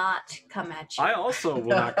will not come at you. I also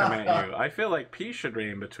will not come at you. I feel like peace should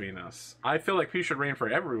reign between us. I feel like peace should reign for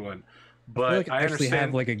everyone. I But feel like I actually understand.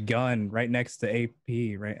 have like a gun right next to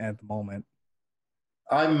AP right at the moment.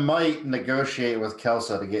 I might negotiate with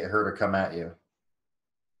Kelsa to get her to come at you.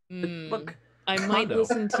 Look, I might Pondo.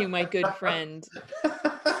 listen to my good friend,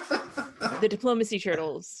 the Diplomacy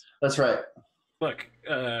Turtles. That's right. Look,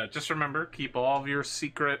 just remember, keep all of your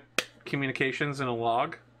secret communications in a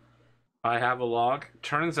log. I have a log.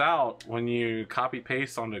 Turns out, when you copy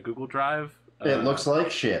paste onto Google Drive, It looks like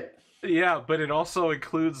shit. yeah, but it also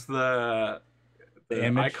includes the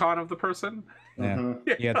image? icon of the person. Yeah,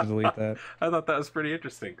 Mhm. you have to delete that. I thought that was pretty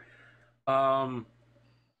interesting. Pondo,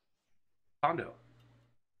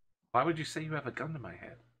 why would you say you have a gun to my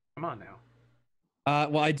head? Come on now.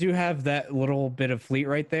 Well, I do have that little bit of fleet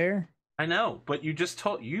right there. I know, but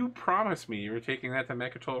you promised me you were taking that to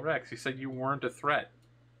Mechatol Rex. You said you weren't a threat.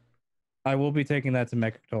 I will be taking that to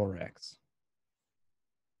Mechatol Rex.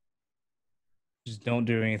 Just don't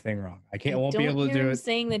do anything wrong. I won't be able to do it.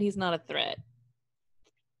 Saying that he's not a threat.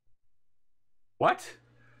 What?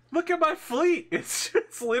 Look at my fleet. It's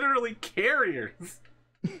literally carriers.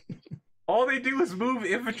 All they do is move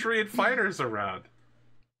infantry and fighters around.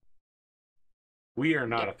 We are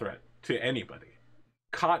not a threat to anybody.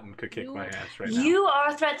 Cotton could kick my ass right now. You are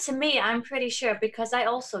a threat to me, I'm pretty sure, because I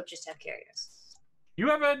also just have carriers. You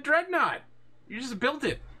have a dreadnought. You just built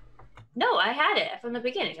it. No, I had it from the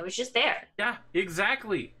beginning. It was just there. Yeah,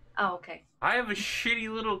 exactly. Oh, okay. I have a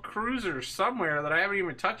shitty little cruiser somewhere that I haven't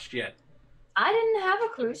even touched yet. I didn't have a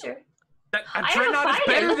cruiser. A I have a dreadnought is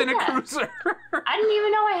fighter, better look than at a that. cruiser. I didn't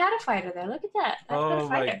even know I had a fighter there. Look at that. I've got a Oh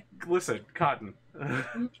fighter. my! Listen, Cotton,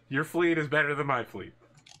 your fleet is better than my fleet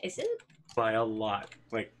Is it? by a lot,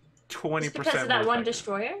 like 20%. Just because of that one effective.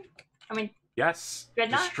 destroyer? I mean, Yes,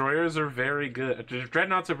 Dreadnought? destroyers are very good.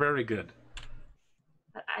 Dreadnoughts are very good.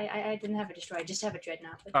 I didn't have a destroyer. I just have a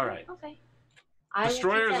dreadnought. But All right. Okay.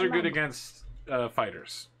 Destroyers are good against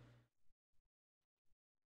fighters.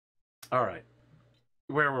 All right.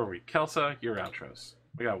 Where were we? Kelsa, your outros.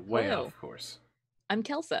 We got way Hello. off course. I'm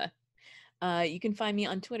Kelsa. You can find me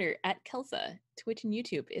on Twitter at Kelsa, Twitch and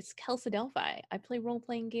YouTube. It's KelsaDelphi. I play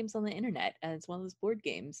role-playing games on the internet as well as board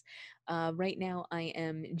games. Right now, I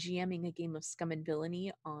am GMing a game of Scum and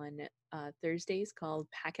Villainy on Thursdays called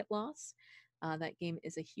Packet Loss. That game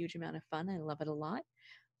is a huge amount of fun. I love it a lot.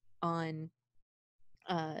 On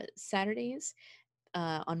Saturdays,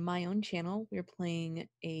 on my own channel, we're playing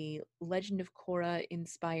a Legend of Korra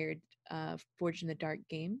inspired Forge in the Dark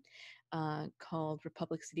game called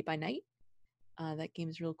Republic City by Night. That game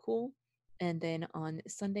is real cool. And then on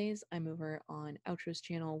Sundays, I'm over on Outro's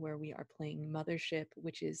channel where we are playing Mothership,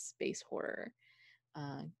 which is space horror.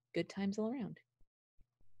 Good times all around.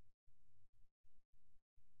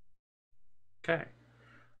 Okay.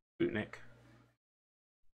 Sputnik.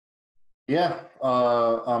 Yeah,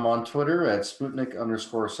 I'm on Twitter at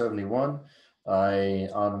Sputnik_71.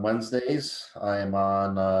 On Wednesdays, I'm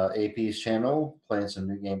on AP's channel playing some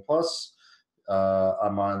New Game Plus.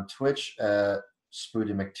 I'm on Twitch at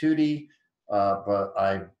SpootyMcTootie, but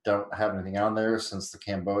I don't have anything on there since the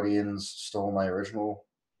Cambodians stole my original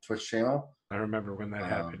Twitch channel. I remember when that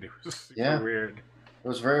happened. It was super yeah. weird. It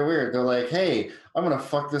was very weird. They're like, hey, I'm going to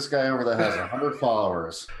fuck this guy over that has 100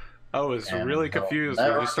 followers. I was And really they'll confused when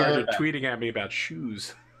never you get started it back. tweeting at me about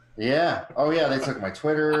shoes. Yeah. Oh, yeah. They took my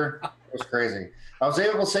Twitter. It was crazy. I was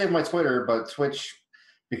able to save my Twitter, but Twitch,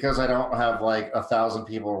 because I don't have like 1,000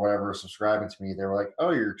 people or whatever subscribing to me, they were like,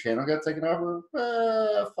 oh, your channel got taken over?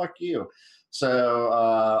 Fuck you. So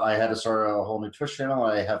I had to start a whole new Twitch channel.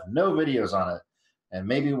 I have no videos on it. And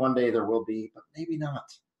maybe one day there will be, but maybe not.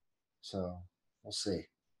 So we'll see.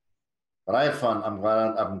 But I had fun. I'm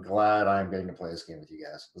glad I'm getting to play this game with you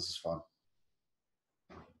guys. This is fun.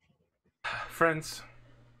 Friends,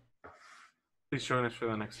 please join us for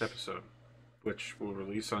the next episode, which will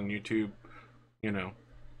release on YouTube,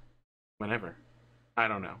 whenever. I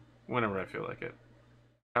don't know. Whenever I feel like it.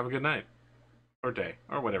 Have a good night. Or day.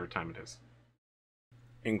 Or whatever time it is.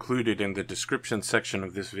 Included in the description section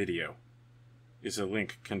of this video is a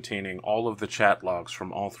link containing all of the chat logs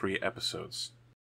from all 3 episodes.